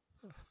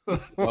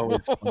 It's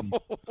always funny.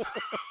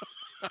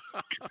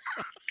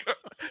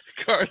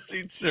 Car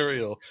seat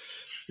cereal.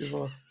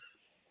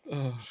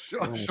 Oh.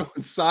 Sean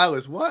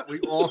Silas, what? We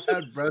all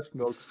had breast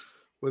milk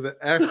with an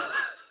X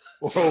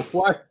or a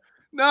what?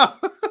 No.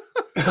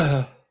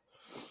 That's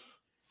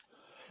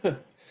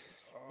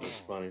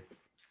funny.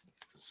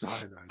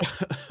 Cyanide.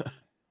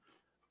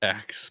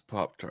 Axe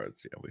Pop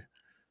Tarts. Yeah, we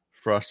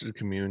frosted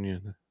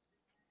communion.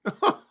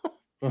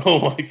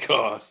 Oh my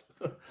God.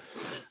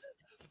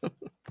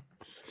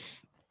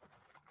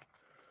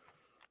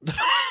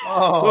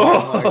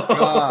 Oh my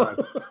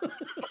God.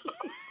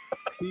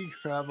 Pea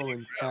gravel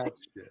and cat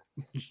shit.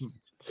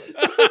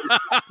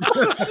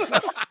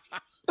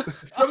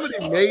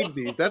 Somebody made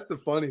these. That's the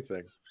funny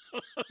thing.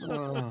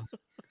 Oh.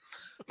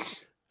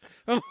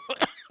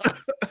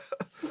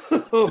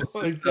 Oh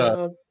my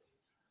God.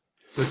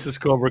 This is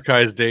Cobra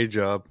Kai's day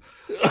job.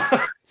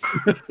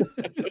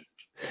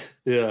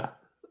 Yeah.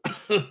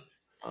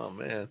 Oh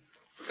man.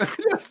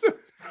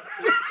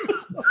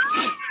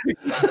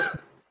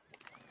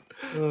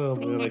 Oh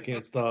man, I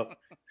can't stop.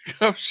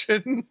 Go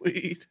shit and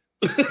weed.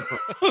 They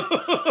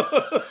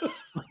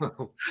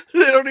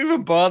don't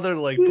even bother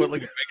like put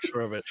like a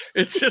picture of it.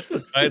 It's just the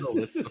title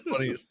that's the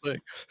funniest thing.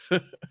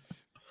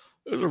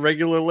 There's a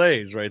regular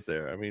Lay's right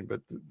there. I mean,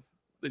 but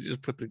they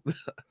just put the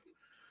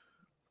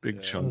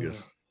big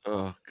chungus.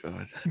 Oh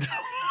God.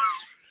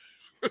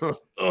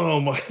 Oh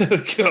my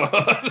God.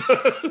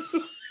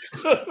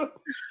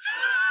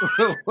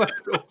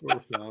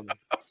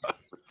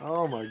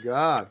 Oh my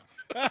God.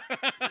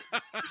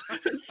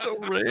 It's so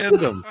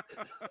random.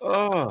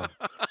 Oh.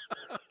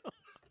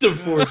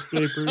 Divorce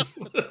papers.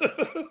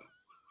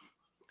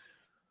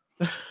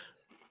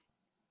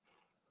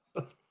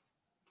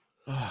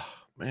 Oh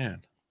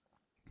man.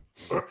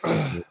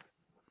 Stuff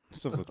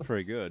looks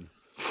pretty good.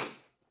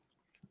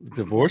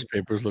 Divorce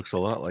papers looks a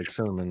lot like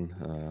cinnamon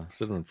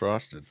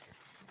frosted.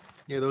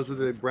 Yeah, those are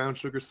the brown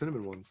sugar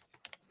cinnamon ones.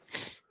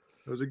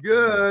 Those are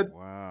good. Oh,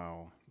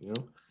 wow. Good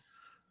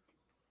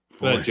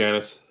night,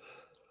 Janice.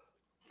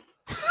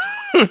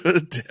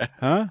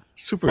 Huh?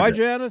 Super. Bye,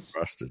 Janice.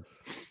 Frosted.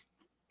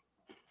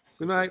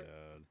 Good night.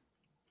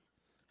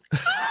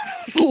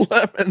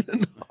 Lemon.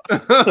 And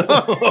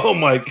Oh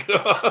my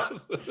God.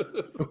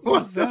 What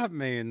does that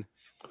mean?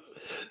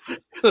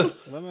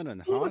 Lemon in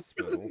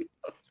hospital.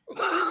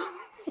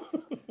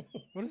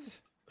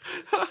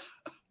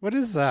 What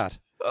is that?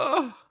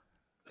 oh.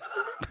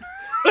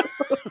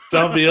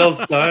 Somebody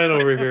else dying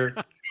over here.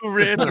 Two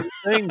random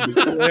things.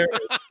 God.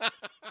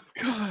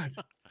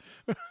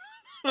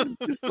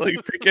 Just like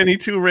pick any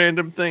two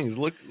random things.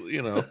 Look,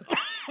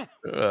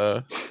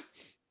 Oh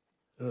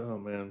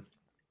man.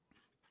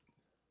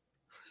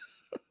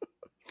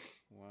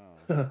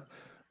 Wow.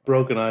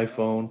 Broken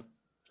iPhone.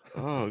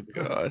 oh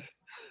God.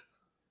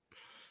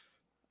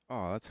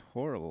 Oh, that's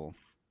horrible.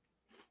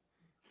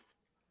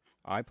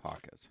 Eye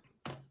pocket.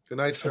 Good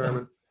night,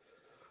 Sherman.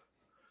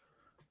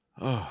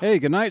 Oh. Hey,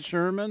 good night,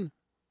 Sherman.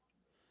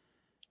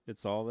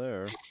 It's all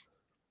there.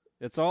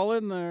 It's all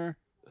in there.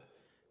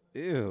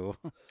 Ew.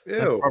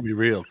 That's Ew. probably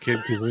real. Kid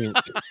cuisine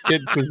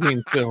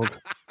filled.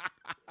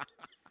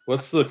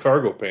 What's the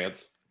cargo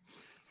pants?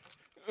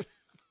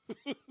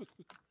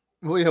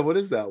 Well, yeah, what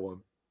is that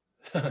one?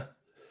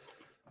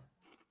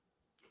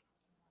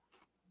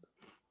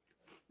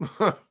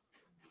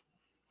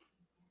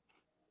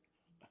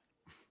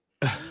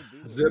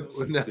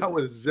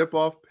 Zip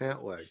off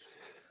pant leg.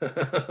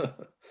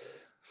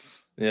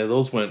 Yeah,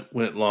 those went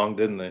long,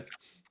 didn't they?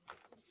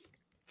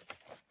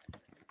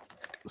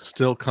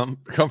 Still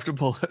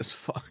comfortable as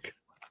fuck.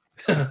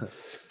 Oh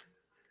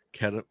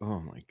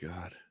my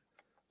God.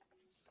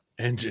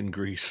 Engine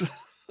grease.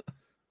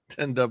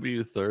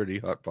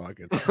 10W30 hot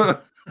pocket.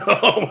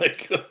 Oh my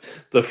God.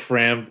 The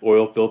Fram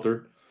oil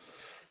filter.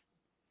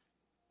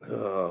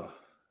 Good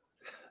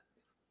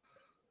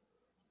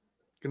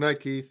night,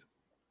 Keith.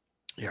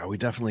 Yeah, we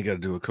definitely got to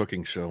do a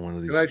cooking show one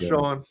of these. Good night, days.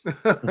 Sean.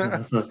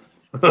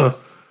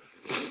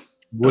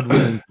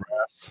 Woodwind and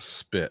grass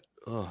spit.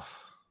 Ugh.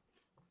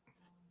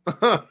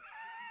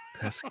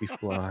 Pesky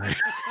fly.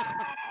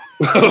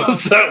 What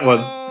was that one?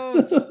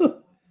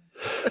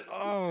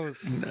 Oh,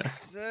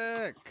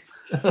 sick.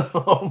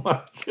 Oh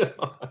my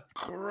God.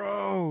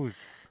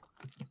 Gross.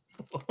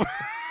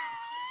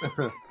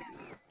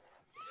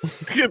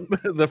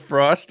 The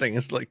frosting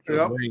is like the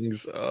Yep.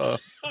 wings.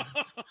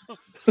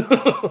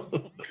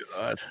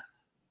 God.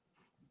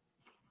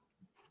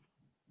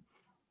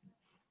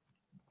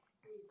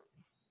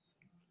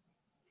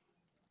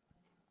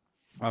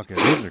 Okay,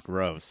 these are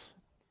gross.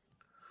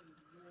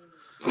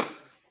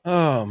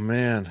 Oh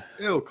man.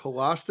 Ew,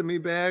 colostomy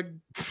bag.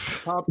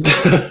 Pop No.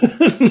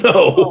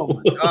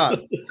 Oh my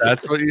God.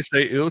 That's what you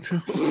say ew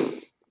to?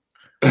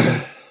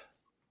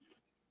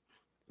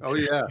 Oh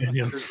yeah.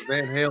 Daniels. There's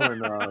Van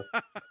Halen.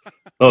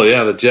 Oh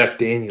yeah, the Jack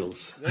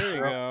Daniels. There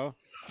you go.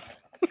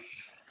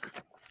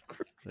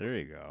 There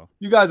you go.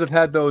 You guys have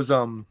had those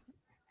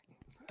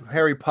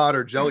Harry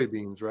Potter jelly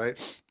beans, right?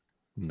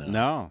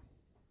 No.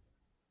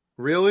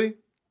 Really?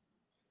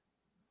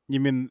 You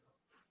mean,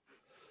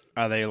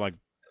 are they like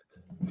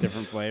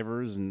different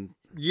flavors and?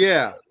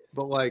 Yeah,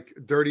 but like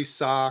dirty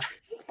sock,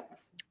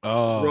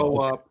 throw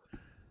up,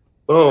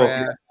 Oh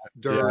rat,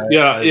 dirt.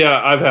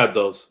 yeah, I've had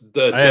those.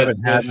 I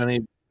haven't had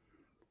any,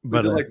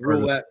 but like I've heard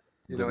of roulette.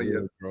 You the know,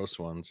 really gross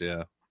ones.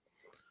 Yeah.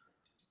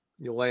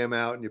 you lay them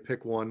out and you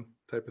pick one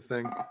type of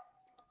thing.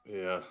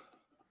 Yeah.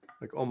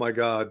 Like, oh my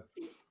God,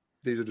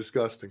 these are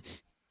disgusting.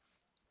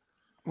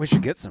 We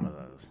should get some of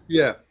those.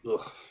 Yeah,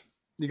 Ugh.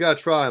 you gotta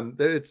try them.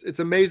 It's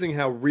amazing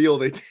how real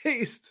they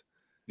taste.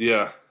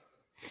 Yeah.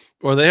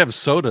 Or they have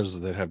sodas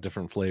that have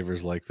different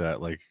flavors like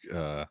that, like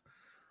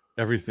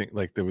everything.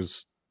 Like there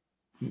was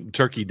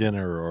turkey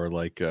dinner, or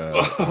like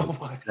Oh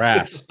my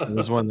grass. God. There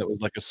was one that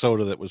was like a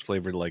soda that was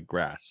flavored like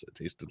grass. It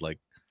tasted like,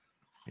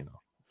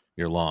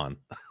 your lawn,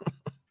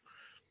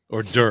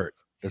 or dirt.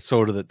 A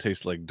soda that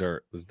tastes like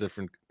dirt. There's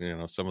different,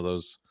 some of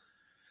those.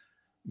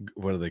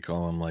 What do they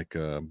call them? Like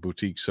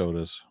boutique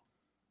sodas,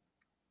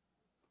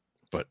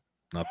 but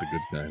not the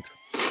good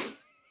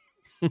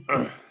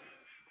kind.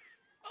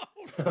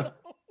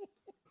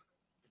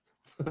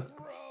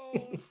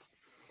 Gross.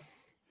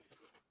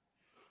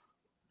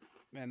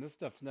 Man, this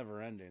stuff's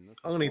never ending.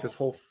 I'm gonna eat this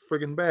whole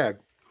friggin' bag.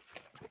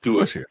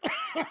 Do us here.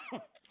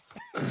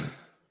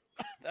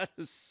 That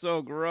is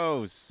so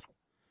gross.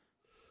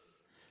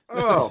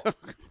 Oh,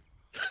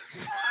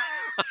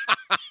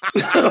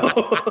 Come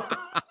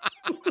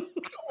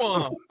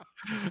on.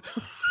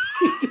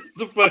 It's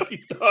just a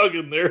fucking dog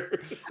in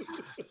there.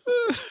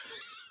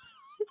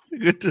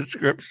 Good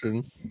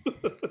description.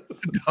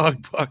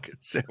 Dog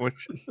pocket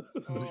sandwiches.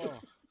 Oh,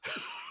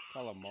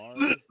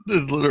 calamari.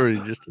 There's literally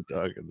just a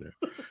dog in there.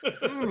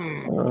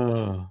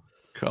 Oh,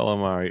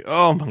 calamari.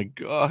 Oh my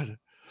god.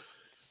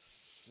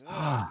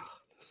 Ah,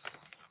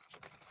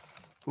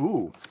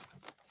 ooh,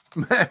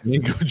 man,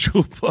 mango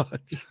jewel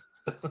pots.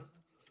 that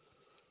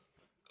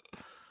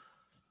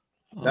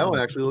one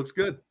actually looks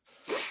good.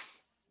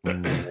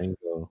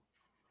 Mango.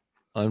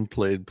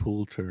 Unplayed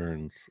pool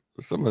turns.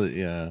 Some of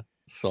the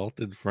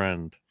salted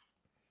friend.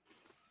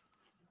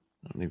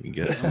 I don't even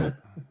get it.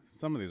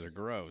 Some of these are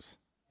gross.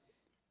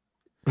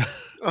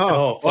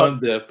 Oh, fun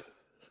dip.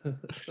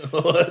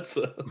 Oh, that's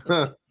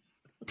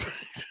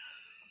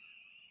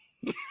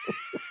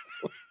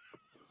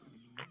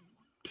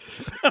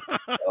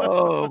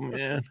Oh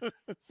man.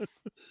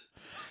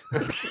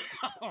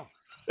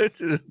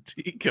 It's in a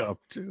teacup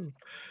too.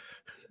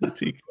 A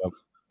teacup.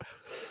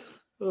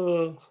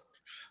 oh,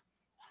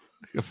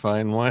 I can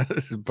find one.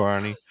 This is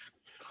Barney.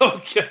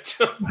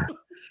 ketchup.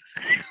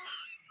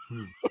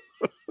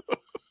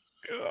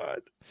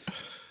 God.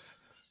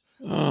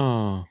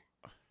 Oh.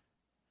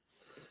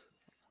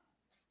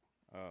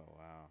 Oh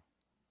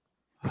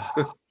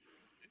wow.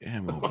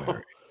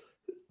 Ambleberry.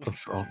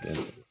 Salt in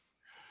it.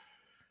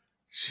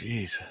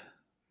 Jeez.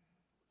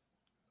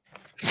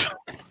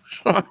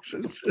 Socks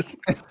and scissors.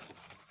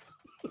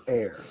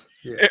 Air.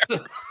 Yeah.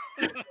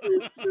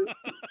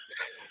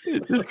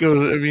 It just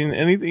goes. I mean,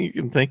 anything you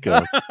can think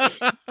of.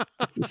 The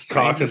Cock and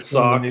strangest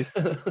sock.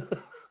 combination.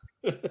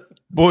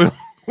 Boiling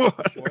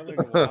water. Boiling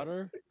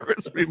water.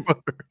 Crispy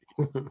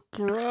butter.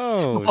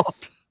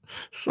 Gross.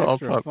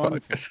 Salt Extra hot fun.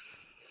 pockets.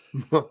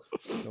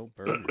 Don't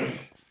burn yourself.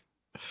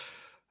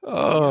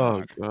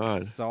 Oh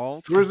God.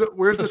 Salt. Where's the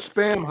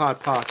spam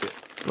hot pocket?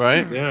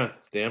 Right? Yeah,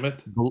 damn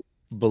it.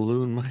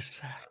 Balloon my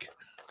sack.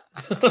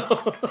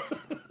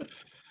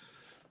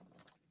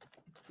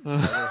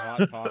 Other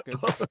hot pockets.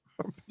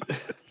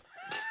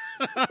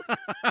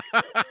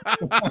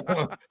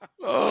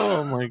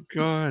 Oh my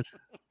God.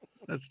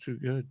 That's too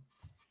good.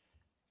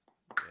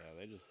 Yeah,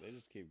 they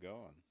just keep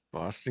going.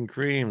 Boston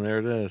cream. There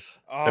it is.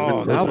 Oh,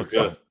 those that are looks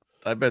good.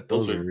 I bet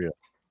those Those are are- real.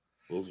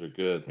 Those are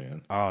good,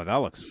 man. Oh, that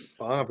looks.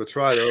 I'll have to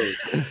try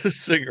those.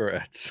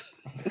 Cigarettes.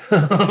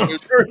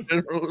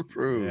 General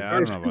approved. Yeah, I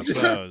don't know about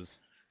those.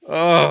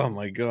 Oh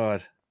my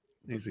God.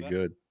 These are That-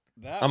 good.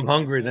 That I'm right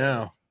hungry there.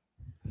 now.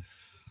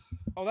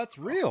 Oh, that's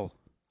real.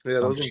 Yeah,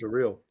 those ones are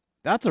real.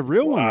 That's a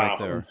real one right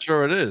Wow. there.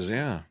 Sure it is,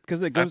 yeah.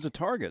 Because it goes to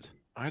Target.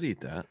 I'd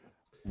eat that.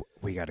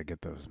 We got to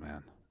get those,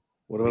 man.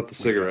 What about the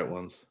cigarette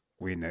ones?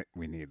 We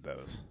need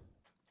those.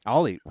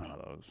 I'll eat one of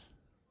those.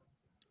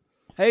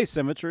 Hey,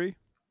 Symmetry.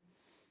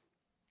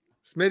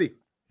 Smitty,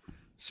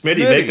 Smitty,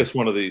 make us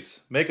one of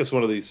these. Make us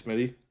one of these,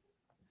 Smitty.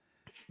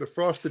 the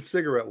frosted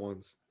cigarette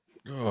ones.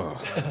 Oh.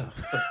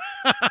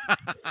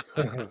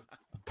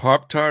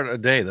 Pop Tart a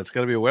day. That's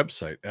got to be a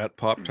website at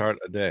Pop Tart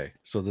a day.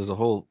 So there's a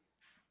whole.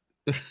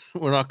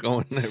 We're not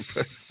going there, but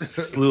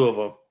Slew of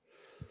them.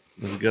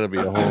 there's got to be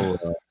a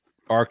whole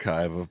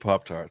archive of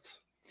Pop Tarts.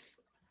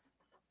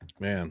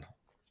 Man,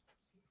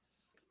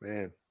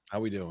 how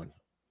we doing?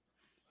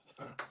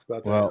 It's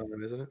about that Well,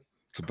 time, isn't it?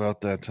 It's about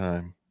that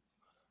time.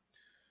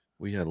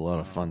 We had a lot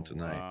of fun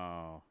tonight.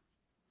 Wow.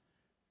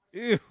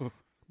 Ew.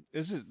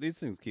 It's just these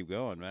things keep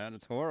going, man.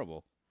 It's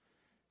horrible.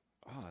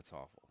 Oh, that's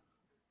awful.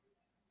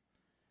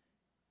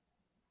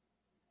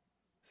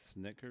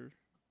 Snicker.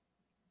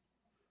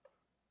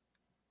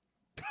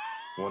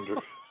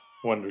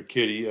 Wonder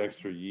Kitty,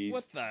 extra yeast.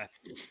 What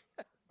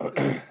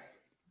the?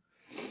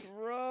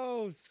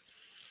 Gross.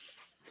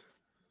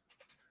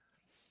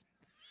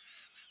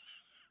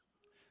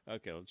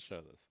 Okay, let's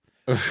show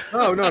this.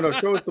 No.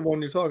 Show us the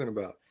one you're talking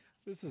about.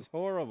 This is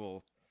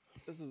horrible.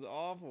 This is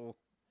awful.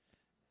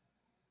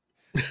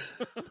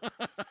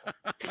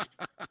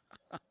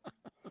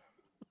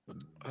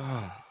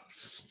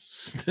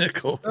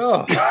 Snickles.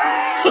 Oh,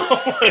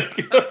 Oh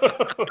my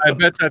God. I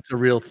bet that's a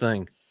real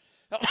thing.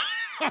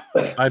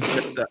 I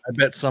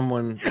bet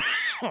someone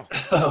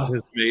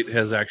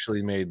has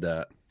actually made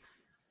that.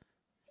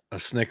 A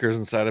Snickers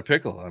inside a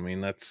pickle. I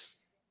mean, that's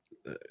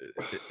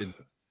it's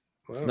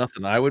wow.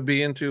 nothing I would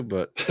be into,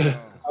 but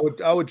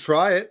I would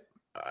try it.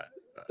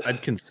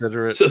 I'd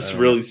consider it. It's just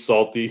really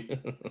salty.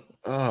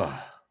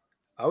 Oh,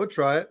 I would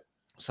try it.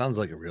 sounds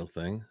like a real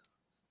thing.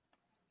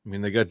 I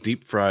mean, they got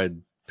deep fried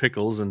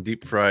pickles and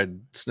deep fried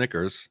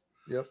Snickers.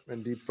 Yep,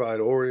 and deep fried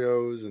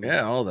Oreos and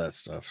Yeah, all that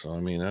stuff. So I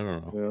mean, I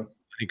don't know. Yeah.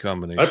 Any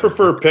combination. I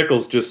prefer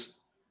pickles just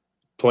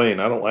plain.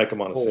 I don't like them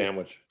on a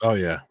sandwich. Oh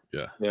yeah.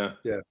 Yeah.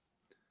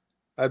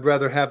 I'd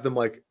rather have them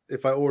like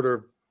if I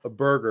order a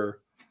burger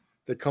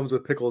that comes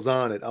with pickles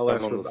on it. I'll Have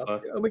ask them for. on the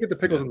side. Let me get the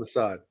pickles on the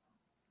side.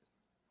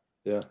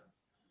 Yeah.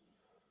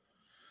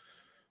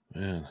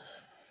 Man.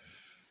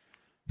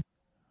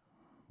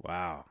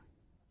 Wow.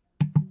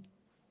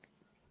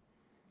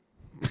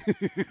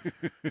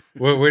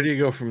 Where do you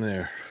go from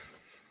there?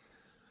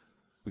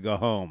 We go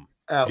home.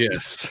 Out.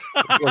 Yes.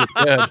 Go to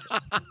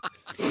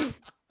bed.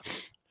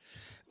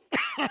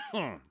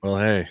 Well,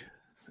 hey,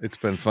 it's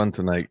been fun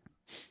tonight,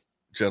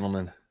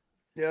 gentlemen.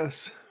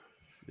 Yes.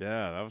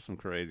 Yeah, that was some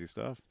crazy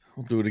stuff.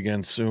 We'll do it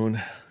again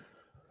soon.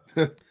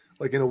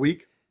 Like in a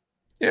week?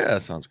 Yeah,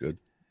 that sounds good.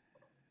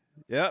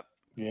 Yep.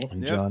 Yeah.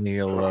 And Yep.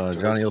 Johnny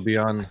will be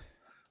on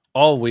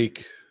all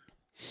week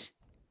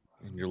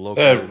in your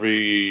local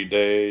Every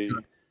day.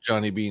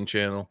 Johnny Bean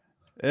channel.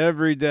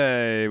 Every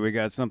day we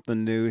got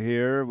something new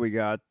here. We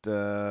got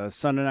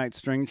Sunday night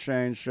string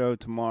change show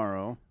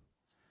tomorrow,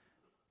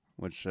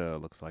 which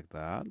looks like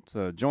that.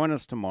 So join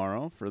us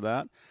tomorrow for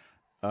that.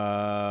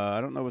 I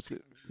don't know what's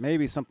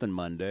maybe something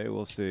Monday.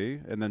 We'll see.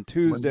 And then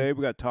Tuesday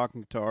we got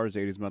Talking Guitars,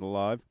 80s Metal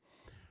Live.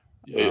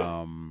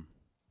 Yeah.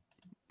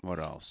 What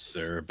else?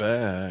 They're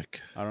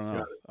back. I don't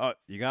know. Oh,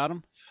 you got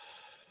them?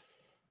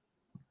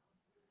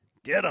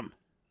 Get them.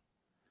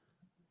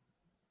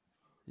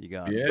 You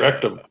got 'em. Yeah.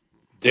 Wrecked him.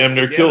 Damn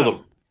near Get killed 'em.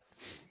 him.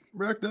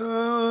 Wrecked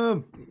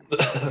them.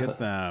 Get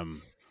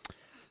them.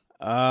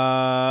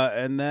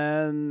 And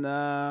then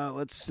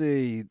let's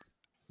see.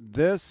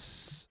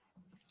 This.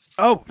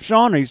 Oh,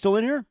 Sean, are you still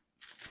in here?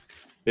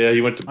 Yeah,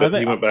 he went to bed.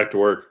 He went back to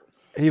work.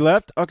 He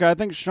left? Okay, I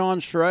think Sean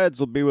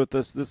Shreds will be with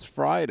us this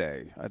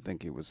Friday, I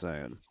think he was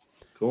saying.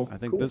 Cool. I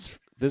think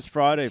this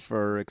Friday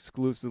for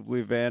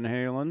exclusively Van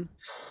Halen,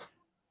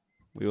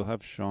 we will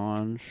have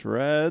Sean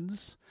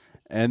Shreds.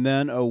 And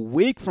then a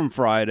week from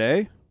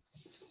Friday,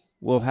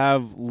 we'll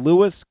have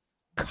Louis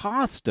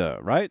Costa,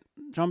 right,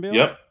 John Beale?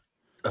 Yep.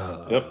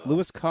 Yep.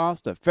 Louis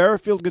Costa,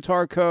 Fairfield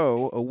Guitar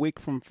Co. a week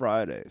from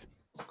Friday.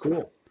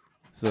 Cool.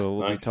 So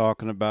we'll be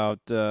talking about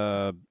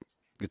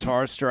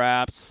guitar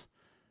straps,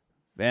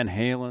 Van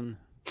Halen,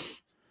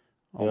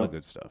 all the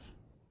good stuff.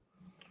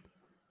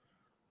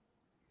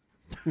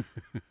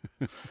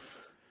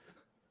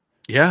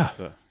 Yeah.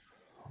 So.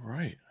 All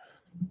right.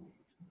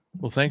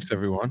 Well, thanks,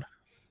 everyone.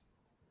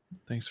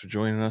 Thanks for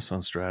joining us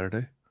on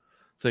Straturday.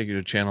 Thank you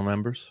to channel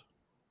members.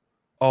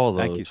 All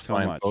those Thank you so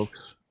fine much.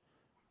 folks.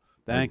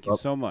 Thank you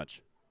so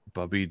much.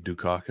 Bubby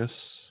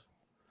Dukakis.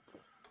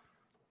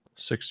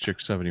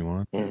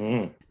 6Chick71.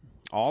 Mm-hmm.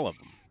 All of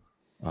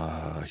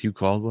them. Hugh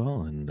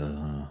Caldwell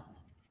and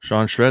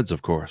Sean Shreds,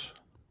 of course.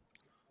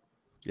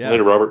 Yes.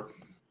 Later, Robert.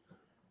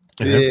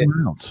 And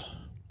everyone else.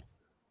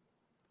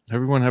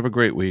 Everyone have a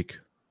great week.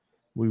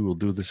 We will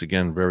do this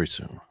again very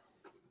soon.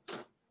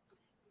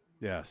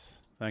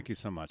 Yes. Thank you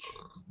so much.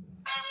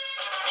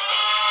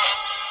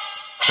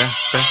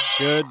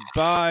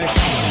 Goodbye.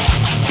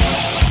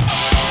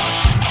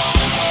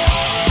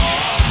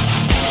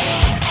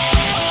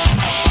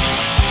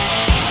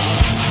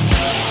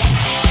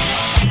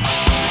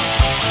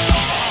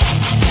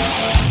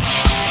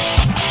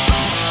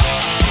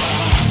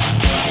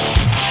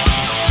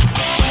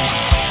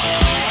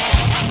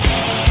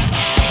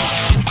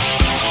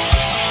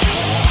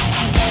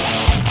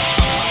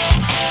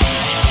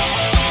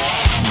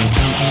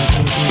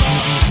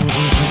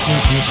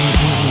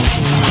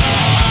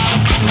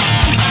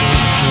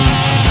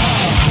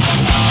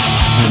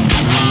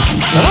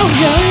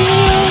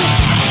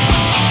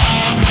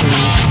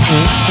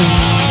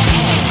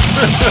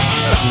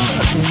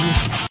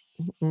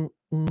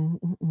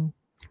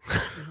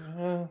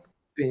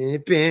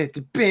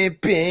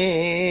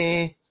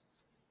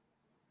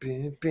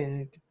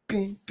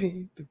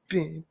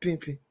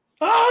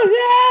 Oh,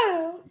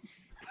 yeah.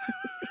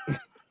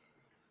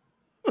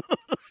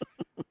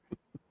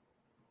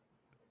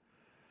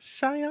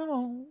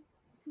 Cheyenne.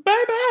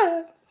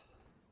 Bye-bye.